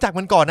มึงต้องรู้จัก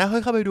มันก่อนนะเฮ้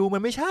ยเข้าไปดูมั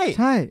นไม่ใช่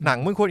หนัง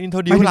มันควรอินโทร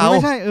ดิวเราไ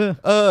ม่ใช่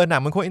หนั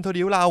งมันควรอินโทร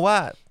ดิวเราว่า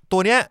ตั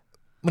วเนี้ย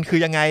มันคือ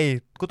ยังไง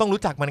กูต้อง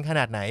รู้จักมันข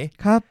นาดไหน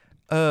ครับ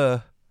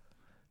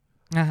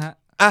นะฮะ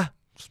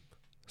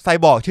ไซ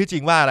บอร์กชื่อจริ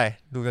งว่าอะไร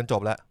ดูจนจ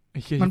บแล้ว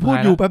มันพูด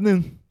อยู่แป๊บนึง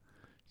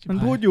มัน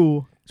พูดอยู่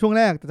ช่วงแ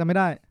รกแต่จำไม่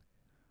ได้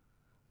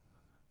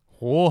โ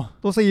ห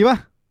ตัว 4ป่ะ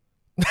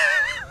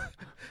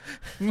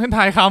งั้นท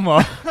ายคำเหรอ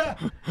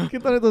ขึ้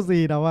นต้นด้วยตัว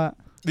 4แต่ว่า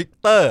วิก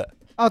เตอร์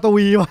ตัว V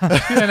ว่ะ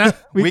ชื่ออะไรนะ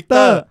วิกเต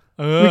อ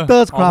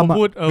ร์สครัม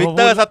วิกเ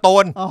ตอร์สโต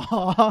น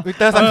วิก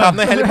เตอร์สครัมใ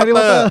นแฮร์รี่พ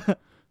อตเตอร์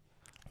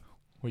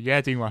โหแย่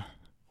จริงว่ะ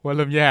ว่าเ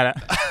ริ่มแย่แล้ว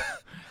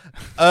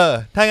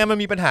ถ้างั้นมัน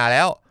มีปัญหาแ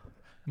ล้ว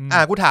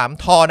กูถาม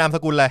ทอนามส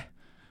กุลเลย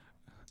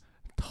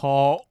ทอ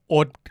โ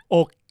อ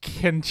เค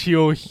นชิ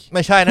ลไ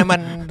ม่ใช่นะมัน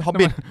ฮอบ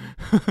บิท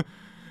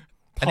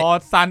ทอ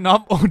ซันออ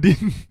ฟโอดิ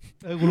น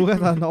กูรู้แค่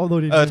ซันออฟโอ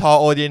ดินทอ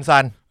โอดินซั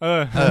น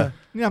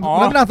เนี่ย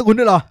มันนามสกุล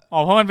ด้วยเหรอ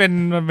เพราะมัน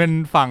เป็น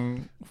ฝั่ง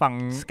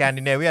สแกน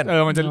ดิเนเวียน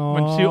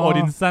มันชื่อโอ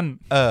ดินซัน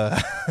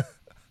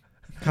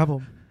ครับผ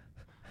ม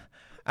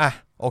อ่ะ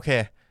โอเค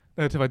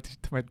ทำไ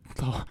ม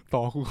ต่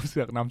อกูเสื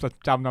อก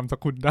จำนามส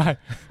กุลได้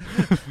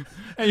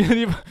ไอ้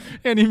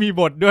นี่มี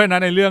บทด้วยนะ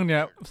ในเรื่องเนี้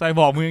ยไซบ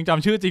อร์กมึงยังจ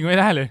ำชื่อจริงไม่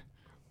ได้เลย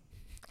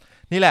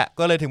นี่แหละ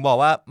ก็เลยถึงบอก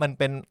ว่า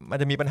มัน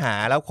จะมีปัญหา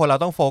แล้วคนเรา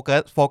ต้อง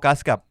โฟกัส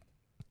กับ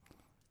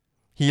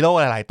ฮีโร่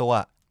หลายๆตัว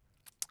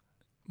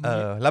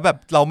แล้วแบบ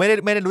เราไ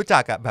ม่ได้รู้จั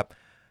กอะแบบ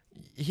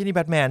ที่นี่แบ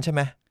ทแมนใช่ไห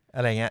มอ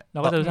ะไรเงี้ยเร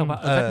าก็จะรู้จักว่า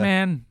แบทแม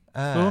น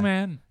ซูเปอร์แม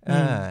น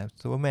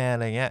ซูเปอร์แมนอะ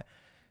ไรเงี้ย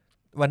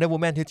วันเดอร์วู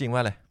แมนที่จริงว่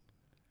าอะไร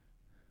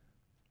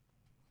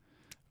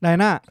ได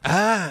นา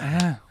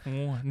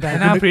ได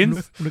นาพริน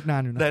ซ์นึกนา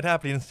นอยู่นะไดนา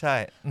พรินซ์ใช่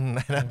ได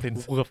นาพริน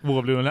ซ์บว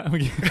กลืมแล้วเมื่อ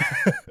กี้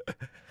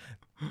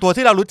ตัว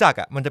ที่เรารู้จัก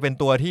อ่ะมันจะเป็น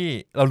ตัวที่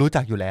เรารู้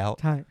จักอยู่แล้ว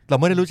ใช่เรา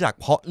ไม่ได้รู้จัก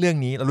เพราะเรื่อง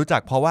นี้เรารู้จั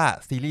กเพราะว่า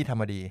ซีรีส์ท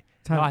ำมาดี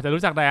เราอาจจะ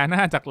รู้จักไดอาน่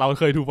าจากเรา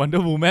เคยดูวันเดอ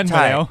ร์วูแมนม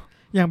าแล้ว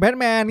อย่างแบท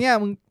แมนเนี่ย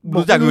มึง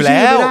รู้จักอยู่แ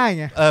ล้ว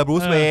บรู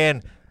ซเวย์น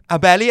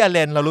แบร์รี่อเล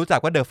นเรารู้จัก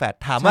ว่าเดอะแฟต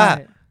ถามว่า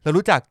เรา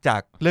รู้จักจา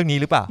กเรื่องนี้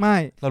หรือเปล่าไม่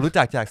เรารู้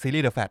จักจากซีรี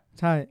ส์เดอะแฟต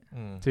ใช่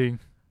จริง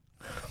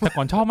แต่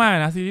ก่อนชอบมาก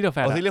นะซีรีส์เดอะแฟ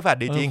ตซีรีส์เดอะแฟต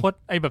ดีจริงโคตร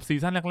ไอแบบซี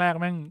ซั่นแรกๆ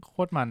แม่งโค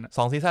ตรมัน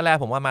2ซีซั่นแรก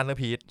ผมว่ามันเนอร์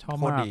พีชโ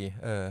คตรดี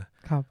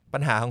ครับปั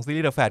ญหาของซีรี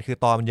ส์เดอะแฟตคือ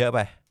ตอนมันเยอะไป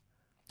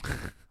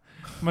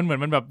มันเหมือน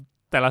มันแบบ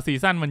แต่ละซี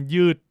ซั่นมัน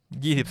ยืด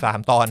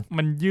23ตอน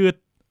มันยืด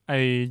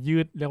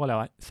เรียกว่าอะไร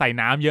วะใส่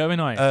น้ำเยอะไป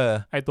หน่อย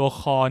ไอตัว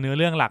คอเนื้อ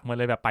เรื่องหลักมัน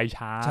เลยแบบไป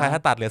ช้าใช่ถ้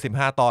าตัดเหลือ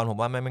15ตอนผม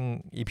ว่าแม่ง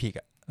อีพิก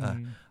อ่ะ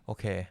โอ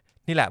เค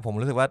นี่แหละผม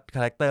รู้สึกว่าค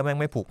าแรคเตอร์แม่ง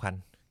ไม่ผูกพัน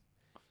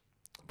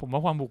ผมว่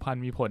าความผูกพัน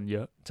มีผลเย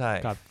อะใช่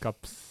กับ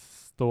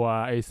ตัว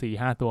ไอ้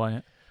 4-5 ตัวเ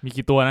นี้ยมี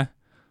กี่ตัวนะ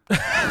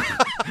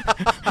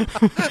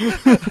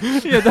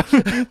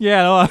แย่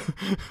แล้วอ่ะ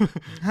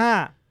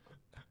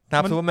5นั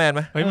บซูเปอร์แมนไห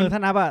มถ้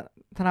านั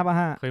บ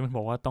5เคยมันบ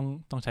อกว่า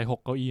ต้องใช้6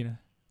เก้าอี้นะ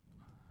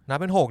นับ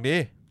เป็น6ดิ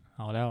เ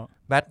อาแล้ว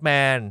แบทแม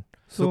น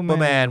ซูเปอ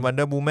ร์แมนวันเ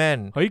ดอร์วูแมน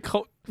เฮ้ยเขา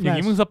อย่าง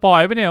นี้มึงสปอย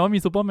ไปเนี่ยว่ามี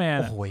ซูเปอร์แมน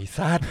โอ้ย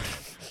ซัด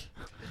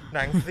ห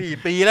นัง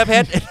4ปีแล้วเพ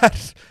ชร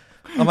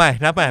เอาใหม่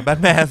นับใหม่แบท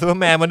แมนซูเปอร์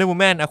แมนวันเดอร์วู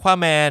แมนอควา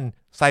แมน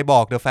ไซบอ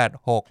ร์กเดอะแฟต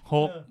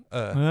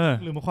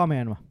6ลืมอควาแม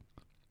นว่ะ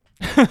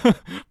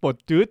ปด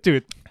จื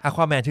ดอค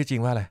วาแมนชื่อจริ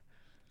งว่าอะไร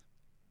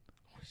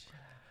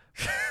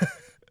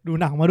ดู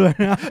หนังมาด้วย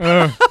นะ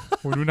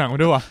โหดูหนังมา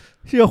ด้วยว่ะ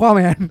ชื่ออควาแ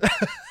มน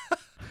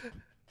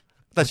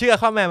แต่ชื่ออ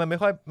ควาแมนมันไม่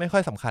ค่อ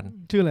ยสำคัญ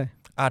ชื่ออะไร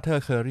อาร์เธอ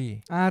ร์เคอร์รี่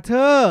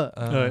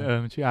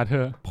ชื่ออาร์เธอ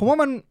ร์ผมว่า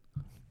มัน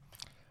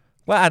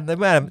ว่าอาจ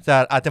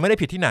จะไม่ได้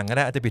ผิดที่หนังก็ไ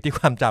ด้อาจจะผิดที่ค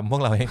วามจำพว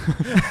กเราเอง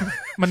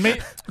มันไม่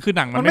คือห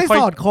นังมันไม่ส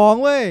อดคล้อง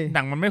เว้ยห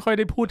นังมันไม่ค่อยไ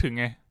ด้พูดถึง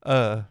ไง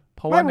เ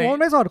พราะว่าผม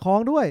ไม่สอดคล้อง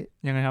ด้วย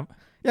ยังไงครับ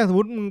อย่างสมม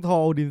ติมึงทอ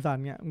โอดินซัน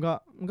เนี่ยมั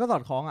นก็สอ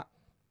ดคล้องอ่ะ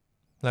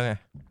แล้วไง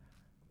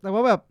แต่ว่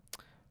าแบบ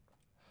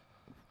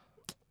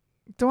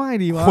จะว่าไง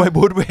ดีวะควย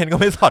บูธเวนก็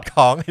ไม่สอดค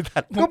ล้องไอ้สั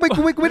ตว์ก็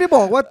กูไม่ได้บ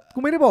อก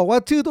ว่า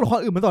ชื่อตัวละคร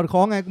อื่นมันสอดคล้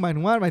องไงหมาย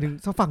ถึง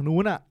ฝั่งนู้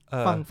นอ่ะ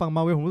ฝั่งม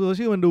าเวลผมรู้สึก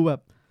ชื่อมันดูแบบ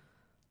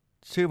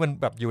ชื่อมัน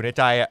แบบอยู่ใน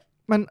ใจอ่ะ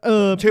มัน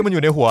ชื่อมันอ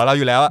ยู่ในหัวเราอ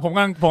ยู่แล้วผมก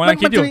ำลัง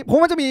คิดอยู่ผม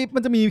มันจ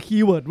ะมีคี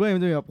ย์เวิร์ดด้วยมั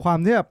นจะแบบความ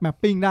ที่แบบแมป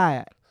ปิ้งได้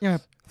อ่ะอย่างแบ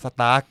บส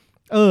ตาร์ค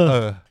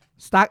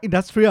Stark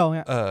Industrial เ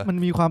นี่ยมัน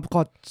มีความก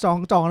อดจ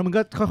องแล้วมัน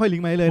ก็ค่อยๆลิ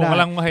งก์มาเลยได้ผมก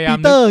ำลังพยายาม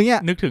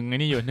นึกถึงไอ้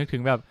นี่อยู่นึกถึ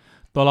งแบบ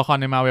ตัวละคร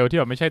ใน Marvel ที่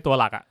แบบไม่ใช่ตัว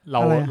หลักอ่ะ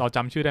เราจ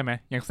ำชื่อได้ไหม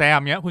อย่างแซม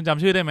เนี้ยคุณจ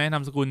ำชื่อได้ไหมน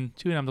ามสกุล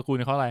ชื่อนามสกุล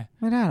เขาอะไร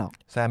ไม่ได้หรอก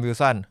แซมวิล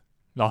สัน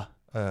หรอ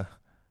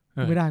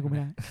ไม่ได้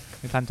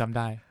ไม่ทันจำไ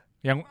ด้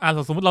อย่าง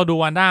สมมติเราดู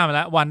วันด้ามาแ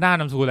ล้ววันด้า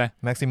นามสกุลอะไร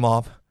แม็กซิมอ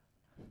ฟ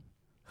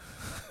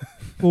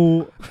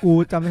กู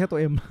จำได้แค่ตัว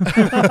M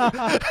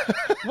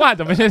ว่า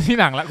จะไม่ใช่ที่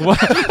หนังละกูว่า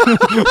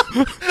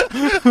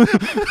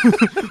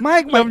ไม่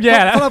เริ่มแย่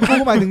แล้วกู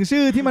หมายถึง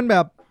ชื่อที่มันแ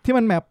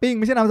มปปิ้ง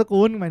ไม่ใช่นามส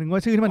กุลหมายถึงว่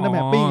าชื่อที่มันแม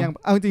ปปิ้งอย่าง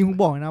เอาจริงกู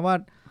บอกนะว่า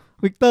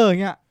วิกเตอร์อย่า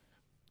งเงี้ย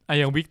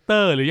อย่างวิกเตอ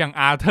ร์หรืออย่าง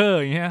อาร์เธอร์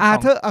อย่างเงี้ยอาร์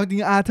เธอร์เอาจริ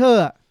งอาร์เธอ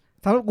ร์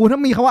สำหรับกูถ้า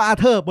มีคำว่าอาร์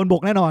เธอร์บนบ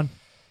กแน่นอน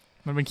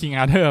มันเป็นคิง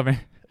อาร์เธอร์ไหม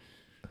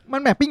มั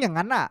นแมปปิ้งอย่าง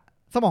นั้นอ่ะ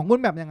สมองมึ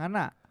นแบบอย่างนั้น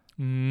อ่ะ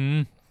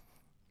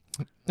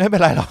ไม่เป็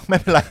นไรหรอกไม่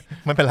เป็นไร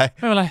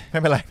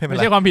ไม่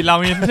ใช่ความผิดเราไ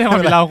ม่ใช่ความ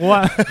ผิดเรากูว่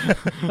า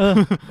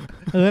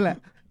แหละ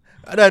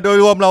แต่โดย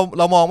รวม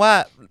เรามองว่า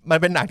มัน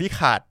เป็นหนังที่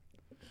ขาด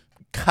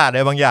อะไร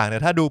บางอย่างเนี่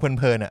ยถ้าดูเ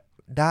พลินๆอ่ะ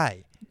ได้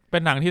เป็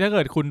นหนังที่ถ้าเ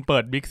กิดคุณเปิ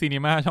ดบิ๊กซีนี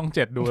มาช่อง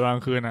7ดูตอนกล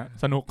างคืนอ่ะ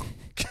สนุก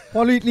พ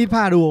อรีด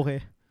ผ้าดูโอเค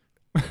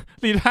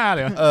รีดผ้าเล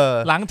ย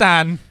ล้างจา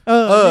น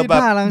รีด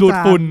ผ้าล้างจานดูด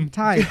ฝุ่นใ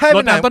ช่ร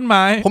ดน้ำต้นไ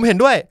ม้ผมเห็น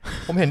ด้วย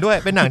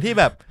เป็นหนังที่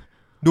แบบ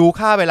ดู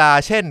ค่าเวลา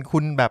เช่นคุ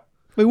ณแบบ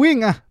ไปวิ่ง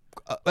อ่ะ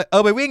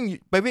ไป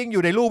วิ่งอ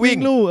ยู่ในลู่วิ่ง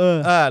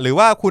หรือ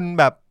ว่าคุณ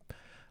แบบ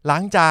ล้า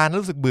งจาน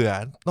รู้สึกเบื่อ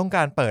ต้องก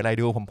ารเปิดอะไร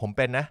ดูผมเ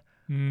ป็นนะ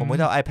ผมก็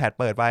จะเอา iPad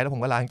เปิดไปแล้วผ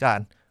มก็ล้างจาน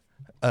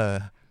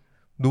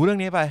ดูเรื่อง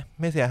นี้ไป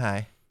ไม่เสียหาย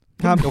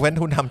ยกเว้น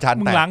ทุนทำจาน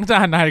มึงล้างจา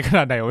นนานขน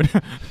าดไหนวะเนี่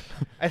ย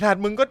ไอ้ท่าน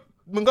มึ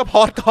งก็พ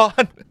อก่อ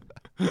น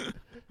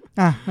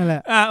นั่นแหล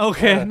ะโอเ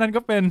คนั่น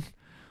ก็เป็น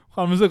คว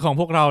ามรู้สึกของ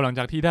พวกเราหลังจ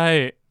ากที่ได้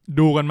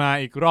ดูกันมา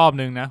อีกรอบ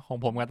นึงนะของ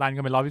ผมกับตั้น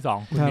ก็เป็นรอบที่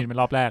2คุณมินเป็น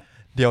รอบแรก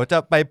เดี๋ยวจะ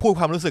ไปพูด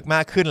ความรู้สึกม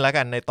ากขึ้นแล้ว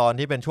กันในตอน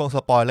ที่เป็นช่วงส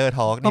ปอยเลอร์ท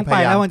อล์กต้องไป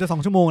แล้วมันจะ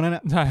2ชั่วโมงนั่นแหล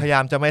ะพยายา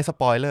มจะไม่ส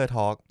ปอยเลอร์ท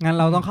อล์กงั้น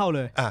เราต้องเข้าเล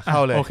ยเข้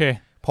าเลยโอเค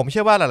ผมเ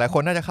ชื่อว่าหลายๆค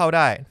นน่าจะเข้าไ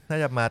ด้น่า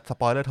จะมาส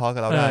ปอยเลอร์ทอล์กกั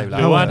บเราได้อยู่แล้ว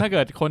หรือว่าถ้าเ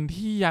กิดคน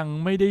ที่ยัง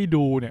ไม่ได้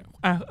ดูเนี่ย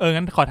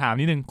งั้นขอถาม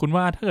นิดนึงคุณ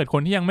ว่าถ้าเกิดค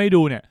นที่ยังไม่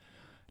ดูเนี่ย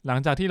หลัง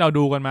จากที่เรา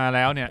ดูกันมาแ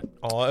ล้วเนี่ย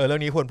เรื่อ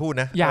งนี้ควรพูด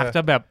นะอยากจ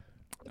ะแบบ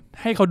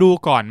ให้เขาดู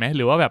ก่อนไหมห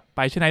รือว่าแบบไป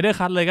ชไนเดอร์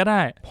คัทเลยก็ไ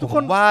ด้ทุกค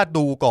นว่า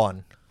ดูก่อน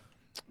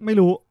ไม่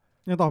รู้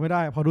ยังตอบไม่ไ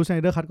ด้พอดูชไน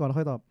เดอร์คัทก่อนแล้ว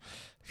ค่อยตอบ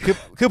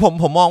คือ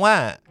ผมมองว่า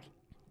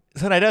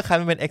ชไนเดอร์คัท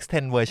มันเป็น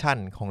extend version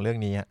ของเรื่อง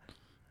นี้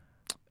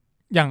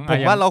อย่างผ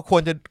มว่าเขาคว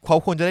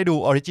รจะได้ดู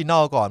ออริจินอ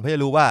ลก่อนเพื่อจ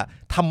ะรู้ว่า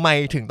ทำไม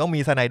ถึงต้องมี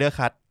สไนเดอร์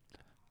คัท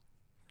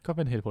ก็เ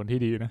ป็นเหตุผลที่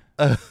ดีนะ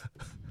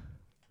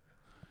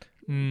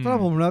สำหรั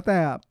บผมแล้วแต่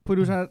ไป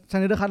ดูช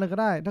ไนเดอร์คัทเลยก็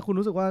ได้ถ้าคุณ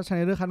รู้สึกว่าชไน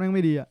เดอร์คัทแม่งไ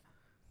ม่ดี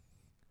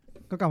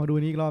ก็กลับมาดู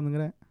นี้อีกรอบนึงก็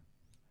ได้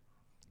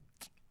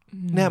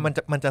เนี่ย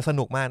มันจะส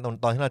นุกมาก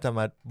ตอนที่เราจะ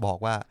มาบอก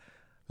ว่า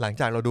หลัง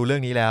จากเราดูเรื่อ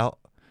งนี้แล้ว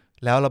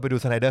เราไปดู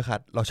สไนเดอร์คั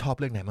ทเราชอบ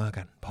เรื่องไหนมาก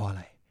กันเพราะอะไ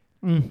ร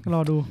รอ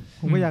ดู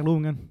ผมก็อยากรู้เห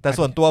มือนกันแต่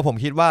ส่วนตัวผม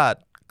คิดว่า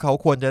เขา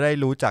ควรจะได้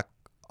รู้จาก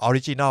ออ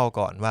ริจินอล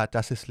ก่อนว่า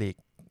Justice League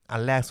อั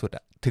นแรกสุด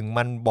ถึง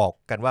มันบอก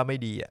กันว่าไม่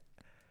ดี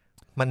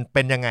มันเ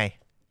ป็นยังไง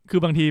คือ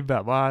บางทีแบ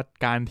บว่า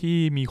การที่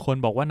มีคน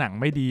บอกว่าหนัง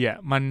ไม่ดี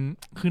มัน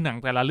คือหนัง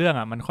แต่ละเรื่อง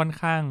มันค่อน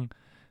ข้าง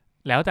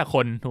แล้วแต่ค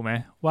นถูกไหม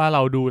ว่าเร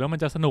าดูแล้วมัน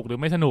จะสนุกหรือ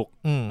ไม่สนุก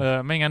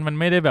ไม่งั้นมัน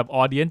ไม่ได้แบบอ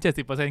อเดียน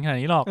 70% ขนาด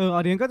นี้หรอกอ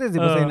อเดียนก็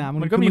 70% นะ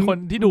มันก็มีคน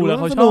ที่ดูแล้ว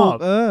เขาชอบ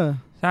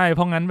ใช่เพ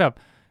ราะงั้นแบบ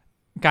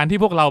การที่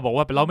พวกเราบอก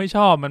ว่าเราไม่ช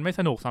อบมันไม่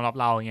สนุกสำหรับ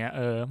เราอย่างเงี้ย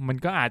มัน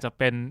ก็อาจจะ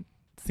เป็น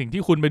สิ่ง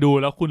ที่คุณไปดู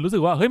แล้วคุณรู้สึ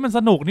กว่าเฮ้ยมันส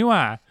นุกนี่ห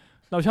ว่า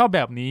เราชอบแ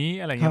บบนี้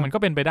อะไรเงี้ยมันก็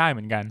เป็นไปได้เห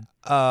มือนกัน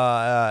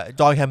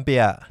จอห์นแคมเปี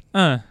ยร์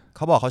เข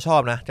าบอกเขาชอ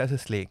บนะ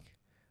Justice League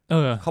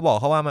เขาบอก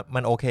เขาว่ามั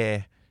นโอเค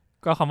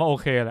ก็คำว่าโอ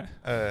เคแหละ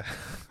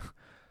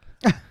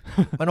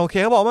มันโอเค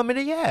เขาบอกมันไม่ไ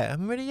ด้แ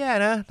ย่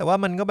นะแต่ว่า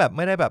มันก็แบบไ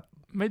ม่ได้แบบ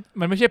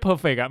มันไม่ใช่เพอร์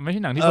เฟกต์ไม่ใ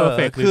ช่หนังที่เพอร์เ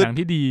ฟกต์หรือหนัง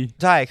ที่ดี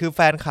ใช่คือแฟ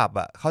นคลับ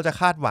เขาจะ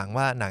คาดหวัง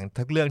ว่าหนัง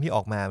ทุกเรื่องที่อ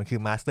อกมามันคือ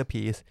มาสเตอร์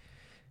พีซ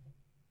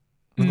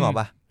มึงบอก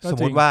ปะสม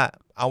มติว่า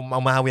เอ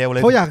ามาเวลเล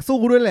ยเขาอยากสู้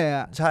ด้วยแหละ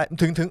ใช่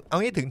ถึงเอา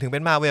งี้ถึงเป็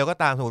นมาเวลก็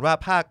ตามสมมติว่า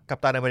ภาคกัป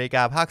ตันอเมริก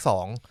าภาค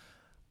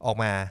2ออก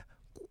มา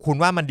คุณ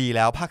ว่ามันดีแ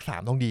ล้วภาค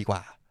3ต้องดีกว่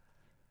า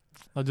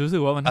เรารู้สึ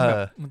กว่ามันแบบ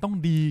มันต้อง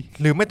ดี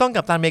หรือไม่ต้อง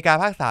กัปตันอเมริกา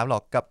ภาค3หรอ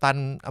กกัปตัน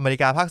อเมริ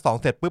กาภาค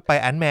2เสร็จปุ๊บไป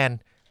แอนท์แมน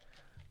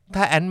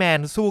ถ้าแอนท์แมน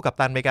สู้กัป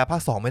ตันอเมริกาภา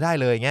ค2ไม่ได้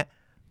เลยเงี้ย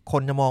ค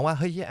นจะมองว่า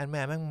เฮ้ยแอนท์แม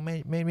นแม่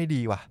งไม่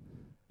ดีว่ะ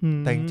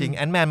แต่จริงๆแ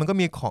อนท์แมนมันก็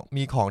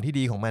มีของที่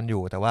ดีของมันอ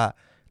ยู่แต่ว่า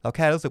เราแ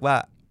ค่รู้สึกว่า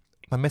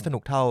มันไม่สนุ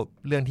กเท่า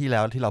เรื่องที่แล้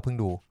วที่เราเพิ่ง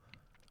ดู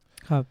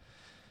ครับ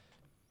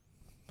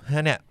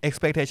เนี่ย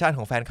expectation ข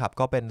องแฟนคลับ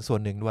ก็เป็นส่ว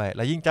นหนึ่งด้วยแ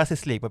ล้วยิ่ง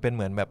Justice League มันเป็นเ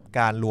หมือนแบบ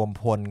การรวม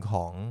พลข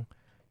อง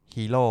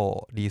ฮีโร่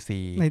DC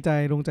ในใจ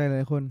ลงใจหล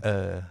ายคน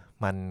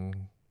มัน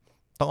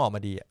ต้องออกมา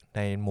ดีใน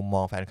มุมม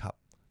องแฟนคลับ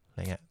อะไ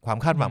รเงี้ยความ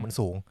คาดหวังมัน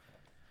สูง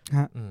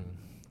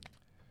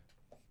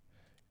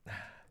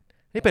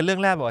นี่เป็นเรื่อ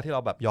งแรกบอกที่เร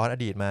าแบบย้อนอ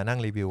ดีตมานั่ง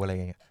รีวิวอะไร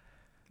เงี้ย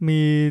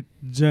มี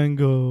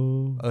Django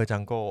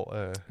Django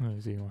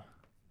จริงว่ะ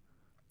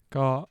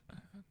ก็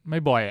ไม่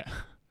บ่อย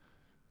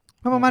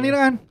ประมาณนี้แล้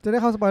วกันจะได้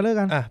เข้าสปอยเลอร์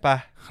กันไป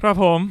ครับ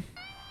ผม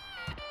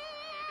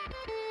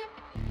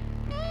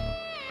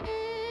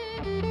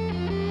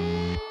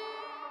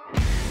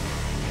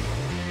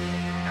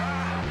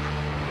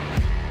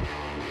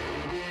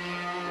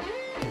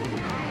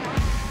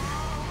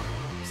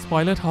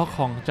Spoiler Talk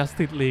ของ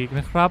Justice League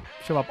นะครับ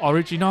ฉบับ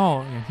Original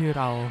อย่างที่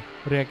เรา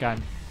เรียกกัน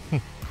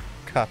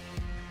ครับ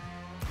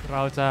เร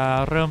าจะ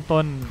เริ่ม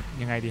ต้น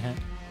ยังไงดีฮะ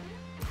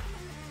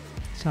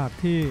ฉา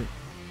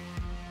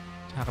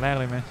กแรก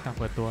เลยไหมฉาก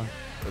เปิดตัว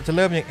จะเ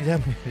ริ่มยัง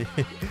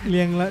เ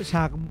รียงละฉ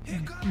าก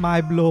My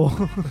Blow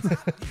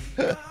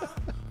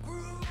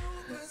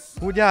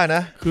พูดยากน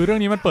ะคือเรื่อง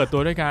นี้มันเปิดตั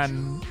วด้วยการ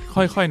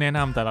ค่อยๆแนะน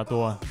ำแต่ละตั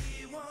ว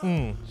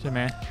ใช่ไหม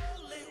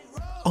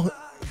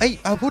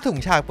เอาพูดถึง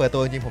ฉากเปิดตั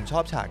วจริงๆผมชอ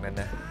บฉากนั้น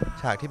นะ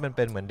ฉากที่มันเ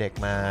ป็นเหมือนเด็ก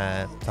มา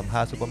สัมภ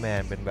าษณ์ซูเปอร์แม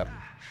นเป็นแบบ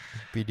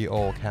วิดีโอ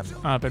แคม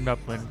เป็นแบบ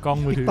เหมือนกล้อง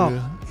มือถือ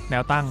แน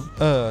วตั้ง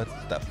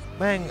แต่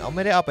แม่งไ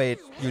ม่ได้เอาไป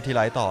ยูทิลไ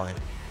ลซ์ต่อไง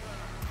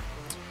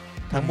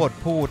ทั้งบท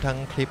พูดทั้ง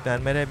คลิปนั้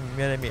นไม่ไ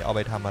ด้มีเอาไป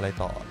ทำอะไร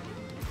ต่อ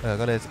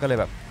ก็เลย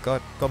แบบ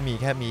ก็มี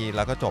แค่มีแ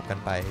ล้วก็จบกัน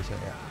ไปเฉ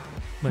ย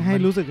เหมือนให้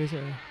รู้สึกเฉ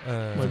ย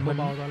เหมือน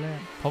เบาๆตอนแรก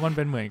เพราะมันเ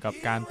ป็นเหมือนกับ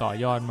การต่อ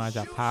ยอดมาจ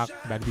ากภาค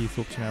แบทบี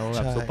ซุปใช่ไหมว่าแ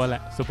บบซูเป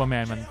อร์แม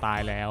นมันตาย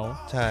แล้ว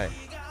ใช่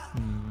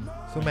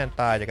ซูเปอร์แมน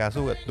ตายจากการ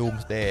สู้กับดูม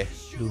สเตย์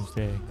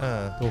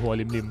ตัวหัว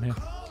ริมๆให้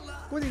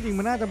ก็จริงๆ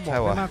มันน่าจะบอก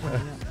ได้มากกว่า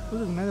นี้รู้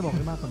สึกน่าจะบอกไ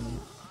ด้มากกว่านี้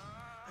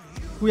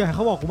กูอยากให้เข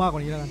าบอกกูมากกว่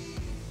านี้แล้วกัน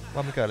ว่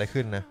ามันเกิดอะไร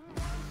ขึ้นนะ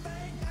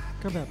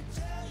ก็แบบ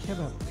แค่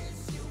แบบ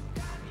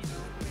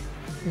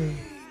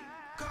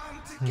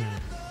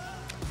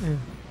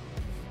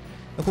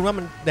แล้วคุณว่า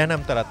มันแนะน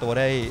ำแต่ละตัว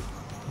ได้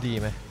ดี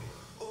ไหม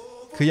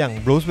คืออย่าง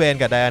บรูซเวน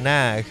กับไดอาน่า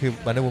คือ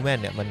วันเดอร์วูแมน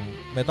เนี่ยมัน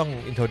ไม่ต้อง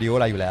อินโทรดิวอ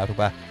ะไรอยู่แล้วถูก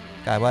ป่ะ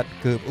กลายว่า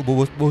คือ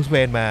บรูซเว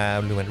นมา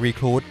หรือเหมือนรี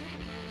ครูท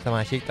สม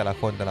าชิกแต่ละ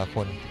คน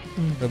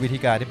โดยวิธี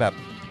การที่แบบ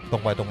ตร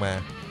งไปตรงมา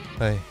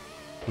เฮ้ย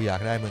กูอยาก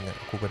ได้มึง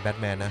กูเป็นแบท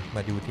แมนนะม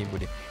าดูทีมกู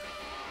ดิ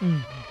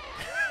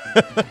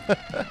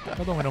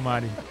ก็ตรงไปตรงมา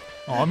ดิ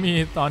มี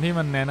ตอนที่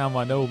มันแนะนำ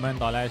Wonder Woman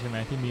ตอนแรกใช่ไหม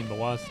ที่มีนบอก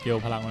ว่าสเกล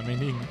พลังมันไม่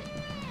นิ่ง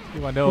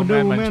ที่วันเดอร์วูแม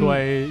นมัน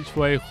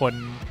ช่วยคน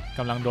ก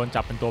ำลังโดน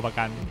จับเป็นตัวประ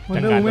กันวั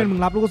นเดอร์วูแมนมึง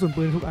รับลูกกระสุน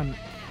ปืนทุกอัน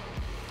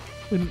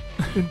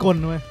ปืนกล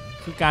เว้ย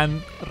คือการ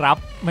รับ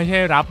ไม่ใช่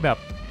รับแบบ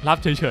รับ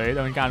เฉยๆแ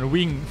ต่เป็นการ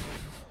วิ่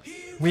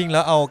งแล้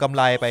วเอากำไ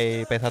ร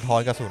ไปสะท้อน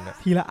กระสุน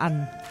ทีละอัน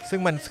ซึ่ง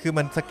มันคือ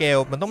มันสเกล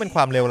มันต้องเป็นค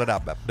วามเร็วระดั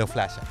บแบบ The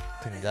Flash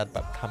ถึงจะแบ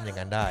บทำอย่าง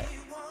นั้นได้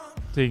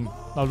จริง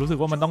เรารู้สึก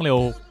ว่ามันต้องเร็ว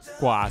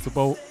กว่า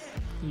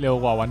เร็ว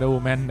กว่า Wonder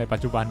Woman ในปั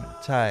จจุบัน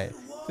ใช่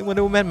ซึ่ง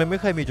Wonder Woman มันไม่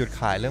เคยมีจุด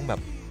ขายเรื่องแบ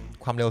บ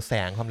ความเร็วแส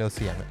งความเร็วเ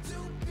สียง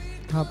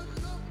ครับ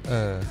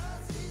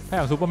ถ้าอ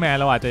ย่างซูเปอร์แมน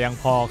เราอาจจะยัง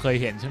พอเคย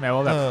เห็นใช่ไหมว่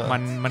าแบบ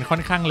มันค่อ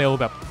นข้างเร็ว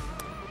แบบ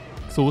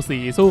สูสี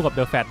สู้กับ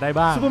The Flash ได้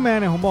บ้างซูเปอร์แมน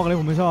เนี่ยผมบอกเลย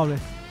ผมไม่ชอบเลย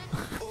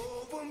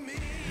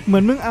เหมื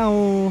อนมึงเอา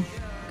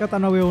กาตา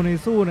นาเวลใน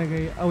สู้ใน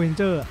อเวนเ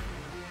จอร์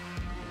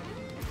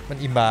มัน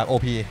อิมบาโอ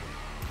พี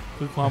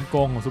คือความโก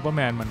งของซูเปอร์แ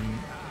มนมัน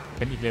เ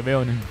ป็นอีกเลเวล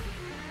นึง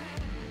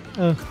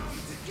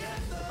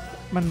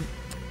มัน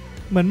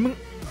เหมือนมึง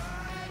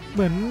เห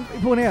มือน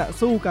พวกนี้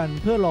สู้กัน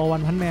เพื่อรอวั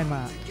นพันแมนม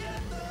า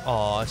อ๋อ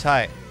ใ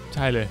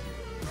ช่เลย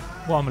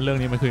ว่ามันเรื่อง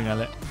นี้มันคืออย่างนั้น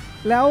แหละ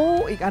แล้ว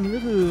อีกอันนึง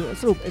ก็คือ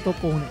สรุปไอ้ตัว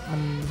โกงเนี่ย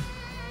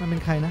มันเป็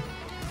นใครนะ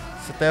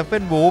สเตเฟ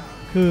นวูฟ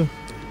คือ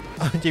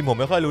จริงๆผม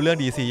ไม่ค่อยรู้เรื่อง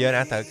DC เยอะน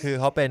ะแต่คือ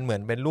เขาเป็นเหมือ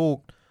นเป็นลูก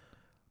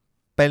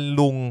เป็น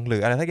ลุงหรื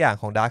ออะไรสักอย่าง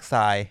ของดาร์กไซ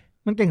ด์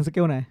มันเก่งสเก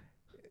ลไหน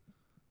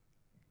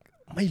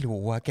ไม่รู้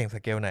ว่าเก่งส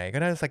เกลไหนก็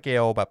น่าจะสเก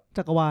ลแบบ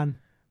จักรวาล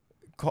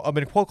เอาเ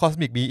ป็นพวกคอส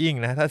มิกบีอิง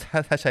นะถ้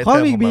าใช้เท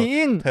อม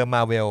เทอมม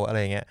าเวลอะไร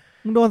เงี้ย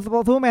มึงโดนซูเปอ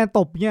ร์แมนต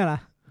บเงี้ยเหรอ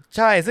ใ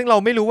ช่ซึ่งเรา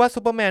ไม่รู้ว่าซู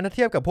เปอร์แมนถ้าเ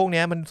ทียบกับพวก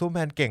นี้มันซูเปอร์แม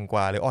นเก่งก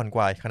ว่าหรืออ่อนก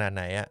ว่าขนาดไ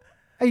หนอะ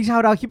ไอชาว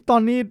ดาวคริปตอ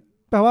นนี้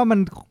แปลว่า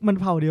มัน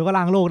เผ่าเดียวก็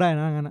ล้างโลกได้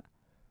นะงั้นอะ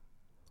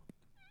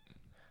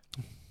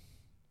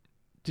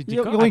จริง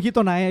ๆก็ยังคิด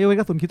ตัวไหนยัง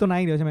กระสุนคิดตัวไหน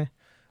เดียวใช่ไหม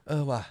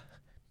ว่ะ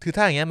คือถ้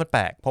าอย่างเงี้ยมันแป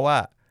ลกเพราะว่า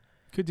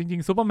คือจริ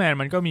งๆซูเปอร์แมน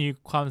มันก็มี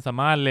ความสา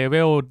มารถเลเว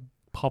ล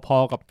พอ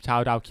ๆกับชาว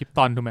ดาวคริปต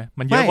อนถูกไหม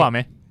มันเยอะกว่าไหม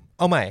เ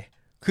อาใหม่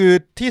คือ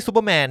ที่ซูเป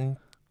อร์แมน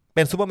เ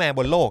ป็นซูเปอร์แมน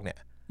บนโลกเนี่ย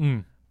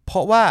เพร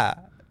าะว่า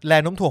แร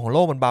งโน้มถ่วงของโล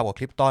กมันเบากว่า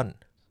คริปตอน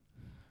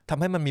ทำ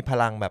ให้มันมีพ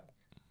ลังแบบ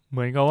เห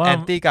มือนกับว่าแอ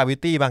นตี้กราวิ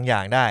ตี้บางอย่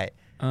างได้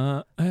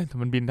แต่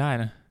มันบินได้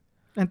นะ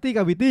แอนตี้ก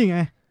ราวิตี้ไง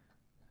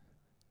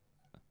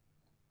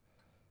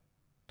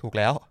ถูก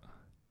แล้ว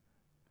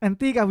แอน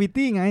ตี้กราวิ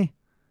ตี้ไง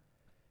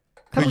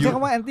ถ้าคุณใช้ค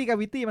ำว่าแอนตี้กรา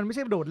วิตี้มันไม่ใ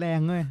ช่โดดแรง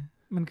เลย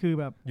มันคือ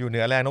แบบอยู่เหนื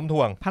อแรงโน้ม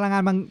ถ่วงพลัง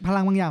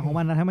บางอย่างของ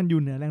มันนะถ้ามันอ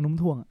ยู่เหนือแรงโน้ม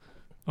ถ่วง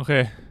โอเค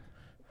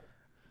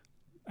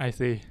ไอ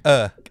ซี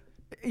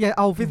อย่าเ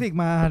อาฟิสิกส์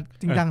มา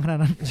จริงจังขนาด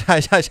นั้นใ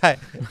ช่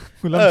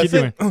คุณเริ่มคิดอ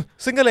ยู่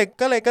ซึ่งก็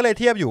เลย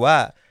เทียบอยู่ว่า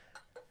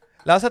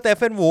แล้วสเตเ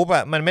ฟนวูฟ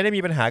มันไม่ได้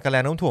มีปัญหากับแร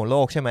งโน้มถ่วงโล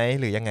กใช่ไหม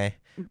หรือยังไง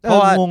เพราะ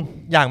ว่า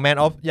อย่าง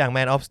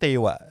Man of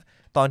Steel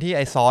ตอนที่ไอ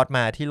ซอสม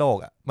าที่โลก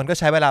มันก็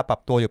ใช้เวลาปรับ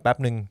ตัวอยู่แป๊บ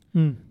นึง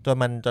จน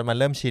มัน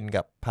เริ่มชิน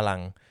กับพลัง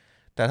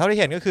แต่เท่าที่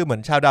เห็นก็คือเหมือ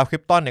นชาวดาวคริ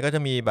ปตอนเนี่ยก็จ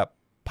ะมีแบบ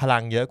พลั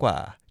งเยอะกว่า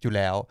อยู่แ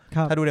ล้ว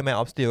ถ้าดูใน Man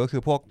of Steel ก็คื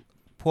อพ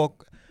วก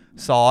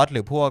ซอสห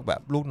รือพวกแบ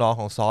บลูกน้อง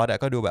ของซอส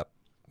ก็ดูแบบ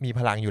มี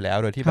พลังอยู่แล้ว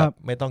โดยที่แบบ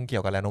ไม่ต้องเกี่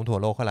ยวกับแรงโน้มถ่ว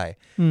งโลกเท่าไหร่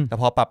แต่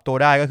พอปรับตัว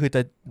ได้ก็คือจ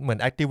ะเหมือน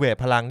activate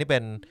พลังที่เป็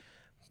น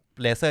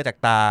เลเซอร์จาก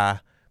ตา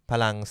พ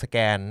ลังสแก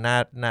นห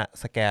น้า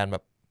สแกนแบ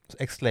บ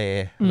เอ็กซเร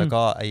ย์แล้ว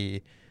ก็ไอ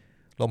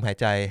ลมหาย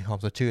ใจหอม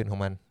สดชื่นของ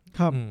มัน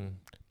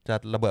จะ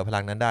ระเบิดพลั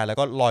งนั้นได้แล้ว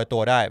ก็ลอยตั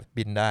วได้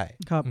บินได้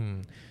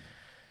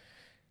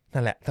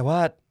นั่นแหละแต่ว่า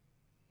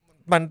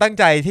มันตั้ง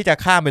ใจที่จะ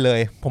ข้ามไปเลย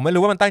ผมไม่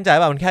รู้ว่ามันตั้งใจ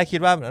ป่ะมันแค่คิด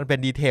ว่ามันเป็น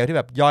ดีเทลที่แ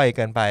บบย่อยเ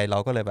กินไปเรา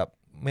ก็เลยแบบ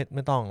ไ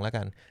ม่ต้องแล้ว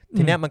กัน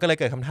ทีเนี้ยมันก็เลย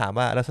เกิดคำถาม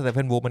ว่าแล้วสเตเฟ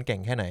นวูฟมันเก่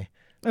งแค่ไหน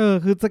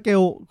คือสเก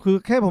ลคือ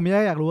แค่ผม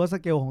อยากรู้ว่าส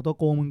เกลของตัว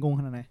โกงมึงโกง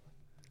ขนาดไหน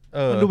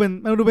มันดู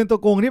เป็นตัว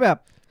โกงที่แบบ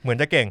เหมือน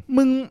จะเก่ง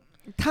มึง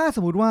ถ้าส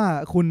มมติว่า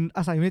คุณอ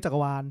าศัยอยู่ในจักร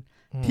วาล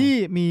ที่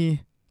มี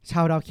ช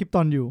าวดาวคริปต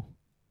อนอยู่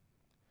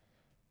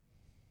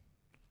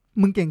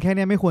มึงเก่งแค่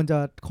นี้ไม่ควรจะ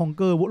คองเ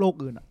กอร์โลก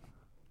อื่น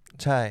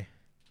ใช่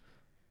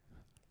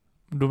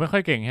ดูไม่ค่อ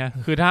ยเก่งฮะ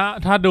คือ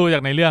ถ้าดูจา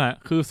กในเรื่อง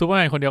คือซูเปอร์แ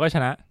มนคนเดียวก็ช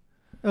นะ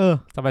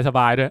สบ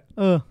ายด้วย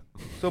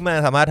ซูเปอร์แมน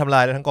สามารถทำลา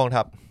ยได้ทั้งกอง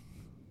ทัพ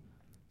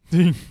จ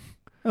ริง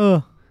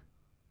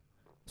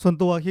ส่วน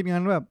ตัวคิด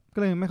งั้นแบบก็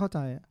เลยไม่เข้าใจ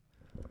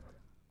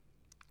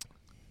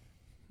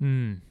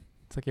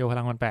สเกลพ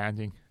ลังมันแปลก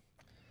จริง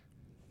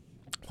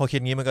พอคิ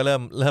ดงี้มันก็เ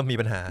ริ่มมี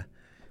ปัญหา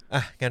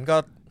งั้นก็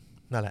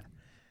นั่นแหละ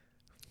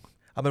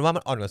เอาเป็นว่ามั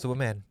นอ่อนกว่าซูเปอร์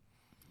แมน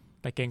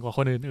แต่เก่งกว่าค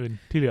นอื่น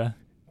ๆที่เหลือ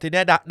ที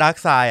นี้ดาร์ก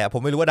ไซด์ผ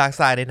มไม่รู้ว่าดาร์กไ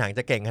ซด์ในหนังจ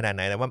ะเก่งขนาดไห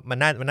นแต่ว่ามัน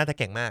น่าจะ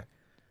เก่งมาก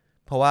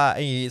เพราะว่าไ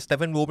อ้สเตเ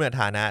ฟนวูฟเนี่ย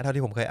ฐานะเท่า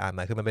ที่ผมเคยอ่านม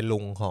าคือมันเป็นลุ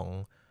ง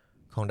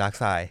ของดาร์ก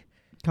ไซด์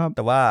แ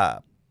ต่ว่า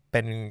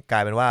กลา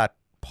ยเป็นว่า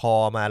พอ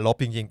มาลบ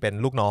จริงๆเป็น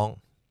ลูกน้อง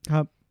ค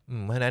รับ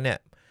เพราะฉะนั้นเนี่ย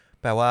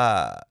แปลว่า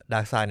ดา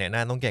ร์กไซด์เนี่ยน่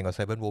าต้องเก่งกว่าส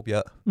เตเฟนวูฟเย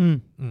อะ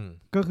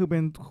ก็คือเป็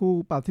นคู่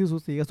ปรับที่สู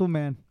สีกับซูเปอร์แม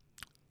น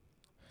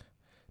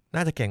น่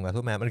าจะเก่งกว่าซู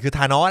เปอร์แมนมันคือธ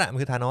านอสมั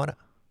นคือธานอส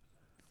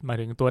หมาย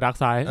ถึงตัวดาร์ก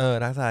ไซด์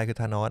ดาร์กไซด์คือ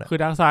ธานอสคือ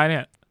ดาร์กไซด์เ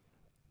นี่ย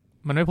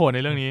มันไม่โผล่ใน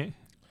เรื่องนี้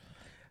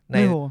ใน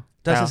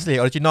Justice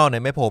League Original เนี่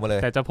ยไม่โผล่มาเล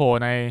ยแต่จะโผล่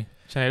ใน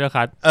Snyder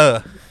Cut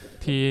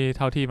ที่เ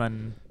ท่าที่มัน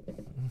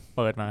เ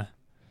ปิดมา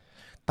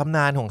ตำน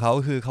านของเขา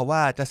คือเขาว่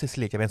า Justice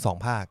League จะเป็น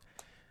2ภาค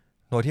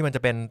โดยที่มันจ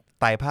ะเป็น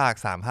ไตรภาค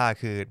3ภาค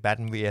คือ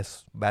Batman vs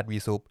Bat v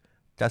Sup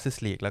Justice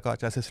League แล้วก็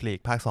Justice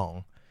League ภาค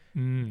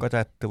2ก็จะ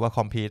ถือว่า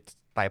complete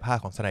ไตรภาค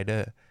ของ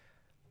Snyder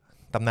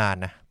ตำนาน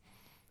นะ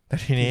แต่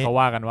ทีนี้เขา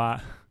ว่ากันว่า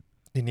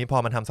ทีนี้พอ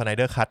มันทำ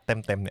Snyder Cut เ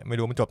ต็มๆเนี่ยไม่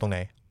รู้มันจบตรงไหน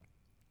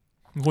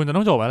คุณจะ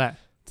ต้องจบแล้วแหละ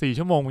4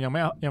 ชั่วโมงยังไ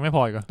ม่พ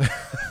ออีกเหรอ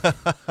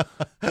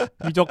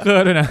มีโจ๊กเกอ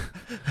ร์ด้วยนะ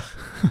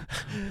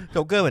โ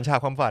จ๊กเกอร์เหมือนฉาก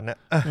ความฝันนะ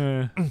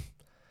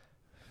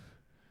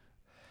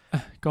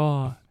ก็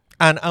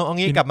เอา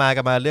งี้กลับ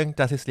มาเรื่อง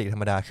Justice League ธร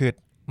รมดาคือ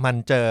มัน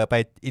เจอไ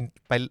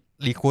ป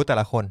รีคูดแต่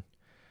ละคน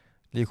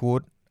รีคู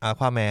ด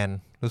Aquaman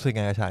รู้สึกไ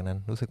งกับฉากนั้น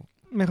รู้สึก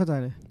ไม่เข้าใจ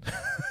เลย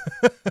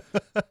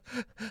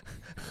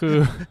คื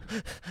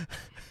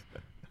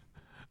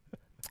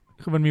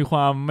อมันมีคว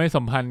ามไม่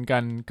สัมพันธ์กั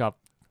นกับ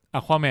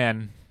Aquaman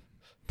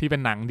ที่เป็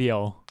นหนังเดียว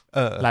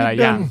หลายๆ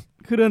อย่าง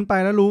คือเดินไป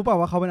แล้วรู้เปล่า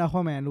ว่าเขาเป็น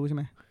Aquaman รู้ใช่ไ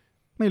หม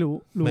ไม่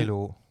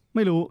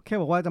รู้แค่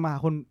บอกว่าจะมาหา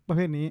คนประเ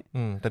ภทนี้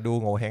แต่ดู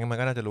โง่เฮงมัน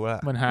ก็น่าจะรู้แล้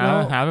วมันห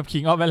าแบบ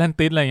King of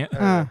Atlantis อะไรเงี้ย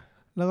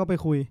แล้วก็ไป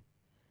คุย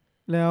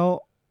แล้ว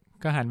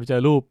ก็หันไปเจ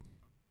อรูป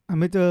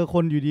ไม่เจอค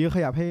นอยู่ดีก็ข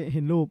ยับให้เ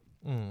ห็นรูป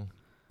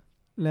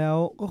แล้ว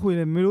ก็คุยเ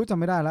ลยไม่รู้จำ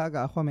ไม่ได้แล้วกั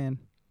บ Aquaman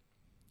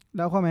แ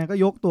ล้ว Aquaman ก็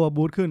ยกตัว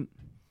บูทขึ้น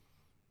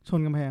ชน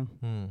กำแพง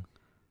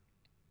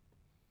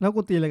แล้ว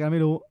กูตีอะไรกันไ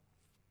ม่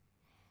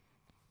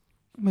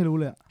รู้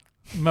เลย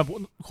แบบ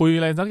คุยอ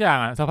ะไรสักอย่าง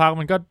อ่ะสักพัก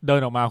มันก็เดิ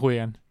นออกมาคุย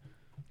กัน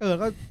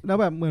ก็แล้ว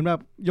แบบเหมือนแบบ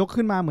ยก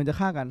ขึ้นมาเหมือนจะ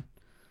ฆ่ากัน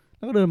แ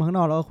ล้วก็เดินมาข้างน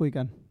อกแล้วก็คุย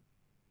กัน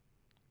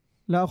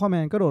แล้ว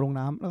Aquaman ก็โดดลง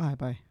น้ำแล้วหาย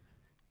ไป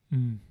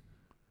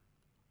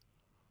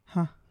ฮ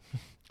ะ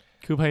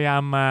คือพยายา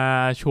มมา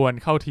ชวน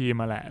เข้าทีม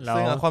มาแหละแล้ว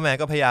ซึ่ง Aquaman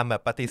ก็พยายามแบ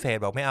บปฏิเสธ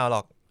บอกไม่เอาหร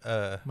อก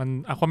มัน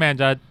Aquaman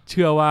จะเ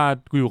ชื่อว่า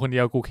กูอยู่คนเดี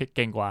ยวกูเ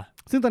ก่งกว่า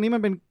ซึ่งตอนนี้มั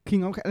นเป็น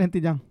King of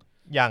Atlantis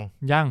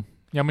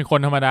ยังเป็นคน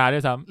ธรรมดาด้ว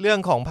ยซ้ำเรื่อง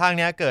ของภาค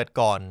นี้เกิด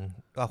ก่อน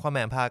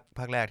Aquaman ภ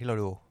าคแรกที่เรา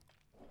ดู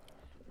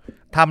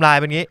ไทม์ไล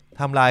น์เป็นงี้ไ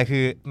ทม์ไลน์คื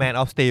อ Man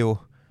of Steel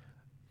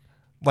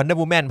Wonder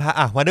Woman ภา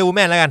คWonder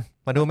Woman แล้วกัน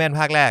Wonder Woman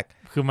ภาคแรก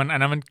คือมันอัน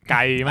นั้นมันไกล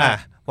มาก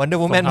Wonder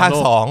Woman ภาค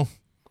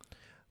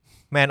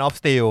2 Man of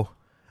Steel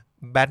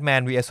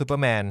Batman vs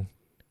Superman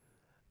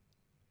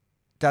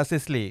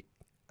Justice League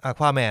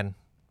Aquaman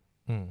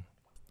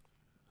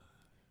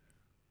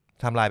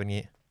ไทม์ไลน์เป็น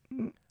งี้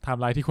ไท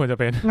ม์ไลน์ที่ควรจะ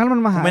เป็นงั้นมั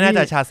นมาหาไม่น่าจ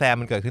ะชาแซม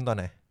มันเกิดขึ้นตอนไ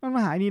หนมันม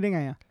าหานี่ได้ไ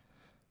ง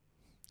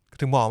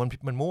ถึงบอก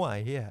มันมั่วไ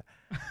อ้เหี้ย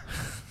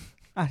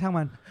ช่าง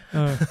มัน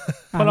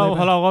เพราะ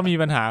เราก็มี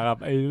ปัญหากับ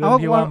ไอ้เรื่อง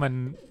ที่ว่า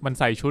มัน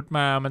ใส่ชุดม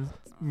ามัน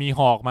มี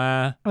หอกมา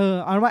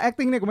เอาว่า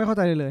acting เนี่ยกูไม่เข้าใ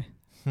จเลย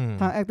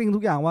ทาง acting ทุ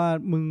กอย่างว่า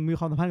มึงมี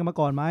ความสัมพันธ์กันมา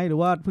ก่อนไหมหรือ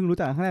ว่าเพิ่งรู้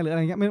จักกันครั้งแรกหรืออะไ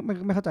รเงี้ย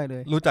ไม่เข้าใจเล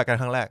ยรู้จักกัน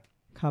ครั้งแรก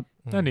ครับ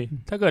นั่นดิ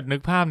ถ้าเกิดนึ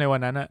กภาพในวั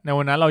นนั้น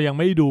เรายัง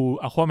ไม่ดู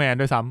Aquaman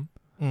ด้วยซ้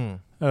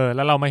ำแ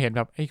ล้วเรามาเห็นแ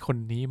บบไอ้คน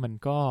นี้มัน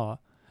ก็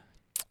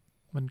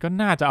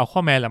น่าจะ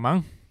Aquamanแหละมั้ง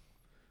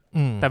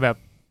แต่แบบ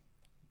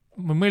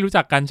มึงไม่รู้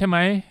จักกันใช่ไหม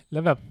แล้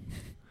วแบบ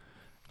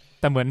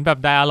แต่เหมือนแบบ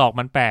ไดอะล็อก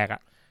มันแปลก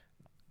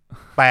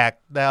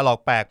ไดอะล็อก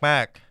แปลกมา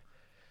ก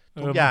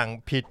ทุกอย่าง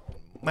ผิด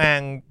แม่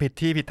งผิด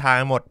ที่ผิดทาง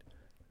หมด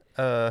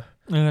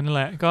นั่นแ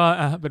หละก็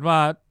เป็นว่า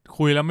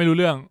คุยแล้วไม่รู้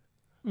เรื่อง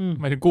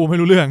หมายถึงกูไม่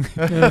รู้เรื่อง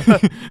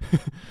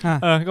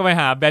ก็ไป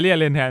หาแบลลี่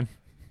เลนแทน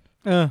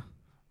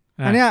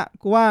อันเนี้ย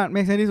กูว่าเม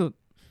คเซนส์ที่สุด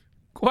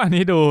กูว่าอัน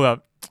นี้ดูแบบ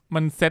มั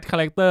นเซตคา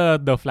แรคเตอร์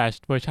The Flash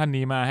เวอร์ชัน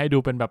นี้มาให้ดู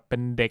เป็นแบบเป็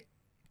นเด็ก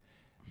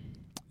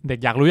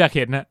อยากรู้อยากเ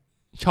ห็นนะ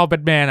ชอบแบ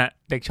ทแมน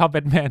เด็กชอบแบ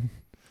ทแมน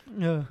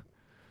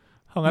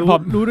เพราะงั้นพอ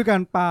รู้ด้วยกา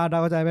รปาดา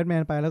วกระจายแบทแม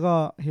นไปแล้วก็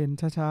เห็น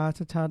ช้า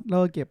ๆชัดๆแล้ว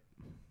ก็เก็บ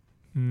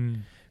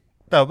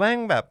แต่แม่ง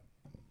แบบ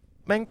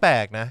แม่งแปล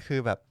กนะคือ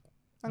แบบ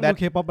แบท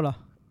เคป๊อปเหรอ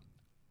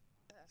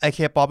ไอเค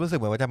ป๊อปรู้สึกเ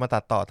หมือนว่าจะมาตั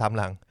ดต่อทำ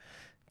หลัง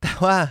แต่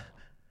ว่า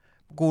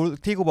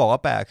กูบอกว่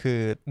าแปลกคือ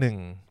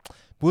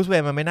1บรูซเว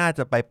ย์มันไม่น่าจ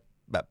ะไ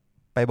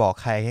ปบอก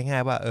ใครง่า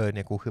ยๆว่าเ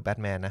นี่ยกูคือแบท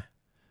แมนนะ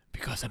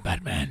because I'm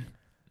Batman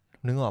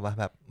นึกออกป่ะ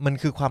แบบมัน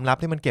คือความลับ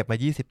ที่มันเก็บมา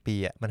20 ปี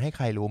มันให้ใค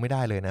รรู้ไม่ไ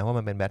ด้เลยนะว่า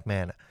มันเป็นแบทแม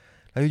น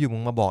แล้วอยู่มึ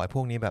งมาบอกไอ้พ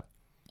วกนี้แบบ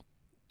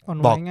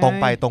บอกตรง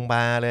ไปตรงม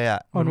าเลย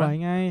อ่อนไหว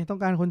ไงต้อง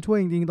การคนช่วย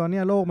จริงๆตอนนี้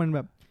โลกมันแบ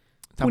บ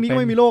พวกนี้ก็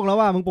ไม่มีโลกแล้ว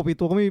ว่ะมึงปกปิด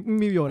ตัวก็ไม่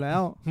มีประโยชน์แล้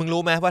วมึง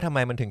รู้ไหมว่าทำไม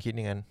มันถึงคิดอ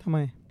ย่างนั้นทำไม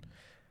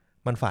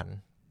มันฝัน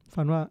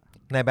ว่า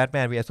ในแบทแม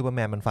น vs ซูเปอร์แม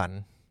นมันฝัน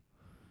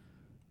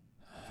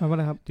ว่าอะ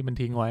ไรครับที่มัน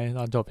ทิ้งไว้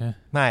ตอนจบใช่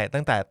ไม่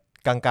ตั้งแต่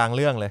กลางๆเ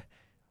รื่องเลย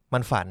มั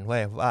นฝันเว้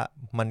ยว่า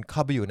มันเข้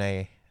าไปอยู่ใน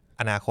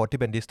อนาคตที่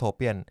เป็นดิสโทเ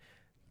ปียน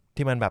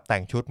ที่มันแบบแต่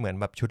งชุดเหมือน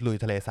แบบชุดลุย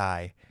ทะเลทรา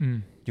ย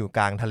อยู่ก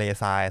ลางทะเล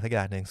ทรายสักอ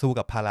ย่างหนึ่งสู้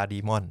กับพาราดี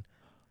มอน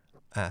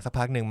สัก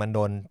พักหนึ่งมัน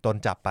โดน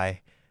จับไป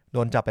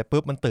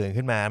ปุ๊บมันตื่น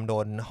ขึ้นมามันโด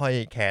นห้อย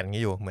แขนอย่าง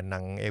นี้อยู่เหมือนน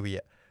างเอวี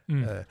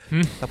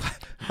สัก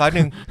พักห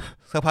นึ่ง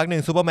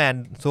ซูเปอร์แ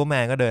ม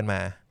นก็เดินมา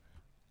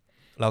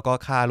แล้วก็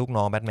ฆ่าลูก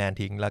น้องแบทแมน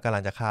ทิ้งแล้วกำลั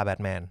งจะฆ่าแบท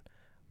แมน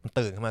มัน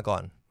ตื่นขึ้นมาก่อ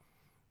น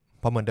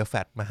พอเหมือนเดอะแฟ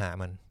ตมาหา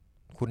มัน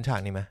คุ้นฉา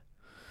กนี้ไหม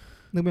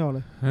นึกไม่ออกเล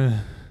ย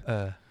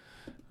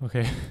โอเค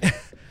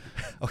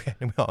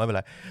นึกไม่ออกไม่เป็นไ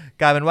ร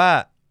กลายเป็นว่า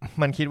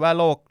มันคิดว่า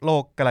โล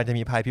กกำลังจะ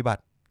มีภัยพิบั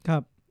ติครั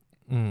บ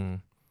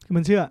คือ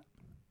มันเชื่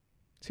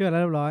อแล้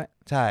วเรียบร้อย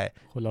ใช่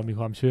คนเรามี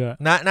ความเชื่อ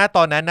ณต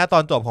อนนั้นณตอ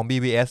นจบของ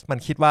BVS มัน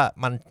คิดว่า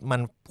มั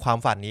นความ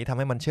ฝันนี้ทำใ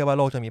ห้มันเชื่อว่าโ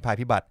ลกจะมีภัย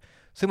พิบัติ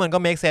ซึ่งมันก็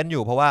make sense อ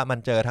ยู่เพราะว่ามัน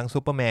เจอทั้งซู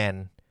เปอร์แมน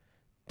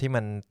ที่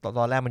มันต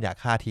อนแรกมันอยาก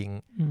ฆ่าทิ้ง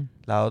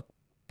แล้ว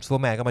ซูเปอ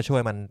ร์แมนก็มาช่ว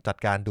ยมันจัด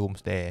การดูม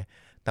สเดย์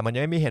แต่มันยั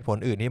งไม่มีเหตุผล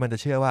อื่นที่มันจะ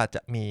เชื่อว่าจ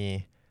ะมี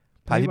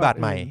ภัยพิบัติ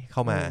ใหม่เข้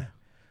ามา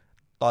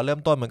ตอนเริ่ม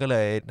ต้นมันก็เล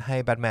ยให้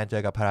แบทแมนเจ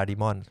อกับพาราดิ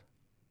มอน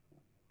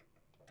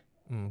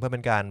เพื่อเป็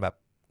นการแบบ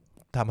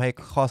ทำให้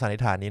ข้อสันนิ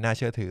ษฐานนี้น่าเ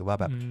ชื่อถือว่า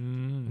แบบ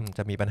จ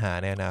ะมีปัญหา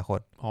ในอนาคต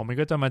มัน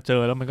ก็จะมาเจ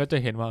อแล้วมันก็จะ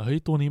เห็นว่าเฮ้ย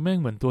ตัวนี้แม่ง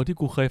เหมือนตัวที่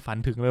กูเคยฝัน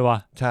ถึงเลยว่ะ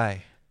ใช่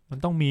มัน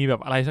ต้องมีแบ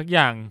บอะไรสักอ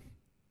ย่าง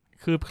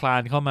คืบคลา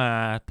นเข้ามา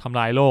ทำ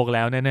ลายโลกแ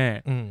ล้วแน่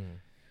ๆ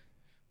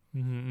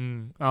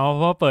เ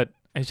พราะเปิด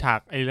ไอฉาก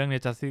ไอเรื่องใน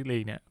Justice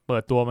League เนี่ยเปิ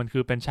ดตัวมันคื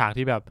อเป็นฉาก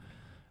ที่แบบ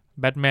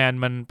แบทแมน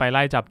มันไปไ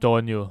ล่จับโจ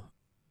รอยู่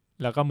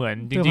แล้วก็เหมือน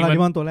จริงๆมั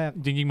นตัวแรก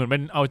จริงๆเหมือนเป็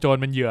นเอาโจร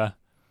เป็นเหยื่อ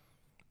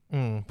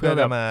เพื่อ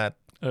แบบมา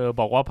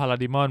บอกว่าพารา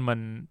ดิมอนมัน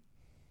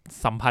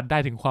สัมผัสได้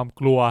ถึงความ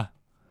กลัว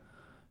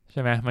ใ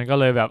ช่ไหมมันก็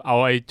เลยแบบเอา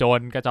ไอ้โจร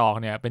กระจอก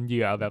เนี่ยเป็นเห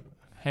ยื่อแบบ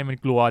ให้มัน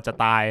กลัวจะ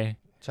ตาย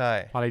ใช่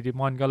พาราดิ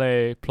มอนก็เลย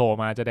โผล่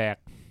มาจะแดก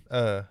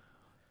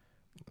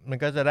มัน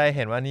ก็จะได้เ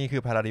ห็นว่านี่คื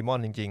อพาราดิมอน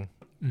จริง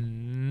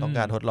ๆต้องก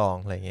ารทดลอง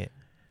อะไรอย่างเงี้ย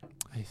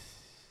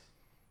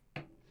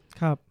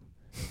ครับ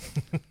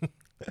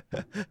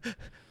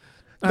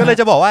ก็เลย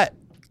จะบอกว่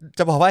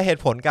าเห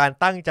ตุผลการ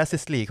ตั้ง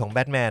Justice League ของแบ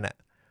ทแมนอ่ะ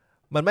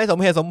มันไม่สม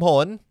เหตุสมผ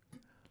ล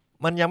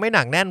มันยังไม่ห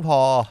นักแน่นพอ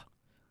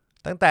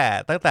ตั้งแต่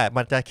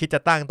มันจะคิดจะ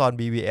ตั้งตอน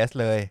BVS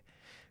เลย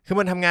คือ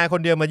มันทำงานค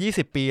นเดียวมา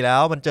20ปีแล้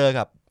วมันเจอ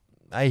กับ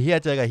ไอ้เฮีย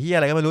อ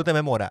ะไรก็ไม่รู้เต็มไ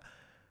ปหมดอ่ะ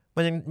มั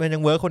นยั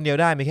งเวิร์คคนเดียว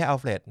ได้มีแค่อัล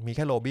เฟรดมีแ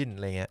ค่โรบินอ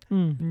ะไรเงี้ย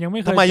ยังไม่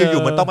เคยทำไมอ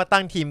ยู่ๆมันต้องมา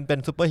ตั้งทีมเป็น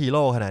ซูเปอร์ฮีโ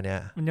ร่ขนาดเนี้ย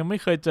มันยังไม่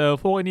เคยเจอ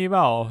พวกนี้เป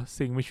ล่า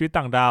สิ่งมีชีวิต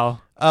ต่างดาว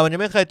มันยั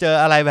งไม่เคยเจอ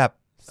อะไรแบบ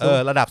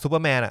ระดับซูเปอ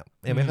ร์แมนอ่ะ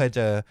ยังไม่เคยเ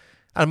จอ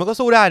มันก็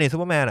สู้ได้นี่ซู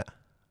เปอร์แมนอ่ะ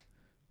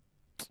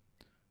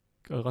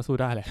ก็สู้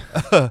ได้แหละ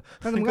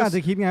ก็มันก็อาจจ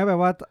ะคิดไงแบบ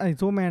ว่าไอ้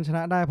ซูเปอร์แมนชน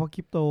ะได้เพราะค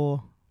ริปโต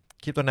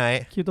ไหน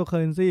คริปโตเคอ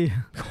เรนซี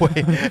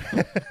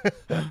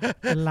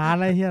เป็นล้านอ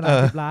ะไรเฮีย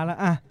ล้านแล้ว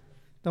อะ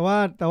แต่ว่า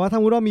ถ้าส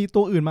มมติว่ามี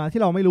ตัวอื่นมา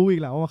ที่เราไม่รู้อี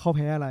กแล้วว่าเขาแ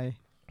พ้อะไร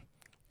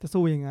จะ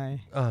สู้ยังไง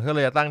ก็เล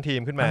ยจะตั้งที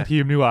มขึ้นมาตั้งที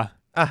มดีกว่า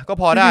ก็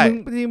พอได้จ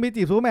ริงไป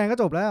จีบซูเปอร์แมนก็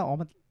จบแล้ว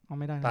มัน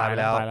ไม่ได้ตาย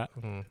แล้ว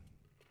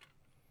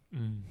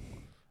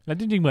แล้ว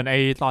จริงๆเหมือนไอ้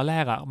ตอนแร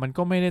กอ่ะมัน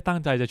ก็ไม่ได้ตั้ง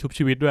ใจจะชุบ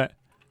ชีวิตด้วย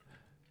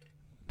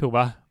ถูก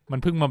ป่ะมัน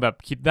เพิ่งมาแบบ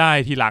คิดได้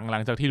ทีหลั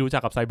งจากที่รู้จั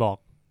กกับไซบอร์ก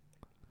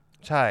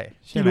ใช่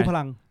ที่รู้พ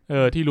ลัง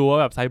ที่รู้ว่า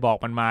แบบไซบอร์ก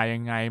มันมายั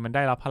งไงมันไ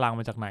ด้รับพลัง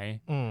มาจากไหน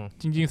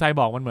จริงๆไซบ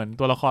อร์กมันเหมือน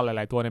ตัวละครห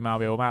ลายๆตัวในมาร์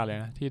เวลมากเลย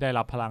นะที่ได้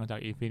รับพลังจาก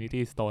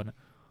Infinity Stone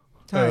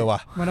ใช่ว่ะ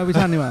มันเอาวิ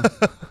ชั่นนี่ว่ะ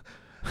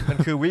มัน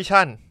คือวิ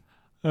ชั่น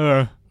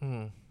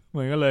เห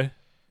มือนกันเลย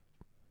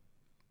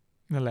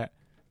นั่นแหละ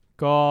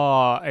ก็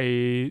ไอ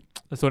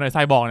ส่วนไอไซ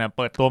บอร์กเนี่ยเ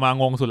ปิดตัวมา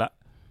งงสุดละ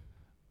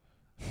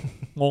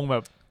งงแบ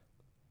บ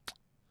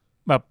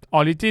อ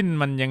อริจิน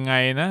มันยังไง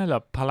นะแบ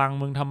บพลัง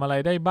มึงทำอะไร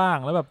ได้บ้าง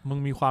แล้วแบบมึง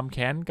มีความแ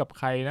ค้นกับ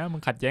ใครนะมึ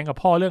งขัดแย้งกับ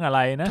พ่อเรื่องอะไร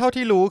นะเท่า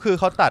ที่รู้คือ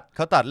เขา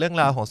ตัดเรื่อง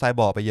ราวของไซ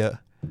บอร์กไปเยอะ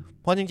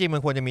เพราะจริงๆมั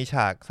นควรจะมีฉ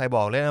ากไซบ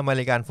อร์กเล่นอเม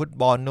ริกันฟุต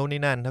บอลโน่น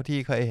นี่นั่นเท่าที่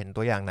เคยเห็น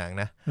ตัวอย่างหนัง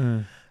นะ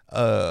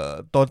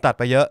โดนตัด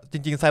ไปเยอะจ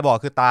ริงๆไซบอร์ก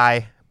คือตาย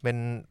เป็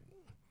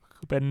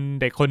น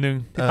เด็กคนนึง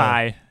ที่ตา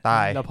ย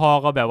แล้วพ่อ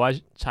ก็แบบว่า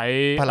ใช้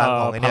พลั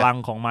ง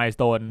ของไมล์ส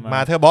โตนมา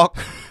เธอบ็อก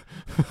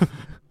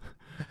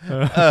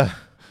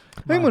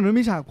เฮ้ยเหมือนมัน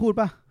มีฉากพูด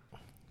ว่า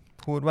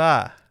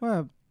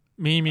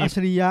มีอัจฉ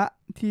ริยะ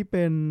ที่เ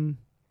ป็น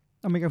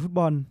อเมริกันฟุตบ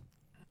อล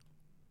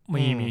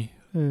มี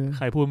ใ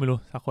ครพูดไม่รู้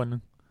สักคนนึ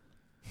ง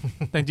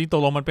แต่จริงๆต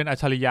กลงมันเป็นอัจ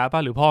ฉริยะป่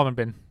ะหรือพ่อมันเ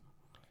ป็น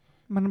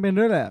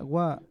ด้วยแหละ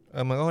ว่า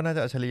มันก็น่าจ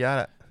ะอัจฉริยะแ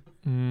หละ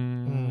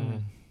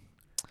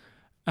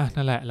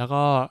นั่นแหละแล้ว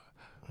ก็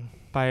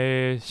ไป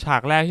ฉา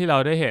กแรกที่เรา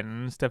ได้เห็น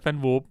สเตเฟน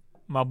วูฟ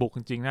มาบุกจ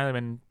ริงๆน่าจะเ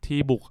ป็นที่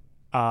บุก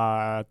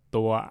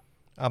ตัว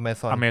อเม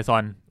ซอ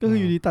นก็คือ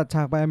อยู่ดีตัดฉ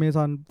ากไปอเมซ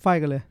อนไฟ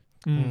กันเลย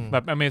แบ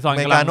บอเมซอนอเ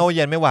มริกาโน่เ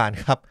ย็นไม่หวาน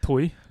ครับถุ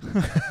ย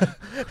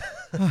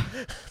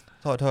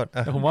โทษแ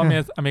ต่ผมว่าอ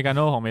เมริกาโ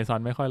น่ของอเมซอ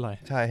นไม่ค่อยอร่อย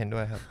ใช่เห็นด้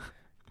วยครับ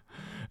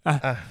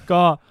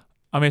ก็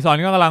อเมซอน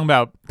ก็กำลังแบ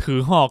บถือ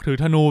หอกถือ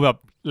ธนูแบบ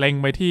เล็ง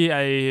ไปที่ไ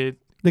อ้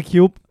The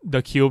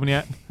Cube เนี้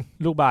ย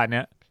ลูกบาศก์เ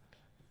นี้ย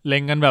เล็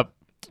งกันแบบ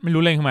ไม่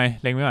รู้เล็งทำไม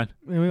เล็งไว้ก่อน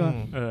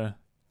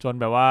จน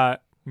แบบว่า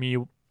มี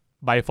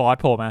ไบฟอร์ส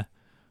โผล่มา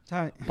ใ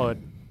ช่เปิด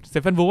สเต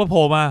เฟนวูฟก็โผ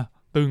ล่มา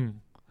ตึง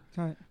ใ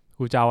ช่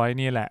กูจะเอาไว้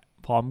นี่แหละ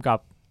พร้อมกับ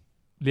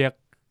เ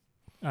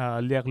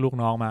รียกลูก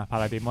น้องมาพา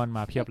ราดิมอนม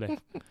าเพียบเลย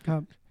ครั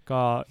บ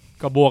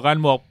ก็บวก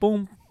ปุ้ง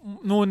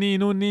นู่น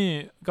นี่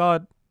ก็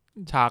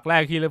ฉากแร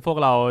กที่พวก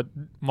เรา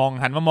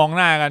หันมามองห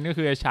น้ากันก็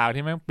คือฉาก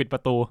ที่แม่งปิดปร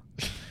ะตู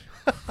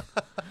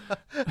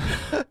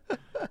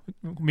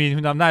มีคุ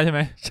ณจำได้ใช่ไหม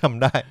จ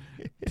ำได้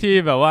ที่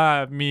แบบว่า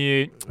มี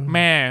แ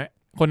ม่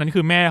คนนั้น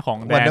คือแม่ของ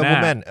แดน่า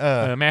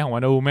แม่ของวั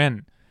นเดอร์วูแมน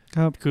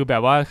คือแบ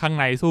บว่าข้าง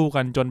ในสู้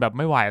กันจนแบบไ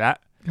ม่ไหวแล้ว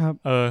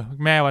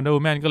แม่วันเดอร์วู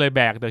แมนก็เลยแ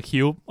บกเดอะ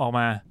คิวบ์ออก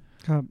มา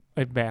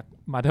แบก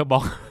มาเธอบ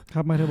อกค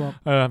รับมาเธอบอก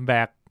แบ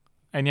ก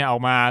ไอเนี้ยออ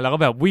กมาแล้วก็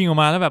แบบวิ่งออก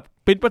มาแล้วแบบ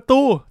ปิดประตู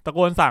ตะโก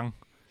นสั่ง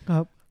ค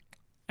รับ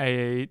ไอ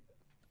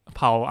เ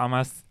ผ่าอ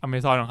เม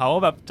ซอนของเขาก็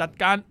แบบจัด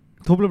การ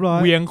ทุบเรียบร้อย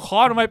เวียงคอ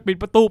ร์สมาปิด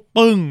ประตู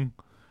ปึ้ง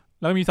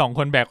แล้วมี2ค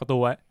นแบกประตู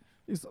ไว้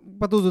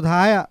ประตูสุดท้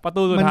ายมั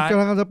นกำ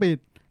ลังจะปิด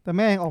แต่แ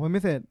ม่ยังออกไปไ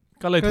ม่เสร็จ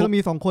ก็เลยจะมี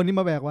2คนที่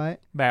มาแบกไว้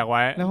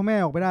แล้วพอแม่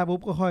ออกไปได้ปุ๊บ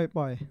ก็ค่อยป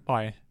ล่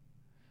อย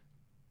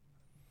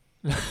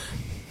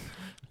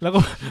แล้วก็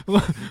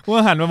ว่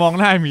าหันมามอง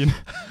หน้ามีน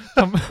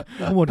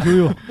หมดคิ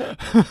ว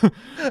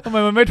ทำไม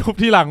มันไม่ทุบ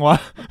ที่หลังวะ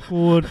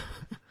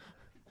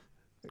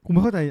กูไ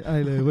ม่เข้าใจอะไร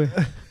เลยเว้ย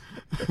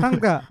ตั้ง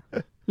แต่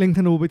เล็งธ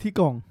นูไปที่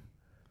กล่อง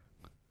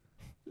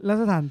แล้ว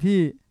สถานที่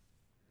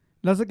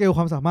แล้วสเกลค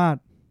วามสามารถ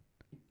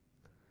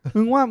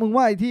มึง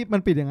ว่าไอ้ที่มั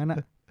นปิดอย่างนั้นอ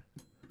ะ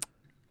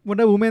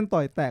Wonder Woman ต่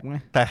อยแตกไหม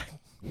แตก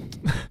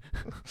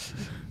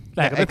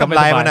ไอ้กำไ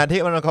รมันนะที่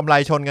มันกำไร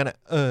ชนกันอะ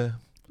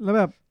แล้ว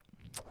แบบ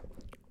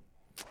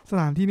ส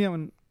ถานที่เนี่ย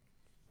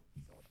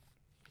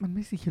มันไ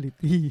ม่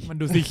security มัน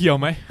ดูสีเขียว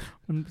ไหม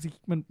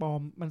มันปลอม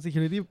มัน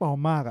security ปลอม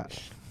มากอ่ะ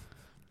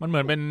มันเหมื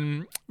อนเป็น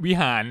วิ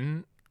หาร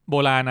โบ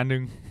ราณอันนึ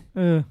ง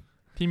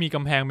ที่มีก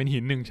ำแพงเป็นหิ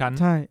น1ชั้น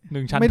ใช่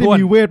1ชั้นไม่ได้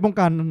มีเวทป้อง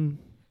กัน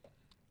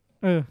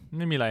ไ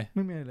ม่มีอะไร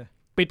เลย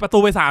ปิดประตู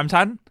ไป3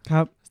ชั้นค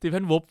รับสตีเฟ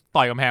นวูฟ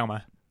ต่อยกำแพงออกม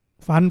า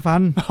ฟัน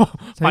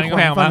กำ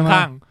แพงมา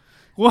ข้าง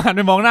กูหันไ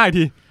ปมองหน้าอีก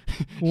ที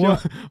เ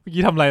มื่อ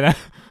กี้ทำอะไรนะ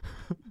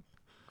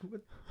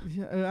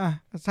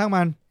ช่าง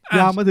มัน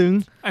ยาวมาถึง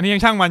อันนี้ยั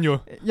งช่างมันอยู่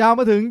ยาว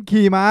มาถึง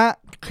ขี่ม้า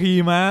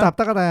จับ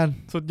ตั๊กแตน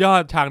สุดยอ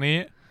ดฉากนี้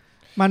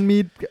มันมี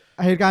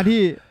เหตุการณ์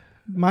ที่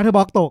ม้าเทอร์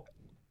บ็อกตก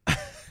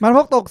มันพ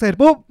กตกเสร็จ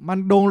ปุ๊บมัน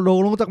โดน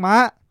ลงจากม้า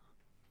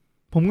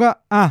ผมก็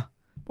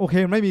โอเค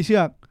ไม่มีเชื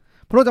อก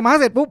พอลงจากม้า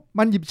เสร็จปุ๊บ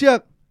มันหยิบเชือก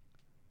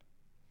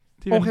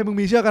โอเคมึง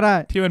มีเชือกก็ได้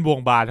ที่เป็นบ่วง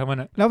บาดทั้งมั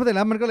นแล้วเสร็จแ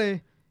ล้วมันก็เลย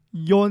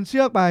โยนเชื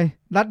อกไป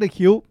รัดเดอะ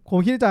คิ้วผม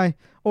คิดในใจ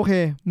โอเค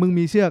มึง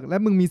มีเชือกและ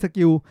มึงมีส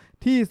กิล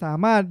ที่สา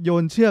มารถโย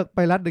นเชือกไป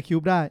รัดเดอะคิ้ว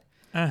ได้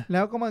แล้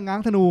วก็มาง้า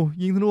งธนู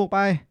ยิงธนูออกไป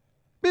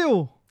ปิ้ว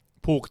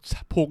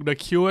ผูกเดอะ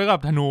คิ้วไว้กับ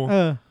ธนู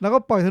แล้วก็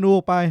ปล่อยธนูอ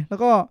อกไปแล้ว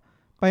ก็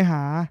ไปห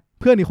า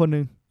เพื่อนอีกคนนึ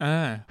ง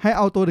ให้เ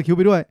อาตัวเดอะคิ้วไ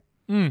ปด้วย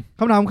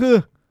คำถามคือ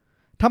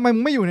ทำไมมึ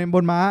งไม่อยู่ในบ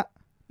นม้า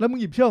แล้วมึง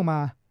หยิบเชือกออกมา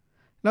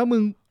แล้วมึ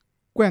ง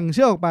แกว่งเ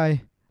ชือกออกไป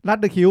รัด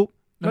เดอะคิ้ว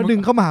แล้วดึง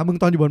เข้ามาหามึง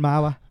ตอนอยู่บนม้า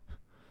วะ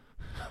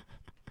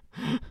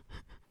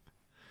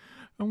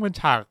ต้องเป็น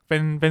ฉาก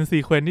เป็นซี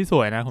เควนซ์ที่ส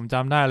วยนะผมจ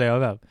ำได้เลยว่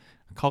าแบบ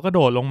เขากระโด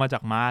ดลงมาจา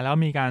กม้าแล้ว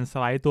มีการส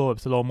ไลด์ตัวแบบ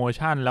สโลว์โม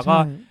ชั่นแล้วก็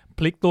พ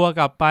ลิกตัว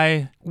กลับไป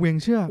เวียง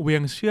เชื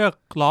อ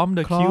กล้อมเด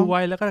อะคิวไ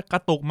ว้แล้วก็กร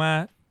ะตุกมา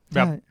แบ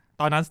บ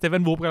ตอนนั้นสเตเฟ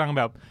นวูฟกำลัง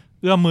แบบ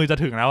เอื้อมมือจะ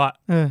ถึงแล้วอะ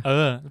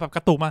แบบก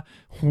ระตุกมา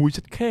หูย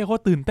ชัดแค่โคต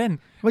รตื่นเต้น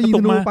ว่ายิง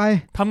ธนูไป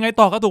ทำไง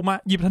ต่อกระตุกมา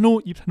หยิบธ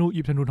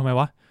นูทำไม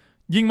วะ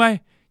ยิง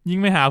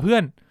ไม่หาเพื่อ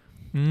น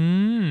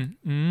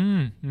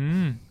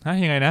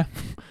ยังไงนะ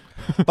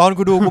ตอน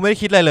กูดูกูไม่ได้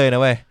คิดอะไรเลยนะ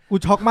เว้ยกู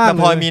ช็อกมากแต่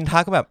พอมีนทั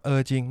กก็แบบ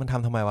จริงมัน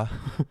ทำไมวะ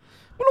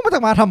มึงลงมาจา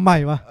กมาทำไม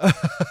วะ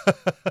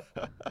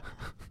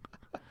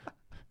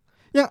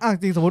ยัง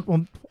จริงสมมติ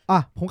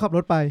ผมขับร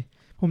ถไป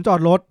ผมจอด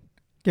รถ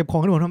เก็บขอ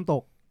งที่ผมทำต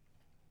ก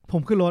ผ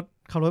มขึ้นรถ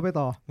ขับรถไป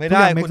ต่อไม่ไ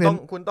ด้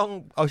คุณต้อง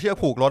เอาเชือก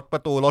ผูกรถปร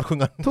ะตูรถคุณ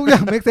ก่อนทุกอย่า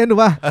งเมคเซนส์ถูก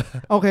ป่ะ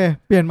โอเค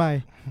เปลี่ยนใหม่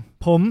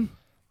ผม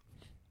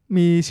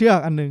มีเชือก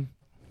อันนึง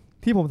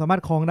ที่ผมสามาร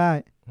ถคล้องได้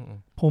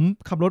ผม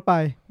ขับรถไป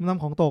น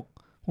ำของตก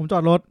ผมจอ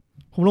ดรถ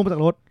ผมลงมาจา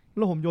กรถแ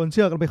ล้วผมโยนเ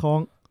ชือกไปคล้อง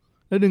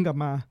แล้วดึงกลับ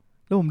มา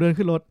แล้วผมเดิน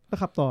ขึ้นรถแล้ว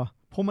ขับต่อ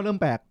ผมมาเริ่ม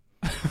แปลก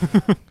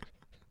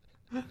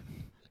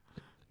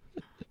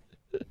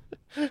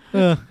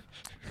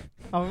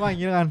เอาไปว่าอย่า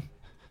งนี้แล้วกัน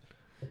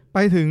ไป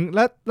ถึงแ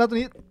ล้วตอน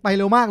นี้ไป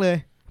เร็วมากเลย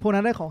พวก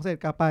นั้นได้ของเสร็จ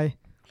กลับไป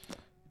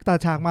ตัด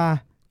ฉากมา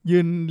ยื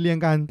นเรียง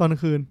กันตอนกลา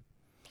งคืน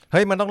เ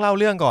ฮ้ยมันต้องเล่า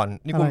เรื่องก่อน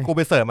นี่กูไ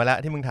ปเสิร์ชมาแล้ว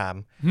ที่มึงถาม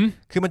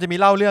คือมันจะมี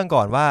เล่าเรื่องก่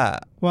อนว่า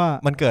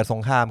มันเกิดส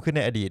งครามขึ้นใ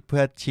นอดีตเพื่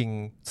อชิง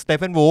สเตเ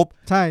ฟนวูฟ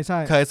ใช่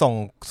เคย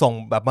ส่ง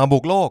แบบมาบุ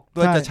กโลก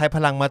ด้วยจะใช้พ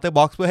ลังมาสเตอร์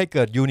บ็อกซ์เพื่อให้เ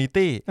กิดยูนิ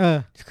ตี้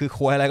คือค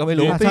วยอะไรก็ไม่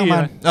รู้ช่างมั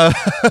น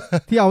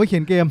ที่เอาไว้เขี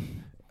ยนเกม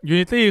ยู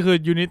นิตี้คือ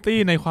ยูนิตี้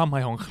ในความหมา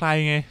ยของใคร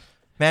ไง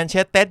แมนเช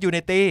สเตอร์ยูไน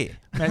เต็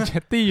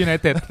ดยูไน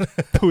เต็ด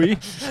ถุย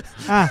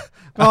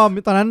ก็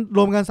ตอนนั้นร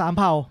วมกัน3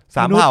เผ่า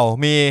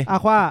มีอา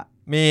ควา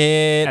มี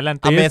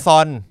อเมซ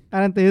อนแอ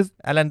ตแล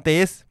นติ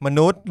สม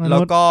นุษย์แล้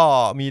วก็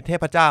มีเท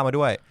พเจ้ามา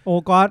ด้วยโอ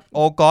ก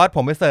อสผ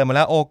มไปเสิร์ชมาแ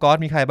ล้วโอกอส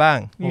มีใครบ้าง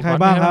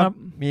ครับ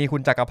มีคุ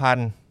ณจักรพัน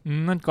ธ์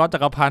นั่นก๊อสจั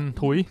กรพันธ์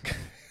ถุย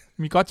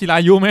มีก๊อสจิรา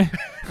ยุไหม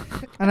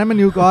อันนั้นมัน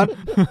นิวก๊อส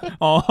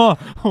อ๋อ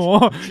โห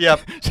เฉียบ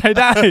ใช้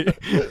ได้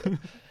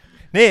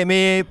นี่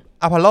มี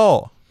อพอลโ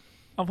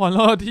ล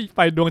ที่ไ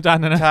ปดวงจันท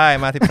ร์นะใช่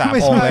มา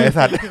13องค์เลย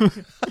สัตว์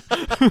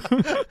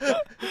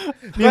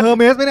มีเฮอร์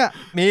เมสมั้ยเนี่ย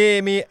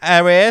มีแอ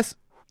เรส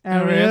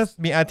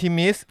มีอาร์ทิ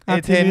มิสเอ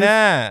เธนา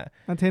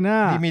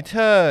ดิมิเต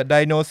อร์ได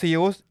โนซิ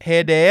อุสเฮ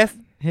เดส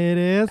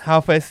ฮา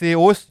เฟซิ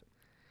อุส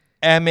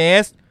แอร์เม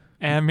ส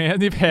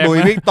นี่แพงลุย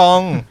วิกตอ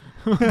ง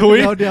ลุย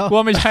ว่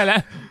าไม่ใช่แล้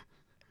ว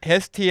เฮ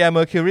สเทียเม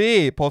อร์คิวรี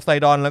โพไซ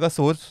ดอนแล้วก็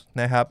ซูส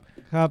นะครับ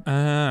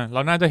เร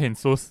าน่าจะเห็น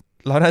ซูส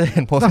เราน่าจะเ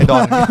ห็นโพไซดอ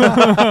น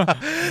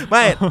ไ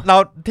ม่เรา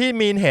ที่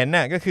มีนเห็น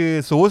น่ะก็คือ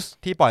ซูส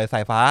ที่ปล่อยส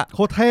ายฟ้าโค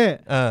ตรเท่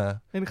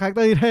เป็นคาแรคเต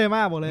อร์ที่เท่ม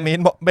ากบอกเลยมีน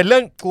บอกเป็นเรื่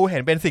องกูเห็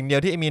นเป็นสิ่งเดีย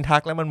วที่มีนทั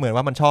กแล้วมันเหมือน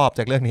ว่ามันชอบจ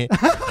ากเรื่องนี้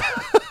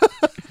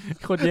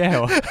โคตรแย่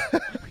ว่ะ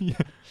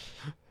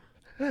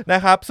น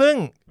ะครับซึ่ง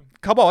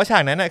เขาบอกว่าฉา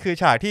กนั้นน่ะคือ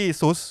ฉากที่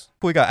ซูส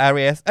คุยกับแอเร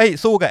ส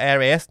สู้กับแอ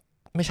เรส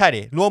ไม่ใช่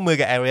ดิร่วมมือ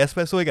กับ Ares เ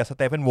พื่อสู้กับ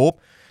Stephen Wolf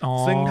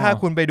ซึ่งถ้า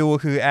คุณไปดู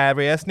คือ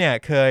Ares เนี่ย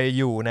เคย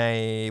อยู่ใน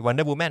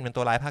Wonder Woman เป็น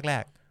ตัวร้ายภาคแร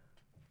ก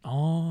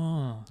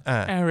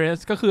Ares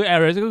ก็คือ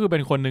เป็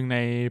นคนหนึ่งใน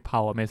เผ่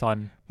าอเมซอน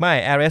ไม่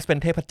Ares เป็น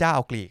เทพเจ้า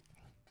กรีก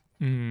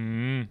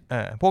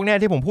พวกเนี้ย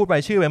ที่ผมพูดไป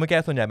ชื่อไปเมื่อกี้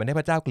ส่วนใหญ่เป็นเท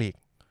พเจ้ากรีก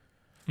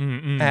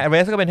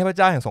Ares ก็เป็นเทพเ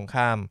จ้าแห่งสงค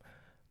ราม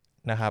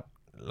นะครับ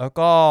แล้ว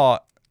ก็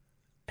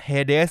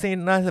Hades นี่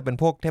น่าจะเป็น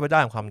พวกเทพเจ้า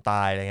แห่งความต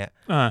ายอะไรเงี้ย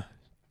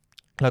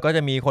แล้วก็จ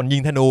ะมีคนยิ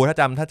งธนูถ้า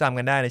จำ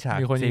กันได้ในฉาก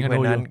ซีเควน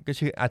ต์นั้นก็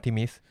ชื่อ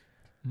Artemis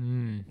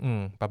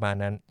ประมาณ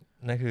นั้น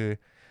นั่นคือ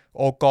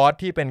โอกอส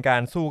ที่เป็นกา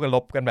รสู้กันร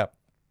บกันแบบ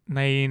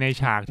ใน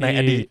ฉากที่ใน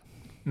อดีต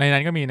ในนั้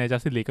นก็มีใน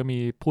Justice League ก็มี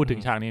พูดถึง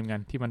ฉากนี้เหมือนกั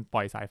นที่มันป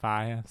ล่อยสายฟ้า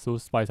ซู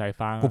สปล่อยสาย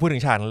ฟ้ากูพูดถึ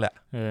งฉากนั้นแหละ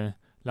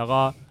แล้วก็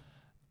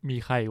มี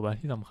ใครวะ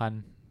ที่สำคัญ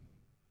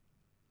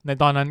ใน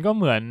ตอนนั้นก็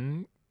เหมือน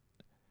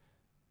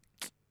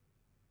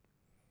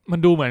มัน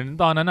ดูเหมือน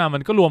ตอนนั้นอ่ะมั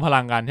นก็รวมพลั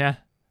งกันใช่ไหม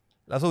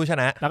แล้วสู้ช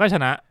นะแล้วก็ช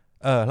นะ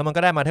แล้วมัน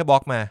ก็ได้มาเธอร์บ็อ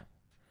กมา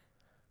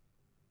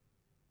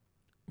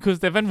คือส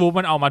เตเฟนวูฟ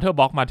มันเอามาเธอร์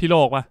บ็อกมาที่โล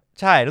กป่ะ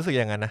ใช่รู้สึก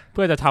อย่างนั้นนะเ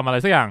พื่อจะทำอะไร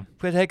สักอย่างเ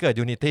พื่อให้เกิด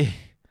ยูนิตี้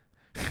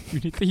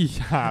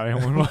ฉาอะไรขอ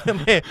งมันวะ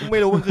ไม่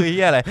รู้มันคือเ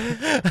หี้ยอะไร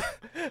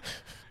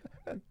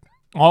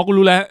กู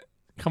รู้แล้ว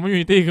คำว่ายู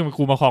นิตี้คือมัน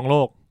กูมาครองโล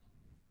ก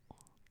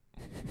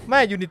ไม่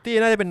ยูนิตี้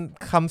น่าจะเป็น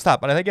คำศัพ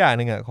ท์อะไรสักอย่างห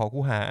นึ่งอ่ะขอกู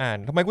หาอ่าน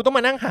ทำไมกูต้องม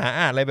านั่งหา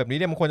อ่านอะไรแบบนี้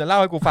เนี่ยมันควรจะเล่า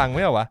ให้กูฟังไ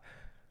ม่เหรอวะ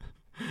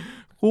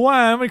กูว่า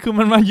มันคือ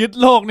มันมายึด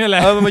โลกเนี่ยแหล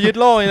ะมันมายึด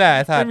โลกนี่แหละ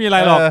ไม่มีอะไร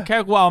หรอกแค่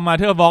กูเอามา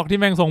เธอร์บ็อกที่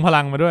แม่งทรงพ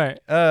ลังมาด้วย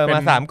มา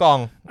3กล่อง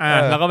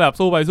แล้วก็แบบ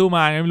สู้ไปสู้ม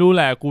าไม่รู้แ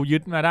หละกูยึ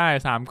ดมาได้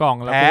3กล่อง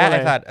แล้วกูอะไร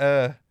สัตว์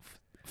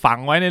ฝัง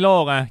ไว้ในโล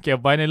กเก็บ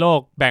ไว้ในโลก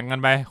แบ่งกัน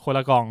ไปคนล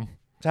ะกล่อง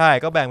ใช่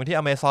ก็แบ่งไปที่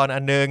อเมซอนอั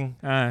นนึง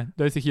โ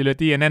ดย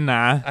security แน่นหน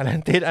าแอตแล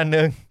นติสอัน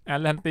นึงแอ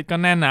ตแลนติสก็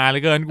แน่นหนาเหลื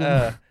อเกินกู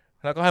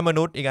แล้วก็ให้ม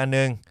นุษย์อีกอัน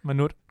นึงม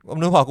นุษย์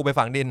พอกูไป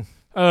ฝังดิน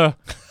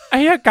ไอ้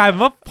เหี้ยกลายเป็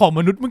นว่าผอม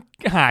มนุษย์มึง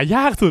หาย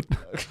ากสุด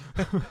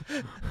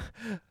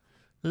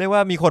เรียกว่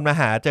ามีคนมา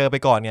หาเจอไป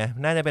ก่อนไง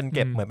น่าจะเป็นเ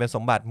ก็บเหมือนเป็นส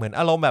มบัติเหมือน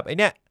อารมณ์แบบไอ้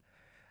เนี้ย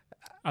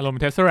อารมณ์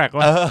เทสแลก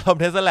ว่ะอารม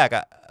ณ์เทสแลก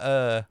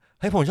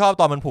ให้ผมชอบ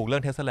ตอนมันผูกเรื่อ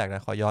งเทสแลกน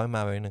ะขอย้อนม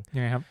าไว้นิดนึงยั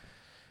งไงครับ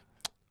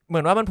เหมื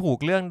อนว่ามันผูก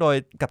เรื่องโดย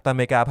กัปตันอเ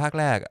มริกาภาค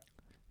แรก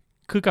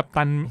คือกัป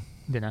ตัน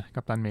เดี๋ยวนะ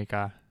กัปตันอเมริ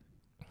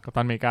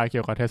กาเกี่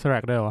ยวกับเทสแล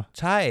กด้วยวะ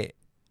ใช่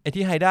ไอ้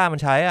ที่ไฮด้ามัน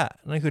ใช้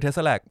นั่นคือเทส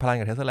แลกพลัง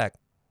จากเทสแลก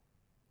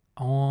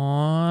โ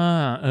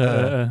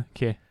อเ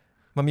ค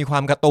มันมีควา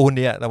มการ์ตูน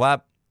ดีแต่ว่า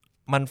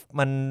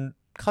มัน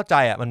เข้าใจ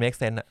มัน make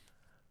sense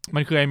มั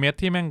นคือไอ้เม็ด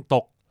ที่แม่งต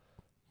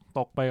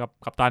กไปกับ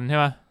กัปตันใช่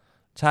ป่ะ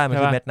ใช่มัน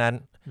คือเม็ดนั้น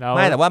ไ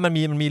ม่แต่ว่ามัน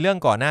มีเรื่อง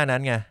ก่อนหน้านั้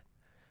นไง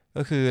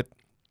ก็คือ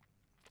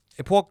ไ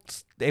อ้พวก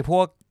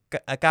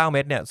9 เ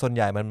ม็ดเนี่ยส่วนใ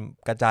หญ่มัน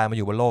กระจายมาอ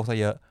ยู่บนโลกซะ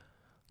เยอะ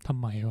ทำ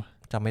ไมวะ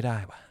จำไม่ได้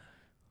ว่ะ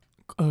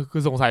คื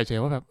อสงสัยเฉย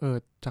ว่าแบบ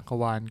จักร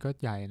วาลก็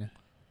ใหญ่นะ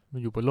มั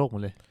นอยู่บนโลกหม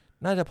ดเลย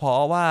น่าจะเพราะ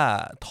ว่า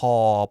ทอ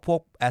พว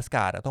กแอสก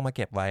าร์ดต้องมาเ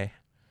ก็บไว้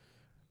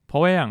เพรา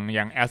ะว่าอ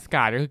ย่างแอสก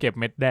าร์ดก็คือเก็บ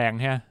เม็ดแดง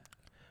ใช่ไหม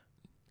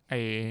ไอ้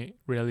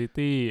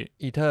reality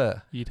ether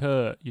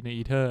อยู่ใน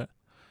ether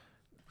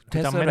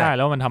จำไม่ได้แ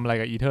ล้วมันทำอะไร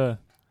กับ ether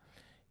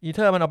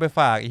มันเอาไป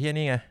ฝากไอ้เหี้ย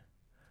นี่ไง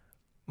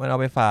มันเอา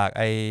ไปฝาก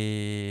ไ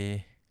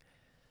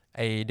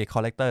อ้เด็กคอ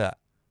ลเลกเตอร์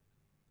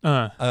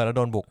แล้วโ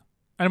ดนบุก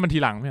อันนั้นมันที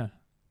หลังเนี่ย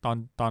ต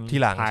อนที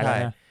หลังใช่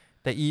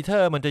แต่อีเทอ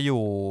ร์มันจะอ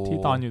ยู่ที่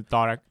ตอนอยู่ต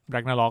อนแร็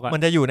กนาร็อกมั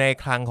นจะอยู่ใน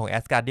คลังของแอ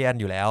สการ์เดียน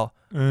อยู่แล้ว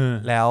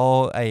แล้ว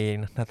ไอ้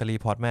นาตาลี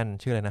พอร์ตแมน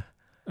ชื่ออะไรนะ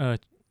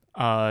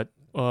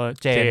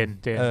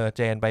เ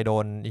จนไปโด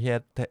น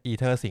อี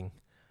เทอร์สิง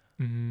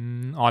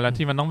แล้ว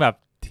ที่มันต้องแบบ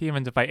ที่มั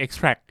นจะไป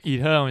extract อี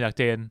เทอร์มาจากเ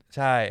จนใ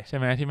ช่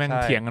ไหมที่แม่ง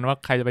เถียงกันว่า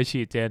ใครจะไป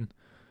ฉีดเจน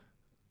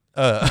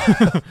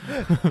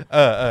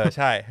ใ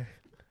ช่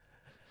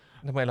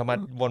ทำไมเรามา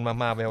วน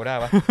มาเวลได้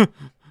วะ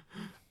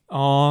โอ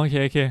เค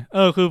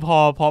คือ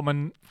พอมัน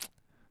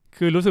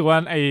คือรู้สึกว่า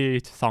ไอ้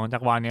2จั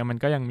กรวาลเนี้ยมัน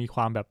ก็ยังมีค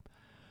วามแบบ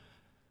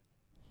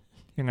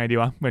ยังไงดี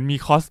วะเหมือนมี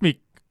คอสมิก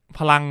พ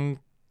ลัง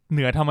เห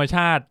นือธรรมช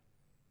าติ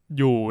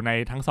อยู่ใน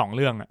ทั้ง2เ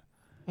รื่อง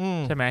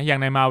ใช่ไหมอย่าง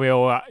ใน Marvel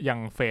อย่าง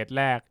เฟส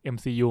แรก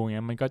MCU เ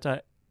งี้ยมันก็จะ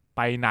ไ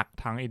ปหนัก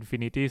ทาง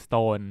Infinity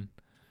Stone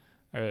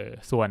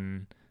ส่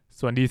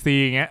วน DC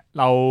เงี้ย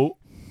เรา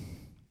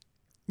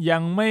ยั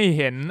งไม่เ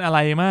ห็นอะไร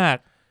มาก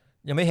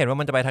ยังไม่เห็นว่า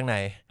มันจะไปทางไหน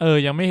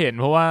ยังไม่เห็น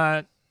เพราะว่า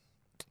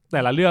แ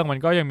ต่ละเรื่องมัน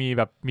ก็ยังมีแ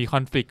บบมีค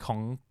อนฟลิกต์ของ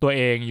ตัวเ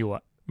องอยู่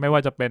ไม่ว่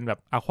าจะเป็นแบบ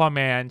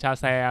Aquaman ชา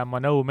แซม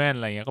Wonder Woman อ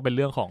ะไรเงี้ยก็เป็นเ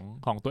รื่อง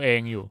ของตัวเอง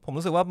อยู่ผม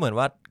รู้สึกว่าเหมือน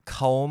ว่าเข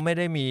าไม่ไ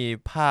ด้มี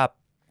ภา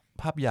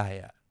พใหญ่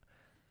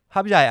ภา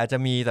พใหญ่อาจจะ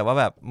มีแต่ว่า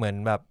แบบเหมือน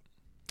แบบ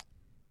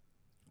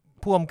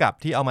ผู้กำกับ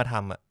ที่เอามาท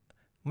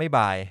ำไม่บ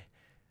าย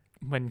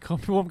เหมือนเขา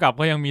ผู้กำกับ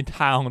ก็ยังมีท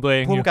างของตัวเอ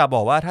งผู้กำกับบ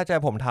อกว่าถ้าจะ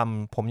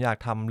ผมอยาก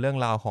ทำเรื่อง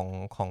ราว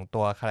ของ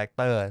ตัวคาแรคเ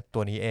ตอร์ตั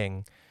วนี้เอง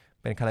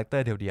เป็นคาแรคเตอ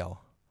ร์เดียว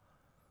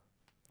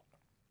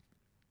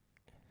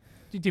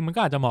จริงๆมัน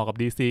ก็อาจจะเหมาะกับ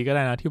DC ก็ไ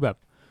ด้นะที่แบบ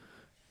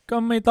ก็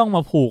ไม่ต้องม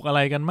าผูกอะไร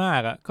กันมา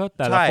กก็แ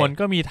ต่ละคน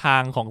ก็มีทา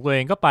งของตัวเอ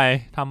งก็ไป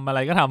ทำอะไร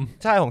ก็ท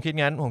ำใช่ผมคิด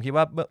งั้นผมคิด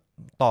ว่า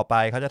ต่อไป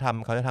เขาจะท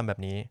ำแบบ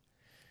นี้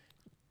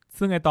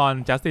ซึ่งไอตอน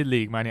Justice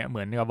League มาเนี่ยเห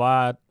มือนกับว่า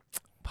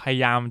พย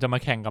ายามจะมา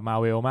แข่งกับ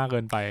Marvel มากเกิ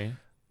นไป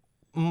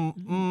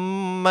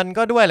มัน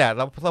ก็ด้วยแหละแ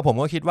ล้วผม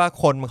ก็คิดว่า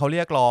คนเขาเ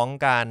รียกร้อง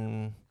การ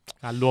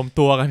รวม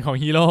ตัวกันของ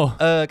ฮีโร่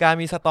การ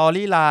มีสตอ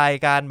รี่ไล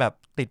น์การแบบ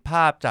ติดภ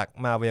าพจาก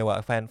Marvel อ่ะ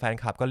แฟน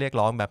คลับก็เรียก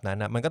ร้องแบบนั้น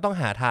นะมันก็ต้อง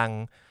หาทาง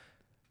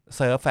เ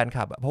ซิร์ฟแฟนค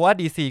ลับเพราะว่า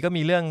DC ก็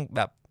มีเรื่องแ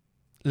บบ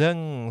เรื่อง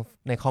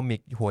ในคอมิ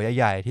กหัว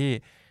ใหญ่ๆที่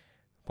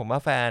ผมว่า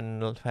แฟ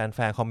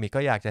นคอมิก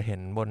ก็อยากจะเห็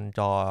นบนจ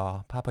อ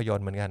ภาพยน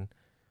ตร์เหมือนกัน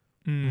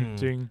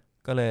จริง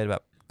ก็เ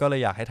ลย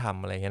อยากให้ท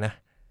ำอะไรเงี้ยนะ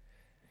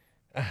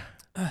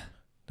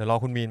เดี๋ยวรอ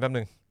คุณมีนแป๊บ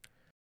นึง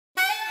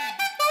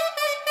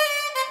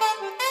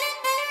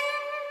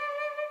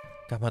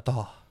กลับมาต่อ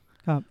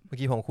ครับเมื่อ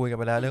กี้ผมคุยกัน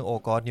ไปแล้วเรื่องโอ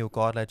กอสนิวก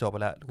อสอะไรจบไป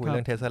แล้วคุยเรื่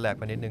องเทสแลก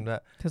ไปนิดนึงด้ว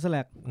ยเทสแล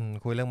ก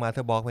คุยเรื่องมาเธ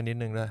อร์บ็อกไปนิด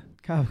นึงด้วย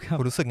ครับ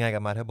คุณรู้สึกไงกั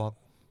บมาเธอร์บ็อก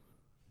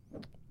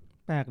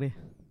แปลกดิ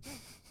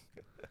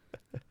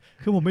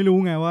คือผมไม่รู้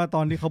ไงว่าต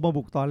อนที่เขามา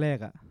บุกตอนแรก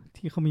อ่ะ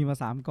ที่เขามีมา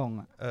3กล่อง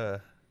อ่ะ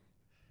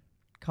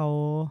เขา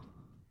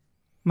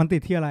มันติ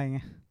ดที่อะไรไง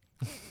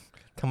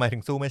ทำไมถึ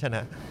งสู้ไม่ชน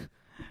ะ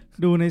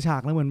ดูในฉา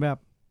กแล้วเหมือนแบบ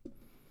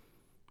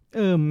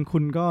คุ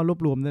ณก็รวบ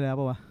รวมได้แล้ว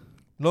ป่ะวะ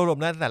รวบรวม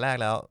ได้ตั้งแต่แรก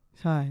แล้ว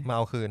ใช่มาเ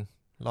อาคืน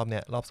รอบเนี้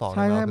ยรอบ2ใ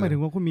ช่หมายถึ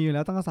งว่าคุณมีอยู่แ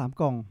ล้วตั้งแต่3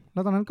กล่องแล้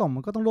วตอนนั้นกล่องมั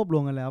นก็ต้องรวบร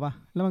วมกันแล้วป่ะ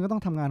แล้วมันก็ต้อ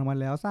งทำงานของมัน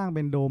แล้วสร้างเ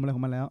ป็นโดมอะไรขอ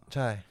งมันแล้วใ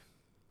ช่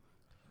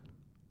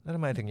แล้วทำ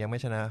ไมถึงยังไม่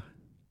ชนะ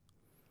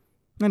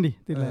นั่นดิ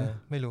ติดอะไร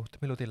ไม่รู้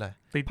ติดอะไร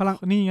ติดพลัง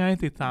นี่ไง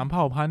ติด3เผ่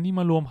าพันธุ์ที่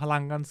มารวมพลั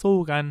งกันสู้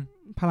กัน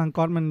พลัง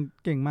ก๊อตมัน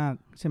เก่งมาก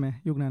ใช่ไหม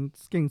ยุคนั้น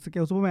เก่งสเก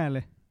ลซูเปอร์แมนเล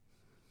ย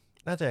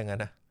น่าจะอย่างนั้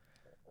นนะ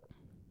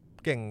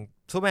เก่ง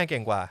ซูเปอร์แมนเก่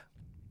งกว่า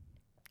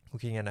กู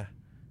คิดงั้นนะ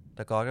แ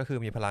ต่ก๊อตก็คือ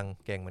มีพลัง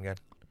เก่งเหมือนกัน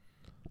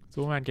ซู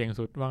เปอร์แมนเก่ง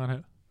สุดว่างั้นเถ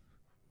อะ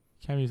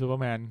แค่มีซูเปอ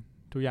ร์แมน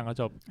ทุกอย่างก็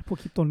จบพวก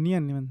คริปโตเนีย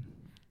นนี่มัน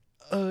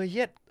เ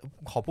ย็ด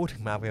ขอพูดถึ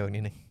งมาร์เวลนิ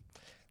ดนึง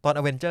ตอน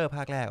อเวนเจอร์ภ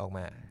าคแรกออกม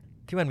า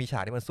ที่มันมีฉา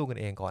กที่มันสู้กัน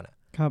เองก่อนอ่ะ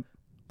ครับ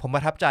ผมปร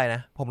ะทับใจน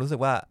ะผมรู้สึก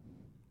ว่า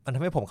มันท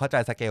ำให้ผมเข้าใจ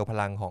สเกลพ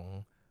ลังของ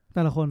แ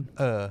ต่ละคน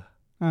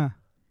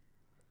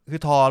คื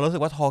อทอรู้สึ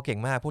กว่าทอเก่ง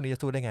มากพวกนี้จะ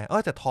สู้ได้ไง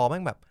แต่ทอแม่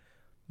งแบบ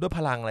ด้วยพ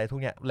ลังอะไรทุก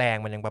อย่างแรง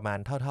มันยังประมาณ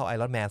เท่าไอ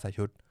รอนแมนใส่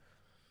ชุด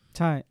ใ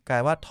ช่กลา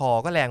ยว่าทอ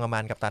ก็แรงประมา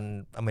ณกัปตัน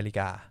อเมริก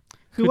า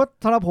คือว่า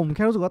สำหรับผมแ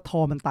ค่รู้สึกว่าทอ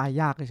มันตาย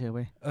ยากเฉยๆเ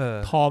ว้ย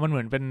ทอมันเห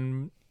มือนเ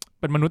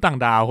ป็นมนุษย์ต่าง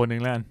ดาวคนนึ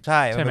งแล้วใช่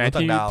ไหม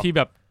ที่แ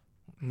บบ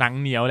หนัง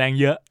เหนียวแรง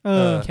เยอะ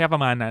แค่ปร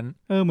ะมาณนั้น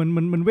เห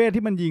มือนเวท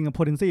ที่มันยิงกับ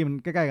potency มัน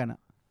ใกล้ๆกันอ่ะ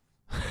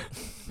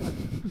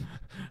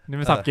นี่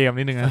มันสับเกม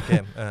นิดนึงนะเก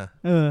ม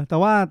แต่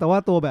ว่า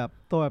ตัวแบบ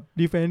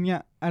ดีเฟนส์เนี่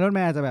ยไอรอนแม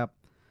นจะแบบ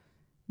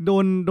โ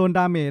ดนด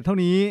าเมจเท่า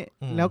นี้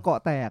แล้วเกาะ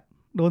แตก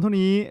โดนเท่า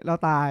นี้แล้ว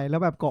ตายแล้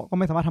วแบบเกาะก็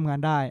ไม่สามารถทำงาน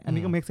ได้อัน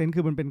นี้ก็เมคเซนส์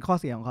คือมันเป็นข้อ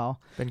เสียของเขา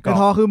แต่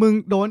ทอคือมึง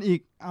โดนอีก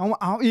เ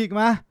อาอีก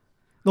มา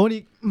โดนอี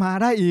กมา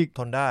ได้อีก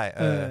ทนได้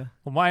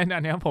ผมว่าอั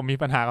นนี้ผมมี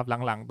ปัญหากับ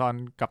หลังๆตอน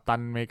กัปตัน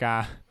อเมริกา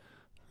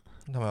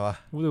ทำไมวะ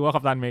รู้สึกว่า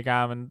กัปตันอเมริกา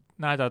มัน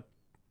น่า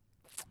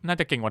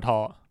จะเก่งกว่าทอ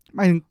หม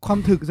ายถึงความ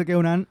ถึกสเกล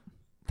นั้น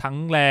ทั้ง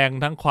แรง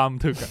ทั้งความ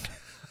ถึกอ่ะ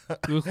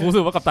คือรู้สึ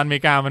กว่ากัปตันอเม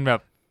ริกามันแบบ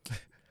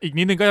อีก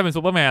นิดนึงก็จะเป็น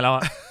ซูเปอร์แมนแล้วอ่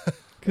ะ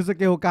คือส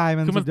เกลกาย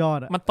มันสุดยอด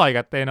อ่ะมันต่อย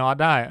กับเตนอส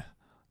ได้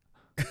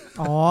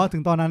ถึ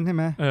งตอนนั้นใช่ไ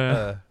หม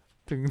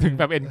ถึง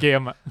แบบเอ็นเก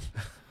มอ่ะ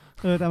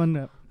แต่มันแ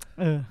บบ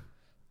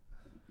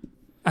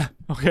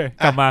โอเค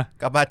กลับ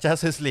มา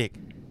Justice League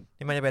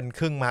นี่มันจะเป็น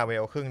ครึ่ง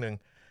Marvel ครึ่งนึง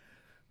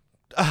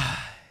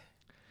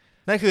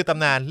นั่นคือต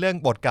ำนานเรื่อง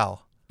บทเก่า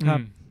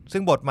ซึ่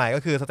งบทใหม่ก็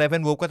คือสเตเฟ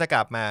นวูฟก็จะก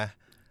ลับมา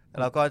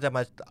แล้วก็จะม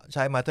าใ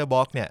ช้มาสเตอร์บ็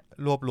อกซ์เนี่ย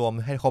รวบรวม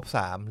ให้ครบ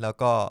3แล้ว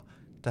ก็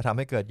จะทำใ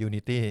ห้เกิด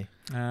Unity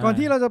ก่อน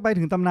ที่เราจะไป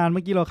ถึงตำนานเ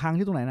มื่อกี้เราค้าง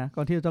ที่ตรงไหนนะก่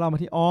อนที่เราจะเล่ามา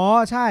ที่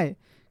ใช่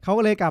เขา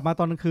ก็เลยกลับมา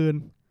ตอนกลางคืน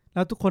แ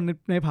ล้วทุกคน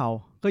ในเผ่า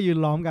ก็ยืน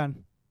ล้อมกัน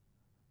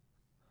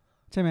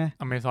ใช่ไหม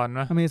อเมซอน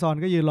นะอเมซอน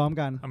ก็ยืนล้อม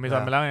กันอเมซอ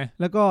นไปแล้วไง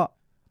แล้วก็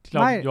ที่เร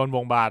าโยนว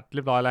งบาทเ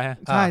รียบร้อยแล้วฮะ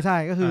ใช่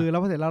ก็คือเรา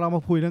พอเสร็จแล้วเราม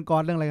าคุยเรื่องก๊อ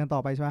ตเรื่องอะไรกันต่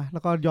อไปใช่ไหมแล้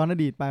วก็ย้อนอ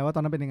ดีตไปว่าตอ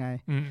นนั้นเป็นยังไง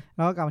แ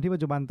ล้วก็กลับมาที่ปั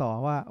จจุบันต่อ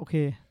ว่าโอเค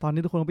ตอน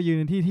นี้ทุกคนไปยืน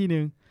ในที่นึ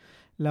ง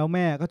แล้วแ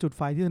ม่ก็จุดไ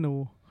ฟที่ธนู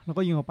แล้ว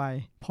ก็ยิงออกไป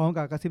พร้อม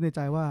กับกระซิบในใจ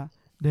ว่า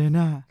เด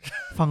น่า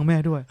ฟังแม่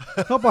ด้วย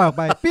ก็ปล่อยออก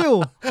ไปปิ้ว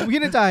ผมคิ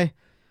ดในใจ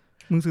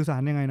มึงสื่อสา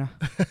รยังไงนะ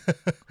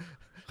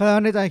เขา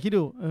ในใจคิด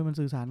ดูมัน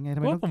สื่อสารไงทำ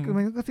ไม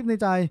มันก็กระซิบใน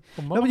ใจ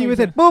แล้วพอยิงไป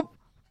เสร็จปุ๊บ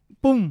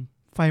ปุ้ม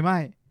ไฟไหม้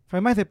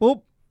เสร็จปุ๊บ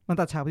มัน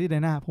ตัดฉากไปที่เด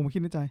น่าผมคิ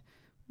ดในใจ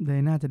เด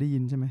น่าจะได้ยิ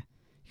นใช่ไหม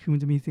คือมัน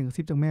จะมีเสียงกระ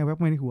ซิบจากแม่แวบ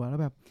มาในหัวแล้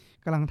วแบบ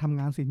กำลังทำ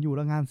งานศิลป์อยู่แ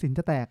ล้วงานศิลป์จ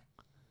ะแตก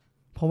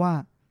เพราะว่า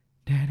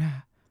เดน่า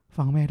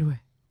ฟังแม่ด้วย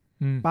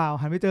เปล่า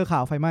หันไปเจอข่า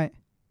วไฟไหม้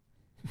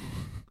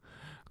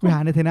ไปหา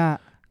ในเทน่า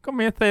ก็เ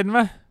มสเซน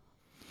ป่ะ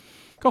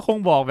ก็คง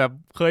บอกแบบ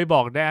เคยบ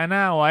อกแดน่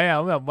าไว้อะ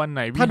ว่าแบบวันไห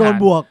นถ้าโดน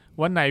บวก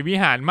วันไหนวิ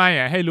หารไหม้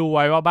อะให้รู้ไ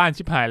ว้ว่าบ้าน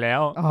ชิบหายแล้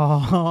ว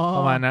ป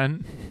ระมาณนั้น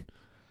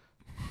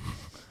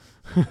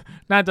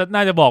น่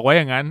าจะบอกไว้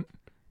อย่างนั้น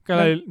ก็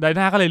เลยได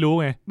น่าก็เลยรู้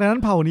ไงดังนั้น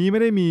เผ่านี้ไ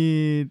ม่ได้มี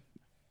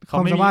ค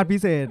วามสามารถพิ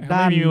เศษด้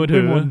านเวท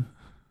มนต์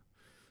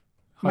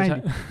ไม่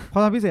ควา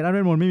มสามารถพิเศษด้านเว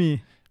ทมนต์ไม่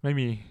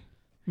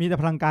มีแต่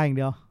พลังกายอย่างเ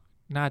ดียว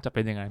น่าจะเ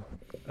ป็นอย่างนั้น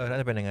น่า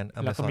จะเป็นอย่างนั้น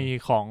แล้วก็มี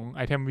ของไอ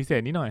เทมพิเศ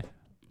ษนิดหน่อย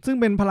ซึ่ง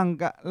เป็นพลัง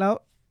แล้ว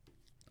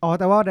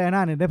แต่ว่าไดอาน่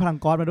าเนี่ยได้พลัง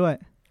ก๊อตมาด้วย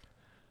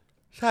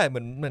ใช่เห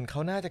มือนเข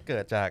าน่าจะเกิ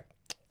ดจาก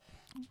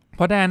เพ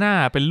ราะไดอาน่า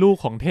เป็นลูก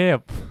ของเทพ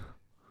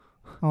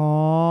อ๋อ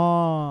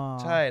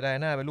ใช่ไดอา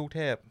น่าเป็นลูกเท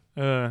พ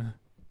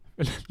เ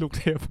ป็นลูก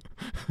เทพ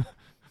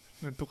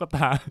เหมือนตุ๊กต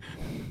า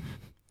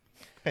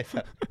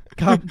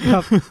ครั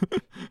บ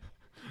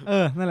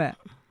นั่นแหละ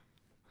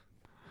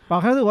เปล่า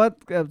แค่รู้สึกว่า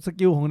ส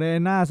กิลของไดอา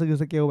น่า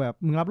สกิลแบบ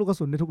มึงรับลูกกระ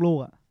สุนได้ทุกลูก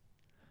อ่ะ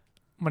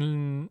มัน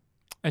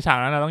ไอฉาก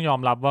นั้นเราต้องยอม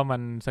รับว่ามั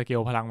นสเก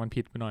ลพลังมัน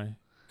ผิดไปหน่อย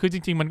คือจ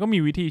ริงๆมันก็มี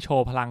วิธีโช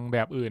ว์พลังแบ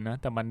บอื่นนะ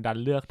แต่มันดัน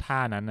เลือกท่า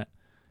นั้นน่ะ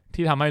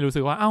ที่ทำให้รู้สึ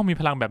กว่าอ้าวมี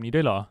พลังแบบนี้ด้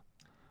วยเหรอ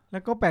แล้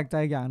วก็แปลกใจ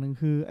อย่างหนึ่ง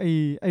คือไ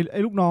อ้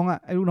ลูกน้อง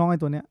ไอ้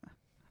ตัวเนี้ย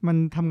มัน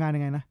ทำงาน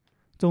ยังไงนะ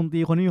โจมตี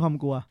คนที่มีความ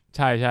กลัวใ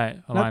ช่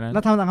ประมาณนั้นแล้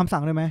วทำตามคำสั่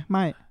งได้ไหมไ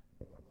ม่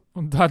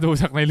ถ้าดู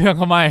จากในเรื่องเ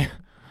ขาไม่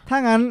ถ้า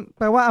งั้นแ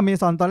ปลว่าอเม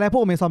ซอนตอนแรกพว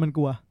กอเมซอนมันก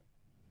ลัว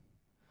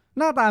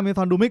หน้าตาอเมซ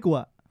อนดูไม่กลัว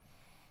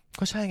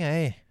ก็ใช่ไง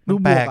ดู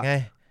แปลกไง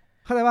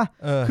เข้าใจป่ะ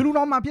คือลูก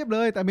น้องมาเพียบเล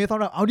ยแต่อเมซอน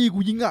แบบเอาดีกู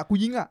ยิงอ่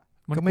ะ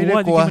มันก็ไม่ได้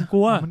กลัวมันก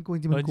ลัว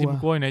จริงมัน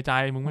กลัวในใจ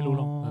มึงไม่รู้ห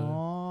รอก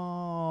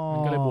มัน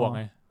ก็เลยบวกไ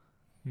ง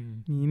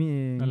นี่เอ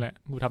งนั่นแหละ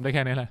กูทำได้แ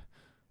ค่นี้แหละ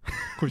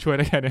กูช่วยไ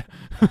ด้แค่นี้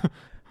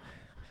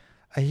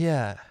ไอ้เหี้ย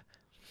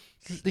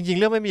จริงๆ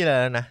เรื่องไม่มีอะไร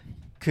แล้วนะ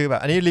คือแบบ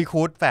อันนี้รี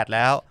คูดแฟดแ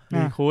ล้ว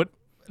รีคูด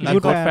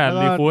แฟด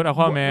รีคูดอค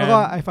วาแมนแล้วก็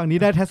ไอ้ฝั่งนี้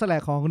ได้เทสแล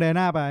กของไดอา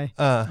น่าไป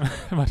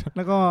แ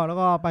ล้ว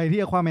ก็ไปที่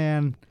อควาแม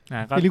น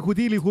รี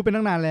คูดเป็น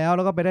ตั้งนานแล้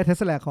วก็ไปได้เท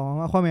สแลกของ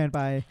อควาแมนไ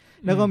ป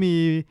แล้วก็มี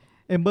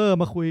เอมเบอร์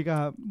มาคุยกั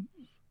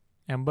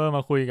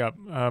บ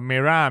เม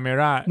ร่า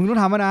มึงต้อง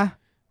ทำนะ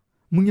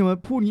มึงอย่ามา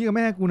พูดงี้กับ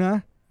แม่กูนะ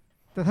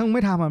แต่ถ้ามึงไ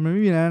ม่ทำมันไ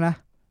ม่มีแล้วนะ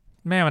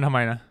แม่มันทำไม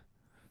นะ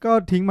ก็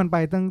ทิ้งมันไป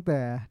ตั้งแต่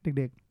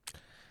เด็กๆ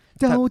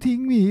เจ้าทิ้ง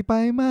หมีไป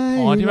ไหม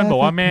ที่มันบอ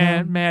กว่า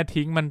แม่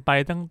ทิ้งมันไป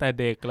ตั้งแต่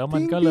เด็กแล้วมั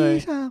นก็เลย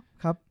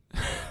ครับ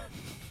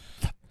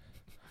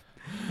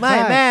ไม่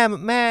แ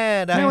ม่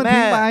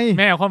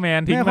เอาข้อแมน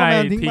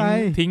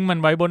ทิ้งมัน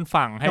ไว้บน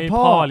ฝั่งให้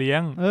พ่อเลี้ย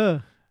ง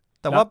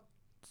แต่ว่า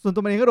ส่วนตั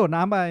วมันเองก็โดด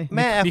น้ำไปแ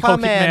ม่ข้อ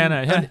แมน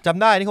จ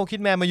ำได้นี่เขาคิด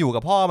แมนมาอยู่กั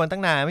บพ่อมันตั้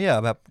งนานไม่ใช่เหร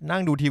อแบบนั่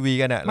งดูทีวี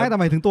กันอ่ะไม่แต่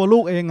หมายถึงตัวลู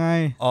กเองไง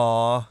อ๋อ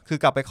คือ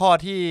กลับไปคลอด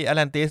ที่แอตแ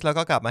ลนติสแล้ว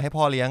ก็กลับมาให้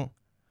พ่อเลี้ยง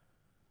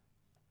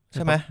ใ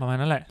ช่ไหมประมาณ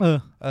นั้นแหละ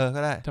ก็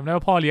ได้จำได้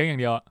ว่าพ่อเลี้ยงอย่าง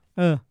เดียว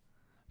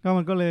ก็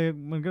มันก็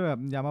แบบ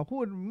อย่ามาพู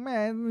ดแม่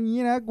อย่างนี้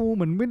นะกูเห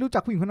มือนไม่รู้จั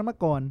กผู้หญิงคนนั้นมา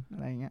ก่อนอะ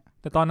ไรเงี้ย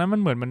แต่ตอนนั้นมัน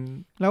เหมือนมัน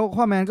แล้ว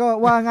ข้อแมนก็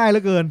ว่าง่ายเหลื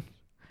อเกิน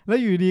แล้ว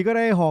อยู่ดีก็ไ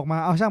ด้หอกมา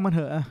เอาช่างมันเถ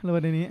อะเล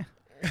ยในนี้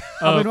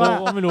เอาเป็นว่า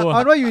ไม่รู้เอ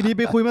าว่าอยู่ดี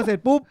ไปคุยมาเสร็จ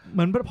ปุ๊บเห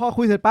มือนพอ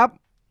คุยเสร็จปั๊บ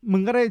มึ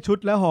งก็ได้ชุด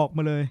แล้วหอกม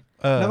าเลย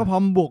แล้วก็พร้อ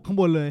มบวกข้าง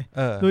บนเลย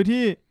โดย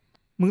ที่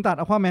มึงตัดเ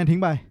อาข้อแมนทิ้ง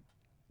ไป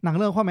หนังเ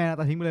รื่องข้อแมน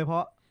ตัดทิ้งไปเลยเพรา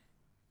ะ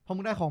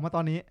มึงได้ของมาต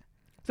อนนี้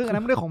ซึ่งอัน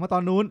นั้นไม่ได้ของมาตอ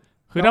นนู้น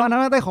คืออันนั้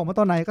นได้ของมา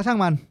ตอนไหนก็ช่าง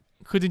มัน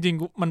คือจริง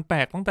ๆมันแปล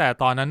กตั้งแต่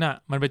ตอนนั้นน่ะ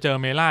มันไปเจอ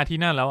เมล่าที่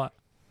นั่นแล้วอ่ะ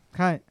ใ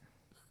ช่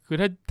คือ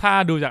ถ้า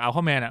ดูจากอัลค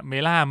อแมนอ่ะเม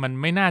ล่ามัน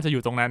ไม่น่าจะอ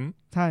ยู่ตรงนั้น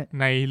ใช่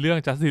ในเรื่อง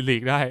Justice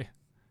League ได้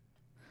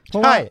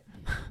ใช่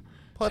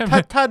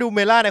ถ้าดูเม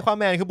ล่าในความ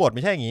แมนคือบทไ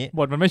ม่ใช่อย่างนี้บ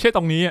ทมันไม่ใช่ต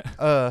รงนี้อ่ะ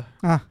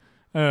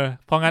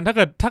เพราะงั้นถ้าเ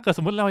กิดส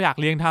มมติเราอยาก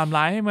เรียงไทม์ไล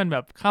น์ให้มันแบ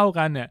บเข้า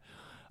กันเนี่ย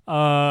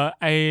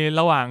ไอ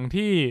ระหว่าง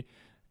ที่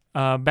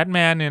แบทแม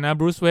นเนี่ยนะ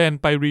บรูซเวน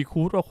ไปรี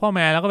คูดอัลคอแม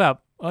นแล้วก็แบบ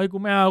กู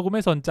ไม่เอากูไ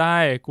ม่สนใจ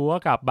กูก็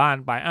กลับบ้าน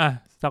ไป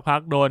สักพั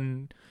กโดน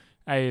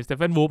ไอ้สเตเ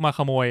ฟนวูฟมาข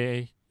โมย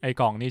ไอ้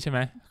กล่องนี้ใช่ไหม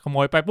ขโม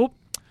ยไปปุ๊บ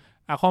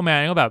อัลคอแม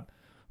นก็แบบ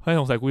เฮ้ย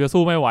สงสัยกูจะ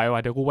สู้ไม่ไหวว่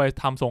ะเดี๋ยวกูไป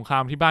ทำสงครา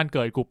มที่บ้านเ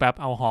กิดกูแป๊บ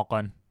เอาหอกก่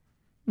อน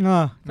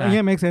อันนี้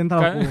make sense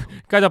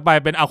ก็จะไป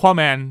เป็นอัลคอแ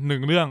มน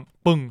1เรื่อง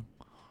ปึ้ง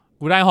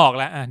กูได้หอก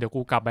แล้วเดี๋ยว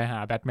กูกลับไปหา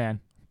แบทแมน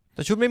แ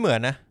ต่ชุดไม่เหมือน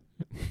นะ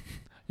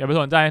อย่าไป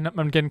สนใจนะ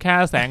มันเป็นแค่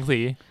แสงสี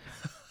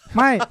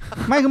ไม่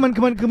คือ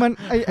มัน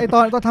ไอตอ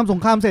นทำสง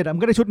ครามเสร็จมั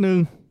นก็ได้ชุดนึง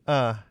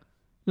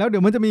แล้วเดี๋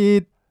ยวมันจะมี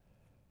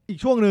อีก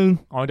ช่วงนึง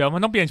เดี๋ยวมั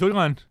นต้องเปลี่ยนชุด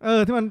ก่อน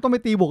ที่มันต้องไป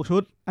ตีบวกชุ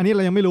ดอันนี้เร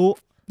ายังไม่รู้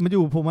มันอ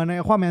ยู่ผมมาใน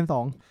ควาแมน2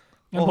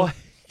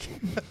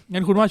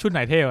งั้นคุณว่าชุดไหน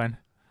เท่กว่ากัน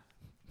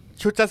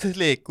ชุด Justice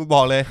League กูบ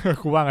อกเลย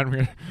กูว่ากันเหมื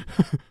อน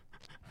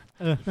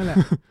นั่นแหละ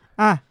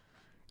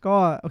ก็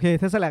โอเค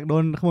เทสแลกโด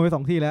นขโมยไป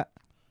2ที่แล้ว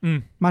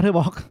มาเธอ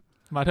บอก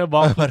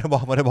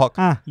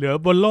เหลือ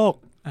บนโลก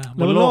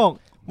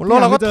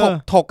เราก็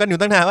ถกกันอยู่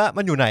ตั้งนานว่า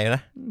มันอยู่ไหนน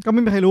ะก็ไ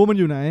ม่มีใครรู้มัน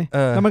อยู่ไหน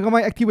แล้วมันก็ไ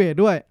ม่ activate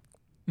ด้วย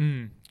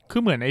คื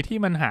อเหมือนไอ้ที่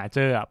มันหาเจ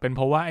อเป็นเพ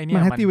ราะว่าไอ้นี่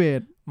มัน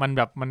activate มันแ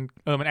บบมั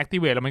น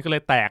activate แล้วมันก็เล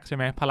ยแตกใช่ไ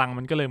หมพลัง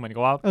มันก็เลยเหมือนกั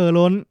บว่า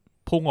ล้น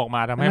พุ่งออกม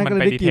าทำให้มัน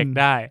ไป detect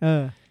ได้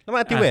แล้วมัน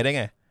activate ได้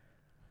ไง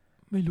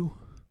ไม่รู้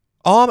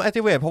มัน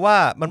activate เพราะว่า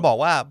มันบอก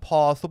ว่าพอ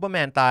ซูเปอร์แม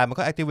นตายมัน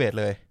ก็ activate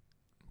เลย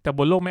แต่บ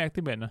นโลกไม่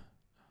activate นะ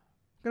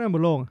ก็นั่นบ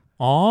นโลก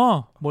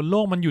บนโล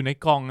กมันอยู่ใน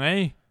กล่องไง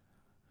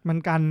มัน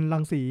กันรั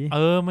งสี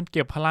มันเ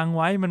ก็บพลังไ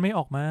ว้มันไม่อ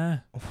อกมา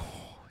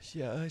เ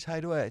ชี่ยใช่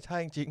ด้วยใช่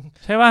จริง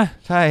ใช่ป่ะ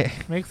ใช่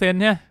make sense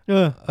เนี่ย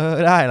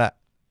ได้ละ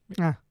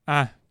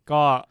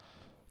ก็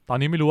ตอน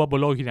นี้ไม่รู้ว่าบน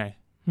โลกที่ไหน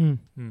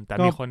แต่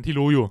มีคนที่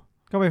รู้อยู่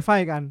ก็ไปไฟ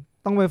กัน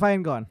ต้องไปไฟกั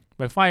นก่อน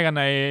ไปไฟกัน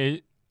ใน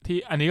ที่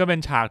อันนี้ก็เป็น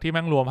ฉากที่แ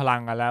ม่งรวมพลั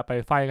งกันแล้วไป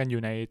ไฟกันอ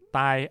ยู่ในใ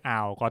ต้อ่า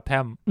วกอธแธ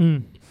ม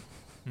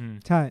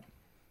ใช่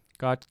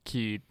ก็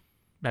ขี่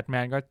แบทแม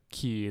นก็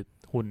ขี่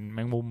หุ่นแม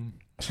งมุม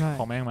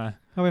ของแม่งมา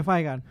เข้าไปไฟ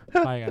กัน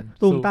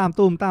ตูมตาม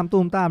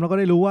แล้วก็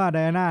ได้รู้ว่าได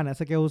อาน่าเนี่ย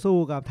สเกลสู้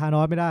กับธาน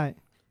อสไม่ได้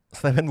ส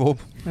เตเฟนวูฟ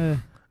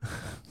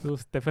สู้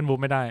สเตฟานวูฟ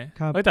ไม่ได้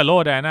ครับ แต่โล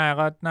ไดอาน่า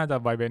ก็น่าจะ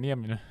ไวเบเนียม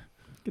อยู่นะ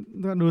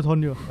ก็ดูทน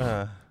อยู่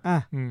อ่ะ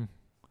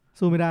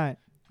สู้ไม่ได้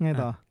ไง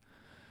ต่อ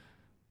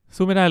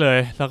สู้ไม่ได้เลย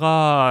แล้วก็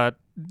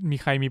มี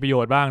ใครมีประโย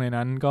ชน์บ้างใน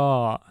นั้นก็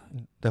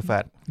The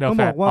Fat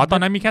อ๋อตอน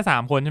นั้นมีแค่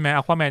3คนใช่ไหม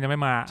อควาแมนยังไ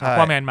ม่มาอค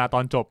วาแมนมาต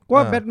อนจบว่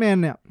าแบทแมน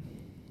เนี่ย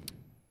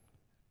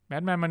แบ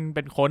ทแมนมันเ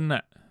ป็นคนน่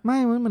ะไม่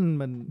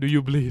มัน Do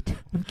you bleed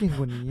มันเก่ง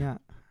กว่านี้อ่ะ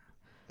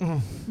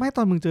ไม่ต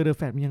อนมึงเจอเดอะแ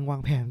ฟตมันยังวา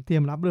งแผนเตรีย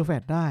มรับเดอะแฟ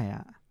ตได้อ่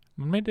ะ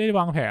มันไม่ได้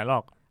วางแผนหร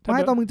อกไ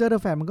ม่ตอนมึงเจอเดอ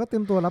ะแฟตมันก็เตรี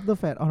ยมตัวรับเดอะ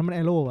แฟตเอาแล้วมันแอ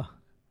โร่อะ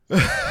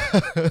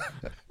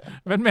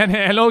แบทแมน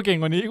แอโร่เก่ง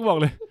กว่านี้กูบอก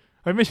เลย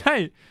เฮ้ยไม่ใช่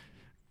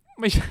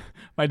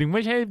หมายถึงไ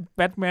ม่ใช่แ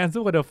บทแมน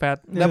สู้กับเดอะแฟต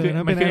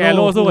มันคือแอโ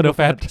ร่สู้กับเดอะแ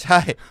ฟตใช่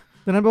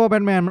แต่นั้นแปลว่าแบ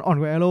ทแมนมันอ่อน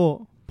กว่าแอโร่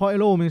เพราะแอ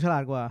โร่มันฉลา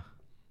ดกว่า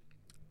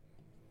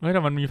เฮ้ยแ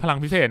ต่มันมีพลัง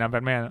พิเศษนะแบ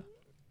ทแมน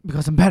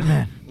because I'm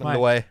Batman มัน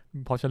รวย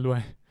เพราะฉันรวย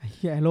ไอ้เ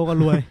หี้ยแอโร่ก็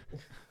รวย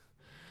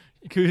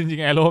คือจริ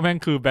งๆแอโร่แม่ง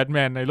คือแบทแม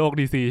นในโลก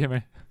DC ใช่ไหม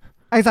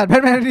ไอสัตว์แบ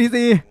ทแมน DC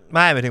ไ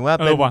ม่หมายถึงว่าเ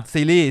ป็น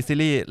ซีรี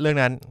ส์เรื่อง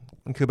นั้น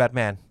มันคือแบทแม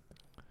น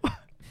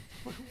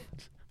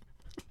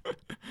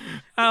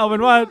เอาเป็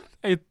นว่า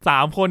ไอ้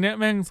3คนเนี้ย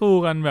แม่งสู้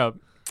กันแบบ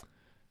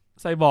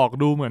ไซบอร์ก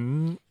ดูเหมือน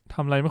ท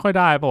ำอะไรไม่ค่อย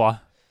ได้ป่ะวะ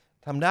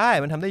ทำได้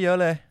มันทำได้เยอะ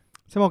เลย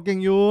ไซบอร์กเก่ง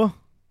อยู่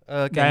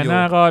เก่งอยู่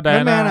แบ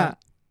ทแมนอะ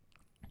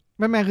แ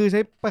บทแมนคือใ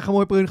ช้ไปขโม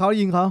ยปืนเขา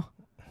ยิงเขา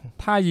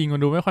ถ้ายิงมั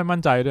นดูไม่ค่อยมั่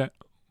นใจด้วย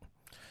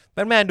แบ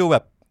ทแมนดูแบ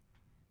บ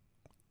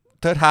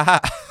เธอท้า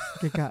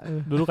เกะกะ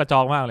ดูลูกกระจ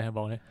อกมากเลยบ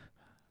อกเลย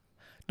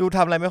ดูท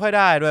ำอะไรไม่ค่อย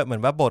ได้ด้วยเหมือ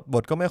นว่าบ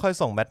ทก็ไม่ค่อย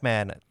ส่งแบทแม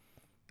นอ่ะ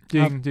จ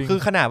ริงคือ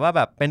ขนาดว่าแ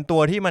บบเป็นตั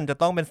วที่มันจะ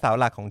ต้องเป็นเสา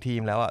หลักของที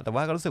มแล้วอ่ะแต่ว่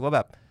าก็รู้สึกว่าแบ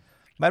บ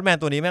แบทแมน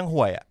ตัวนี้แม่ง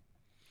ห่วยอ่ะ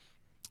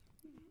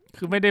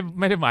คือไม่ได้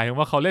หมายถึง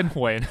ว่าเขาเล่น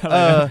ห่วยนะ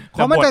เข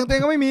าไม่แต่งตัว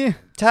ก็ไม่มี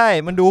ใช่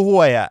มันดูห่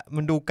วยอ่ะ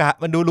มัน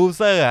ดูลูเ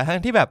ซอร์อ่ะทั้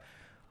งที่แบบ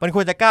มันค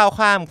วรจะก้าว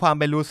ข้ามความ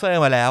เป็นลูเซอ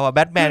ร์มาแล้วอ่ะแบ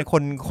ทแมนค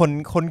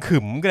นขึ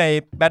มใน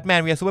แบทแมน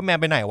vs ซูเปอร์แมน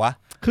ไปไหนวะ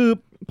คือ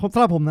ผมสำ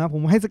หรับผมนะผ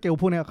มให้สเกล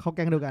พวกเนี้ยเขาแ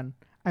ก๊งเดียวกัน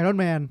ไอรอน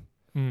แมน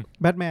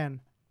แบทแมน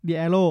ดีแ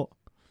อโร่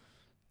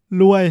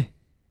รวย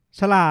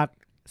ฉลาด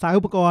สาย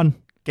อุปกรณ์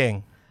เก่ง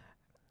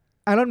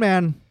ไอรอนแม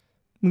น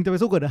มึงจะไป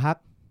สู้กับเดอะฮัก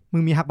มึ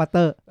งมีฮักบัตเต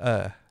อร์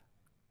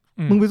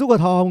มึงไปสู้กับ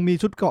ทอมึงมี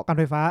ชุดเกาะกัน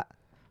ไฟฟ้า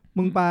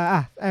มึงปา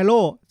ไอโร่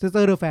เซ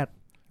อร์เดอะแฟต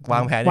วา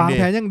งแผ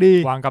นยังดี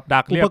วางกับดั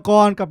กอุปก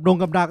รณ์กับ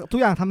ดักทุก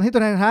อย่างทำให้ตัว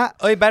นั้นฮะ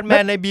แบทแม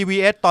นใน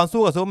BVS ตอน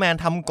สู้กับซูเปอร์แมน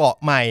ทำเกาะ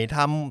ใหม่ท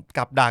ำ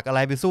กับดักอะไร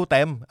ไปสู้เ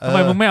ต็มทำไม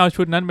มึงไม่เอา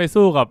ชุดนั้นไป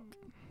สู้กับ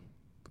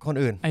คน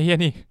อื่นไอ้เหี้ย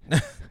นี่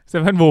เซ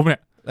เว่นบูมเนี่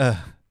ย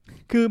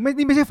คือ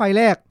นี่ไม่ใช่ไฟ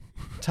แรก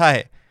ใช่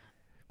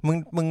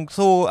มึง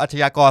สู้อาช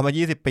ญากรมา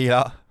20ปีแ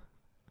ล้ว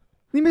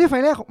นี่ไม่ใช่ไฟ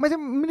แรกไม่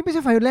ใ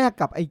ช่ไฟแรก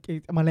กับไอ้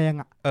แมลง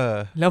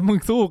แล้วมึง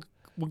สู้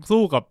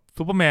กับ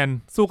ซูเปอร์แมน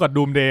สู้กับ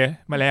ดูมเดย์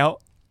มาแล้ว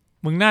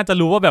มึงน่าจะ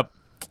รู้ว่าแบบ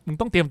มึง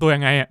ต้องเตรียมตัวยั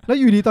งไงอ่ะแล้ว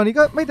อยู่ดีตอนนี้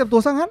ก็ไม่เตรียมตัว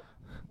ซะงั้น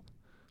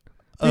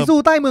ที่สู้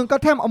ใต้เมืองก็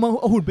แทบเอ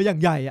าหุ่นไปอย่าง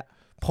ใหญ่อ่ะ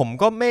ผม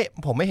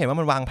ไม่เห็นว่า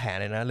มันวางแผน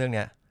เลยนะเรื่องเ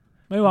นี้ย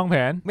ไม่วางแผ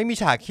นไม่มี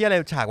ฉากเครียดอะไร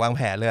ฉากวางแ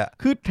ผนเลย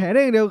คือแถได้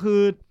อย่างเดียวคื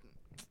อ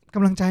ก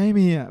ำลังใจไม่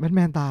มีอ่ะแบทแม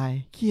นตาย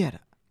เครียด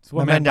อ่ะซูเป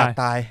อร์แมนอยาก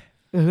ตาย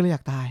เลยอย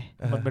ากตาย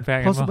มันเป็นแฟน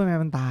กันเพราะซูเปอร์แมน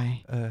มันตาย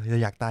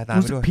อยากตายตามไป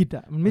ด้วยรู้สึกผิด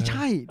อ่ะมันไม่ใ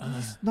ช่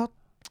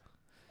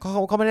เ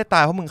ขาไม่ได้ต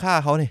ายเพราะมึงฆ่า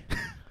เขานี่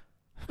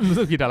รู้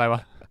สึกผิดอะไรว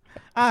ะ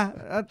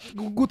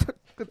กู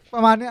ป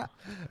ระมาณเนี้ย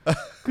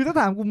คือถ้า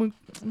ถามกูมึง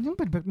ยัง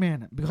เป็นแบทแมน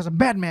อ่ะ because I'm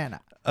Batman อ่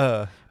ะ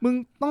มึง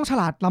ต้องฉ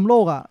ลาดล้ำโล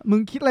กอ่ะมึง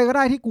คิดอะไรก็ไ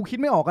ด้ที่กูคิด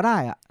ไม่ออกก็ได้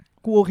อ่ะ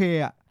กูโอเค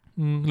อ่ะ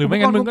หรือไม่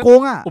งั้นมึงก็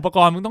อุปก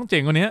รณ์มึงต้องเจ๋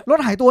งกว่านี้รถ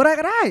หายตัวได้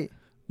ก็ได้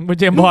มึงเป็น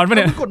เจมส์บอนด์ป่ะเ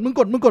นี่ยมึง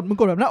ก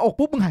ดแบบหน้าอก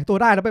ปุ๊บมึงหายตัว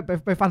ได้แล้ว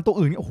ไปฟันตัว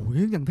อื่นโอ้โห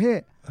อย่างเท่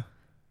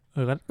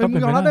ก็มึ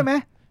งยอมรับได้ไหม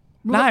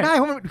ได้เ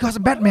พราะมันbecause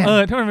I'm Batman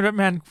ถ้ามันเป็นแบท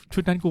แมนชุ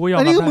ดนั้นกูก็ยอมรั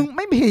บอันนี้คือมึงไ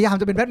ม่พยายาม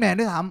จะเป็นแบทแมน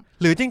ด้วยซ้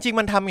ำหรือจริงๆ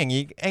มันทำอย่าง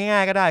นี้ง่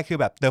ายๆก็ได้คือ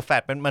แบบเดอะแฟ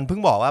ตมันเพิ่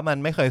งบอกว่ามัน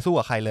ไม่เคยสู้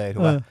กับใครเลยถู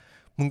กป่ะ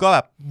มึงก็แบ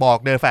บบอก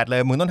เดอะแฟตเล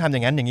ยมึงต้องทำอย่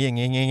างนั้นอย่าง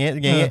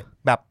นี้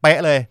แบบเป๊ะ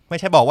เลยไม่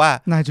ใช่บอกว่า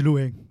นายจะรู้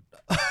เอง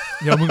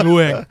เดี๋ยวมึงรู้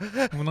เอง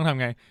มึงต้องทำ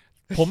ไง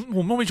ผ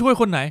มต้องไปช่วย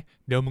คนไหน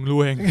เดี๋ยวมึงรู้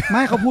เองไ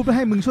ม่เขาพูดไปใ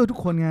ห้มึงช่วยทุก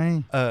คนไง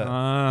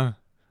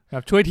แบ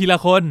บช่วยทีละ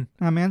คน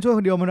ไม่งั้นช่วยค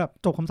นเดียวมันแบบ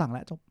จบคำสั่งแ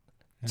ล้วจบ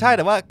ใช่แ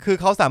ต่ว่าคือ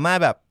เขาสามารถ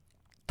แบบ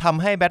ท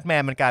ำให้แบทแม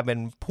นมันกลายเป็น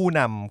ผู้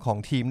นำของ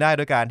ทีมได้โ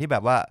ดยการที่แบ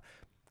บว่า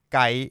ไก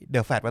ด์เด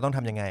อะแฟตว่าต้องท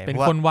ำยังไงเป็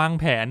นคนวาง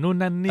แผนนู่น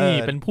นั่นนี่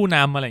เป็นผู้น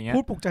ำอะไรเงี้ย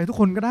พูดปลุกใจทุก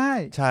คนก็ได้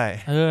ใช่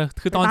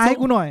คือตอนให้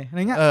กูหน่อยอะไร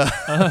เงี้ย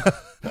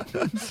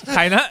ใค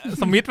รนะ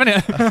สมิธป่ะเนี่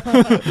ย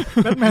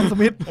แบทแมนส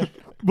มิธ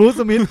บรูซ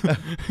สมิธ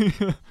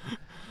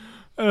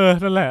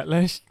นั่นแหละแล้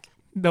ว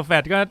เดอะแฟ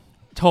ตก็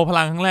โชว์พ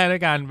ลังครั้งแรกด้ว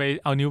ยการไป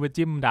เอานิ้วไป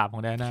จิ้มดาบขอ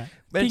งแดน่า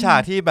เป็นฉา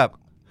กที่แบบ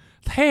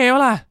เท่ว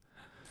ะล่ะ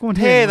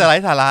เท่แต่ไร้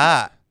สาระ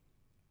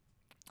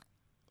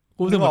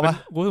กูรู้สึกเ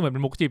หมือนเป็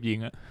นมุกจีบหญิง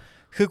อะ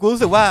คือกูรู้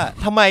สึกว่า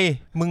ทำไม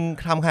มึง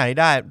ทำขนาดนี้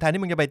ได้แทน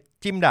ที่มึงจะไป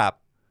จิ้มดาบ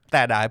แ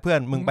ต่ด่าเพื่อน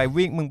มึงไป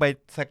วิ่งมึงไป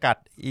สกัด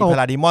อีพา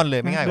ราดิมอนเล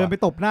ยไม่ง่ายกว่าเดินไป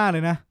ตบหน้าเล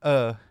ยนะ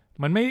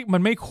มัน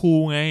ไม่คูล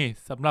ไง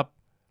สำหรับ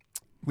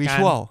วิช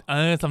วล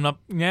สำหรับ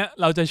เนี้ย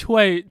เราจะช่ว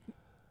ย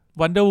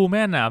วันเดอร์วูแม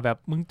นอ่ะแบบ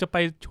มึงจะไป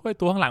ช่วย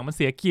ตัวข้างหลังมันเ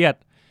สียเกียรติ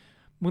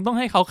มึงต้องใ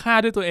ห้เขาฆ่า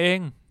ด้วยตัวเอง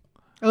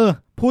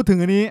พูดถึง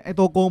อันนี้ไอ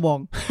ตัวโกงบอก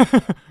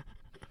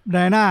ได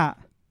น่า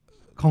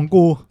ของ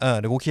กู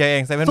เดี๋ยวกูเคลียร์เอ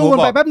งเซเว่น สู้ วูฟ กัน บ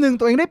ไป อก แป๊บนึง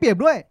ตัวเองได้เปรียบ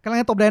ด้วยกำลัง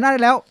จะตบแดนหน้าไ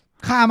ด้แล้ว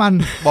ฆ่ามัน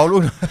บอกลู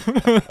ก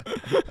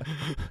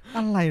อ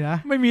ะไรนะ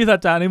ไม่มีสัจ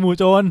จะในหมู่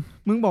โจร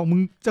มึงบอกมึง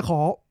จะขอ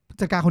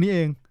จัดการคนนี้เอ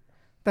ง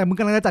แต่มึง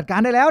กำลังจะจัดการ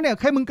ได้แล้วเนี่ย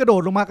แค่มึงกระโด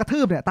ดลงมากระทื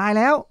บเนี่ยตาย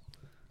แล้ว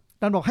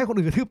ดันบอกให้คน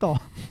อื่นกระทืบต่อ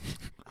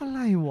อะไร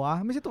วะ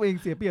ไม่ใช่ตัวเอง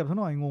เสียเปรียบซะ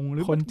หน่อยงงห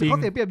รือ คนจริง เขา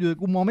เสียเปรียบอยู่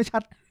กูมองไม่ชั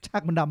ดฉา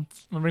กมันด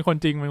ำ มันเป็นคน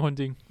จริง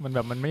มันแบ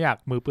บมันไม่อยาก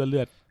มือเปื้อนเลื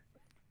อด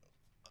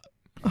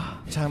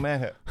ช่างแม่ง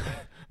เหอะ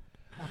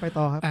ไป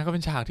ต่อครับ ก็เป็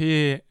นฉากที่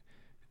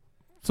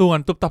ส่วน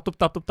ตุบ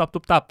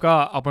ตับก็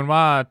เอาเป็นว่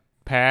า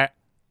แพ้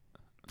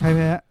ใครแ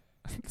พ้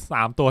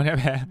 3 ตัวเนี่ย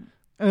แพ้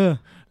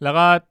แล้ว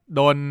ก็โ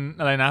ดน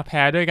อะไรนะแ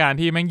พ้ด้วยการ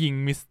ที่แม่งยิง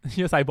มิสเ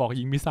ชี่ยไซบอร์ก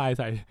ยิงมิสไซล์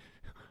ใส่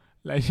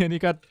แล้วเชี่ย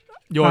นี่ก็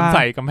โยนใ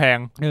ส่กำแพง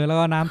แล้ว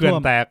ก็น้ำ เขื่อ ท่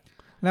วน ม แตก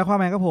แล้วความ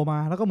แมนก็โผล่มา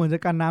แล้วก็เหมือนจะ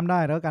กันน้ำได้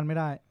แล้วก็กันไม่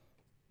ได้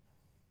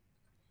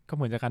ก็เห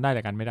มือนจะกันได้แ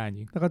ต่กันไม่ได้จ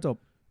ริง แล้วก็จบ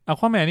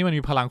ควาแมนนี่มัน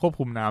มีพลังควบ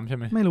คุมน้ำใช่ไ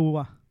หม ไม่รู้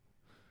ว่ะ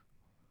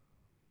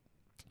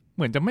เห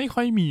มือนจะไม่ค่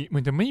อยมีเหมื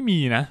อนจะไม่มี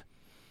นะ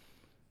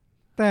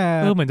แต่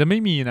เหมือนจะไม่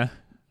มีนะ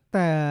แ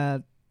ต่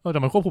แ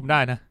ต่มันควบคุมได้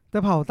นะ แต่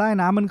เผาใต้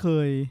น้ำมันเค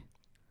ย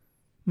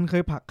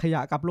ผลักขย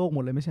ะกลับโลกหม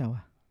ดเลยไม่ใช่ว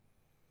ะ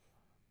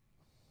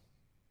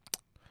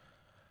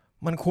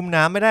มันคุม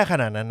น้ำไม่ได้ข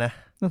นาดนั้นนะ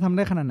เราทำไ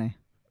ด้ขนาดไหน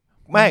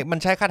ไม่มัน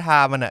ใช้คาถา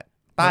มันอะ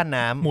ต้าน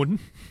น้ำ หมุน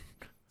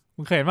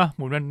มึงเคยเห็นป่ะห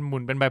มุน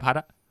เป็นใบพัด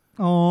อะ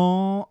อ๋อ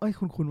เอ้ย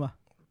คุณว่ะ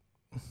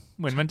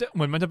เหมือนมั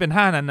นจะเป็น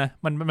ท่านั้นนะ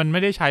มันไ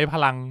ม่ได้ใช้พ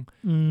ลัง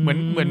เห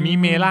มือนมี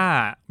เมล่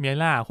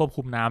าควบ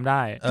คุมน้ำไ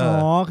ด้ อ๋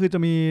อคือจะ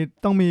มี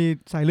ต้องมี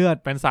สายเลือด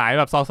เป็นสาย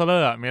แบบซอลเซอ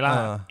ร์เมล่า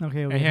โอเค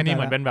ไอ้เหี้ยนี่เ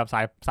หมือนเป็นแบบ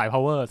สาย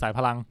power สายพ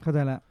ลัง เข้าใจ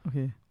แล้วโอเค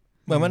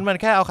เหมือนมัน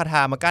แค่เอาคาถ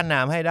ามากั้นน้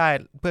ำให้ได้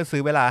เพื่อซื้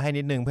อเวลาให้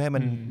นิดนึงเพื่อให้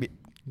มัน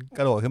ก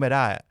ระโดดขึ้นไปไ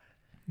ด้อะ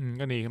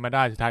ก็หนีขึ้นมาไ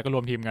ด้สุดท้ายก็ร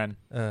วมทีมกัน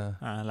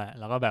แหละ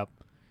แล้วก็แบบ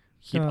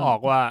คิดออก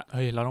ว่าเ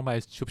ฮ้ยเราต้องไป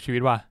ชุบชีวิ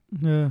ตว่ะ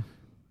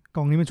ก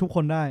ล่องนี้มันชุบค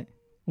นได้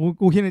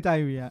กูคิดในใจ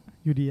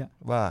อยู่ดีอะ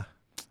ว่า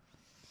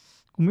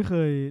กูไม่เค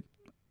ย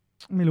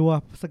ไม่รู้อ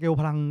ะสเกล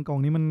พลังกล่อง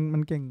นี้มั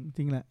นเก่งจ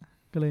ริงแหละ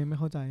ก็เลยไม่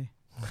เข้าใจ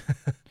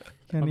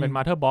มันเป็นม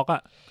าเธอร์บ็อกอ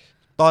ะ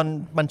ตอน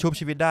มันชุบ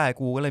ชีวิตได้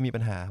กูก็เลยมี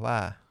ปัญหาว่า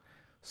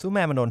ซูแม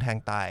นมันโดนแทง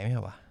ตายไม่ใ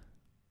ช่ปะ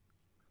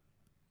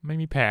ไม่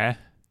มีแผล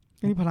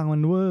นี่พลังมั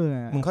นเวอร์อ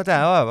ะ มึงเข้าใจ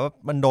ว่าแบบว่า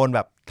มันโดนแบ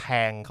บแท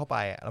งเข้าไป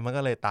อะแล้วมัน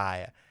ก็เลยตาย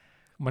อะ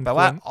แปล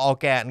ว่าออร์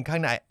แกนข้า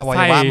งในอวัย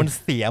วะมัน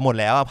เสียหมด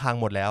แล้วอะพัง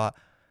หมดแล้วอะ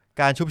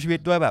การชุบชีวิต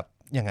ด้วยแบบ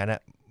อย่างนั้นอ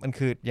ะมัน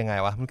คือยังไง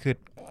วะมันคือ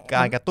ก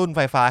ารกระตุ้นไฟ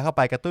ฟ้าเข้าไ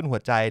ปกระตุ้นหัว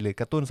ใจหรือ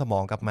กระตุ้นสมอ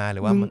งกลับมาหรื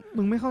อว่า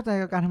มึงไม่เข้าใจ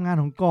กับการทำงาน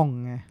ของกล่อง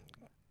ไง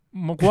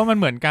มันว่ามัน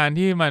เหมือนการ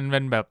ที่มันเป็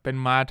นแบบเป็น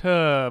มาเธอ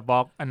ร์บ็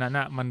อกอันนั้น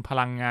อะมันพ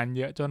ลังงานเ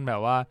ยอะจนแบ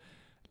บว่า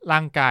ร่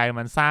างกาย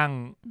มันสร้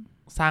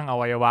างอ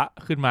วัยวะ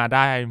ขึ้นมาไ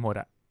ด้หมด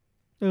อะ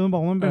มันบอ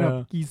กมันเป็นแบบ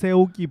กี่เซล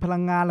ล์กี่พลั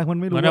งงานอะไรคน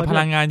ไม่รู้ มันพ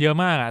ลังงานเยอะ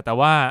มากอะแต่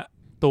ว่า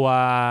ตัว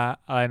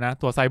อะไรนะ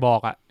ตัวไซบอร์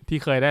กอะที่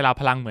เคยได้รับ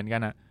พลังเหมือนกั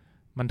นอะ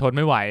มันทนไ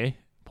ม่ไหว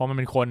เพราะมัน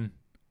เป็นคน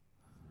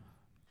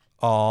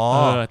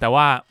แต่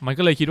ว่ามัน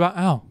ก็เลยคิดว่า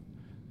อ้าว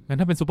งั้น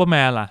ถ้าเป็นซูเปอร์แม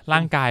นล่ะร่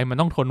างกายมัน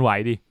ต้องทนไหว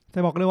ดิ แต่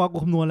บอกเลยว่ากู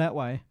คำนวณแล้วไ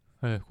หว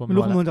ไม่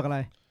รู้คำนวณจากอะไร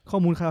ข้อ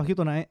มูลใครเอาคิด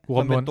ตัวไหนกู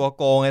คำนวณตัว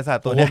โกงไอ้สัต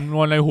ว์ตัวเนี้ยคำน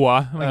วณในหัว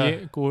เมื่อกี้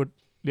กู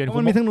เรียน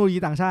มันมีเทคโนโลยี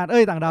ต่างชาติ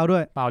ต่างดาวด้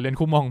วยเปล่าเรียน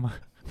คู่มองมา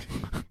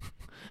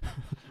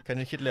กั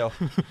นคิดเร็ว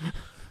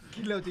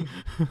คิดเร็วจริง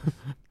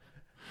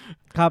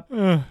ครับ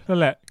นั่น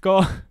แหละก็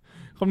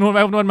คำนวณไป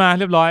คำนวณมา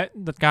เรียบร้อย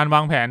จัดการวา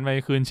งแผนไป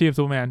คืนชีพ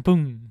ซูแมนปึ้ง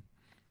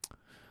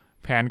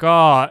แผนก็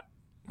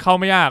เข้า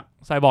ไม่ยาก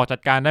ไซบอร์กจั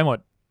ดการได้หมด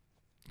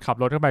ขับ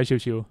รถเข้าไป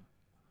ชิว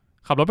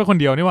ๆขับรถไปคน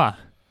เดียวนี่หว่า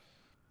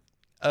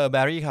แบ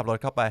ร์รี่ขับรถ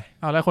เข้าไป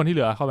แล้วคนที่เห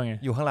ลือเข้าไปไง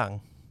อยู่ข้างหลัง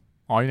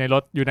อยู่ในร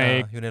ถอยู่ใน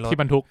ที่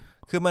บรรทุก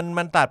คือ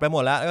มันตัดไปหม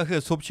ดแล้วก็คือ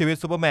ซุปชีวิต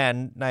ซูเปอร์แมน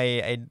ใน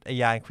ไอ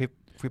ยานค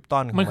ริปตั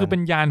นมันคือเป็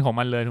นยานของ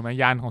มันเลยถูกไหม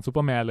ยานของซูเป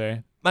อร์แมนเลย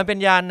มันเป็น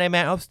ยานใน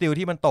Man of Steel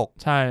ที่มันตก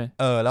ใช่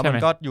แล้วมัน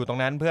ก็อยู่ตรง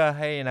นั้นเพื่อ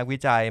ให้นักวิ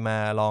จัยมา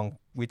ลอง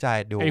วิจัย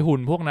ดูไอหุ่น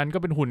พวกนั้นก็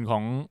เป็นหุ่นขอ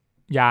ง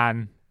ยาน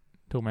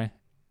ถูกไหม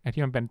ไอ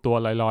ที่มันเป็นตัว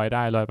ลอยๆไ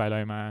ด้ลอยไปล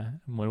อยมา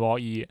เหมือนวอล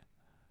อี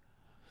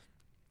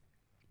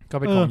ก็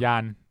เป็นของยา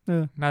น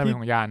น่าจะเป็น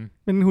ของยาน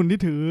เป็นหุ่นที่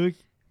ถือ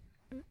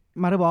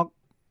มาเธอร์บ็อก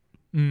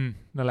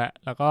นั่นแหละ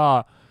แล้วก็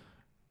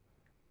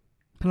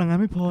พลังงาน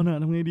ไม่พอน่ะ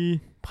ทำไงดี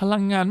พลั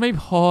งงานไม่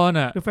พอ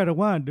น่ะเดี๋ยวแฟนบอก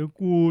ว่าเดี๋ยว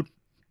กู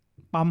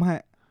ปั๊มให้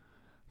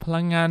พลั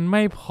งงานไ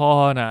ม่พอ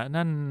น่ะ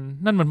นั่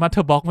นมันมาเธ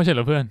อร์บ็อกไม่ใช่เห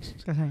รอเพื่อน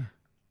ก็ใช่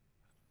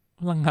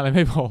พลังงานอะไรไ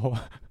ม่พอ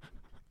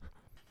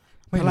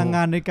พลังง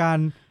านในการ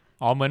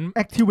เหมือน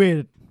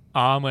activate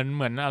เห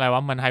มือนอะไรว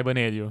ะมันไฮเบอร์เ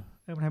นตอยู่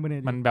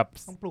มันแบบ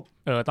ต้องปลุก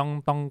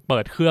ต้องเปิ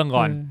ดเครื่อง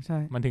ก่อนใช่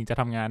มันถึงจะ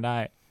ทำงานได้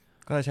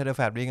ก็ใช้เดอะแ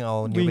ฟตวิ่งเอา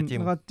นิ้วไปจิ้ม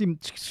แล้วก็จิ้ม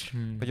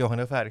ประโยชน์ของ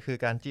เดอะแฟตคือ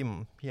การจิ้ม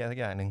เพี้ยสัก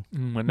อย่างนึง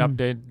เหมือนแบบ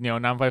เหนี่ยว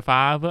นำไฟฟ้า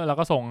เพื่อแล้ว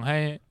ก็ส่งให้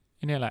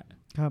นี่แหละ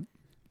ครับ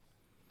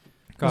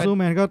ก็ซู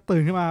แมนก็ตื่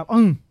นขึ้นมา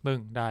บึ้ง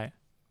ได้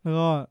แล้ว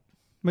ก็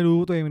ไม่รู้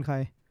ตัวเองเป็นใคร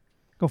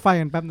ก็ไฟ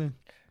กันแป๊บนึง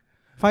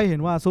ไฟเห็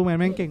นว่าซูแมน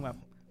แม่งเก่งแบบ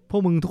พว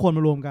กมึงทุกคนม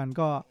ารวมกัน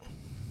ก็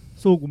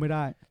สู้กูไม่ไ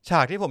ด้ฉ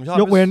ากที่ผมชอบ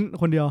ยกเว้น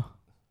คนเดียว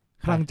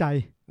พลังใจ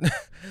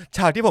ฉ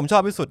ากที่ผมชอ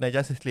บที่สุดใน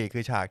Justice League คื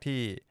อฉากที่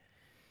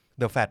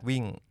The Fat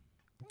วิ่ง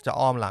จะ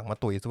อ้อมหลังมา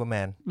ตุ๋ยซูเปอร์แม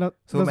น แล้ว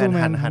ซูเปอร์แม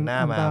นหันหน้า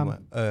มาเหมื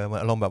อ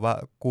นอารมณ์แบบว่า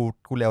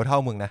กูเร็วเท่า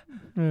มึงนะ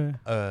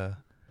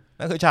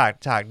นั่นคือ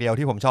ฉากเดียว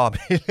ที่ผมชอบใน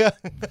เรื่อง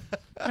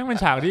นั่นเป็น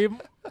ฉากที่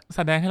แส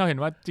ดงให้เราเห็น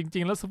ว่าจริ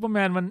งๆแล้วซูเปอร์แม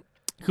น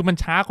มัน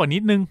ช้ากว่านิ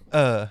ดนึง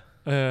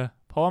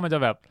เพราะว่ามันจะ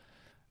แบบ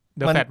เ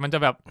ดอะแฟตมันจะ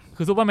แบบ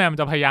คือซูเปอร์แมนมัน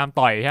จะพยายาม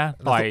ต่อยใช่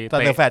ต่อยแต่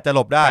เดอะแฟตจะหล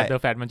บได้เดอ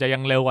ะแฟตมันจะยั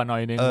งเร็วกว่าหน่อ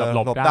ยนึงแบบหล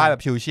บได้แบ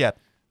บชิวเฉียด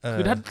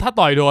คือถ้า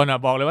ต่อยโดนอ่ะ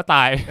บอกเลยว่าต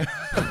าย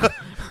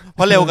เพ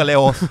ราะเร็วกับเร็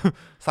ว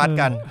ซัด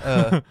กัน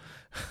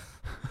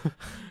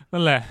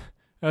นั่นแหละ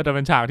แต่เ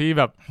ป็นฉากที่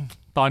แบบ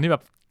ตอนที่แบ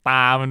บต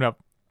ามันแบบ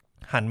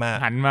หันม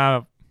าแบ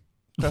บ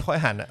ค่อย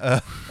ๆหัน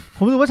ผ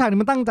มรู้สึกว่าฉากนี้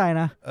มันตั้งใจ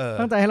นะ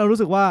ตั้งใจให้เรารู้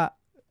สึกว่า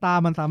ตา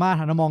มันสามารถ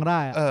หันมามองได้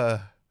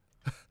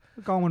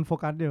กล้องมันโฟ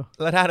กัสเดียว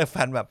แล้วถ้าเดอะแฟ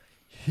นแบบ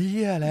เฮี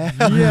ยแล้ว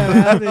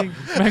จริง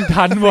แม่ง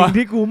ทันว่ะสิ่ง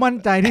ที่กูมั่น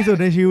ใจที่สุด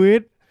ในชีวิ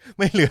ตไ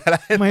ม่เหลืออะไร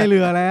ไม่เหลื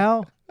อแล้ว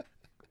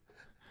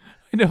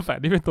เดอะแฟต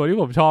ที่เป็นตัวที่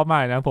ผมชอบมา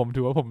กนะผม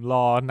ถือว่าผมร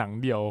อหนัง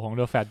เดี่ยวของเ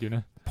ดอะแฟตอยู่น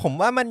ะผม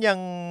ว่ามัน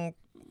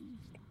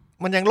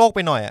ยังโลกไป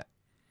หน่อยอ่ะ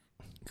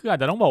คืออาจ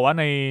จะต้องบอกว่า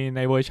ใน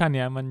เวอร์ชันเ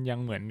นี้ยมันยัง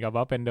เหมือนกับ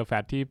ว่าเป็นเดอะแฟ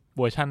ตที่เ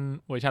วอร์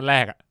ชันแร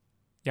กอ่ะ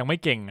ยังไม่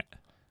เก่งอ่ะ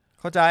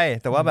เข้าใจ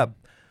แต่ว่าแบบ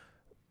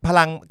พ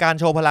ลังการ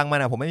โชว์พลังมัน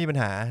อ่ะผมไม่มีปัญ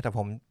หาแต่ผ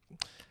ม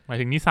หมาย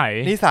ถึงนิสัย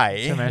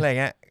อะไร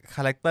เงี้ยค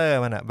าแรคเตอร์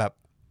มันอ่ะแบบ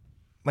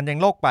มันยัง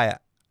โลกไปอ่ะ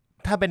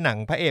ถ้าเป็นหนัง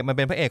พระเอกมันเ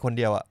ป็นพระเอกคนเ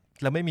ดียวอ่ะ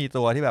แล้วไม่มี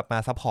ตัวที่แบบมา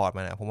ซัพพอร์ต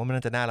มันอ่ะผมว่ามัน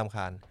น่าจะน่ารำค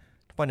าญ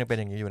ทุกวันยังเป็น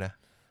อย่างนี้อยู่นะ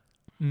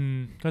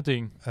ก็จริ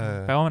ง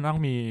แปลว่ามันต้อ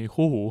งมี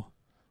คู่หู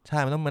ใช่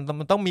มันต้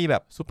องมีแบ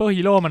บซูเปอร์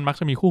ฮีโร่มันมัก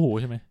จะมีคู่หู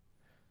ใช่ไหม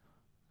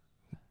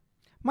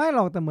ไม่หร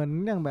อกแต่เหมือน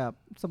อย่างแบบ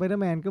สไปเดอ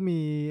ร์แมนก็มี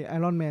ไอ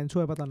รอนแมนช่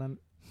วยป่ะตอนนั้น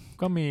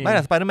ก็มีไม่แ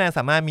ต่สไปเดอร์แมนส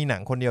ามารถมีหนั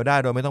งคนเดียวได้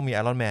โดยไม่ต้องมีไอ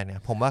รอนแมนเนี่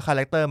ยผมว่าคาแ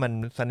รคเตอร์มัน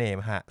เสน่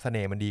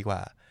ห์มันดีกว่า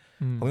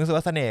ผมรู้สึก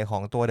ว่าเสน่ห์ขอ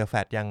งตัวเดอะแฟ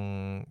ต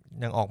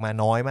ยังออกมา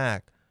น้อยมาก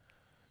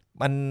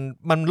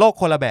มันโลก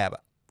คนละแบบอ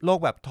ะโลก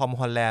แบบทอม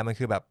ฮอลแลนด์มัน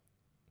คือแบบ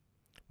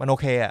มันโอ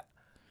เคอะ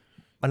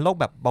มันโลก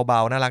แบบเบา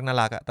ๆน่า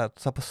รักอะแต่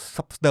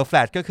เดอะแฟ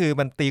ตก็คือ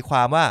มันตีคว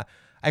ามว่า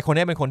ไอคน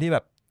นี้เป็นคนที่แบ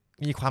บ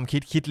มีความ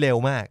คิดเร็ว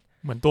มาก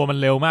เหมือนตัวมัน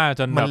เร็วมาก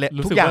จนแบบ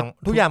ทุกอ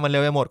ย่างมันเร็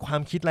วไปหมดควา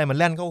มคิดอะไรมัน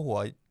แล่นเข้าหัว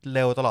เ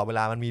ร็วตลอดเวล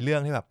ามันมีเรื่อ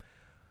งที่แบบ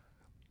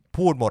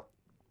พูดหม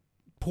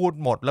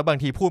ดแล้วบาง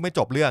ทีพูดไม่จ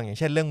บเรื่องอย่าง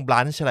เช่นเรื่องบลั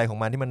นช์อะไรของ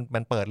มันที่มั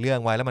นเปิดเรื่อง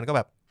ไว้แล้วมันก็แ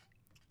บบ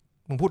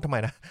มึงพูดทำไม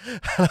นะ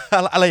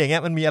อะไรอย่างเงี้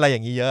ยมันมีอะไรอย่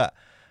างนี้เยอะ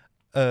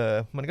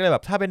มันก็เลยแบ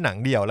บถ้าเป็นหนัง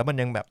เดี่ยวแล้วมัน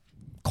ยังแบบ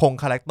คง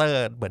คาแรคเตอร์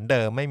เหมือนเ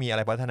ดิมไม่มีอะไ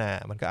รพัฒนา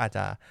มันก็อาจจ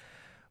ะ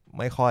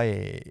ไม่ค่อย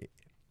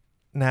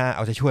น่าเอ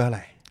าใจช่วยอะไร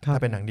ถ้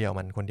าเป็นหนังเดี่ยว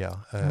มันคนเดียว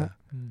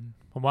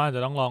ผมว่าจ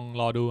ะต้องลอง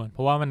รอดูเพ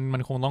ราะว่ามั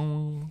นคงต้อง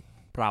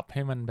ปรับใ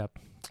ห้มันแบบ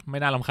ไม่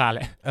น่ารำคาญแห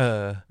ละ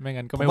ไม่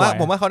งั้นก็ไม่ไหว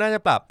ผมว่าเขาน่าจะ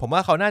ป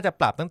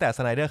รับตั้งแต่ส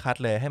ไนเดอร์คัท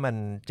เลยให้มัน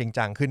จริง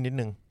จังขึ้นนิด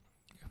นึง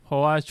เพรา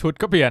ะว่าชุด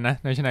ก็เปลี่ยนนะ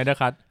ในสไนเดอร์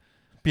คัท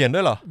เปลี่ยนด้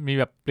วยเหรอมี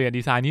แบบเปลี่ยน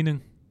ดีไซน์นิดนึง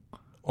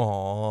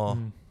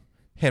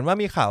เห็นว่า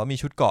มีข่าวว่ามี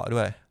ชุดเกราะด้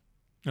วย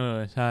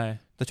ใช่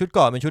แต่ชุดเก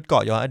ราะเป็นชุดเกรา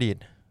ะย้อนอดีต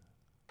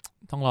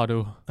ต้องรอดู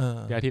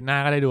เดี๋ยวอาทิตย์หน้า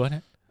ก็ได้ดูน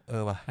ะ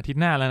ว่ะอาทิตย์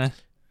หน้าแล้วนะ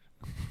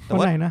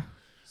วันไหนนะ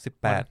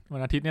18วั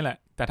นอาทิตย์นี่แหละ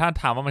แต่ถ้า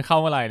ถามว่ามันเข้า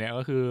เมื่อไหร่เนี่ย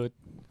ก็คือ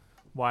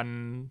วัน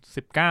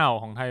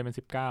19ของไทยเป็น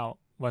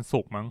19วันศุ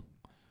กร์มั้ง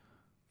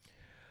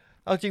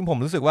เอาจริงผม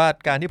รู้สึกว่า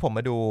การที่ผมม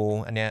าดู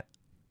อันเนี้ย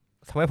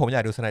ทำให้ผมอย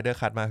ากดูสไนเดอร์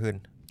คัทมากขึ้น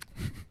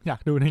อยาก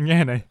ดูในแง่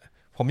ไหน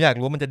ผมอยาก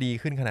รู้มันจะดี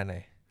ขึ้นขนาดไหน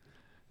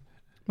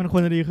มันคว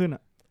รจะดีขึ้นอ่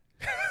ะ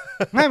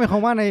ไม่หมายควา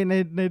มว่า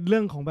ในเรื่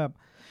องของแบบ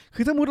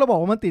คือสมมติเราบอก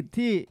ว่ามันติด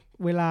ที่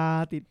เวลา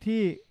ติด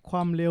ที่คว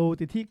ามเร็ว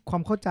ติดที่ควา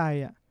มเข้าใจ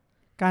อ่ะ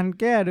การ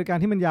แก้โดยการ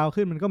ที่มันยาว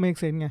ขึ้นมันก็ make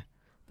sense ไง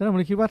แต่ผม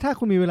เลยคิดว่าถ้า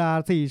คุณมีเวลา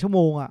4ชั่วโ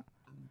มงอ่ะ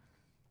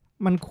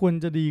มันควร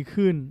จะดี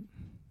ขึ้น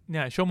เ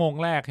นี่ยชั่วโมง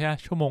แรกใช่ไหม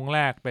ชั่วโมงแร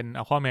กเป็น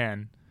Aquaman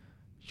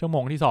ชั่วโม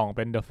งที่2เ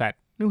ป็น The Flash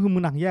นี่คือมื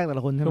อหนังแยกแต่ล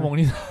ะคนใช่ไหมชั่วโมง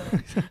ที่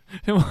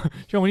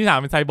ชั่วโมงที่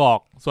3เป็นไซบอร์ก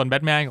ส่วนแบ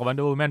ทแมนกับวันเด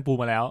อร์วูแมนปู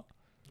มาแล้ว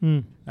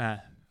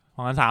ข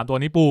องกัน3ตัว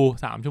นี้ปู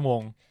3ชั่วโม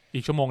งอี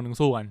กชั่วโมงนึง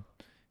สู้กัน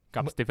กั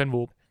บสตีเฟน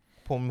วูฟ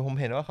ผม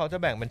เห็นว่าเขาจะ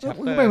แบ่งเป็นชัปเ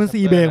ตอร์แบ่งเป็น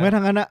4เบรกไหมท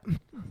างนั้นอะ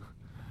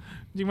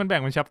จริงมันแบ่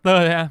งเป็นชัปเตอ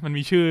ร์ใช่ไหมมัน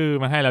มีชื่อ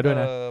มาให้แล้วด้วย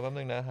นะแป๊บ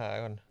นึงนะหา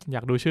ก่อนอย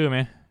ากดูชื่อไหม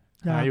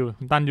หาอยู่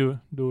คุณตั้นอยู่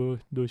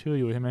ดูชื่อ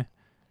อยู่ใช่ไหม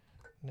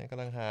เนี่ยก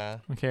ำลังหา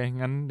โอเค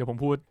งั้นเดี๋ยวผม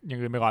พูดอย่าง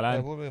อื่นไปก่อนแล้ว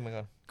พูดไป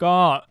ก่อนก็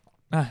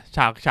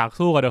ฉาก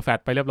สู้กับเดอะแฟต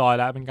ไปเรียบร้อย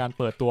แล้วเป็นการ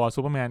เปิดตัวซู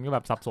เปอร์แมนก็แบ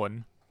บสับสน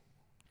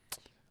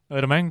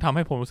แต่แม่งทำใ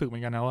ห้ผมรู้สึกเหมื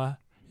อนกันนะว่า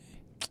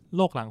โ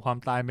ลกหลังความ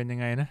ตายเป็นยัง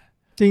ไงนะ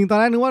จริงตอน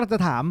แรกนึกว่าจะ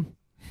ถาม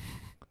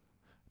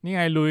นี่ไ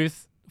งลุย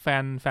ส์แ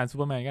ฟนซูเ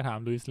ปอร์แมนก็ถาม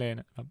ลุยส์เลน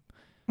ครับ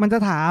มันจะ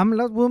ถามแ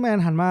ล้วซูเปอร์แมน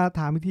หันมา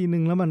ถามอีกทีนึ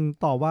งแล้วมัน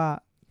ตอบว่า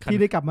ที่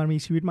ได้กลับมามี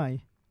ชีวิตใหม่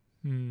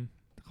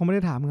เขาไม่ไ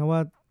ด้ถามกันว่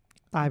า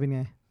ตายเป็นไ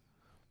ง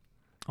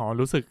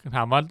รู้สึกถ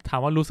าม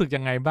ว่ารู้สึก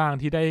ยังไงบ้าง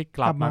ที่ได้ก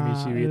ลับมามี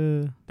ชีวิต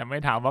แต่ไม่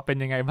ถามว่าเป็น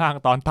ยังไงบ้าง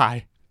ตอนตาย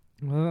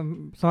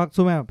สักพัก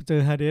ซูเปอร์แมนเจ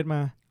อฮาเดสม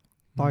า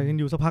ต่อยกัน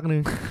อยู่สักพักนึ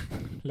ง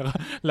แ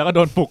ล้วก็โด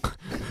นปลุก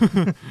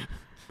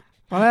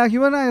ตอนแรกคิด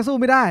ว่าน่าจะสู้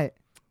ไม่ได้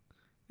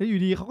แล้วอ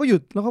ยู่ดีเขาก็หยุ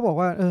ดแล้วเขาบอก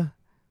ว่า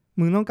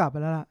มึงต้องกลับไป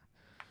แล้วล่ะ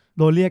โ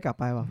ดนเรียกกลับ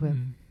ไปว่ะเพื่อน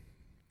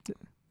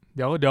เ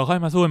ดี๋ยวค่อย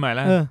มาสู้ใหม่แ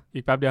ล้ว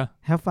อีกแป๊บเดียว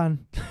have fun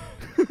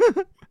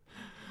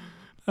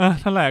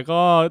นั่นแหละ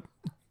ก็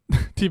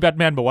ที่แบท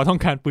แมนบอกว่าต้อ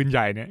งการปืนให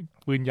ญ่เนี่ย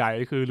ปืนใหญ่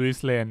ก็คือลุย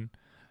ส์เลน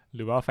ห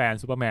รือว่าแฟน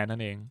ซูเปอร์แมนนั่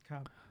นเอง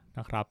น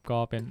ะครับก็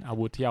เป็นอา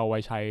วุธที่เอาไว้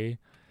ใช้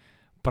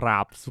ปรา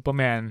บซูเปอร์แ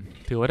มน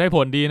ถือว่าได้ผ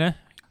ลดีนะ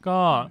ก็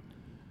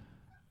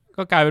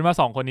กลายเป็นว่า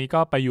2คนนี้ก็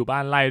ไปอยู่บ้า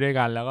นไล่ด้วย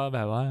กันแล้วก็แ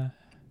บบว่า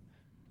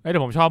แต่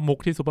ผมชอบมุก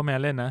ที่ซูเปอร์แมน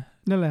เล่นนะ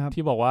นั่นแหละครับ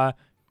ที่บอกว่า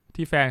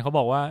ที่แฟนเขาบ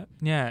อกว่า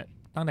เนี่ย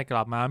ตั้งแต่ก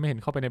ลับมาไม่เห็น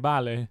เข้าไปในบ้า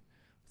นเลย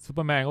ซูเป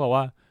อร์แมนก็บอก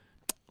ว่า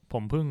ผ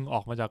มเพิ่งอ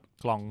อกมาจาก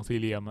กล่องสี่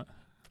เหลี่ยมอะ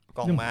ก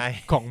ล่องไม้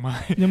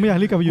ยังไม่อยาก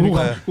รีบกลับไปอยู่ในก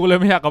ล่องกูเลย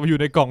ไม่อยากกลับไปอยู่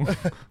ในกล่อง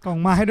กล่อง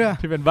ไม้ด้วย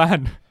ที่เป็นบ้าน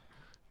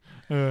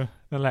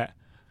นั่นแหละ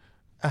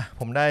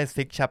ผมได้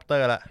6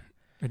 chapter ละ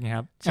เป็นไงค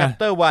รับ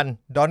chapter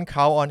 1 Don't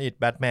count on it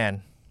Batman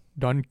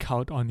Don't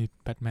count on it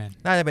Batman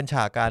น่าจะเป็นฉ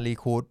ากการรี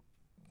คูด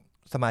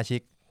สมาชิ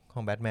กข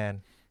อง Batman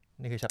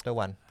นี่คือ chapter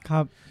 1ค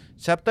รับ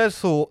chapter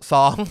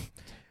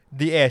 2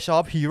 The Age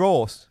of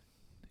Heroes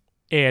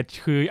Age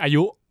คืออา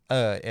ยุ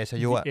Age อ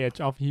ายุThe Age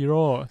of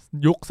Heroes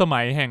ยุคส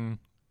มัยแห่ง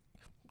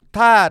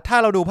ถ้า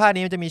เราดูภาค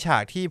นี้มันจะมีฉา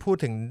กที่พูด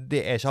ถึง The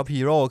Age of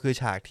Hero คือ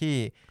ฉากที่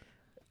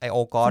ไอโอ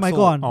กอสสมัย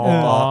ก่อน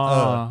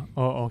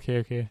โอเ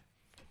ค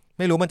ไ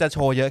ม่รู้มันจะโช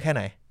ว์เยอะแค่ไห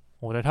นโ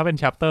อ้แต่ถ้าเป็น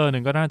chapter นึ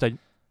งก็น่าจะ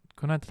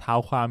เท้า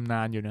ความน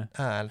านอยู่นะ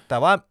แต่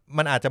ว่า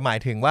มันอาจจะหมาย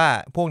ถึงว่า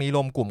พวกนี้ร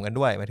วมกลุ่มกัน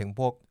ด้วยหมายถึง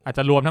พวกอาจจ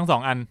ะรวมทั้ง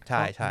2อันใ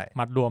ช่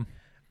มัดรวม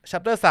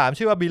chapter 3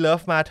ชื่อว่า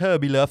Beloved Mother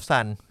Beloved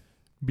Son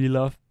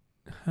Beloved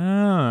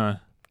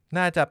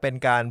น่าจะเป็น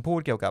การพูด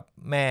เกี่ยวกับ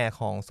แม่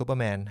ของซูเปอร์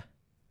แมน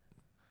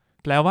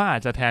แปลว่าอา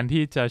จจะแทน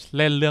ที่จะ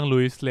เล่นเรื่องลุ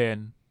ยส์เลน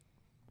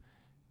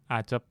อา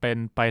จจะเป็น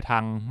ไปทา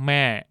งแ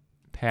ม่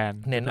แทน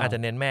อาจจะ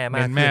เน้นแม่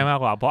มาก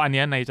กว่าเพราะอัน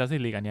นี้ใน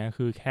Justice League อันนี้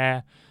คือแค่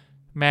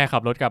แม่ขั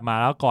บรถกลับมา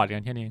แล้วกอดกั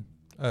นแค่นี้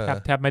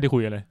แทบไม่ได้คุ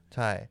ยกันเลยใ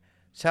ช่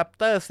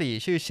chapter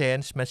 4ชื่อ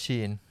Change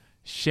Machine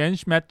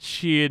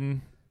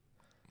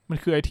มัน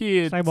คือไอ้ที่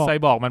ไซ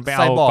บอร์กมันไปเอ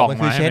ากล่องมามัน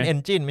คือ Change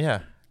Engine ไม่ใช่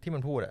ที่มั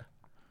นพูด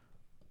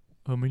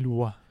ไม่รู้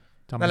อ่ะ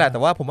นั่นแหละแต่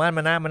ว่าผมว่า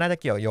มันน่าจะ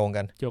เกี่ยวโยง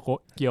กันเกี่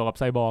ยวกับ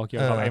ไซบอร์กเกี่ย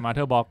วกับไอ้มาเธ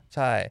อร์บ็อกใ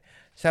ช่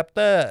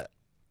chapter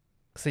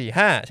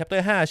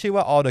chapter 5ชื่อ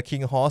ว่า All the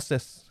King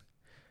Horses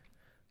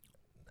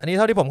อันนี้เ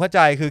ท่าที่ผมเข้าใจ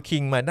คือ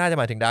King มันน่าจะ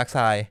หมายถึง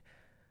Darkseid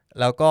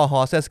แล้วก็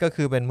Horses ก็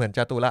คือเป็นเหมือนจ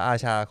ตุรอา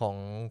ชา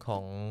ขอ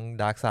ง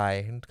Darkseid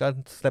ก็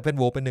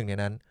Steppenwolf เป็นหนึ่งใน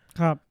นั้น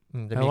ครับ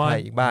จะมีใคร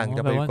อีกบ้าง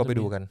ก็ไป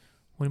ดูกัน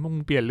วันนี้มึ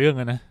งเปลี่ยนเรื่อง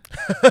กันนะ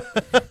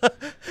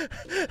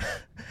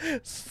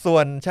ส่ว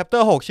น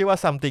chapter 6ชื่อว่า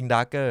Something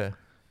Darker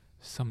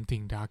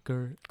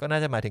ก็น่า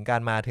จะหมายถึงกา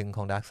รมาถึงข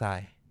อง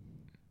Darkseid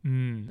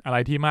อะไร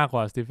ที่มากก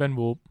ว่า Stephen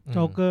Wolf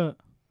Joker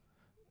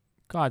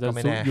ก็อาจจะ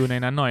ซุกอยู่ใน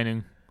นั้นหน่อยนึง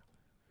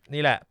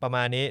นี่แหละประม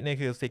าณนี้นี่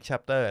คือ6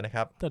 chapter นะค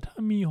รับแต่ถ้า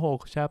มี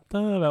6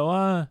 chapter แบบว่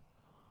า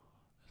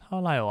เท่า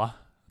ไหร่วะ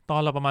ตอ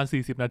นเราประมาณ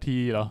40นาที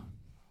เหรอ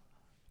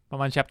ประ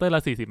มาณ chapter ล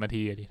ะ40นา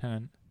ทีดิเท่า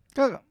นั้น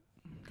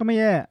ก็ไม่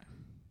แย่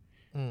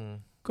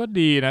ก็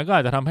ดีนะก็อ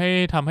าจจะทำ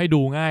ให้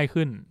ดูง่าย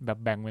ขึ้นแบบ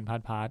แบ่งเป็นพา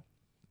ร์ท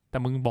แต่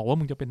มึงบอกว่า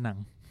มึงจะเป็นหนัง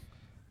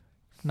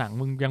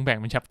มึงยังแบ่ง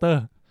เป็น chapter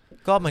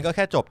ก็มันก็แ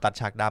ค่จบตัด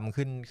ฉากดำ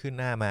ขึ้น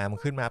หน้ามามัน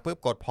ขึ้นมาปุ๊บ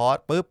กดพอส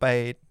ปุ๊บไป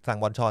สั่ง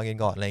บอลชอนกิน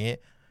ก่อนอะไรอย่างงี้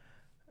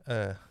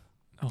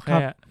โอเค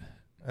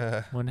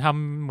เหมือน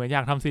อย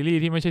ากทำซีรีส์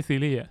ที่ไม่ใช่ซี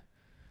รีส์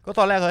ก็ต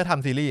อนแรกเขาท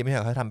ำซีรีส์ไม่ใช่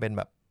เขาทำเป็นแ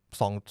บบ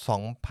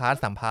2พาร์ท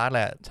3พาร์ทแห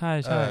ละใช่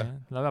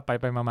แล้วแบบ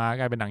ไปมา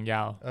กลายเป็นหนังย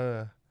าว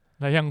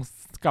แล้วยัง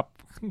กับ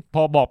พ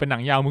อบอกเป็นหนั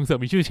งยาวมึงเสริม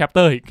มีชื่อ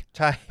chapter อีกใ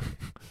ช่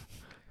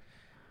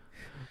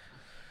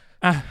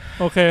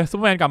โอเคซูเ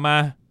ปอร์แมนกลับมา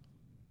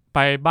ไป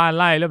บ้าน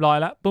ไล่เรียบร้อย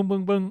แล้ว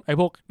ปึ้งไอ้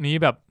พวกนี้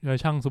แบบ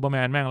ช่างซูเปอร์แม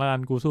นแม่งแล้วกั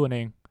นกูสู้เอ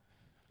ง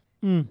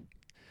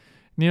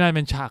นี่น่าเ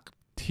ป็นฉาก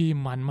ที่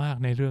มันมาก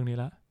ในเรื่องนี้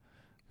ละ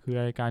คือ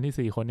รายการที่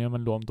4คนนี้มั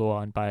นรวมตัว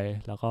กันไป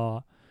แล้วก็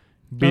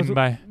บินไ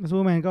ปซูเป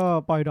อร์แมนก็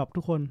ปล่อยดรอป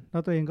ทุกคนแล้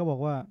วตัวเองก็บอก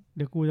ว่าเ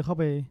ดี๋ยวกูจะเข้า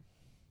ไป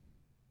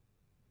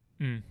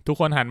ทุก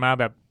คนหันมา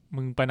แบบ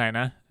มึงไปไหน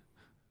นะ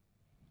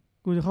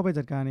กูจะเข้าไป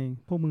จัดการเอง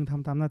พวกมึงท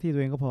ำตามหน้าที่ตั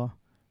วเองก็พอ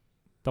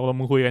ตกลง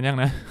มึงคุยกันยัง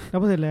นะแล้ว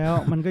พอเสร็จแล้ว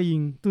มันก็ยิ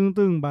ง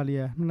ตึ้งบาเรี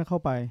ยมันเข้า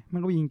ไปมั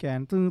นก็ยิงแกน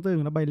ตึ้ง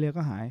แล้วบาเรีย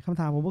ก็หายคำ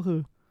ถามผมก็คือ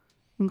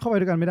มึงเข้าไป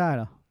ด้วยกันไม่ได้เ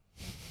หรอ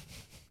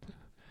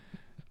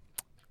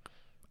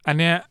อัน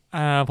เนี้ย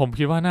ผม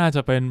คิดว่าน่าจ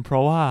ะเป็นเพรา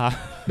ะว่า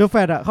เดอะแฟ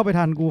ตเข้าไป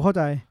ทันกูเข้าใ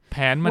จแผ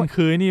นมัน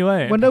คือนี่เว้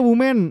ย Wonder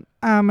Woman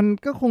มัน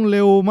ก็คงเ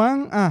ร็วมั้ง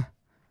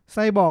ไซ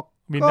บอร์ก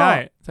บินได้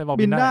ไซบอร์ก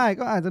บินได้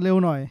ก็อาจจะเร็ว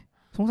หน่อย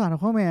สงสารเอา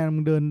ข้อแมนมึ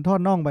งเดินทอด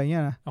น่องไปเงี้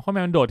ยนะเอาข้อแม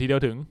นมันโดดทีเดีย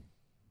วถึง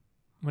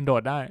มันโด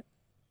ดได้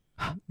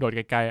โดดไ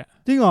กล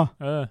ๆจริงเหรอ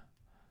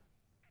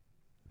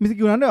มีส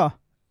กิลนั้นด้วยเหรอ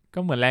ก็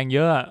เหมือนแรงเย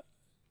อะ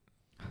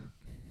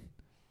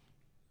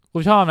กู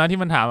ชอบนะที่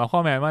มันถามข้อ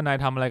แมนว่านาย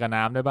ทำอะไรกับ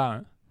น้ำได้บ้าง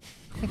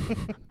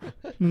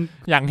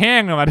อย่างแห้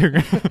งมาถึง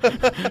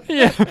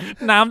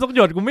น้ำสักหย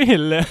ดกูไม่เห็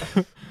นเลย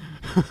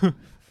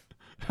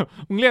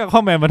มึงเรียกข้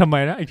อแมนมาทำไม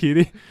นะอีกที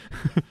ดิ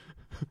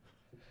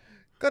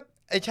ก็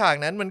ไอฉาก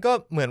นั้นมันก็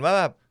เหมือนว่า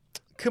แบบ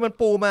คือมัน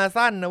ปูมา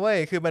สั้นนะเว้ย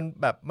คือมัน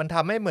แบบมันท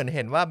ำให้เหมือนเ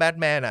ห็นว่าแบท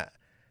แมน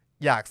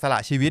อยากสละ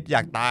ชีวิตอย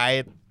ากตาย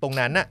ตรง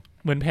นั้นน่ะ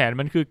เหมือนแผน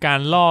มันคือการ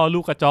ล่อลู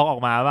กกระจอกออ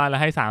กมาว่าแล้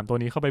วให้3ตัว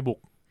นี้เข้าไปบุก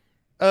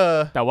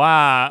แต่ว่า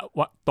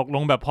ตกล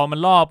งแบบพอมัน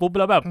ล่อปุ๊บ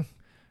แล้วแบบ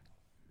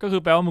ก็คื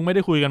อแปลว่ามึงไม่ไ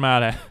ด้คุยกันมา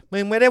แหละมึ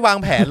งไม่ได้วาง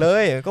แผนเล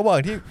ยก็บอก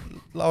ที่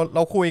เร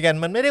าคุยกัน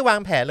มันไม่ได้วาง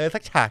แผนเลยสั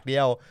กฉากเดี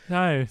ยวใ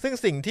ช่ซึ่ง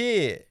สิ่งที่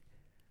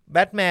แบ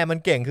ทแมนมัน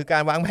เก่งคือกา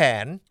รวางแผ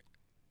น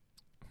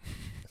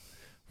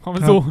พอมั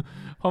น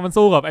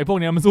สู้กับไอ้พวก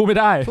เนี้ยมันสู้ไม่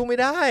ได้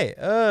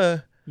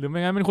หรือไม่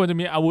งั้นมันควรจะ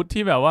มีอาวุธ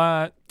ที่แบบว่า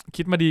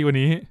คิดมาดีกว่า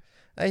นี้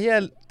ไอ้เหี้ย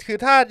คือ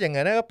ถ้าอย่าง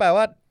นั้นก็แปล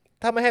ว่า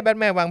ถ้าไม่ให้แบท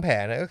แมนวางแผ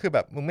นนะก็คือแบ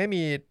บมึงไม่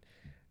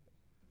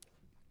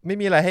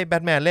มีอะไรให้แบ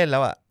ทแมนเล่นแล้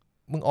วอ่ะ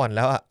มึงอ่อนแ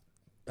ล้วอ่ะ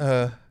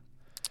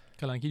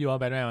กำลังคิดอยู่ว่า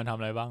แบทแมนมันทำ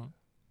อะไรบ้าง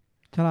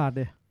ฉลาด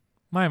ดิ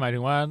ไม่หมายถึ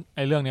งว่าไ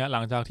อ้เรื่องเนี้ยห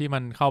ลังจากที่มั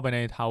นเข้าไปใน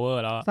ทาวเวอ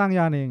ร์แล้วสร้างย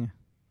านเอง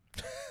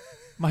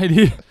ไม่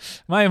ดิ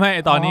ไม่ไ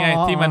อ้ตอนนี้ไง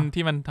ที่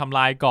มันทำล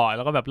ายเกาะแ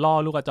ล้วก็แบบล่อ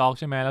ลูกกระจอก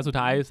ใช่ไหมแล้วสุด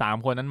ท้าย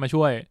3คนนั้นมา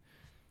ช่วย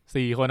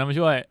4คนนั้นมา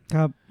ช่วยค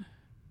รับ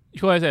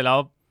ช่วยเสร็จแล้ว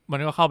มัน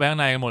ก็เข้าไปข้าง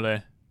ในกันหมดเลย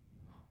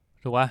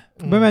ถูกป่ะ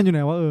แบทแมนอยู่ไหน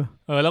วะ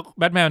แล้ว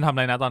แบทแมนมันทำอะ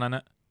ไรนะตอนนั้นน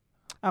ะ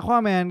อะควา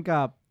แมน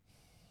กับ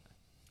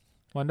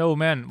วันเดอร์วู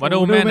แมน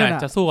น่ะ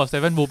จะสู้กับเซ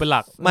เว่นบูเป็นห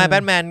ลักไม่แบ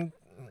ทแมน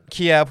เค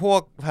ลียร์พว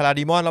กพารา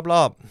ดิมอนร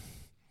อบ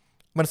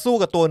ๆมันสู้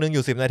กับตัวนึงอ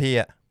ยู่10 นาที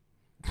อ่ะ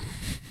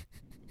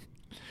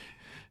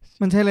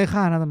มันใช้เลย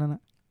ฆ่านะตอนนั้น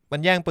มั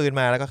นแย่งปืน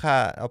มาแล้วก็ฆ่า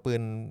เอาปื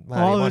นมา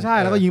ใช่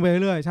แล้วก็ยิงไปเ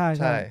รื่อยๆใช่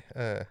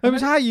ไ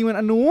ม่ใช่ยิงมัน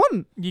อันนู้น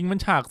ยิงมัน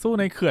ฉากสู้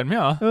ในเขื่อนไม่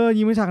เหรอ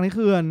ยิงมันฉากในเ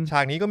ขื่อนฉา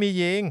กนี้ก็มี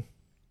ยิ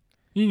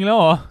งแล้วเ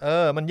หรอ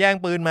มันแย่ง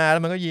ปืนมาแล้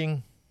วมันก็ยิง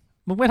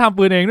มึงไม่ทำ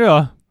ปืนเองด้วยเหร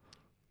อ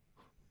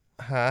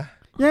ฮะ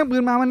แย่งปื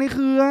นมามันในเ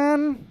ขื่อน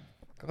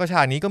ก็ฉ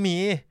ากนี้ก็มี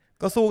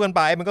ก็สู้กันไ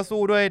ปมันก็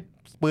สู้ด้วย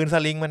ปืนส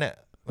ลิงมันเนี่ย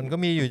มันก็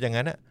มีอยู่อย่าง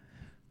นั้น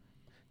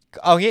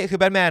เอางี้คือ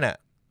แบทแมน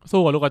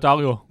สู้กับลูกกระจอก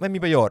อยู่ไม่มี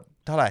ประโยชน์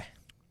เท่าไหร่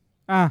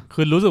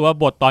คือรู้สึกว่า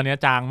บทตอนนี้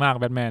จางมาก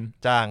แบทแมน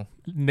จาง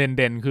เ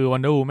ด่นคือวั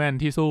นเดอร์วูแมน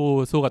ที่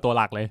สู้กับตัวห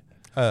ลักเลย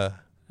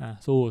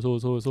สู้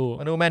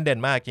วันเดอร์วูแมนเด่น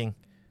มากจริง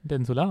เด่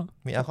นสุดแล้ว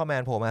มีอัลควาแม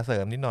นโผล่มาเสริ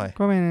มนิดหน่อย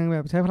ก็แมนแบ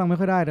บใช้พลังไม่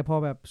ค่อยได้แต่พอ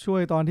แบบช่วย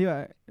ตอนที่แบบ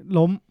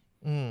ล้ม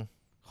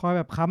คอยแ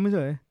บบค้ำเฉ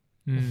ย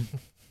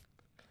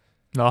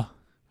เหรอ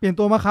เปลี่ยน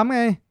ตัวมาค้ำไ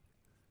ง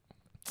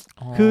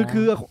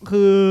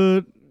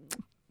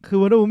คือ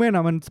วันเดอร์วูแมน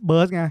มันเบิ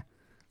ร์สไง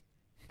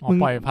มึง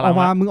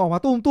ออกมา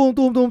ตุ้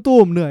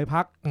มเหนื่อย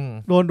พัก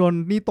โดน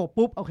นี่ตบ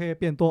ปุ๊บโอเคเ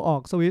ปลี่ยนตัวออ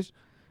กสวิช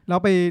แล้ว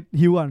ไป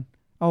ฮิวก่อน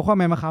เอาควาแ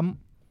มนมาค้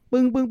ำ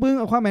ปึ้ง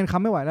เอาควาแมนค้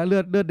ำไม่ไหวแล้วเ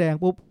ลือดแดง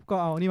ปุ๊บก็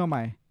เอานี่มาให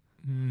ม่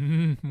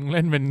มึงเ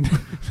ล่นเป็น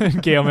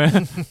เกมไหม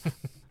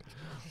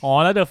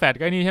แล้วเดอะแฟต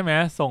ก็นี่ใช่ไหม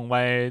ส่งไป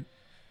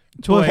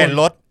ช่วยเข็น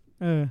รถ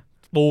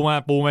ปู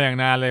มาอย่าง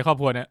นานเลยครอบ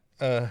ครัวเนี้ย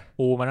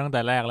ปูมาตั้งแ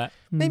ต่แรกแล้ว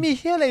ไม่มีเ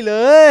หี้ยอะไรเล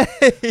ย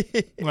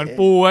เหมือน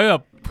ปูไว้แบ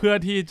บเพื่อ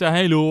ที่จะใ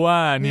ห้รู้ว่า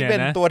เนี่ยนะเป็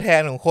นตัวแท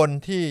นของคน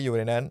ที่อยู่ใ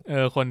นนั้น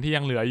คนที่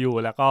ยังเหลืออยู่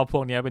แล้วก็พว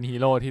กนี้เป็นฮี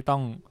โร่ที่ต้อ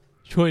ง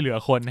ช่วยเหลือ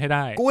คนให้ไ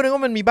ด้กูนึกว่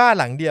ามันมีบ้าน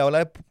หลังเดียวแล้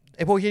วไ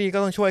อ้พวกที่นี่ก็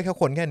ต้องช่วยแค่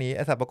คนแค่นี้ไ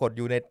อ้สัตว์ปรากฏอ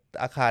ยู่ใน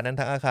อาคารนั้น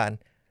ทั้งอาคาร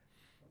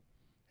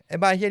ไอ้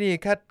บ้านที่นี่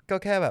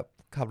แค่แบบ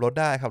ขับรถ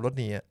ได้ขับรถ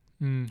หนี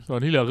ส่วน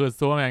ที่เหลือคือ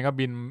ซูเปอร์แมนก็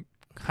บิน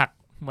หัก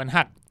เหมือน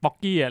หักบ็อก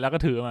กี้แล้วก็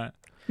ถือมา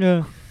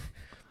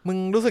มึง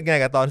รู้สึกไง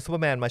กับตอนซูเปอ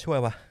ร์แมนมาช่วย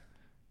วะ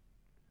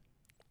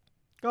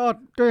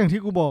ก็อย่าง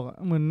ที่กูบอก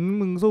เหมือน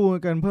มึงสู้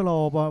กันเพื่อรอ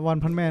วัน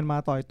พันแมนมา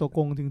ต่อยตัวโก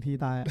งถึงที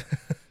ตาย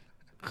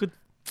คือ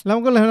แล้ว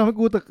มันก็เลยทำให้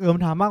กูตะเกิด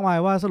ถามมากมาย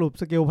ว่าสรุป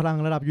สเกลพลัง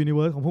ระดับยูนิเ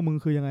วิร์สของพวกมึง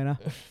คือยังไงนะ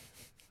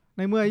ใ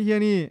นเมื่อไอ้เฮีย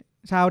นี่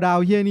ชาวดาว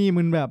เฮียนี่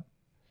มึงแบบ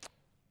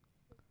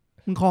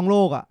มึงครองโล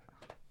ก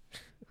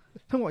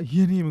ทั้งหมดเฮี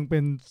ยนี่มึงเป็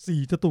น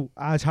4จตุ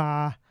อาชา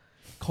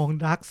ของ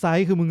ดาร์กไซ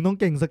ด์คือมึงต้อง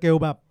เก่งสเกล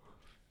แบบ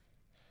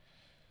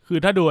คือ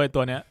ถ้าดูไอ้ตั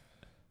วเนี้ย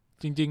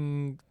จ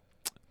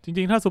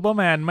ริงถ้าซูเปอร์แ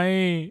มน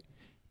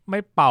ไม่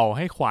เป่าใ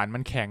ห้ขวานมั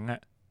นแข็ง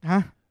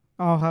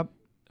ครับ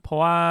เพราะ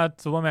ว่า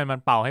ซูเปอร์แมนมัน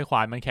เป่าให้ขว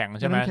านมันแข็ง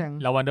ใช่ไหม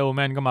แล้ววันเดอร์วูแ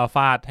มนก็มาฟ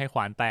าดให้ข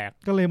วานแตก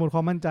ก็เลยหมดคว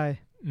ามมั่นใจ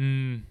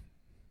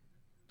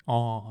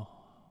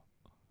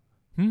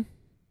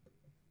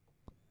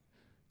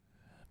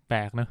แปล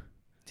กนะ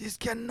This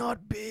cannot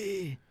be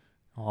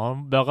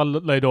แล้วก็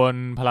เลยโดน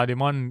พาราดิ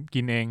มอน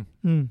กินเอง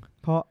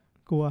เพราะ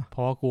กลั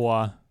ว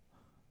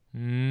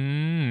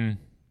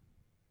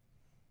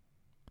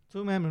ซู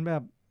เปอร์แมนเหมือนแบ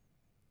บ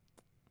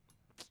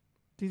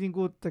จริงๆ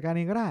กูจัดการเ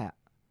องก็ได้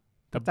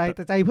แต่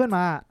ใจเพื่อนม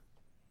า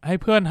ให้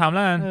เพื่อนทำแ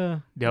ล้วกัน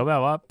เดี๋ยวแบ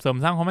บว่าเสริม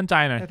สร้างความมั่นใจ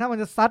หน่อยแต่ถ้ามัน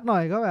จะซัดหน่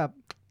อยก็แบบ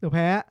เดี๋ยวแ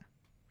พ้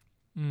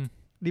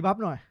ดีบัฟ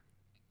หน่อย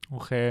โอ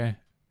เค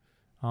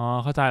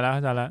เข้าใจแล้ว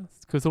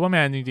คือซูเปอร์แม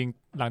นจริง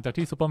ๆหลังจาก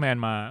ที่ซูเปอร์แมน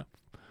มา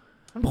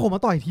มันผมม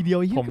าต่อยทีเดียว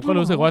ผมก็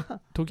รู้สึกว่า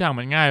ทุกอย่าง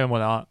มันง่ายไปหมด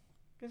แล้ว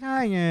ก็ใช่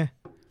ไง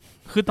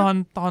คือ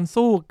ตอน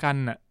สู้กัน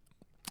น่ะ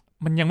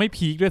มันยังไม่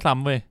พีคด้วยซ้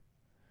ำเว้ย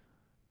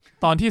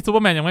ตอนที่ซูเปอ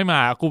ร์แมนยังไม่มา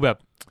กูแบบ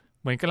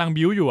เหมือนกำลัง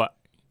บิ้วอยู่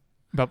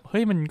แบบเฮ้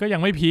ยมันก็ยั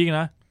งไม่พีค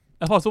นะแ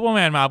ล้วพอซูเปอร์แม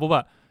นมาปุ๊บ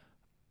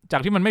จา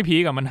กที่มันไม่พี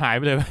คมันหายไ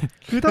ปเลย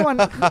คือถ้า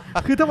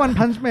วัน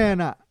พันช์แมน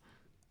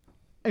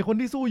ไอคน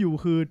ที่สู้อยู่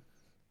คือ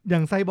อย่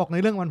างไซบอร์กใน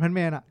เรื่องวันพันช์แม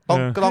น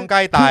ต้องใก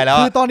ล้ตายแล้ว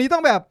คือตอนนี้ต้อ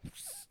งแบบ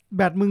แ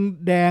บตมึง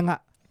แดง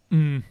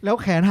แล้ว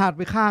แขนหักไ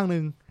ปข้างนึ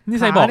งนี่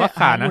ไซบอร์กก็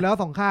ขาดนะแล้ว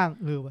2ข้าง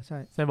ใช่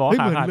ไซบอร์ก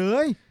ขาขาดเล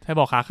ยไซบ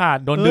อร์กขาขาด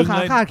โดนดึงเลยขา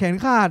ขาดแขน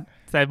ขาด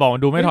ไซบอร์กมั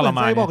นดูไม่ทรม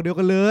านไซบอร์กเดียว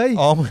กันเลย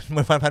เห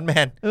มือนพันแม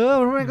น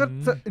มันก็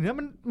เนี่ย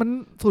มัน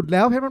สุดแ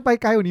ล้วเพชรมันไป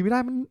ไกลกว่านี้ไม่ได้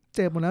มันเ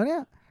จ็บหมดแล้วเนี่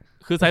ย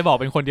คือไซบอร์ก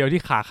เป็นคนเดียว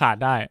ที่ขาขาด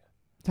ได้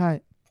ใช่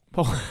เพร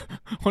าะ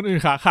คนอื่น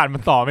ขาขาดมั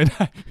นต่อไม่ไ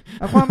ด้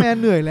อควาแมน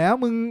เหนื่อยแล้ว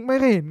มึงไม่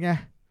เคยเห็นไง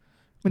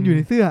มันอยู่ใน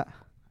เสื้อ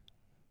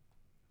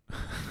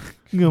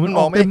เหงื่อมันอ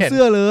อกเต็มเ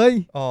สื้อเลย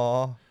อ๋อ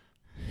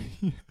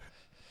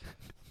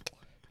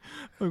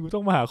กูต้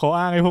องมาหาข้อ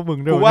อ้างให้พวกมึง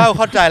ด้วยกูว่าเ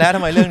ข้าใจแล้วท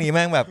ำไมเรื่องนี้แ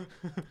ม่งแบบ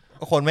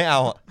คนไม่เอา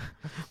อ่ะ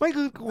ไม่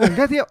คือผมแ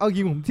ค่เทียบเอาจ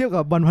ริงผมเทียบ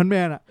กับวันพันแม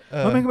นอ่ะ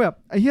มันแม่งแบบ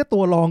ไอ้เหี้ยตั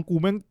วรองกู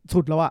แม่ง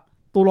สุดแล้วอ่ะ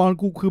ตัวรอง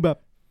กูคือแบบ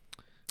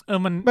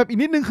มันแบบอีก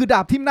นิดนึงคือดา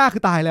บทิ่มหน้าคื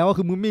อตายแล้ว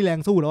คือมึงไม่มีแรง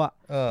สู้แล้วอ่ะ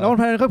แล้ววัน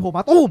พันแมนค่อยโผล่ม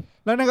าตุ้ม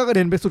แล้วนั่นก็กระเ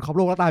ด็นไปสุดขอบโ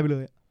ลกแล้วตายไปเล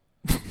ย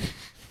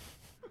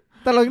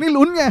แต่เรายังได้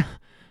ลุ้นไง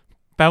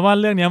แปลว่า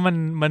เรื่องนี้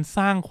มันส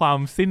ร้างความ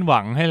สิ้นหวั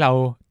งให้เรา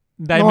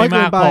ได้ไม่ม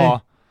ากพอ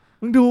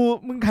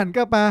มึงขันก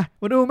ลับมา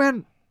วันดูแม่น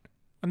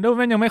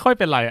ยังไม่ค่อย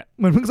เป็นไรอ่ะ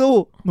เหมือนเพิ่งสู้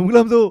มึงเ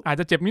ริ่มสู้อาจ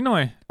จะเจ็บนิดหน่อ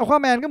ยเอาควา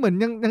แมนก็เหมือน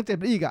ยังเจ็บ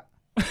ได้อีกอ่ะ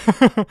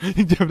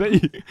ยังเจ็บได้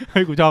อีกให้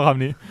กูชอบค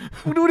ำนี้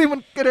มึงดูดิมัน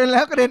กระเด็นแล้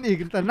วกระเด็นอีก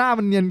แต่หน้า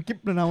มันเนียนกิ๊บ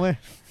เลยนะเว้ย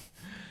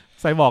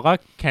ไซบอร์กก็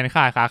แขนข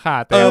าขาขา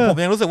ดผม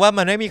ยังรู้สึกว่า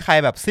มันไม่มีใคร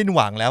แบบสิ้นห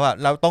วังแล้วอ่ะ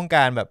เราต้องก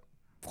ารแบบ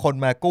คน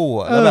มากู้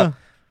อ่ะแล้วแบบ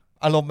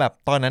อารมณ์แบบ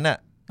ตอนนั้นอ่ะ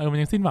มัน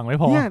ยังสิ้นหวังไม่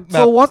พอเนี่ยโ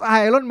ซวอสไอ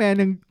รอนแมน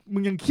มึ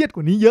งยังเครียดก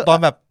ว่านี้เยอะตอน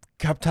แบบ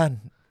ครับท่าน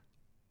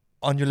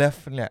on your left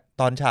เนี่ย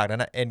ตอนฉากนั้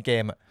นน่ะ end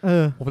game อ่ะ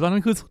โอ้ตอนนั้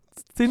นคือ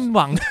สิ้นห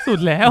วังสุด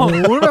แล้วโอ้โ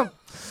หแบบ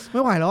ไ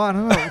ม่ไหวแล้วอ่ะ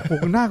ทั้งแบบโอ้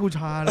โหหน้ากูช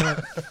าเลย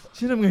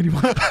ชื่อทำไงดีว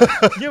ะ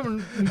เนี่ย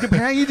มันจะแ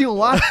พ้งี้จริงเหรอ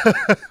วะ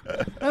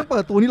นั่นเปิ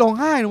ดตัวนี่ร้อง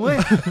ไห้นะเว้ย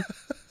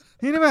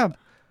นี่แบบ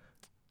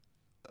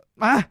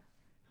มา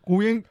กู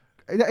ยัง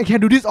I can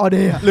do this all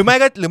day หรือไม่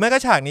ก็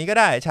ฉากนี้ก็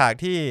ได้ฉาก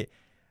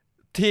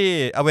ที่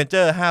อเวนเจ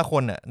อร์5ค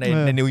นอ่ะใ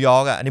นนิวยอ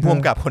ร์กอ่ะอันนี้พ่วง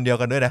กับคนเดียว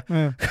กันด้วยนะ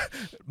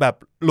แบบ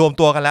รวม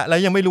ตัวกันแล้ว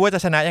ยังไม่รู้ว่าจ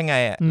ะชนะยังไง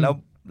อ่ะแ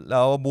ล้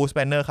วบูสแบ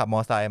นเนอร์ขับมอ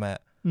ไซค์มา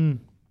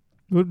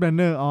บูสแบนเ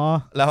นอร์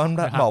แล้วมัน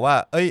บอกว่า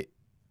เอ้ย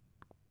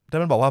ถ้า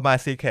มันบอกว่า my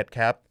secret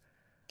cap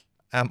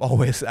I'm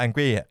always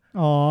angry อ่ะ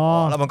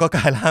แล้วมันก็ก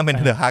ลายร่างเป็น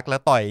เดอะฮักแล้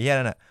วต่อยเหี้ย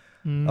นั่นน่ะ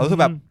เราคือ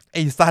แบบไ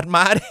อ้สัตว์ม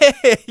าเด้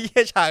เหี้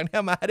ยฉากเนี้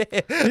ยมาเด้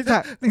นี่ฉา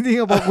กจริงๆ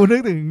อ่ะบอกกูนึ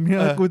กถึงเนี่ย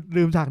กู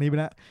ลืมฉากนี้ไป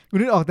แล้วกู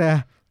นึกออกแต่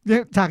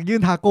ฉากยื่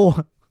นทาโก้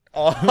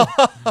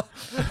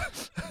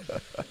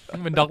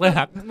เป็นด็อกเตอร์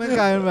ฮักมัน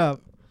กลาย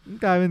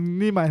เป็น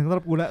นี่หมายถึงสำห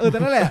รับกูแล้วแต่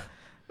นั่นแหละ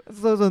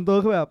ส่วนตัว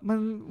คือแบบ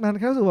มัน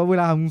แค่รู้สึกว่าเว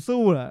ลามึง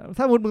สู้อ่ะ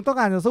ถ้ามึงต้อง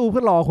การจะสู้เพื่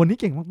อรอคนที่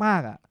เก่งมา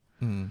กๆอ่ะ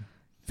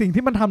สิ่ง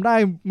ที่มันทำได้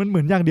มันเหมื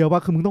อนอย่างเดียวว่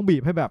าคือมึงต้องบี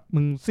บให้แบบมึ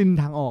งสิ้น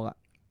ทางออกอ่ะ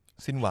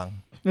สิ้นหวัง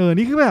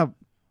นี่คือแบบ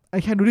I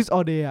can do this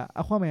all day อ่ะ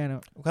Aquaman อ่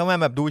ะAquaman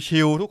แบบดู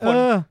ชิลทุก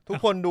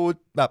คนดู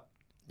แบบ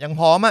ยัง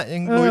พร้อมอ่ะยั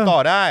งลุยต่อ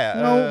ได้อ่ะ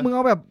มึงเอ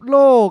าแบบโล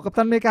กกับ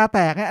ตันอเมริกาแต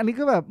กไงอันนี้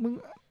ก็แบบมึง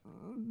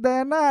แด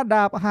นหน้าด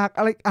าบหัก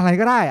อะไร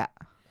ก็ได้อ่ะ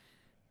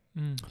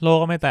โล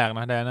ก็ไม่แตก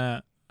นะแดนหน้า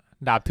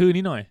ดาบทื่อ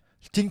นิดหน่อย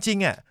จริง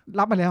ๆอ่ะ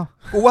รับมาแล้ว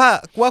กู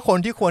ว่าคน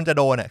ที่ควรจะ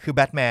โดนอ่ะคือแบ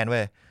ทแมนเ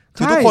ว้ย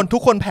คือทุ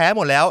กคนแพ้ห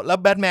มดแล้ว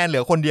แบทแมนเหลื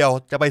อคนเดียว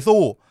จะไป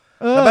สู้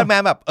แล้วแบทแม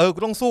นแบบกู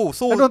ต้องสู้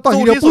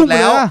ที่สุดแ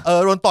ล้ว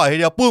โดนต่อยที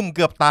เดียวปุ้มเ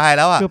กือบตายแ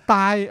ล้วอ่ะเกือบต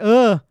าย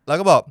แล้ว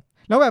ก็บอก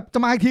แล้วแบบจะ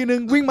มาอีกทีนึ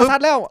งวิ่งมาซัด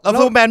แล้ว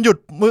ซูแมนหยุด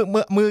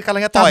มือกำลั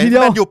งจะต่อย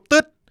แมนหยุด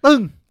ตึ้ง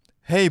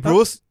เฮ้ยบรู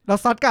ซแล้ว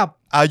ซัดกลับ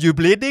Are you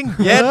bleeding?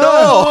 Yes no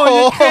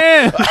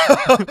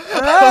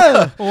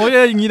โอ้ย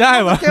อย่างนี้ได้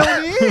วะเกม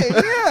นี้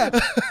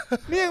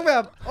นี่ยังแบ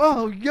บโอ้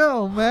โย่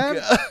แมน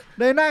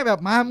ได้หน้าแบบ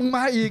มึงม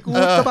าอีกกู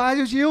สบาย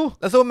ชิว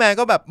ๆแล้วซูแมน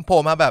ก็แบบโผล่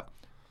มาแบบ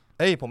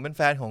เฮ้ยผมเป็นแ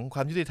ฟนของคว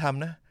ามยุติธรรม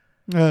นะ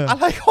อะ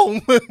ไรของ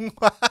มึง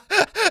วะ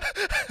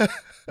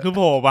คือโผ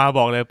ล่มาบ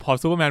อกเลยพอ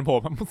ซูเปอร์แมนโผล่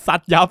ซั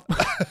ดยับ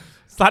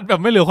ซัดแบบ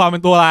ไม่เหลือความเป็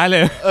นตัวร้ายเล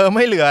ยไ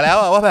ม่เหลือแล้ว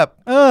อะว่าแบบ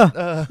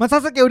มันซั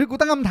ดสเกลที่กู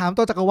ตั้งคำถาม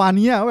ต่อจักรวาล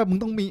นี้ว่าแบบมึง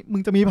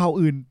จะมีเผ่า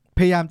อื่น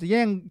พยายามจะแ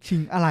ย่งชิ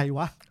งอะไร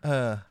วะ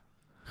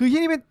คือที่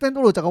นี่เป็นต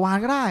ำรวจจักรวาล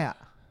ก็ได้อ่ะ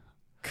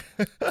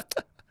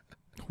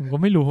ผมก็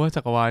ไม่รู้ว่า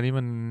จักรวาลนี้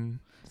มัน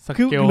สเก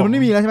ลมันไ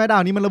ม่มีแล้วใช่ไหมดา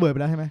วนี้มันระเบิดไป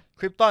แล้วใช่ไหม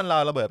คริปตันเรา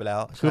ระเบิดไปแล้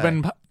วคือเป็น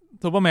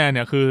ซูเปอร์แมนเ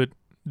นี่ยคือ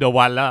เดอะ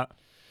วันแล้ว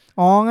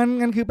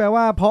งั้นคือแปล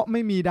ว่าเพราะไ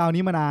ม่มีดาว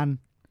นี้มานาน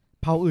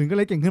เผ่าอื่นก็เ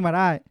ลยเก่งขึ้นมาไ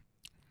ด้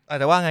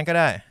แต่ว่างั้นก็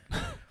ได้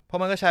เพราะ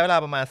มันก็ใช้เวลา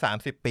ประมาณ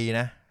30 ปี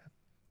นะ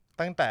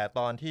ตั้งแต่ต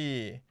อนที่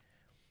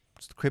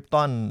คริป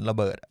ตันระ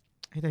เบิด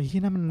แต่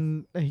ที่นั่น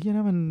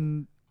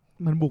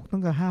มันบุกตั้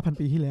งแต่ 5,000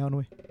 ปีที่แล้ว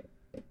นุ้ย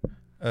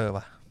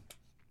ว่ะ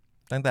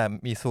ตั้งแต่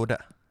มีซูดอ่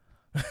ะ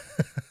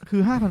คื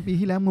อ 5,000 ปี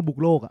ที่แล้วมันบุก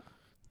โลกอ่ะ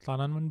ตอน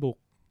นั้นมันบุก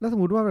แล้วสม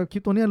มติว่าแบบคลิ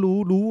ปตัวเนี้ย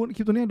รู้ค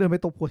ลิปตัวเนี้ยเดินไป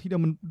ตบหัวทีเดีย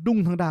วมันดุ้ง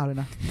ทั้งดาวเลย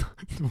นะ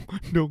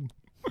ดุ้ง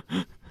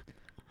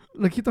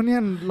แล้วคลิปตัวเนี้ย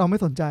เราไม่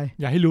สนใจ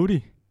อย่าให้รู้ดิ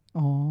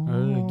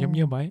เ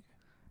งียบๆไว้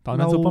ตอน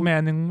นั้นซูเปอร์แม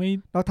นยังไม่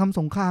เราทำ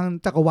สงคราม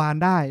จักรวาล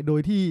ได้โดย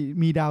ที่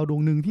มีดาวดว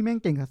งหนึ่งที่แม่ง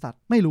เก่งกับสัต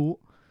ว์ไม่รู้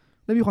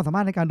และมีความสาม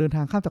ารถในการเดินท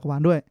างข้ามจักรวา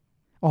ลด้วย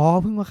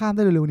เพิ่งมาข้ามไ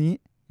ด้เร็วๆนี้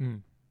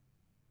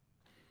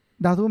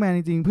ดาวซูเปอร์แมน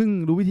จริงๆเพิ่ง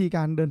รู้วิธีก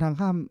ารเดินทาง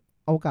ข้าม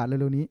อวกาศเ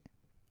ร็วๆนี้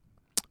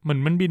เหมือน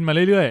มันบินมา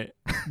เรื่อย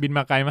ๆบินม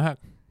าไกลมาก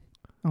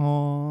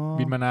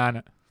บินมานาน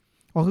อ่ะ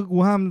คือกู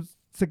ห้าม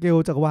สเกล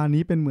จักรวาล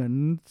นี้เป็นเหมือน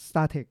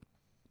Star Trek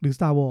หรือ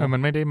Star Wars มั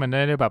นไม่ไ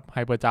ด้แบบไฮ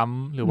เปอร์จัม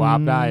ป์หรือวาร์ป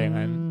ได้อย่าง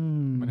นั้น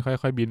มัน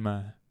ค่อยๆบินมา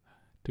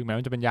ถึงแม้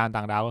มันจะเป็นยานต่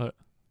างดาวก็เถอะ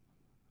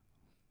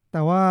แ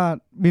ต่ว่า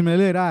บินมา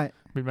เรื่อยได้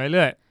บินมาเ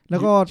รื่อยแล้ว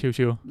ก็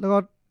ชิวๆแล้วก็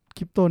ค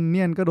ริปโตเนี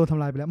ยนก็โดนท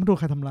ำลายไปแล้วมันโดน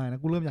ใครทำลายนะ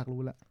กูเริ่มอยากรู้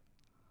แล้ว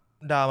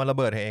ดาวมันระ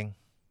เบิดเอง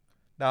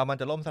ดาวมัน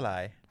จะล่มสลา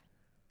ย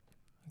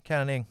แค่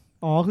นั้นเอง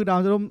อ๋อคือดาว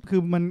จะล่มคื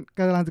อมันก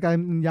ำลังจะกลายเ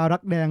ป็นยาวรั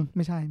กแดงไ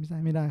ม่ใช่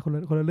ไม่ได้ค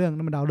นละเรื่อง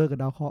นั่นมันดาวฤกษ์กับ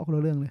ดาวเคราะห์คนล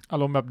ะเรื่องเลยอา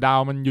รมณ์แบบดาว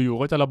มันอยู่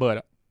ๆก็จะระเบิด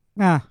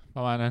ป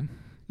ระมาณนั้น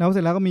แล้วเส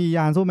ร็จแล้วก็มีย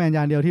านซูเปอร์แมนย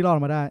านเดียวที่รอด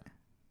มาได้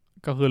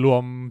ก็คือรว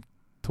ม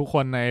ทุกค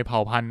นในเผ่า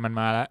พันธุ์มัน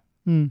มาแล้ว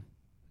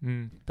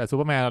แต่ซูเ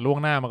ปอร์แมนล่วง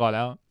หน้ามาก่อนแ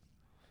ล้ว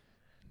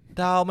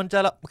ดาวมันจะ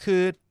คื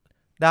อ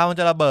ดาวมัน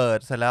จะระเบิด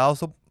เสร็จแล้ว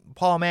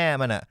พ่อแม่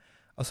มันอะ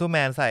เอาซูเปอร์แม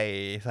นใ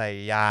ส่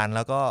ยานแ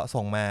ล้วก็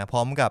ส่งมาพร้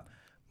อมกับ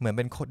เหมือนเ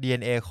ป็น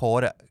DNA โค้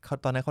ดอะ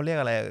ตอนนั้นเขาเรียก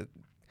อะ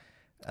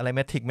ไรแม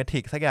ทริ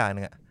กสักอย่างนึ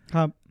งอะค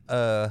รับ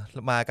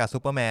มากับซู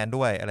เปอร์แมน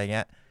ด้วยอะไรเ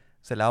งี้ย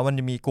เสร็จแล้วมันจ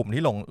ะมีกลุ่ม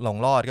ที่หลง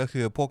รอดก็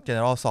คือพวก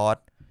General Zod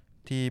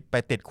ที่ไป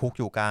ติดคุก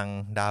อยู่กลาง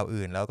ดาว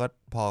อื่นแล้วก็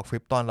พอคริ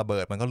ปตอนระเบิ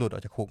ดมันก็หลุดออ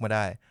กจากคุกมาไ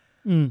ด้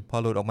พอ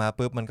หลุดออกมา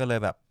ปุ๊บมันก็เลย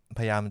แบบพ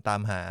ยายามตา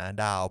มหา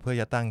ดาวเพื่อ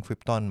จะตั้งคริ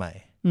ปตอนใหม่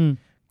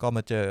ก็ม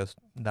าเจอ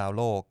ดาว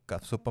โลกกับ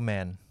ซูเปอร์แม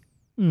น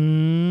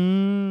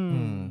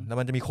แล้ว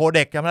มันจะมีโคเ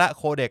ด็กจำละ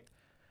โคเด็ก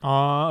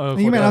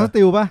นี่แมนออฟส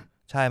ตีลป่ะ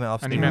ใช่แมนออ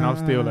ฟสตีลอันนี้แมนออฟ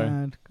สตีลเลย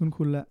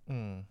คุณละ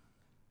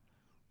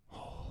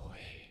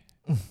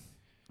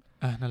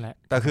นั่นแหละ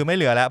แต่คือไม่เ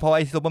หลือแล้วเพราะว่าไ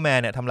อ้ซูเปอร์แมน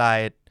เนี่ยทำลาย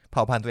เผ่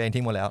าพันธุ์ตัวเอง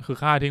ทิ้งหมดแล้วคือ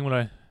ฆ่าทิ้งหมดเล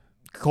ย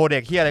โคเด็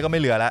กเหี้ยอะไรก็ไม่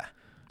เหลือแล้ว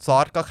ซอ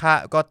ส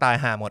ก็ตาย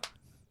ห่าหมด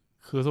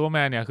คือซูเปอร์แม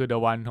นเนี่ยคือเดอ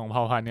ะวันของเผ่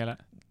าพันธุ์เนี่ยแหละ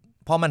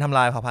เพราะมันทำล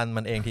ายเผ่าพันธุ์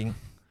มันเองทิ้ง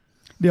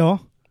เดี๋ยว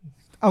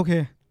โอเค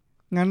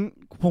งั้น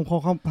ผมขอ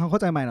ความเข้า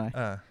ใจใหม่หน่อย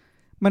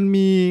มัน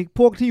มีพ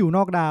วกที่อยู่น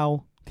อกดาว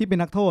ที่เป็น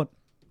นักโทษ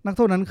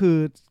นั้นคือ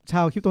ช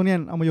าวคริปโตเนีย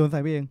นเอามาโยนใส่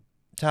ไปเอง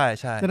ใช่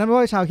ใช่ดังนั้นแปล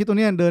ว่าชาวคริปโตเ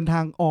นียนเดินทา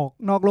งออก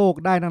นอกโลก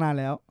ได้นาน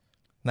แล้ว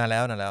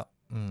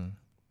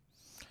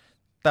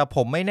แต่ผ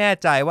มไม่แน่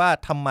ใจว่า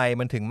ทำไม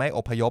มันถึงไม่อ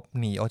พยพ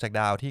หนีออกจาก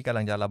ดาวที่กำ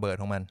ลังจะระเบิด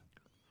ของมัน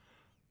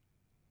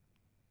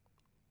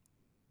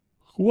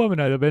คือว่ามัน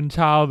อาจจะเป็นช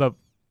าวแบบ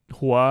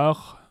หัว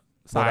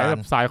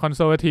สายคอนเซ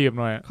อร์เวทีฟ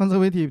หน่อยคอนเซอ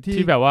ร์เวทีฟ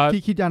ที่แบบว่า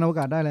ที่คิดยานอว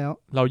กาศได้แล้ว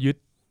เรายึด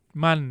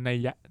มั่น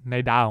ใน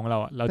ดาวของเรา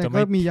เราจะไ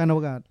ม่มียานอว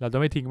กาศเราจะ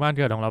ไม่ทิ้งบ้านเ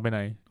กิดของเราไปไหน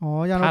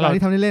ยานอวกาศ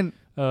ที่ทำได้เล่น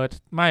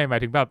ไม่หมาย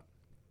ถึงแบบ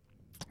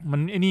มั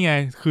นไอ้นี่ไง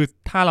คือ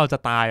ถ้าเราจะ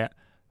ตาย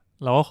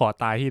เราก็ขอ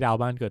ตายที่ดาว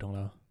บ้านเกิดของเ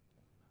รา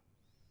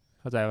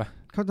เข้าใจปะ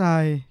เข้าใจ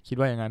คิด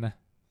ว่าอย่างนั้นนะ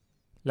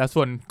แล้ว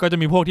ส่วนก็จะ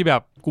มีพวกที่แบ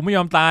บกูไม่ย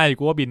อมตาย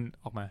กูก็บิน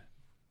ออกมา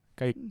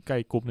ใกล้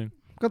กลุ่มนึง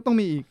ก็ต้อง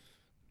มีอีก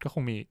ก็ค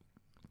งมี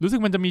รู้สึก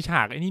มันจะมีฉ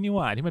ากไอ้นี่ห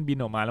ว่าที่มันบิน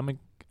ออกมาแล้วมัน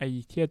ไอ้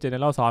เที่ยเจเนอ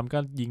เรลซ้อมก็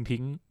ยิงทิ้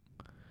ง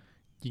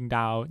ยิงด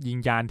าวยิง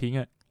ยานทิ้ง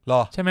หร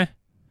อใช่ไหม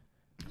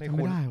ไ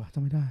ม่ได้ว่ะจ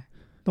ำไม่ได้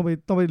ต้อ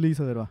งไปรีเ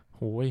สิร์ชว่ะโ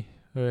อ้ย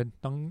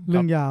ต้องเรื่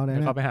องยาวเลย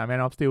นะเขาไปหา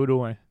Man of Steel ดู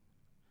หน่อย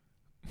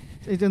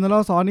ไอ้เจเนอเร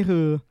ลซ้อนนี่คื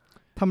อ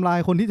ทำลาย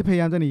คนที่จะพยา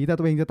ยามจะหนีแต่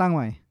ตัวเองจะตั้งใ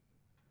หม่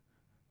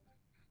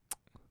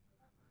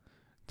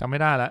จำไม่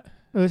ได้ละ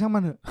ช่างมั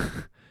นเถอะ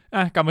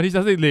กลับมาที่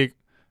Justice League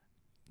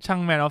ช่าง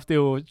Man of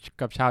Steel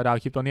กับชาวดาว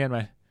คริปโตเนียนไหม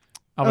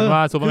เอาเป็นว่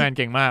าซูเปอร์แมนเ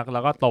ก่งมากแล้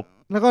วก็ตบ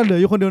แล้วก็เหลือ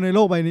อยู่คนเดียวในโล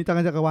กใบนี้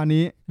จักรวาล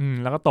นี้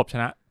แล้วก็ตบช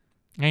นะ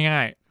ง่า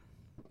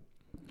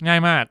ย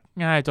มาก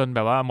ง่ายจนแบ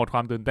บว่าหมดคว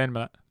ามตื่นเต้นไป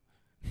แล้ว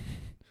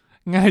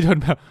ง่ายจน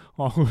แบบ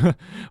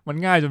มัน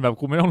ง่ายจนแบบ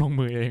กูไม่ต้องลง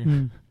มือเอง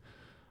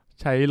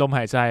ใช้ลมห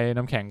ายใจ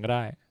น้ำแข็งก็ไ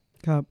ด้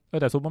ครับ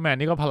แต่ซูเปอร์แมน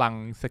นี่ก็พลัง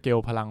สเกล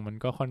พลังมัน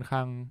ก็ค่อนข้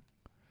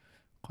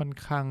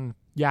าง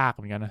ยากเ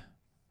หมือนกันนะ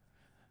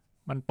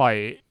มันปล่อย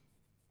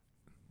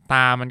ต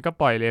ามันก็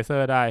ปล่อยเลเซอ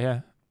ร์ได้ใช่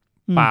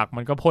ปาก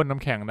มันก็พ่นน้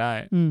ำแข็งได้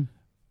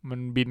มัน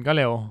บินก็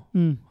เร็ว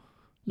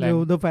เร็ว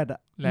เดอะแฟต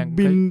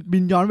บิ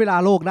นย้อนเวลา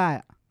โลกได้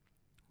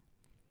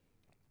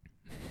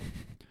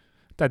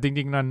แต่จ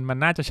ริงๆมัน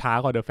น่าจะช้า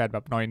กว่าเดอะแฟตแบ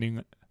บหน่อยนึง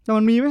แต่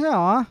มันมีไม่ใช่ห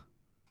รอ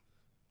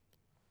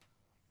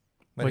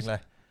ไม่ถึงเล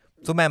ย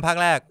ซูเปอร์แมนภาค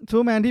แรกซูเ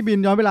ปอร์แมนที่บิน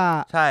ย้อนเวลา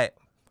ใช่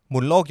หมุ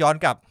นโลกย้อน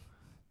กลับ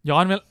ย้อ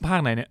นภาค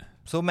ไหนเนี่ย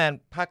ซูเปอร์แมน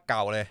ภาคเก่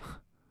าเลย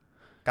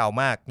เก่า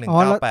มาก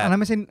198อันนั้น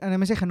ไม่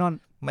ใช่แคนนอน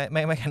ไ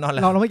ม่แคนนอนแล้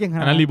วเราไม่เก่งขน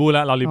าดนั้นรีบูทแ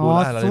ล้วเรารีบูท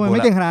แล้วซูเปอร์แมนไ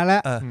ม่เก่งขนาดแล้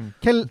ว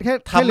แค่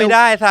ทำไม่ไ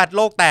ด้สัตว์โ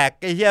ลกแตก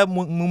ไอ้เหี้ย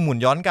มึงหมุน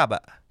ย้อนกลับ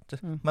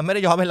มันไม่ไ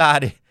ด้ย้อนเวลา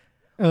ดิ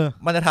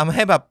มันจะทำใ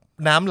ห้แบบ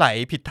น้ำไหล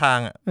ผิดทาง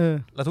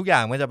แล้วทุกอย่า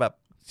งมันจะแบบ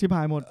ชิบห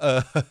ายหมด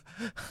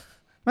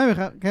ไม่เป็น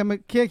ครับ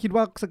แค่คิด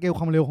ว่าสเกลค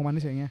วามเร็วของมั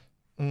นเฉยไง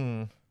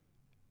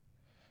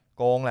โ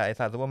กงแหละไอ้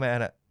สัตว์ซูเปอร์แมน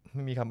ไ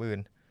ม่มีคำอื่น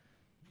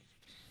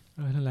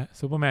นั่นแหละ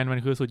ซูเปอร์แมนมัน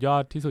คือสุดยอ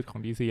ดที่สุดของ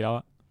DC แล้ว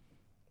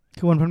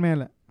คือวันพันแมน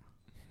แหละ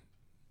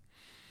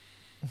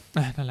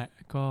นั่นแหละ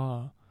ก็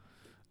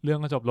เรื่อง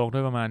ก็จบลงด้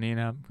วยประมาณนี้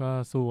นะครับก็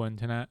สู้กัน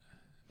ชนะ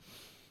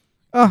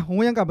ผม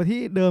ก็ยังกลับไปที่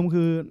เดิม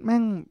คือแม่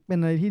งเป็น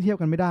อะไรที่เทียบ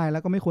กันไม่ได้แล้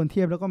วก็ไม่ควรเ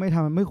ทียบแล้วก็ไ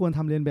ม่ควรท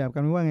ำเรียนแบบกั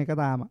นไม่ว่าไงก็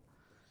ตาม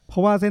เพรา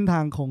ะว่าเส้นทา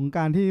งของก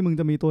ารที่มึง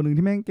จะมีตัวหนึ่ง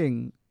ที่แม่งเก่ง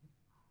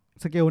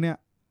สเกลเนี่ย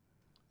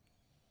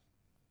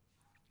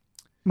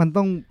มัน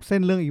ต้องเส้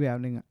นเรื่องอีกแบบ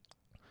นึง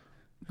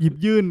หยิบ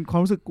ยื่นควา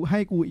มรู้สึกให้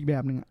กูอีกแบ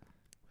บนึง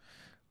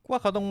ว่า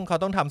เขา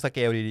ต้องทำสเก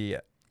ลดี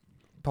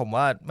ๆผม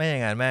ว่าไม่อย่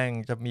างนั้นแม่ง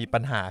จะมีปั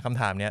ญหาคำ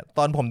ถามเนี้ยต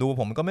อนผมดู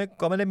ผมก็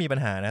ไม่ได้มีปัญ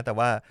หานะแต่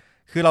ว่า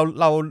คือเ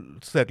รา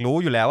เสือกรู้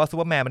อยู่แล้วว่าซูเ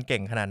ปอร์แมนมันเก่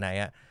งขนาดไหน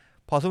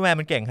พอซูเปอร์แมน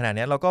มันเก่งขนาด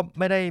นี้เราก็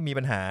ไม่ได้มี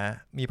ปัญหา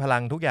มีพลั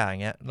งทุกอย่าง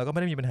เงี้ยเราก็ไ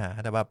ม่ได้มีปัญหา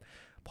แต่แบบ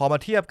พอมา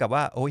เทียบกับ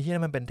ว่าโอ้ยเฮีย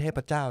มันเป็นเทพ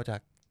เจ้าจาก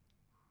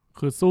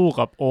คือสู้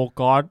กับโอ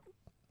กอส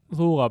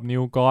สู้กับนิ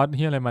วก็อด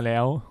ที่อะไรมาแล้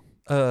ว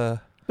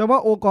แต่ว่า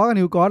โอกอสกับ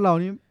นิวก็อดเรา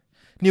นี่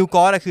นิว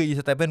ก็อดคืออี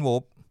สเตเปนวู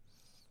ฟ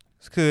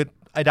คือ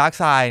ไอ้ดาร์ก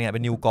ไซด์เนี่ยเป็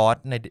นนิวก็อด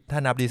ในถ้า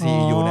นับ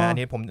DCU นะอัน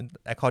นี้ผม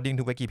according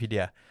to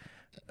Wikipedia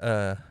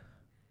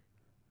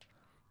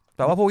แ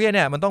ต่ว่าพวกเ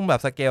นี่ยมันต้องแบ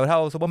บสเกลเท่า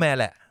ซูเปอร์แมน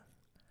แหละ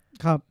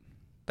ครับ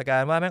แต่กา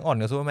รว่าแม่งอ่อน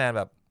กว่าซูเปอร์แมนแ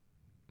บบ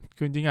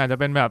คือจริงอาจจะ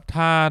เป็นแบบ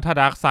ถ้า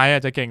ดาร์กไซด์อ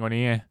าจจะเก่งกว่า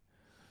นี้ไง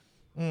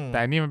แต่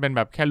นี่มันเป็นแ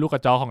บบแค่ลูกกร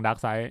ะจอกของดาร์ก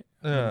ไซด์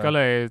ก็เล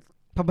ย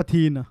พับ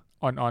ทีนเหรอ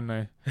อ่อนๆเล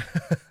ย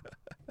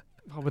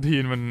พับที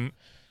น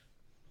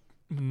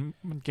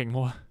มันเก่ง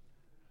มั้ย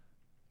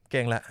เ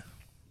ก่งแหละ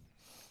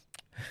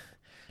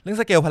เรื่อง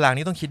สเกลพลัง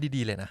นี่ต้องคิด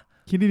ดีๆเลยนะ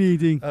คิดดีๆจ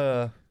ริง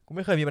กูไ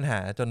ม่เคยมีปัญหา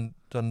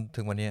จน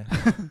ถึงวันนี้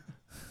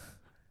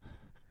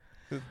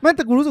ไม่แ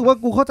ต่กูรู้สึกว่า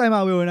กูเข้าใจมา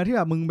เวลนะที่แ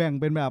บบมึงแบ่ง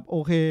เป็นแบบโอ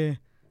เค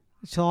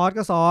ชอต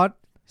ก็ซอส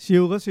ชิ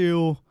ลก็ชิล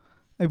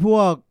ไอ้พว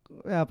ก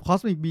แบบคอส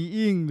มิกบี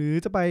อิงหรือ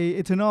จะไปเอ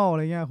เทอร์นอลอะไ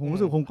รเงี้ยผมรู้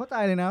สึกผมเข้าใจ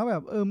เลยนะแบ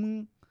บมึง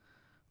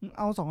เ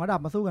อา2ระดับ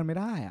มาสู้กันไม่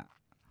ได้อ่ะ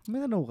ไม่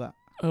สนุกอ่ะ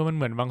มันเ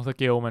หมือนบางส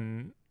เกล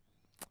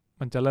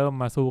มันจะเริ่ม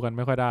มาสู้กันไ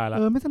ม่ค่อยได้แล้ว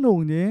ไม่สนุก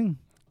จริง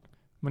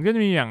มันก็จ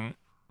ะมีอย่าง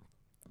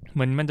เห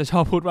มือนมันจะชอ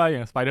บพูดว่าอย่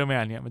างสไปเดอร์แม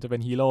นเนี่ยมันจะเป็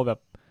นฮีโร่แบบ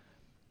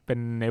เป็น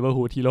เนเบอร์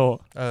ฮูดฮี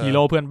โ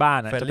ร่เพื่อนบ้าน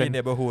อ่ะจะเป็นเน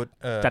เบอร์ฮูด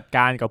จัดก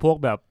ารกับพวก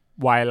แบบ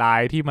ไวล์ไล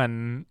น์ที่มั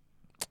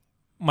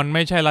นไ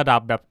ม่ใช่ระดั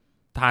บแบบ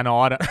ธานอ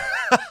สอ่ะ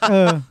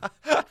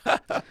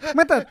ไ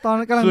ม่แต่ตอน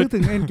กำลังนึกถึ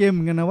งเอ็นเกมเห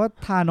มือนกันนะว่า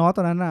ธานอสต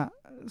อนนั้นอ่ะ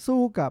สู้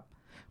กับ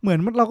เหมือน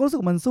เราก็รู้สึ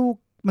กมันสู้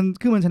มัน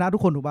คือมันชนะทุ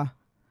กคนถูกป่ะ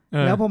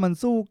แล้วพอมัน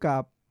สู้กั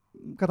บ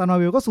กัปตันมาร์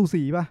เวลก็สู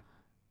สีป่ะ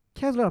แ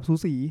ค่ระดับสู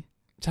สี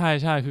ใ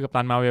ช่คือกัป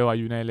ตันมาร์เวล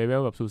อยู่ในเลเว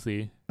ลแบบสูสี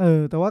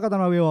แต่ว่ากัปตั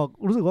นมาร์เวล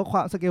รู้สึกว่าคว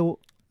ามสเกล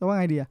แต่ว่า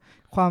ไงดีอะ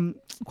คว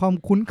าม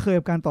คุ้นเคย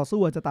กับการต่อสู้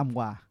จะต่ำก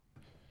ว่า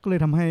ก็เลย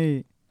ทำให้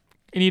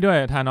ไอ้นี่ด้วย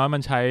ธานอสมั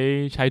น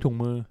ใช้ถุง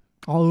มือ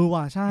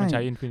ว่ะใช่มันใ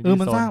ช้ Infinity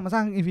มันสร้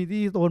าง Infinity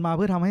Stone มาเ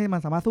พื่อทำให้มั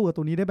นสามารถสู้กับ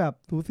ตัวนี้ได้แบบ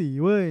สูสี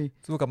เว้ย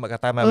สู้กับกั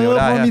ปตันมาร์เวลไ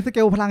ด้พอมีสเก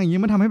ลพลังอย่างนี้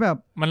มันทำให้แบบ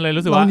มันเลย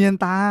รู้สึกว่าเนียน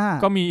ตา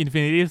ก็มี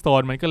Infinity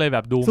Stone มันก็เลยแบ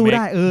บดู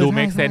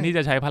make sense ที่จ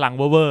ะใช้พลังเ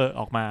วอร์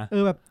ออกมา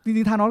แบบจ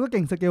ริงๆธานอสก็เ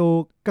ก่งสเกล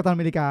กัปตันอ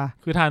เมริกา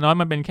คือธานอส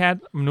มันเป็นแค่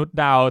มนุษย์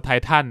ดาวไท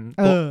ทัน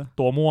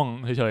ตัวม่วง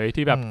เฉยๆ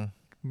ที่แบบ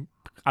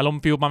อารม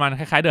ณ์ฟิลประมาณ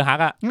คล้ายๆเดอะฮั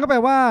กอ่ะงั้นก็แปล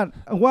ว่า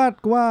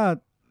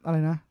อะไร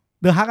นะ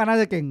เดอะฮักน่า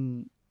จะเก่ง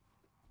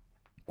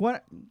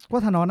ว่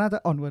าธานอสน่าจะ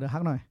อ่อนกว่าเดอะฮั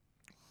กหน่อย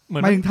เหมือ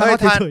นไม่ถึงธานอส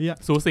เฉยๆอ่ะ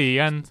สูสี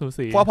กันสู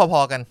สีพ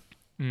อๆกัน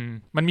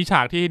มันมีฉ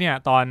ากที่เนี่ย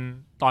ต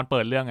อนเปิ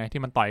ดเรื่องไง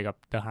ที่มันต่อยกับ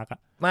เดอะฮักอ่ะ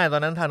ไม่ตอ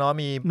นนั้นธานอส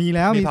มีแ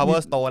ล้วมี power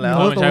stone แล้ว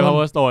มันใช้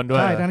power stone ด้ว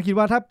ยใช่ดังนั้นคิด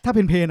ว่าถ้าเ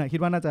พนอ่ะคิด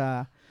ว่าน่าจ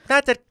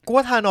ะกู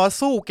ว่าธานอส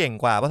สู้เก่ง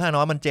กว่าเพราะธาน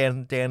อสมันเจ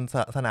น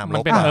สนามร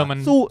บมัน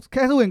สู้แ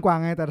ค่สู้เก่งกว่า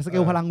ไงแต่สเก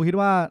ลพลังกูคิด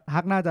ว่า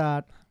ฮักน่าจะ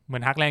เหมือ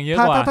นฮักแรงเยอะ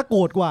กว่าถ้าโก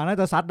รธกว่าน่า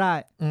จะซัดได้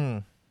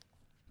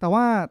แต่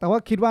ว่า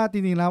คิดว่าจ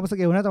ริงๆแล้วสเ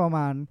กลน่าจะประม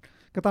าณ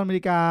กัปตันอเม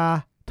ริกา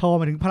ทอ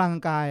มาถึงพลัง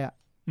กายอ่ะ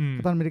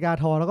กัปตันอเมริกา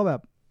ทอแล้วก็แบ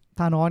บ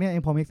ธานอสเนี่ยเอ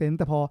งพอ make sense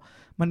แต่พอ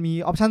มันมี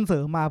ออปชั่นเสริ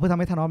มมาเพื่อทำ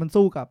ให้ธานอสมัน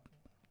สู้กับ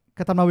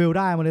กัปตันมาร์เวล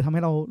ได้มันเลยทำใ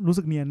ห้เรารู้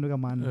สึกเนียนด้วยกั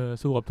บมัน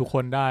สู้กับทุกค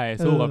นได้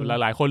สู้กับห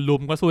ลายๆคนลุ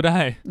มก็สู้ได้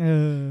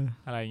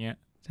อะไรเงี้ย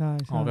ใช่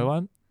แปลว่า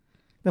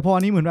แต่พออั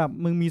นนี้เหมือนแบบ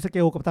มึงมีสเก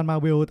ลกัปตันมา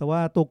ร์เวลแต่ว่า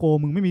ตัวโก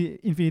มึงไม่มี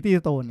อินฟินิตี้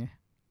สโตนไง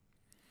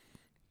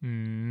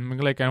มัน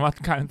ก็เลยกันว่า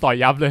การต่อย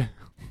ยับเลย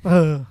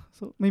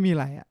ไม่มีอะ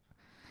ไรอ่ะ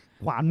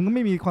ขวานมันก็ไ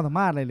ม่มีความสา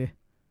มารถอะไรเลย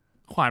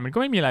ขวานมันก็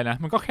ไม่มีอะไรนะ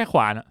มันก็แค่ข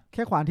วานอะแ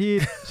ค่ขวานที่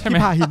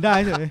ผ่าหินได้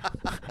เฉย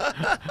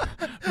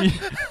มี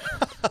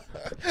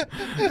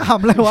ท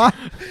ำอะไรวะ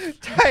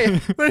ใช่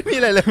ไม่มี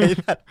อะไรเลย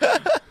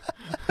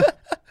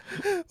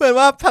เหมือน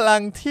ว่าพลั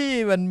งที่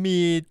มันมี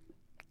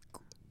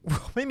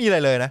ไม่มีอะไร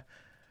เลยนะ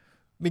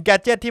มีแกด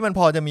เจ็ตที่มันพ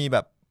อจะมีแบ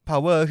บ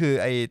power คือ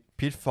ไอ้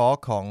พิทฟอร์ก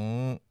ขอ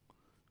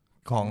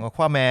งค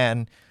วาแมน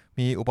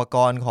มีอุปก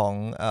รณ์ของ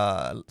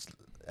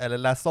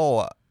ลาโซ่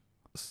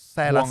แ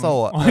ซ่ลาโซ่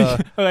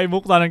ไอ้มุ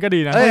กตอนนั้นก็ดี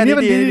นะนี่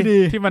มันดี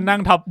ที่มันนั่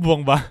งทับวง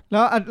บะแล้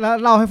ว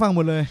เล่าให้ฟังห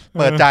มดเลย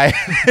เปิดใจ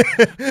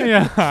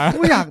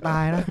กูอยากตา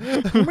ยนะ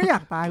ไม่อยา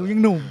กตายกูยั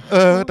งหนุ่ม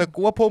แต่กู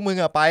ว่าพวกมึง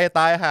อะไป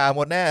ตายหาห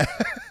มดแน่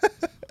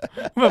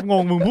แบบง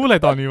งมึงพูดอะไร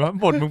ตอนนี้วะ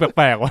บทมึงแ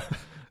ปลกๆวะ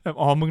แบบ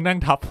มึงนั่ง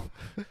ทับ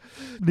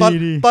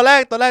ตอนแร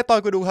กตอน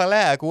กูดูครั้งแร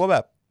กกูว่าแบ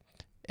บ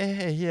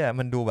เฮีย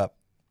มันดูแบบ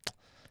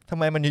ทำ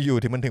ไมมันอยู่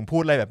ๆถึงพู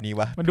ดอะไรแบบนี้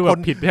วะมันดูแบบ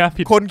ผิดใช่ไหม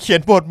ผิดคนเขีย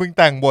นบทมึง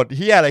แต่งบทเ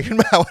ฮียอะไรขึ้น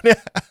มาวะเนี่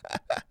ย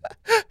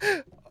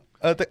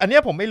แต่อันเนี้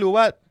ยผมไม่รู้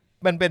ว่า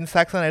มันเป็นแ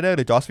ซ็กสไนเดอร์ห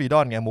รือจอร์จ วีด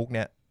อนไงมุกเ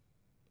นี้ย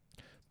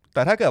แ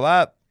ต่ถ้าเกิดว่า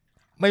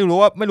ไม่รู้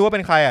ว่าเป็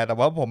นใครอ่ะแต่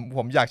ว่าผ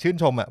มอยากชื่น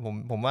ชมอ่ะ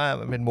ผมว่า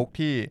มันเป็นมุก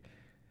ที่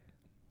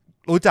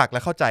รู้จักและ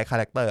เข้าใจคา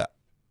แรคเตอร์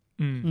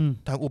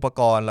ทั้งอุป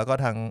กรณ์แล้วก็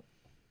ทั้ง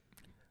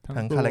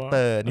คาแรคเต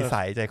อร์นิ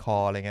สัยใจคอ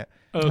อะไรเงี้ย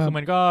คือ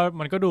มัน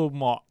ก็ดูเ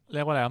หมาะเรี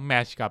ยกว่าอะไรแม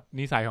ทช์กับ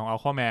นิสัยของอั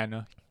ลคอแมนเน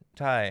อะ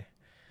ใช่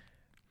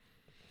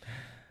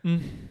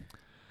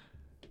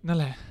นั่น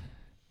แหละ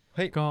เ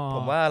ฮ้ยก็ผ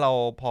มว่าเรา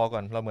พอก่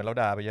อนเราเหมือนเรา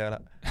ด่าไปเยอะแล้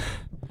ว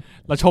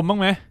เราชมบ้าง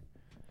ไหม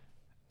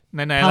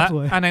ไหนๆแล้ว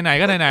ไหนๆ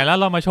ก็ไหนๆแล้ว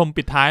เรามาชม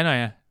ปิดท้ายหน่อย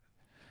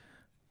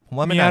ผม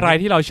ว่ามีอะไร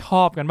ที่เราช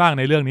อบกันบ้าง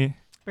ในเรื่องนี้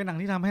เป็นหนัง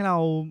ที่ทำให้เรา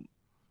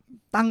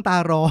ตั้งตา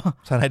รอ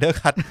สไนเดอร์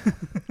คัท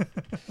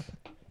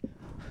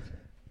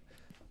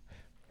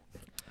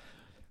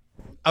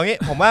เอางี้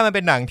ผมว่ามันเ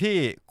ป็นหนังที่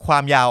ควา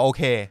มยาวโอเ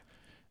ค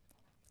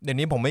เดี๋ยว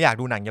นี้ผมไม่อยาก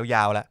ดูหนังย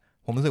าวๆแล้ว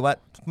ผมรู้สึกว่า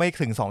ไม่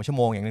ถึง2 ชั่วโ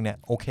มงอย่างนึงเนี่ย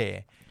โอเค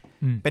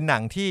เป็นหนั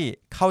งที่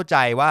เข้าใจ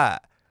ว่า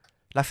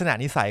ลักษณะ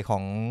นิสัยขอ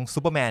งซู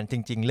เปอร์แมนจ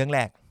ริงๆเรื่องแร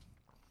ก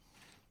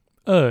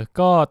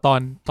ก็ต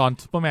อน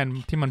ซูเปอร์แมน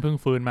ที่มันเพิ่ง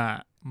ฟื้นมา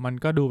มัน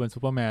ก็ดูเป็นซู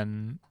เปอร์แมน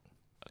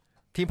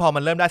ที่พอมั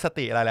นเริ่มได้ส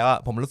ติอะไรแล้วอะ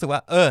ผมรู้สึกว่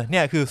าเนี่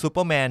ยคือซูเป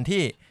อร์แมน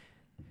ที่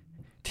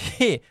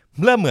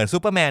เริ่มเหมือนซู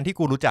เปอร์แมนที่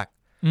กูรู้จัก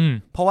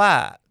เพราะว่า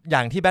อย่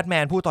างที่แบทแม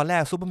นพูดตอนแร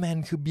กซูเปอร์แมน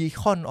คือบี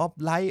คอนออฟ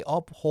ไลท์ออ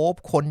ฟโฮป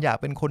คนอยาก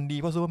เป็นคนดี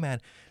เพราะซูเปอร์แมน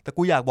แต่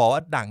กูอยากบอกว่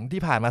าหนัง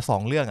ที่ผ่านมา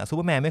2เรื่องอะซูเ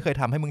ปอร์แมนไม่เคย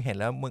ทำให้มึงเห็น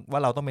แล้วว่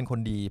าเราต้องเป็นคน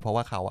ดีเพราะว่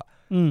าเขาอะ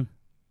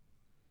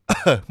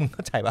มึงเ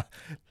ข้าใจปะ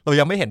เรา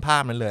ยังไม่เห็นภา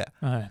พนั้นเลย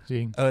จ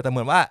ริงแต่เห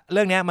มือนว่าเ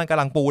รื่องนี้มันก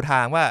ำลังปูท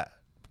างว่า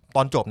ต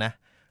อนจบนะ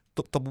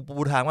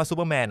ปูทางว่าซูเ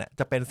ปอร์แมน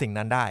จะเป็นสิ่ง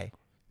นั้นได้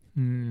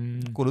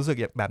กูรู้สึก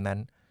แบบนั้น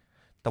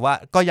แต่ว่า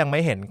ก็ยังไม่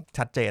เห็น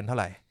ชัดเจนเท่า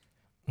ไหร่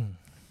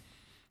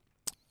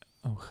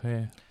โอเค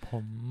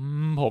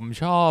ผม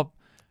ชอบ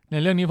ใน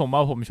เรื่องนี้ผมว่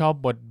าผมชอบ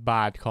บทบ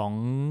าทข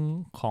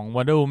อง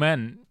Wonder Woman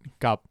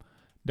กับ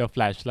The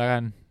Flash แล้วกั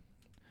น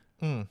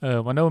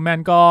Wonder Woman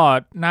ก็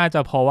น่าจะ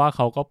เพราะว่าเข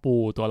าก็ปู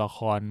ตัวละค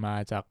รมา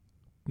จาก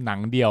หนัง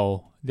เดี่ยว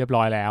เรียบ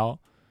ร้อยแล้ว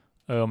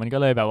มันก็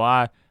เลยแบบว่า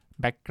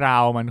แบ็คกรา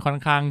วด์มันค่อน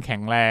ข้างแข็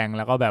งแรงแ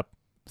ล้วก็แบบ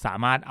สา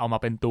มารถเอามา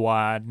เป็นตัว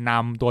น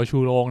ำตัวชู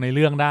โรงในเ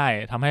รื่องได้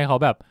ทำให้เขา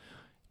แบบ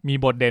มี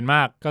บทเด่นม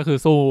ากก็คือ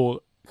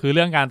คือเ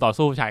รื่องการต่อ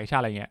สู้ฉากชา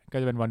ติอะไรเงี้ยก็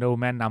จะเป็น Wonder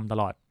Woman นำต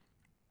ลอด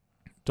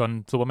จน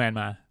ซูเปอร์แมน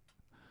มา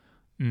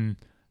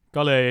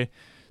ก็เลย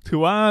ถือ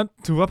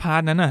ว่าพาร์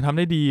ทนั้นน่ะทำไ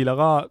ด้ดีแล้ว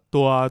ก็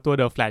ตัว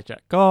The Flash อ่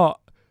ะก็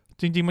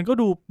จริงๆมันก็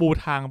ดูปู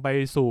ทางไป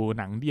สู่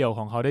หนังเดี่ยวข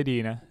องเขาได้ดี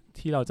นะ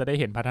ที่เราจะได้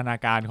เห็นพัฒนา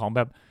การของแ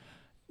บบ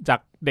จาก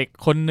เด็ก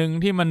คนนึง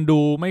ที่มันดู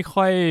ไม่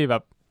ค่อยแบ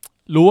บ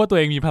รู้ว่าตัวเ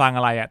องมีพลัง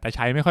อะไรอ่ะแต่ใ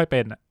ช้ไม่ค่อยเ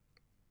ป็นอ่ะ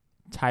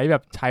ใช้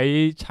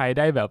ไ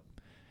ด้แบบ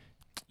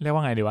เรียกว่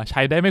าไงดีวะใ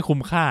ช้ได้ไม่คุ้ม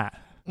ค่า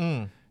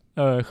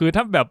คือถ้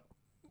าแบบ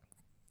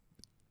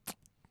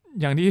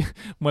อย่างที่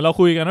เหมือนเรา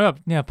คุยกันว่าแบบ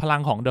เนี่ยพลั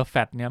งของ The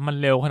Flash เนี่ยมัน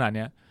เร็วขนาดเ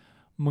นี้ย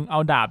มึงเอา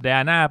ดาบไดอ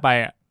าน่าไป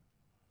อ่ะ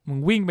มึง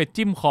วิ่งไป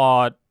จิ้มคอ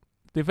ส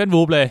ตีเฟน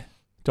วูฟเลย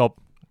จบ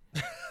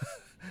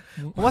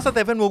ผมว่าสเต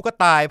เฟนวูฟก็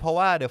ตายเพราะ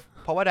ว่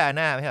าไดอา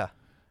น่าไม่ใช่เหรอ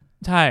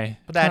ใช่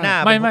ไดอาน่า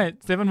ไม่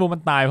สเตเฟนวูฟมั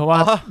นตายเพราะว่า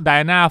ได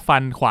อาน่าฟั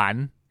นขวาน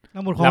แ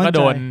ล้วก็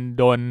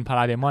โดนพาร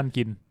าเดมอน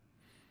กิน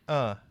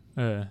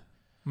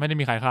ไม่ได้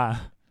มีใครฆ่า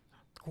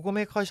กูก็ไ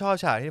ม่ค่อยชอบ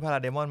ฉากที่พารา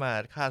เดมอนมา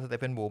ฆ่าสเต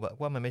เฟนวูฟอะ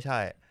ว่ามันไม่ใช่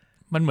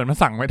มันเหมือนมัน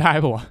สั่งไม่ได้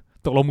ป่ะ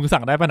ตกลงมึง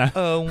สั่งได้ป่ะนะ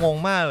งง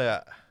มากเลยอ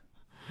ะ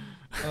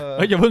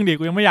อย่าเพิ่งดิ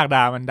กูยังไม่อยาก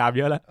ด่ามันด่า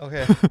เยอะแล้วโอเค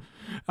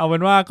เอาเป็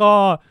นว่าก็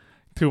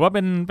ถือว่าเ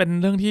ป็น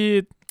เรื่องที่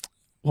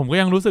ผมก็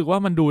ยังรู้สึกว่า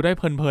มันดูได้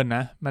เพลินๆน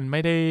ะมันไ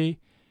ม่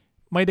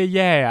ได้แ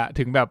ย่อะ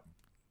ถึงแบบ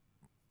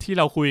ที่เ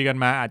ราคุยกัน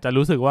มาอาจจะ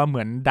รู้สึกว่าเห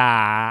มือนด่า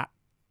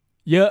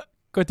เยอะ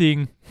ก็จริง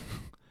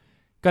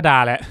ก็ด่า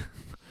แหละ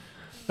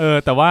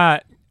แต่ว่า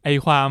ไอ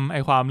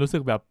ความรู้สึ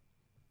กแบบ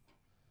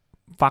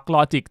ฟักล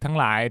อจิกทั้ง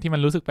หลายที่มั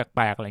นรู้สึกแป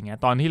ลกๆอะไรเงี้ย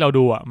ตอนที่เรา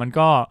ดูอ่ะมัน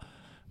ก็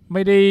ไ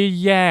ม่ได้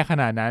แย่ข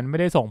นาดนั้นไม่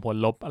ได้ส่งผล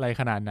ลบอะไร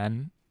ขนาดนั้น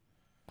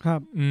ครั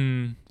บ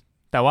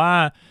แต่ว่า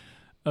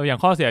อย่าง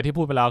ข้อเสียที่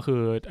พูดไปแล้วคื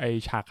อไอ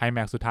ฉากไคลแ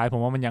ม็กซ์สุดท้ายผ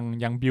มว่ามัน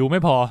ยังบิวไ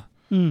ม่พอ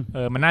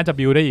มันน่าจะ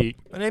บิวได้อีก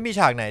มันไม่มี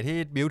ฉากไหนที่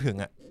บิวถึง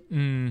อ่ะ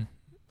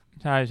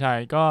ใช่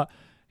ก็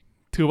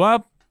ถือว่า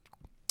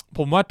ผ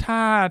มว่า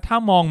ถ้า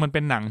มองมันเ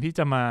ป็นหนังที่จ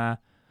ะมา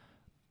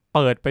เ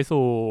ปิดไป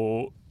สู่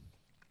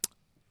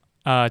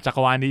จัก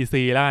รวาล DC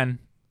แล้วกัน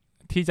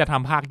ที่จะท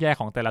ำภาคแยก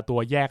ของแต่ละตัว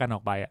แยกกันอ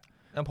อกไปอ่ะ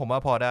นั่นผมว่า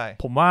พอได้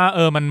ผมว่า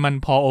มัน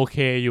พอโอเค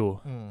อยู่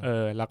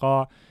แล้วก็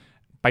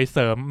ไปเส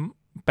ริม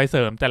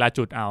แต่ละ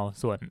จุดเอา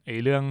ส่วนไอ้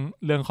เ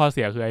รื่องข้อเ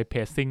สียคือไอ้เพ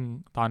ซซิ่ง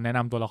ตอนแนะน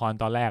ำตัวละคร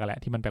ตอนแรกแหละ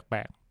ที่มันแปล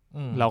ก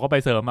ๆเราก็ไป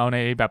เสริมเอาใน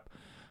แบบ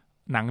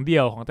หนังเดี่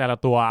ยวของแต่ละ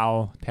ตัวเอา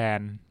แทน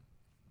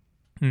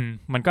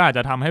มันก็อาจจ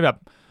ะทำให้แบบ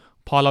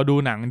พอเราดู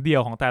หนังเดี่ย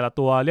วของแต่ละ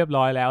ตัวเรียบ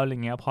ร้อยแล้วอะไร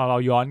เงี้ยพอเรา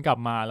ย้อนกลับ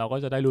มาเราก็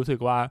จะได้รู้สึก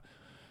ว่า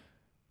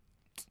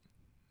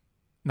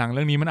หนังเ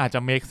รื่องนี้มันอาจจะ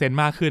make sense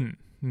มากขึ้น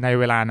ใน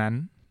เวลานั้น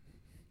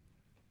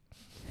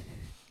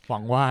หวั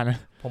งว่านะ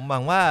ผมหวั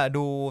งว่า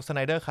ดู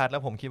Snyder Cut แล้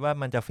วผมคิดว่า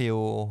มันจะฟิล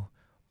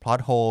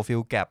plot hole ฟิ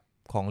ล gap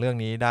ของเรื่อง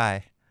นี้ได้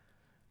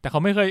แต่เข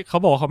า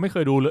บอกเขาไม่เค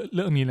ยดูเ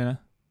รื่องนี้เลยนะ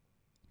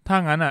ถ้า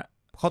งั้นอ่ะ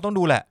เขาต้อง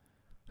ดูแหละ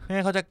ไม่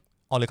งั้นเขาจะ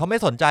หรือเขาไม่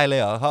สนใจเลย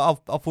เหรอเขา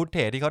เอาฟุตเท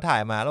จที่เขาถ่า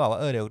ยมาแล้วบอกว่า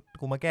เดี๋ยว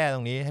กูมาแก้ต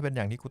รงนี้ให้เป็นอ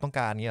ย่างที่กูต้อง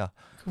การงี้เหรอ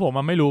คือผม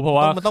มันไม่รู้เพราะ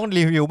ว่ามันต้อง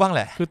รีวิวบ้างแห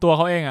ละคือตัวเ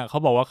ขาเองอ่ะเขา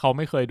บอกว่าเขาไ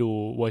ม่เคยดู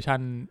เวอร์ชั่น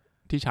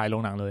ที่ฉายล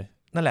งหนังเลย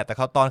นั่นแหละแต่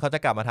ตอนเขาจะ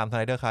กลับมาทำ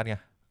Snyder Cut ไง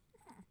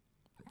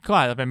ก็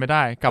อาจจะเป็นไม่ไ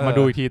ด้กลับมา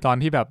ดูอีกทีตอน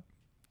ที่แบบ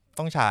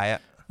ต้องฉายอ่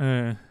ะ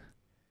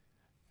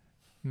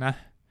นะ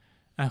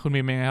คุณ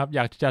มีเป็นไงครับอย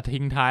ากจะ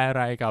ทิ้งท้ายอะ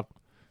ไรกับ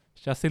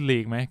Justice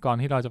League ไหมก่อน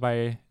ที่เราจะไป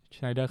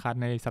Snyder Cut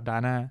ในสัปดา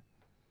ห์หน้า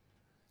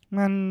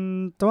มัน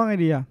จะว่าไง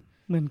ดีอ่ะ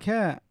เหมือนแค่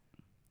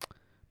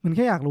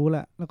อยากรู้แหล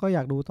ะแล้วก็อย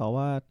ากดูต่อ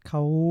ว่าเข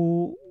า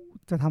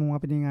จะทำออกมา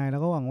เป็นยังไงแล้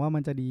วก็หวังว่ามั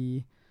นจะ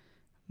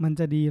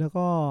ดีแล้ว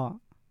ก็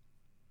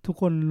ทุก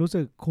คนรู้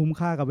สึกคุ้ม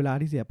ค่ากับเวลา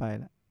ที่เสียไป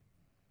แหละ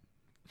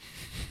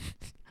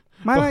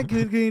ไม่คื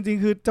อจริง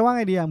ๆคือจะว่าไ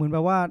งดีอ่ะเหมือนแบ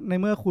บว่าใน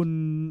เมื่อคุณ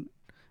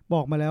บ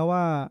อกมาแล้ว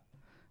ว่า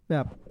แบ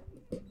บ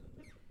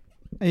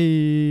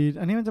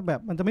อันนี้มัน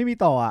จะไม่มี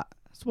ต่ออ่ะ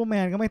ซูเปอร์แม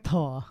นก็ไม่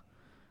ต่อ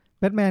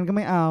แบทแมนก็ไ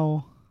ม่เอา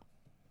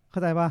เข้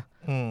าใจป่ะ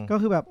ก็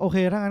คือแบบโอเค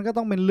ถ้างั้นก็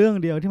ต้องเป็นเรื่อง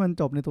เดียวที่มัน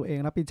จบในตัวเอง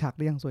แล้วปิดฉากไ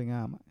ด้อย่างสวยง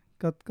าม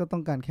ก็ต้อ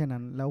งการแค่นั้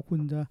นแล้ว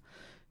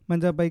มัน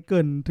จะไปเกิ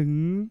นถึง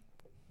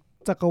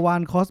จักรวา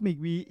ลคอสมิก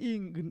วีอิง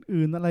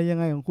อื่นๆอะไรยัง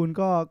ไงของคุณ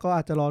ก็อ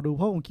าจจะรอดูเ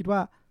พราะผมคิดว่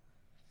า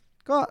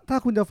ก็ถ้า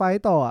คุณจะไฟ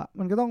ต์ต่ออ่ะ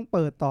มันก็ต้องเ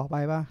ปิดต่อไป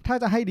ป่ะถ้า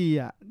จะให้ดี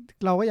อ่ะ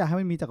เราก็อยากให้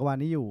มันมีจักรวาล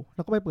นี้อยู่แ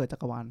ล้วก็ไปเปิดจั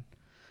กรวาล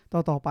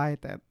ต่อไป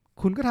แต่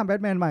คุณก็ทำแบ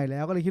ทแมนใหม่แล้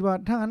วก็เลยคิดว่า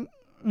ถ้างั้น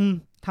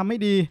ทำให้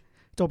ดี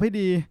จบให้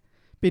ดี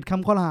ปิดค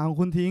ำข้อหาของ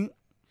คุณทิ้ง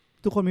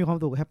ทุกคนมีความ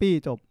สุขแฮปปี้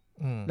จบ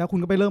แล้วคุณ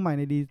ก็ไปเริ่มใหม่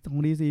ในขอ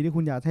ง DC ที่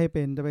คุณอยากให้เ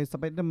ป็นจะไปส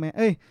ไปเดอร์แมน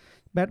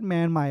แบทแม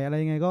นใหม่อะไร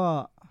ยังไงก็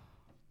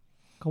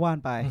ว่าน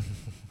ไป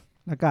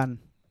ละกัน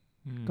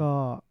ก็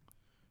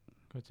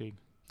จริง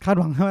คาด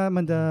หวังว่า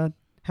มันจะ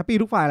แฮปปี้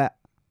ทุกฝ่ายแหละ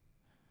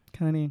แ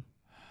ค่นั้นเอง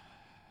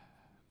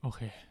โอเ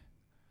ค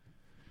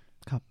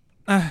ครับ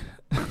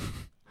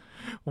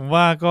ผม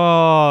ว่าก็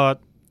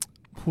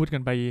พูดกั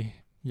นไป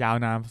ยาว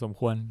นานสม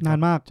ควรนาน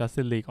มาก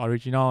Justice League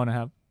Original นะค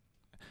รับ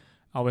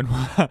เอาเป็น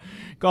ว่า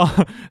ก็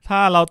ถ้า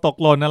เราตก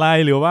หล่นอะไร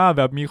หรือว่าแ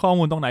บบมีข้อ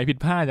มูลตรงไหนผิด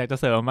พลาดอยากจะ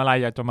เสริมอะไร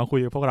อยากจะมาคุย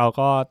กับพวกเรา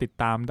ก็ติด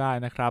ตามได้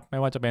นะครับไม่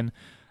ว่าจะเป็น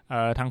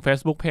ทาง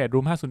Facebook Page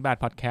Room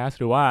 508 Podcast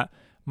หรือว่า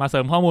มาเสริ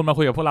มข้อมูลมา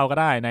คุยกับพวกเราก็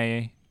ได้ใน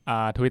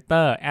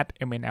Twitter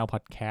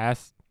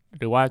 @MNLPodcast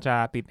หรือว่าจะ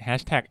ติด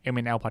hashtag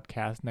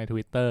MNLPodcast ใน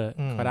Twitter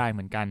ก็ได้เห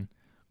มือนกัน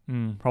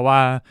เพราะว่า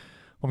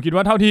ผมคิด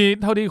ว่าเท่า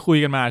ที่คุย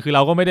กันมาคือเร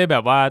าก็ไม่ได้แบ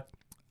บว่า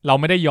เรา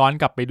ไม่ได้ย้อน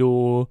กลับไปดู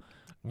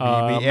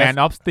Man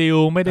of Steel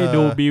ไม่ได้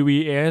ดู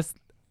BVS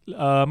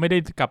ไม่ได้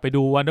กลับไป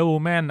ดู Wonder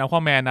Woman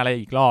Aquaman อะไร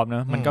อีกรอบน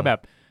ะมันก็แบบ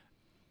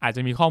อาจจ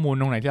ะมีข้อมูล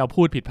ตรงไหนที่เรา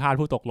พูดผิดพลาด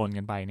พูดตกหล่น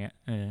กันไปเนี่ย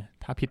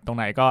ถ้าผิดตรงไ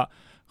หนก็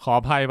ขอ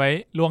อภัยไว้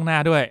ล่วงหน้า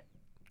ด้วย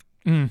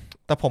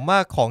แต่ผมว่า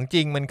ของจ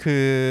ริงมันคื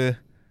อ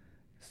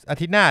อา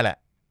ทิตย์หน้าแหละ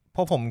เพร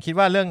าะผมคิด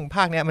ว่าเรื่องภ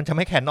าคเนี้ยมันจะไ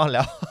ม่แคนนอนแ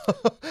ล้ว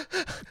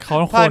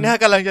ภาคเนี้ย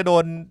กำลังจะโ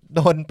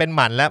ดนเป็นห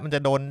มันแล้วมันจะ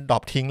โดนดรอ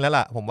ปทิ้งแล้ว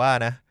ล่ะผมว่า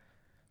นะ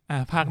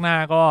ภาคหน้า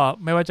ก็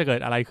ไม่ว่าจะเกิด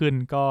อะไรขึ้น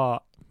ก็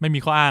ไม่มี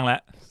ข้ออ้างแล้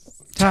ว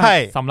ใช่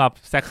สำหรับ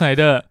แซ็ก สไน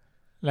เดอร์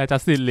และ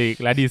Justice League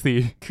และ DC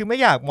คือไม่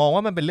อยากมองว่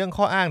ามันเป็นเรื่อง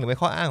ข้ออ้างหรือไม่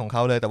ข้ออ้างของเข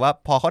าเลยแต่ว่า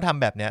พอเขาท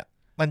ำแบบเนี้ย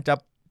มัน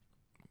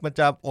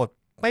จะอด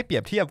ไม่เปรี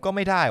ยบเทียบก็ไ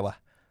ม่ได้ว่ะ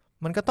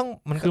มันก็ต้อง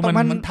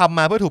มันทำ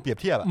มาเพื่อถูกเปรียบ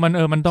เทียบอ่ะ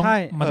มันต้อง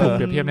มันถูกเ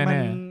ปรียบเทียบแ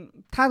น่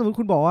ๆถ้าสมมติ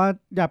คุณบอกว่า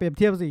อย่าเปรียบเ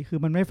ทียบสิคือ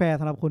มันไม่แฟร์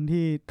สำหรับคน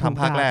ที่ทำ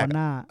ภาคแรก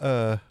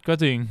ก็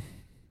จริง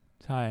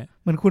ใช่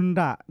เหมือนคุณ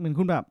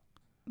แบบ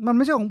มันไ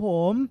ม่ใช่ของผ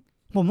ม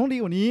ต้องดี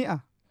กว่านี้อ่ะ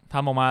ท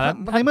ำออกมาแล้ว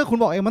ในเมื่อคุณ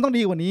บอกเองมันต้อง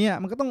ดีกว่านี้อ่ะ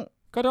มันก็ต้อ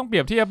งเปรี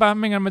ยบเทียบป่ะ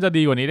ไม่งั้นมันจะ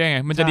ดีกว่านี้ได้ไง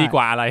มันจะดีก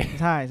ว่าอะไร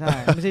ใช่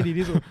ไม่ใช่ดี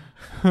ที่สุด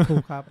ถู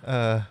กครับ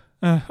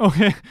โอเค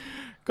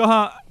ก็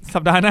สั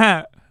ปดาห์หน้า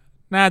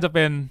น่าจะเ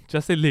ป็น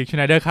Justice League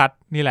Snyder Cut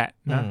นี่แหละ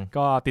นะ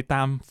ก็ติดต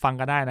ามฟัง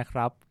กันได้นะค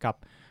รับกับ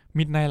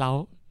Midnight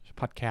Lounge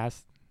Podcast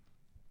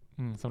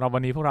สำหรับวั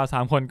นนี้พวกเรา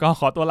3คนก็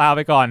ขอตัวลาไ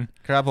ปก่อน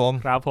ครับผม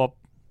ครับ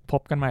พ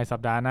บกันใหม่สั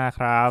ปดาห์หน้าค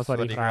รับสวัส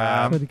ดีครั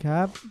บสวัสดีค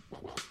รั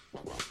บ